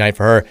be a big night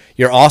for her.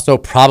 You're also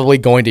probably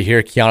going to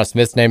hear Kiana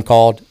Smith's name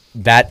called.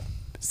 That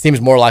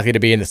seems more likely to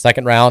be in the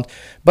second round.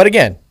 But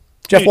again,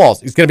 Jeff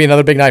Walz, it's going to be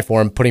another big night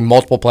for him, putting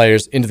multiple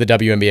players into the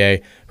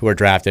WNBA who are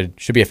drafted.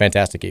 Should be a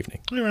fantastic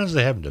evening. How many rounds do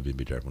they have in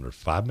WNBA draft?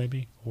 5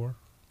 maybe? 4?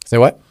 Say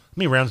what? How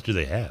many rounds do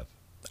they have?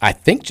 I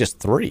think just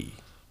 3.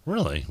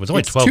 Really? It's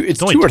only 12.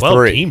 It's only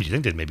 12 teams. You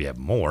think they'd maybe have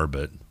more,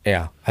 but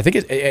yeah, I think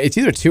it's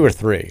either 2 or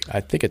 3. I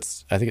think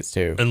it's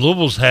 2. And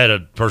Louisville's had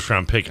a first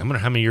round pick. I wonder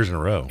how many years in a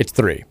row. It's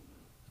 3.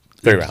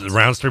 3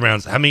 rounds. 3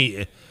 rounds. How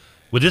many?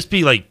 Would this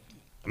be like?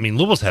 I mean,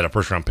 Louisville's had a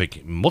first round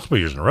pick multiple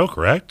years in a row,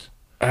 correct?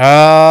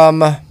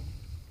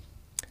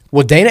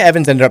 Well, Dana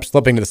Evans ended up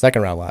slipping to the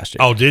second round last year.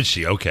 Oh, did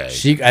she? Okay.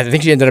 I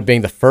think she ended up being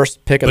the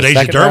first pick of the second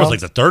round. But Asia Durr was like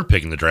the 3rd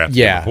pick in the draft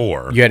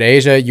before. You had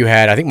Asia. You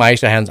had, I think,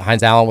 Maisha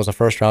Hines Allen was a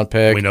first round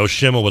pick. We know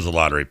Schimmel was a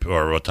lottery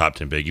or a top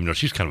 10 pick, even though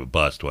she's kind of a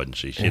bust, wasn't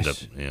she? She ended up,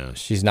 yeah.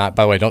 She's not.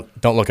 By the way,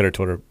 don't look at her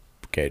Twitter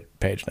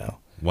page now.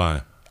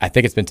 Why? I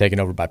think it's been taken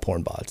over by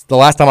porn bots. The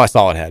last time I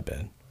saw it had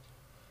been.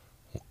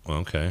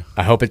 Okay.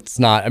 I hope it's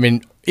not. I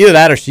mean, either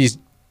that or she's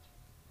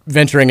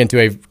venturing into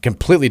a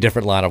completely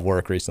different line of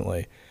work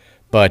recently.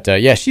 But,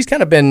 yeah, she's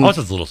kind of been...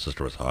 Alyssa's little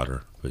sister was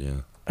hotter, but yeah.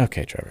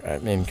 Okay, Trevor. I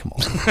mean, come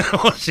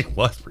on. Well, she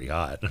was pretty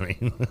hot. I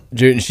mean...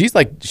 Dude, she's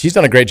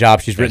done a great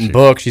job. She's written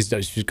books. She's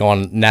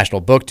gone on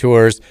national book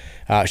tours.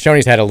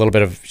 Shoney's had a little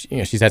bit of...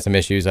 she's had some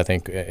issues, I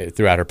think,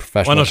 throughout her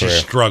professional career. She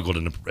struggled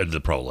at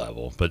the pro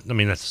level. But, I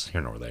mean, that's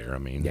here nor there. I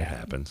mean, it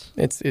happens.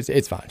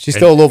 It's fine. She's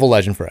still a Louisville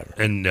legend forever.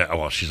 And,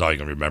 well, she's always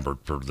going to be remembered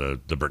for the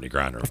Brittany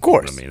Griner. Of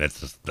course. I mean,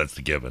 that's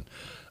the given.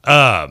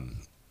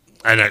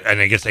 And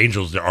I guess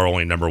Angels are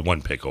only number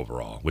 1 pick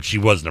overall, which she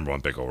was number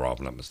 1 pick overall, if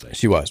I'm not mistaken.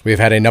 She was. We've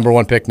had a number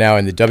 1 pick now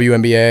in the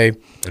WNBA,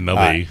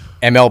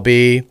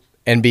 MLB,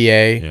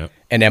 NBA,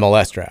 and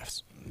MLS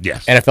drafts.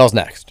 Yes. NFL's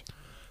next.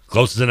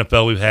 Closest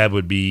NFL we've had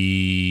would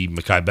be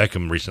Mekhi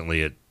Beckham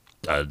recently at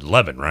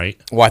 11, right?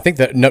 Well, I think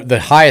the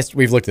highest,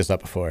 we've looked this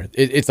up before.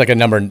 It's like a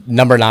number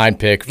 9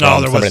 pick.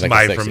 From There was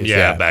somebody like the from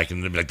 60s, back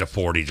in like the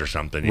 40s or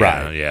something.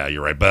 Right. Yeah,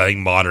 you're right. But I think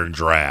modern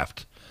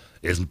draft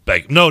is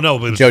No,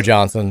 it was Joe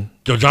Johnson.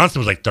 Joe Johnson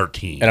was like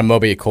 13. And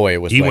Amobi Okoye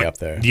was way up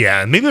there.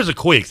 Yeah, maybe it was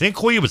Okoye. I think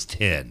Okoye was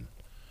 10.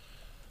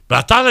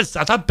 But I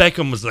thought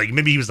Beckham was like,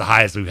 maybe he was the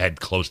highest we've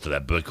had close to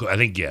that. But I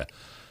think, yeah.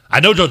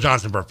 I know Joe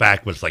Johnson for a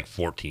fact was like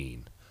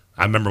 14.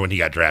 I remember when he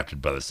got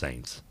drafted by the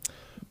Saints.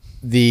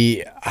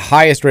 The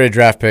highest rated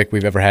draft pick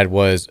we've ever had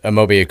was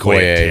Amobi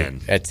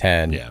Okoye at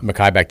 10. Yeah.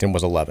 Mekhi Becton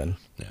was 11.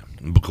 Yeah,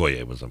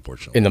 Okoye was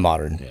unfortunately. In the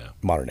modern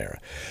era.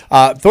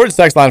 Thornton's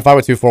text line,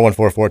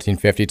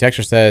 502-414-1450.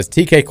 Texture says,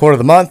 TK quarter of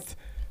the month.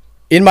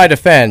 In my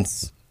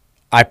defense,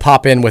 I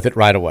pop in with it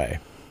right away.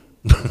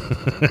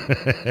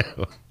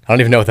 I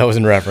don't even know what that was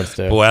in reference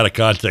to. Boy, out of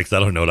context, I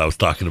don't know what I was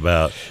talking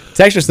about.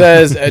 Texture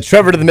says,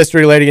 Trevor to the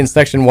mystery lady in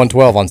section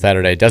 112 on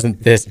Saturday.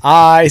 Doesn't this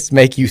ice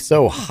make you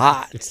so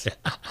hot?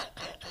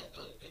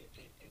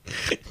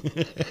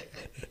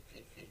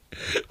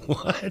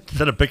 What? Is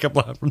that a pickup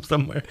line from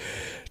somewhere?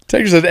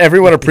 Texture said,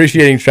 everyone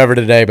appreciating Trevor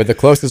today, but the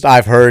closest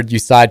I've heard you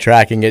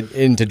sidetracking it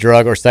into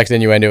drug or sex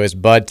innuendo is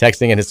Bud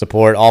texting in his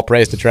support. All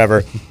praise to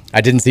Trevor. I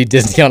didn't see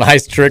Disney on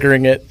Ice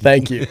triggering it.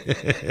 Thank you.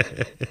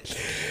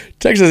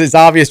 Texas, it's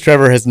obvious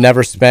Trevor has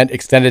never spent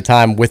extended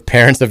time with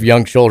parents of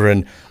young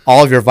children.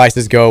 All of your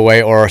vices go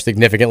away or are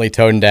significantly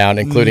toned down,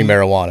 including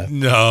marijuana.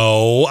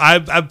 No, I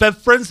bet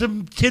friends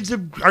and kids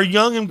are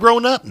young and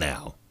grown up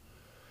now.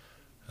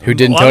 Who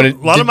didn't tone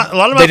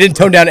it? They didn't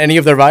tone down any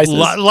of their vices. A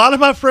lot of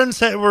my friends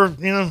were,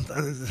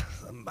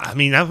 I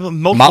mean, I have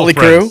multiple Motley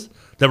friends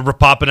Crue? that were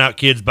popping out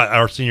kids by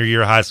our senior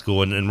year of high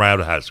school and right out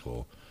of high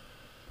school.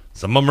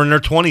 Some of them are in their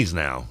 20s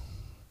now.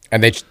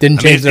 And they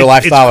didn't change their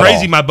lifestyle It's at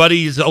crazy. all. My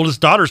buddy's oldest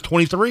daughter is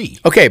 23.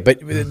 Okay, but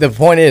the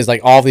point is,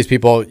 like, all these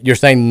people, you're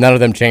saying none of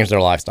them changed their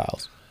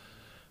lifestyles.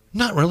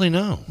 Not really,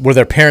 no. Were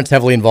their parents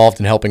heavily involved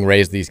in helping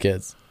raise these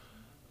kids?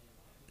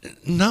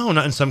 No,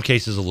 not in some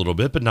cases a little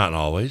bit, but not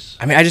always.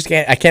 I mean,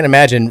 I can't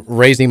imagine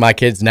raising my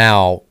kids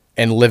now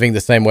and living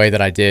the same way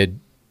that I did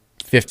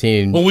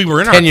 15, Well, we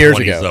were in 10 our years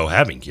 20s, ago. though,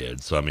 having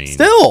kids. So, I mean,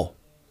 Still,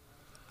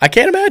 I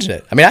can't imagine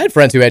it. I mean, I had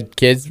friends who had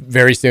kids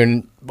very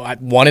soon,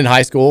 one in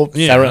high school,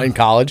 several in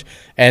college,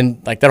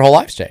 and like their whole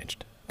lives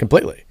changed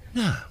completely.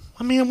 Yeah,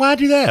 I mean, why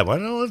do that? Why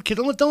don't let kids?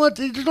 Don't let.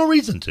 There's no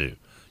reason to.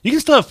 You can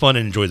still have fun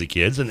and enjoy the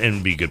kids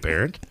and be a good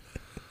parent.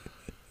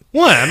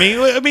 What? I mean,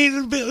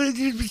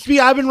 just be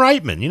Ivan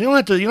Reitman. You don't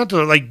have to. You don't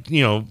have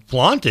to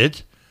flaunt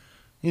it.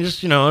 You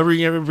just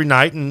every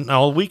night and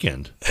all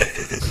weekend.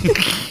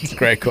 It's a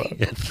great quote.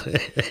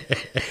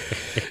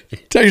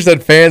 Texas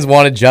said fans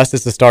wanted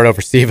Justice to start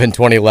over Siva in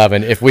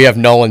 2011. If we have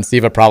Nolan,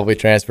 Siva probably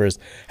transfers.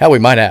 Hell, we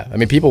might have. I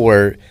mean, people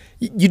were.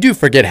 You do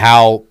forget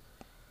how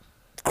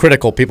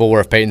critical people were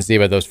of Peyton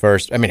Siva those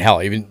first. I mean,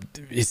 hell, even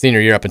his senior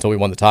year up until we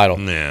won the title.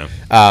 Yeah.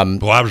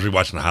 Well, I was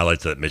rewatching the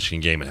highlights of that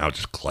Michigan game and how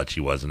just clutch he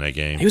was in that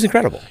game. He was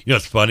incredible. You know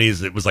what's funny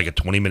is it was like a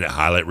 20-minute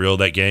highlight reel of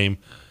that game,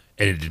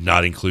 and it did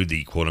not include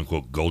the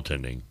quote-unquote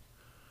goaltending.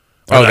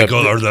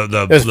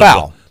 It was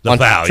foul. The On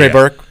foul, Trey yeah.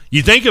 Burke.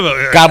 You think of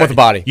got him with the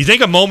body. You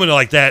think a moment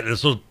like that,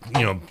 so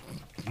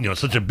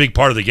such a big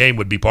part of the game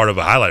would be part of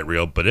a highlight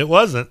reel, but it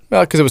wasn't.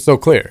 Well, because it was so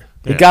clear.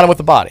 He got him with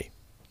the body.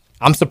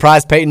 I'm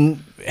surprised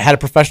Peyton had a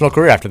professional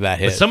career after that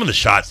hit. But some of the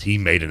shots he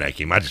made in that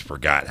game, I just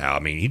forgot how. I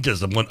mean, he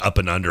just went up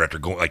and under after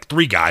going like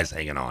three guys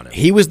hanging on him.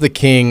 He was the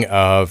king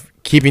of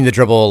keeping the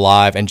dribble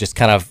alive and just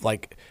kind of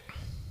like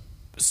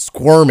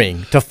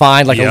squirming to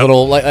find like a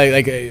little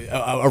like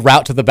a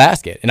route to the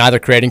basket and either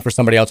creating for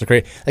somebody else or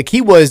create. Like he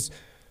was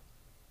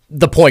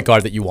the point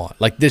guard that you want.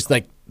 Like this,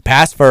 like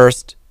pass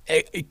first,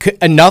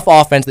 enough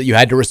offense that you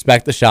had to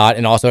respect the shot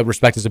and also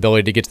respect his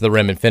ability to get to the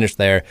rim and finish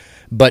there,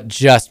 but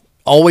just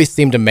always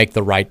seemed to make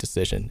the right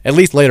decision, at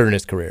least later in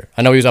his career.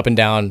 I know he was up and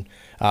down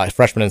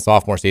freshman and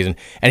sophomore season,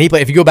 and he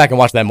played. If you go back and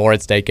watch that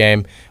Morehead State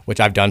game, which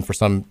I've done for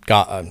some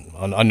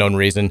unknown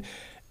reason,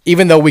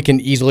 even though we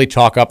can easily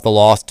chalk up the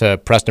loss to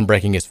Preston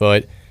breaking his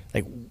foot,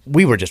 like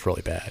we were just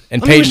really bad.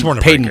 And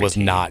Peyton was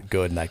not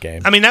good in that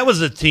game. I mean, that was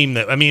a team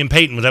that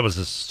Peyton that was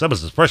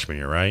his freshman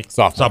year, right?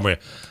 Sophomore year.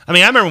 I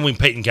mean, I remember when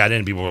Peyton got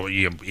in, people were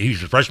he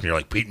was a freshman year,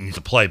 like Peyton needs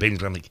to play.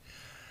 I'm like,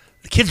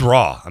 the kid's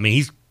raw. I mean,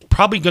 he's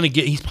probably a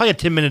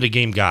 10-minute a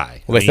game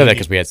guy. Well, they said that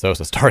because we had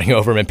Sosa starting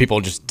over him, and people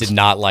just did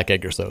not like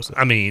Edgar Sosa.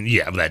 I mean,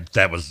 yeah,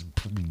 that was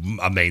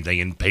a main thing,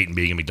 and Peyton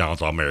being a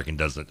McDonald's All-American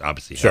doesn't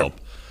obviously help.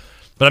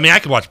 But I mean, I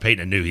could watch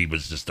Peyton and knew he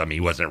was just. I mean, he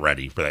wasn't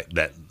ready for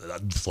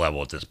this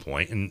level at this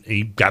point, and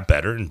he got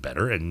better and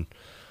better. And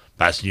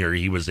last year,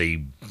 he was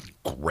a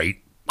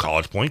great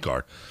college point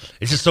guard.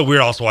 It's just so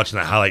weird also watching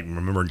that highlight and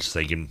remembering just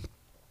thinking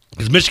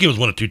because Michigan was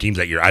one of two teams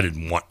that year I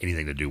didn't want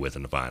anything to do with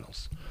in the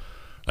finals.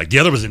 Like the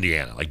other was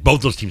Indiana. Like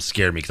both those teams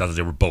scared me because I thought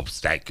they were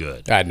both that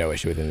good. I had no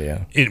issue with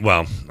Indiana.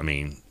 Well, I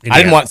mean, I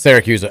didn't want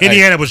Syracuse.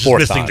 Indiana was just fourth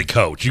missing time. the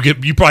coach.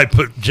 You probably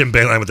put Jim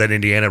Boeheim with that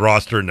Indiana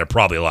roster, and they're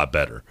probably a lot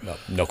better.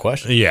 No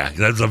question. Yeah,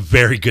 that was a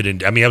very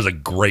good. I mean, that was a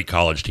great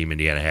college team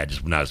Indiana had,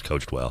 just not as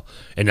coached well.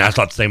 And I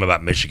thought the same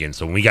about Michigan.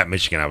 So when we got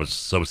Michigan, I was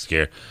so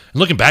scared.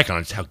 And looking back on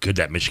it, just how good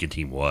that Michigan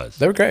team was.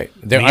 They were great.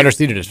 They're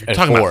underseeded at You're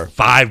talking 4. about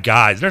 5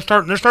 guys. Their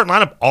starting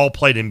lineup all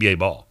played NBA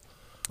ball.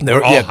 They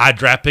were all high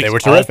draft picks. They were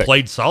all terrific.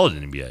 played solid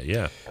in NBA.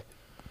 Yeah.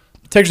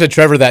 Texas said,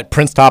 Trevor, that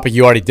Prince topic,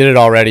 you already did it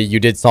already. You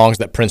did songs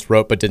that Prince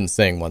wrote but didn't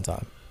sing one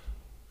time.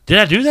 Did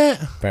I do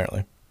that?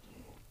 Apparently.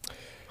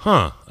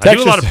 Huh. I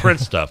do a lot of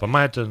Prince stuff. I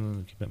might have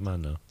to keep it in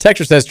mind, though.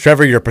 Texture says,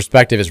 Trevor, your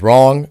perspective is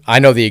wrong. I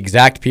know the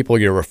exact people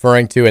you're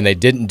referring to, and they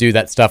didn't do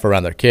that stuff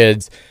around their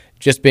kids.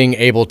 Just being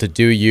able to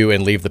do you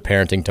and leave the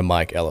parenting to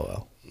Mike,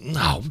 LOL.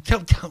 No,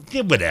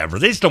 whatever.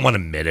 They just don't want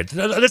to admit it.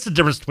 That's the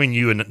difference between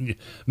you and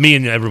me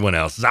and everyone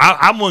else.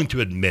 I'm willing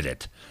to admit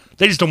it.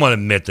 They just don't want to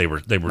admit they were.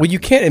 Well, you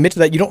can't admit to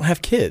that. You don't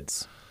have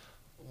kids.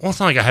 Well, it's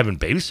not like I haven't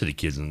babysitted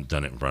kids and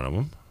done it in front of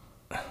them.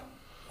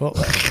 Well,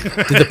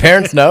 did the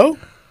parents know?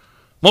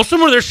 Most of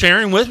them were there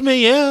sharing with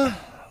me, yeah.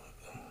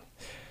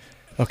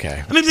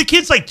 Okay. I mean, if the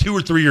kid's like 2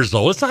 or 3 years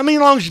old, it's not, I mean,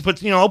 as long as you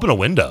put, open a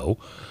window.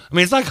 I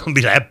mean, it's not going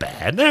to be that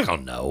bad. They're not going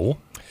to know.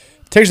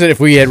 Texas said, if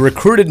we had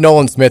recruited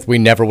Nolan Smith, we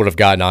never would have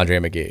gotten Andre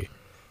McGee.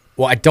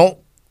 Well,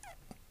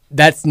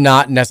 that's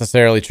not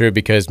necessarily true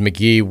because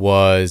McGee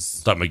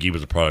was... I thought McGee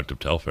was a product of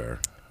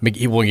Telfair.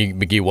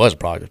 McGee was a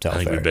product of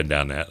Telfair. I think we've been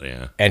down that,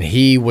 yeah. And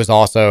he was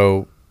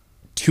also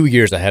 2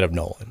 years ahead of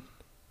Nolan.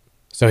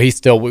 So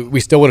we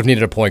still would have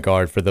needed a point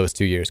guard for those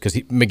 2 years because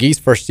McGee's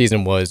first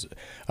season was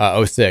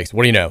 06.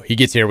 What do you know? He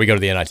gets here, we go to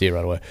the NIT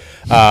right away.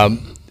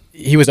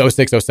 He was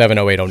 06, 07,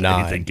 08, 09.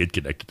 Anything get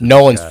connected to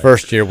Nolan's that guy.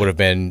 first year would have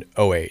been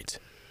 08.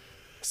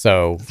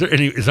 So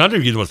is Andre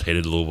McGee the most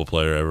hated Louisville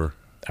player ever?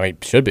 I mean,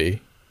 should be.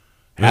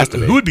 Has to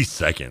be. Who would be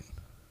second?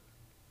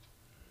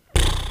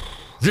 Is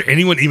there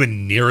anyone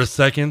even near a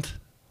second?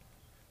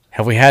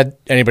 Have we had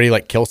anybody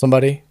kill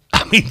somebody?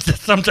 I mean,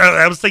 sometimes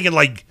I was thinking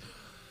like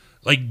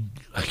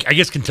I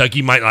guess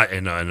Kentucky might not,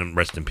 and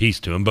rest in peace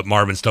to him, but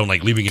Marvin Stone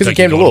leaving Kentucky he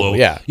came to going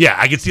Louisville, yeah,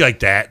 I could see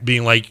that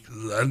being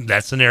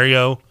that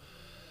scenario,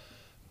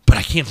 but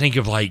I can't think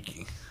of No,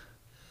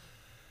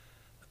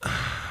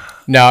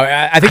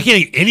 I think I can't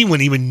think of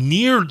anyone even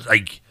near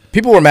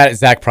people were mad at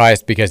Zach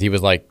Price because he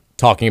was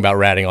talking about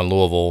ratting on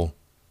Louisville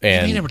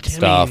and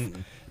stuff.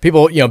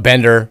 People,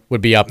 Bender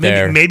would be up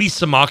there. Maybe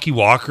Samaki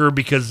Walker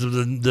because of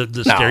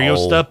the stereo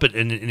stuff, but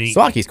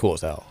Samaki's cool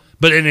as hell.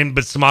 But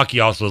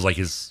Samaki also is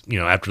his,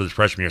 after his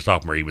freshman year,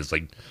 sophomore, he was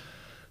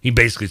he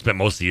basically spent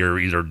most of the year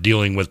either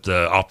dealing with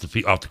the off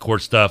the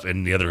court stuff,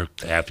 and the other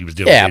half he was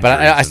dealing. Yeah, with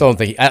but I still don't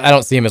think I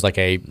don't see him as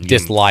a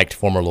disliked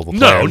former Louisville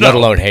player, let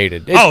alone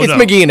hated. It's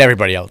McGee and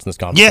everybody else in this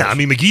conversation. Yeah, I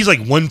mean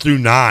McGee's 1 through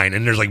 9,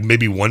 and there's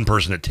maybe one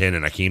person at 10,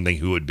 and I can't even think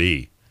who it would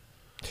be.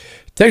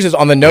 Texas,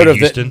 on the note of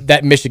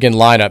that Michigan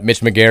lineup,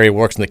 Mitch McGarry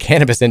works in the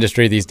cannabis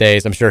industry these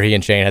days. I'm sure he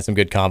and Shane had some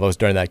good combos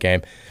during that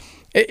game.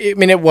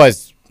 It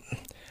was.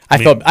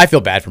 I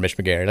feel bad for Mitch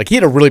McGarry. He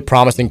had a really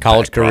promising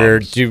college career.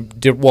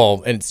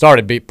 And it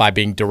started by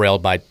being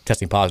derailed by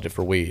testing positive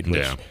for weed.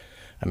 Which,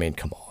 I mean,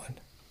 come on.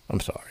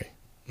 I'm sorry.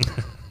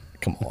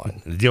 Come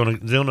on. Do you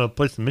want to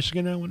play some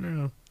Michigan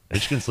now?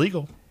 Michigan's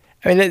legal.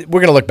 I mean,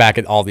 we're going to look back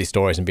at all these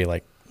stories and be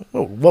like,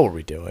 what were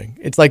we doing?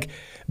 It's like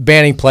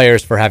banning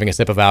players for having a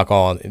sip of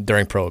alcohol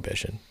during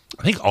Prohibition.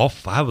 I think all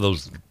 5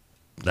 of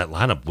that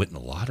lineup went in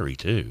the lottery,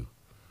 too.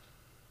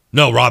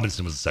 No,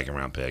 Robinson was a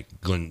second-round pick,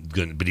 Glenn,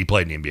 but he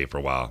played in the NBA for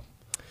a while.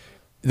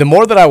 The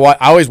more that I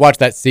always watch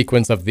that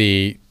sequence of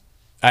and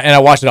I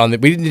watched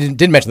it we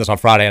didn't mention this on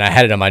Friday, and I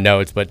had it on my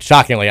notes, but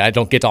shockingly, I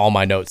don't get to all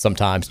my notes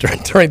sometimes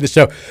during the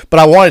show. But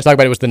I wanted to talk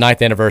about it. It was the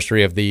 9th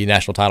anniversary of the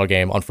national title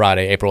game on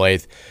Friday, April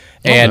 8th.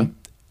 And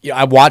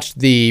I watched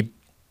the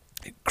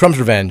Crumb's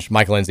Revenge,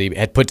 Mike Lindsay,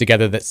 had put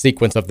together that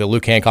sequence of the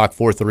Luke Hancock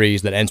 4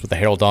 threes that ends with the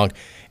Harold dunk,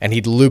 and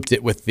he'd looped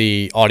it with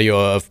the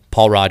audio of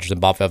Paul Rogers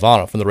and Bob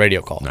Favano from the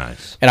radio call.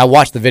 Nice. And I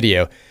watched the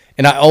video,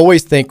 and I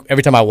always think,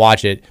 every time I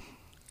watch it,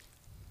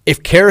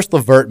 if Karis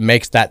LeVert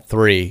makes that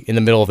 3 in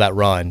the middle of that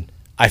run,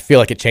 I feel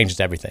like it changes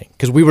everything.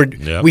 Because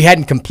we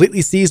hadn't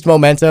completely seized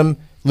momentum.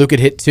 Luke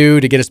had hit 2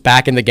 to get us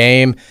back in the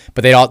game,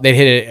 but they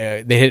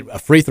hit a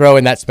free throw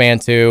in that span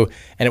too,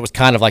 and it was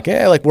kind of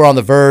we're on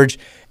the verge,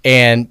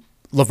 and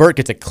LeVert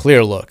gets a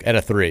clear look at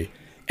a 3.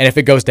 And if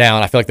it goes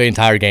down, I feel like the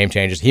entire game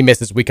changes. He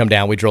misses, we come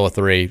down, we drill a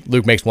 3.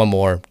 Luke makes one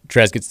more.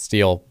 Trez gets a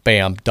steal.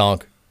 Bam,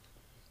 dunk.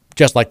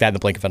 Just like that in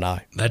the blink of an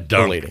eye. That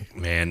dunk, we're leading.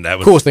 Man, that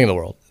was coolest thing in the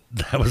world.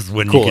 That was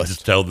when you could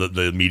just tell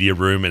the media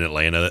room in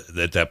Atlanta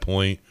at that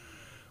point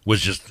was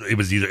just it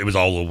was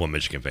all Louisville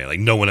Michigan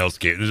fan. No one else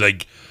cared. It was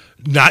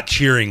not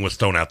cheering was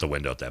thrown out the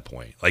window at that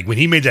point. Like when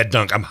he made that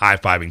dunk, I'm high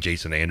fiving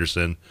Jason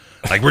Anderson.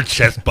 Like we're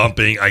chest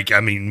bumping. Like I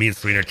mean, me and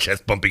Selena are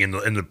chest bumping in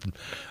the.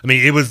 I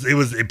mean, it was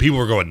people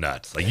were going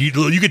nuts. Like you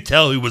could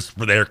tell who was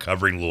there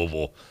covering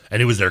Louisville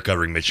and who was there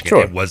covering Michigan.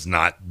 Sure. It was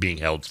not being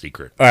held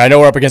secret. All right, I know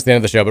we're up against the end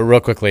of the show, but real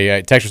quickly,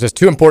 Texter says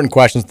 2 important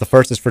questions. The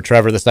first is for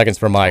Trevor. The second's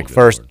for Mike.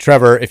 First,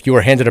 Trevor, if you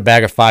were handed a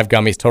bag of 5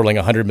 gummies totaling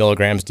 100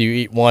 milligrams, do you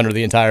eat one or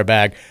the entire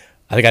bag?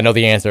 I think I know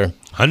the answer.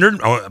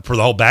 100 for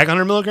the whole bag,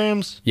 100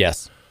 milligrams?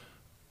 Yes.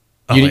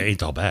 Oh, I ate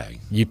the whole bag.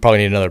 You probably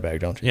need another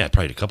bag, don't you? Yeah,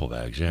 probably a couple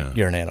bags. Yeah.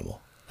 You're an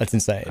animal. That's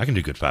insane. I can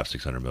do good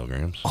 500-600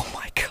 milligrams. Oh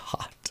my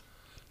God.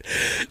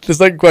 The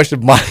second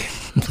question,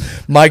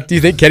 Mike, do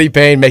you think Kenny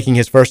Payne making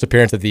his first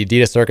appearance at the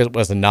Adidas circus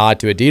was a nod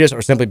to Adidas,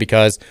 or simply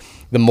because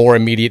the more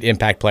immediate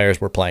impact players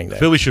were playing there? I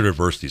feel we should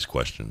reverse these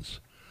questions.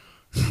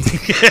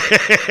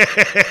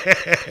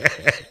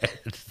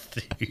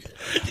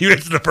 You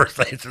answer the first,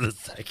 I answer the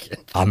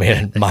second. Oh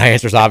man, my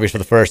answer is obvious for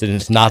the first, and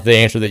it's not the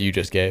answer that you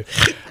just gave.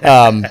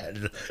 Damn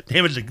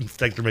it, the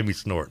detector made me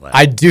snort.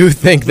 I do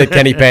think that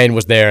Kenny Payne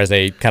was there as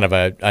a kind of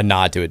a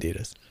nod to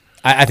Adidas.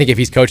 I think if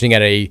he's coaching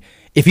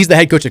if he's the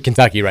head coach of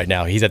Kentucky right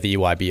now, he's at the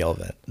EYBL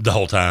event The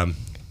whole time.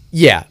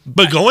 Yeah.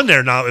 But going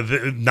there, now, if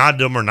it nod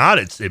to him or not,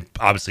 it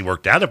obviously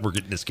worked out if we're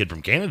getting this kid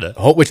from Canada.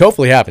 Which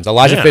hopefully happens.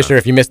 Elijah Fisher,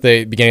 if you missed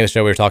the beginning of the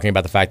show, we were talking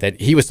about the fact that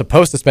he was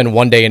supposed to spend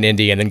 1 day in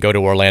Indy and then go to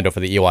Orlando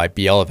for the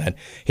EYBL event.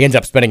 He ends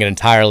up spending an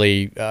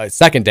entirely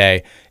second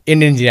day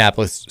in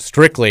Indianapolis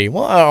strictly,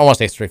 well, I don't want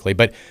to say strictly,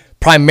 but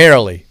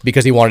primarily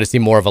because he wanted to see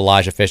more of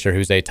Elijah Fisher,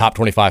 who's a top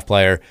 25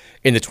 player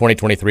in the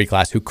 2023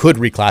 class who could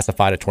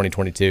reclassify to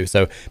 2022.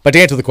 So, but to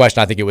answer the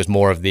question, I think it was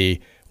more of we're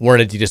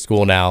an Adidas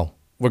school now.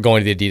 We're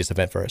going to the Adidas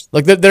event first.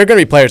 Like there are going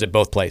to be players at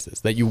both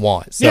places that you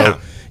want. So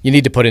you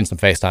need to put in some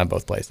FaceTime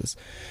both places.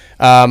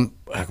 Man,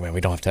 we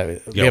don't have time.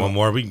 Yeah, one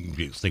more. We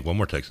can sneak one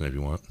more text in if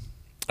you want.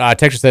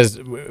 Texture says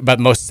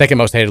about second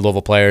most hated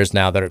Louisville players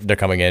now that they're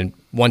coming in.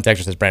 One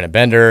texture says Brandon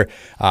Bender.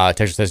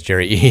 Texture says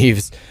Jerry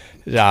Eves.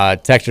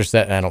 Texture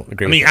said I don't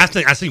agree. I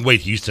think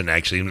Wade Houston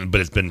actually, but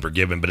it's been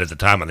forgiven. But at the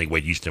time, I think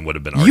Wade Houston would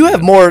have been. You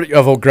have more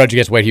of a grudge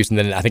against Wade Houston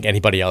than I think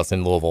anybody else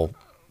in Louisville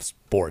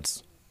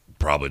sports.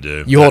 Probably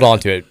do. You hold on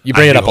to it. You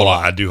bring it up a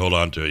lot. I do hold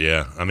on to it,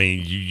 yeah. I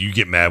mean, you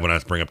get mad when I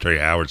bring up Terry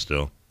Howard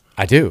still.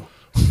 I do.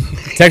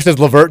 Tex says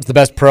Levert's the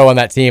best pro on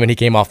that team, and he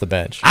came off the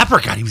bench. I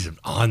forgot he was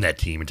on that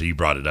team until you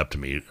brought it up to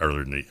me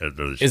earlier this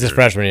year. It's his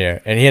freshman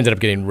year, and he ended up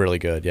getting really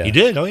good, yeah. He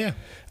did, oh yeah.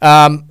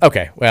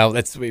 Okay, well,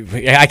 I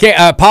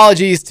can't.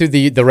 Apologies to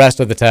the rest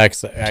of the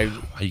text.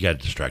 You got to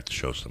distract the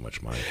show so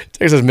much, Mike.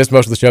 Tex says missed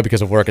most of the show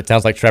because of work. It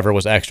sounds like Trevor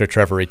was extra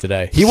Trevory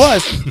today. He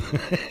was.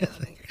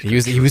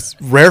 He was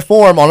rare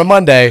form on a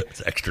Monday.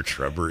 It's extra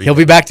Trevory. He'll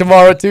be back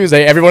tomorrow,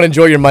 Tuesday. Everyone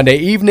enjoy your Monday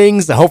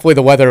evenings. Hopefully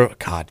the weather,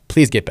 God,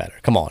 please get better.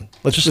 Come on.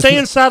 Let's just stay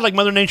inside like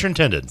Mother Nature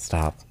intended.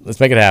 Stop.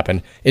 Let's make it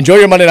happen. Enjoy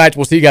your Monday nights.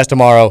 We'll see you guys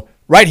tomorrow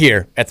right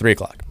here at 3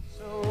 o'clock.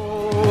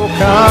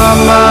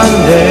 Come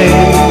Monday,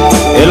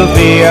 it'll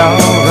be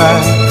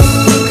alright.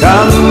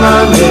 Come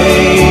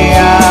Monday,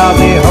 I'll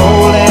be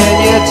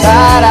holding you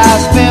tight. I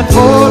spent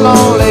 4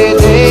 lonely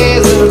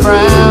days in the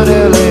brown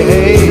LA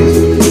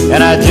haze,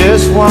 and I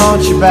just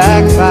want you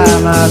back by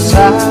my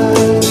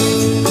side.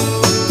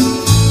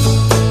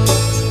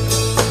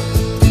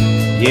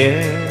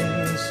 Yeah.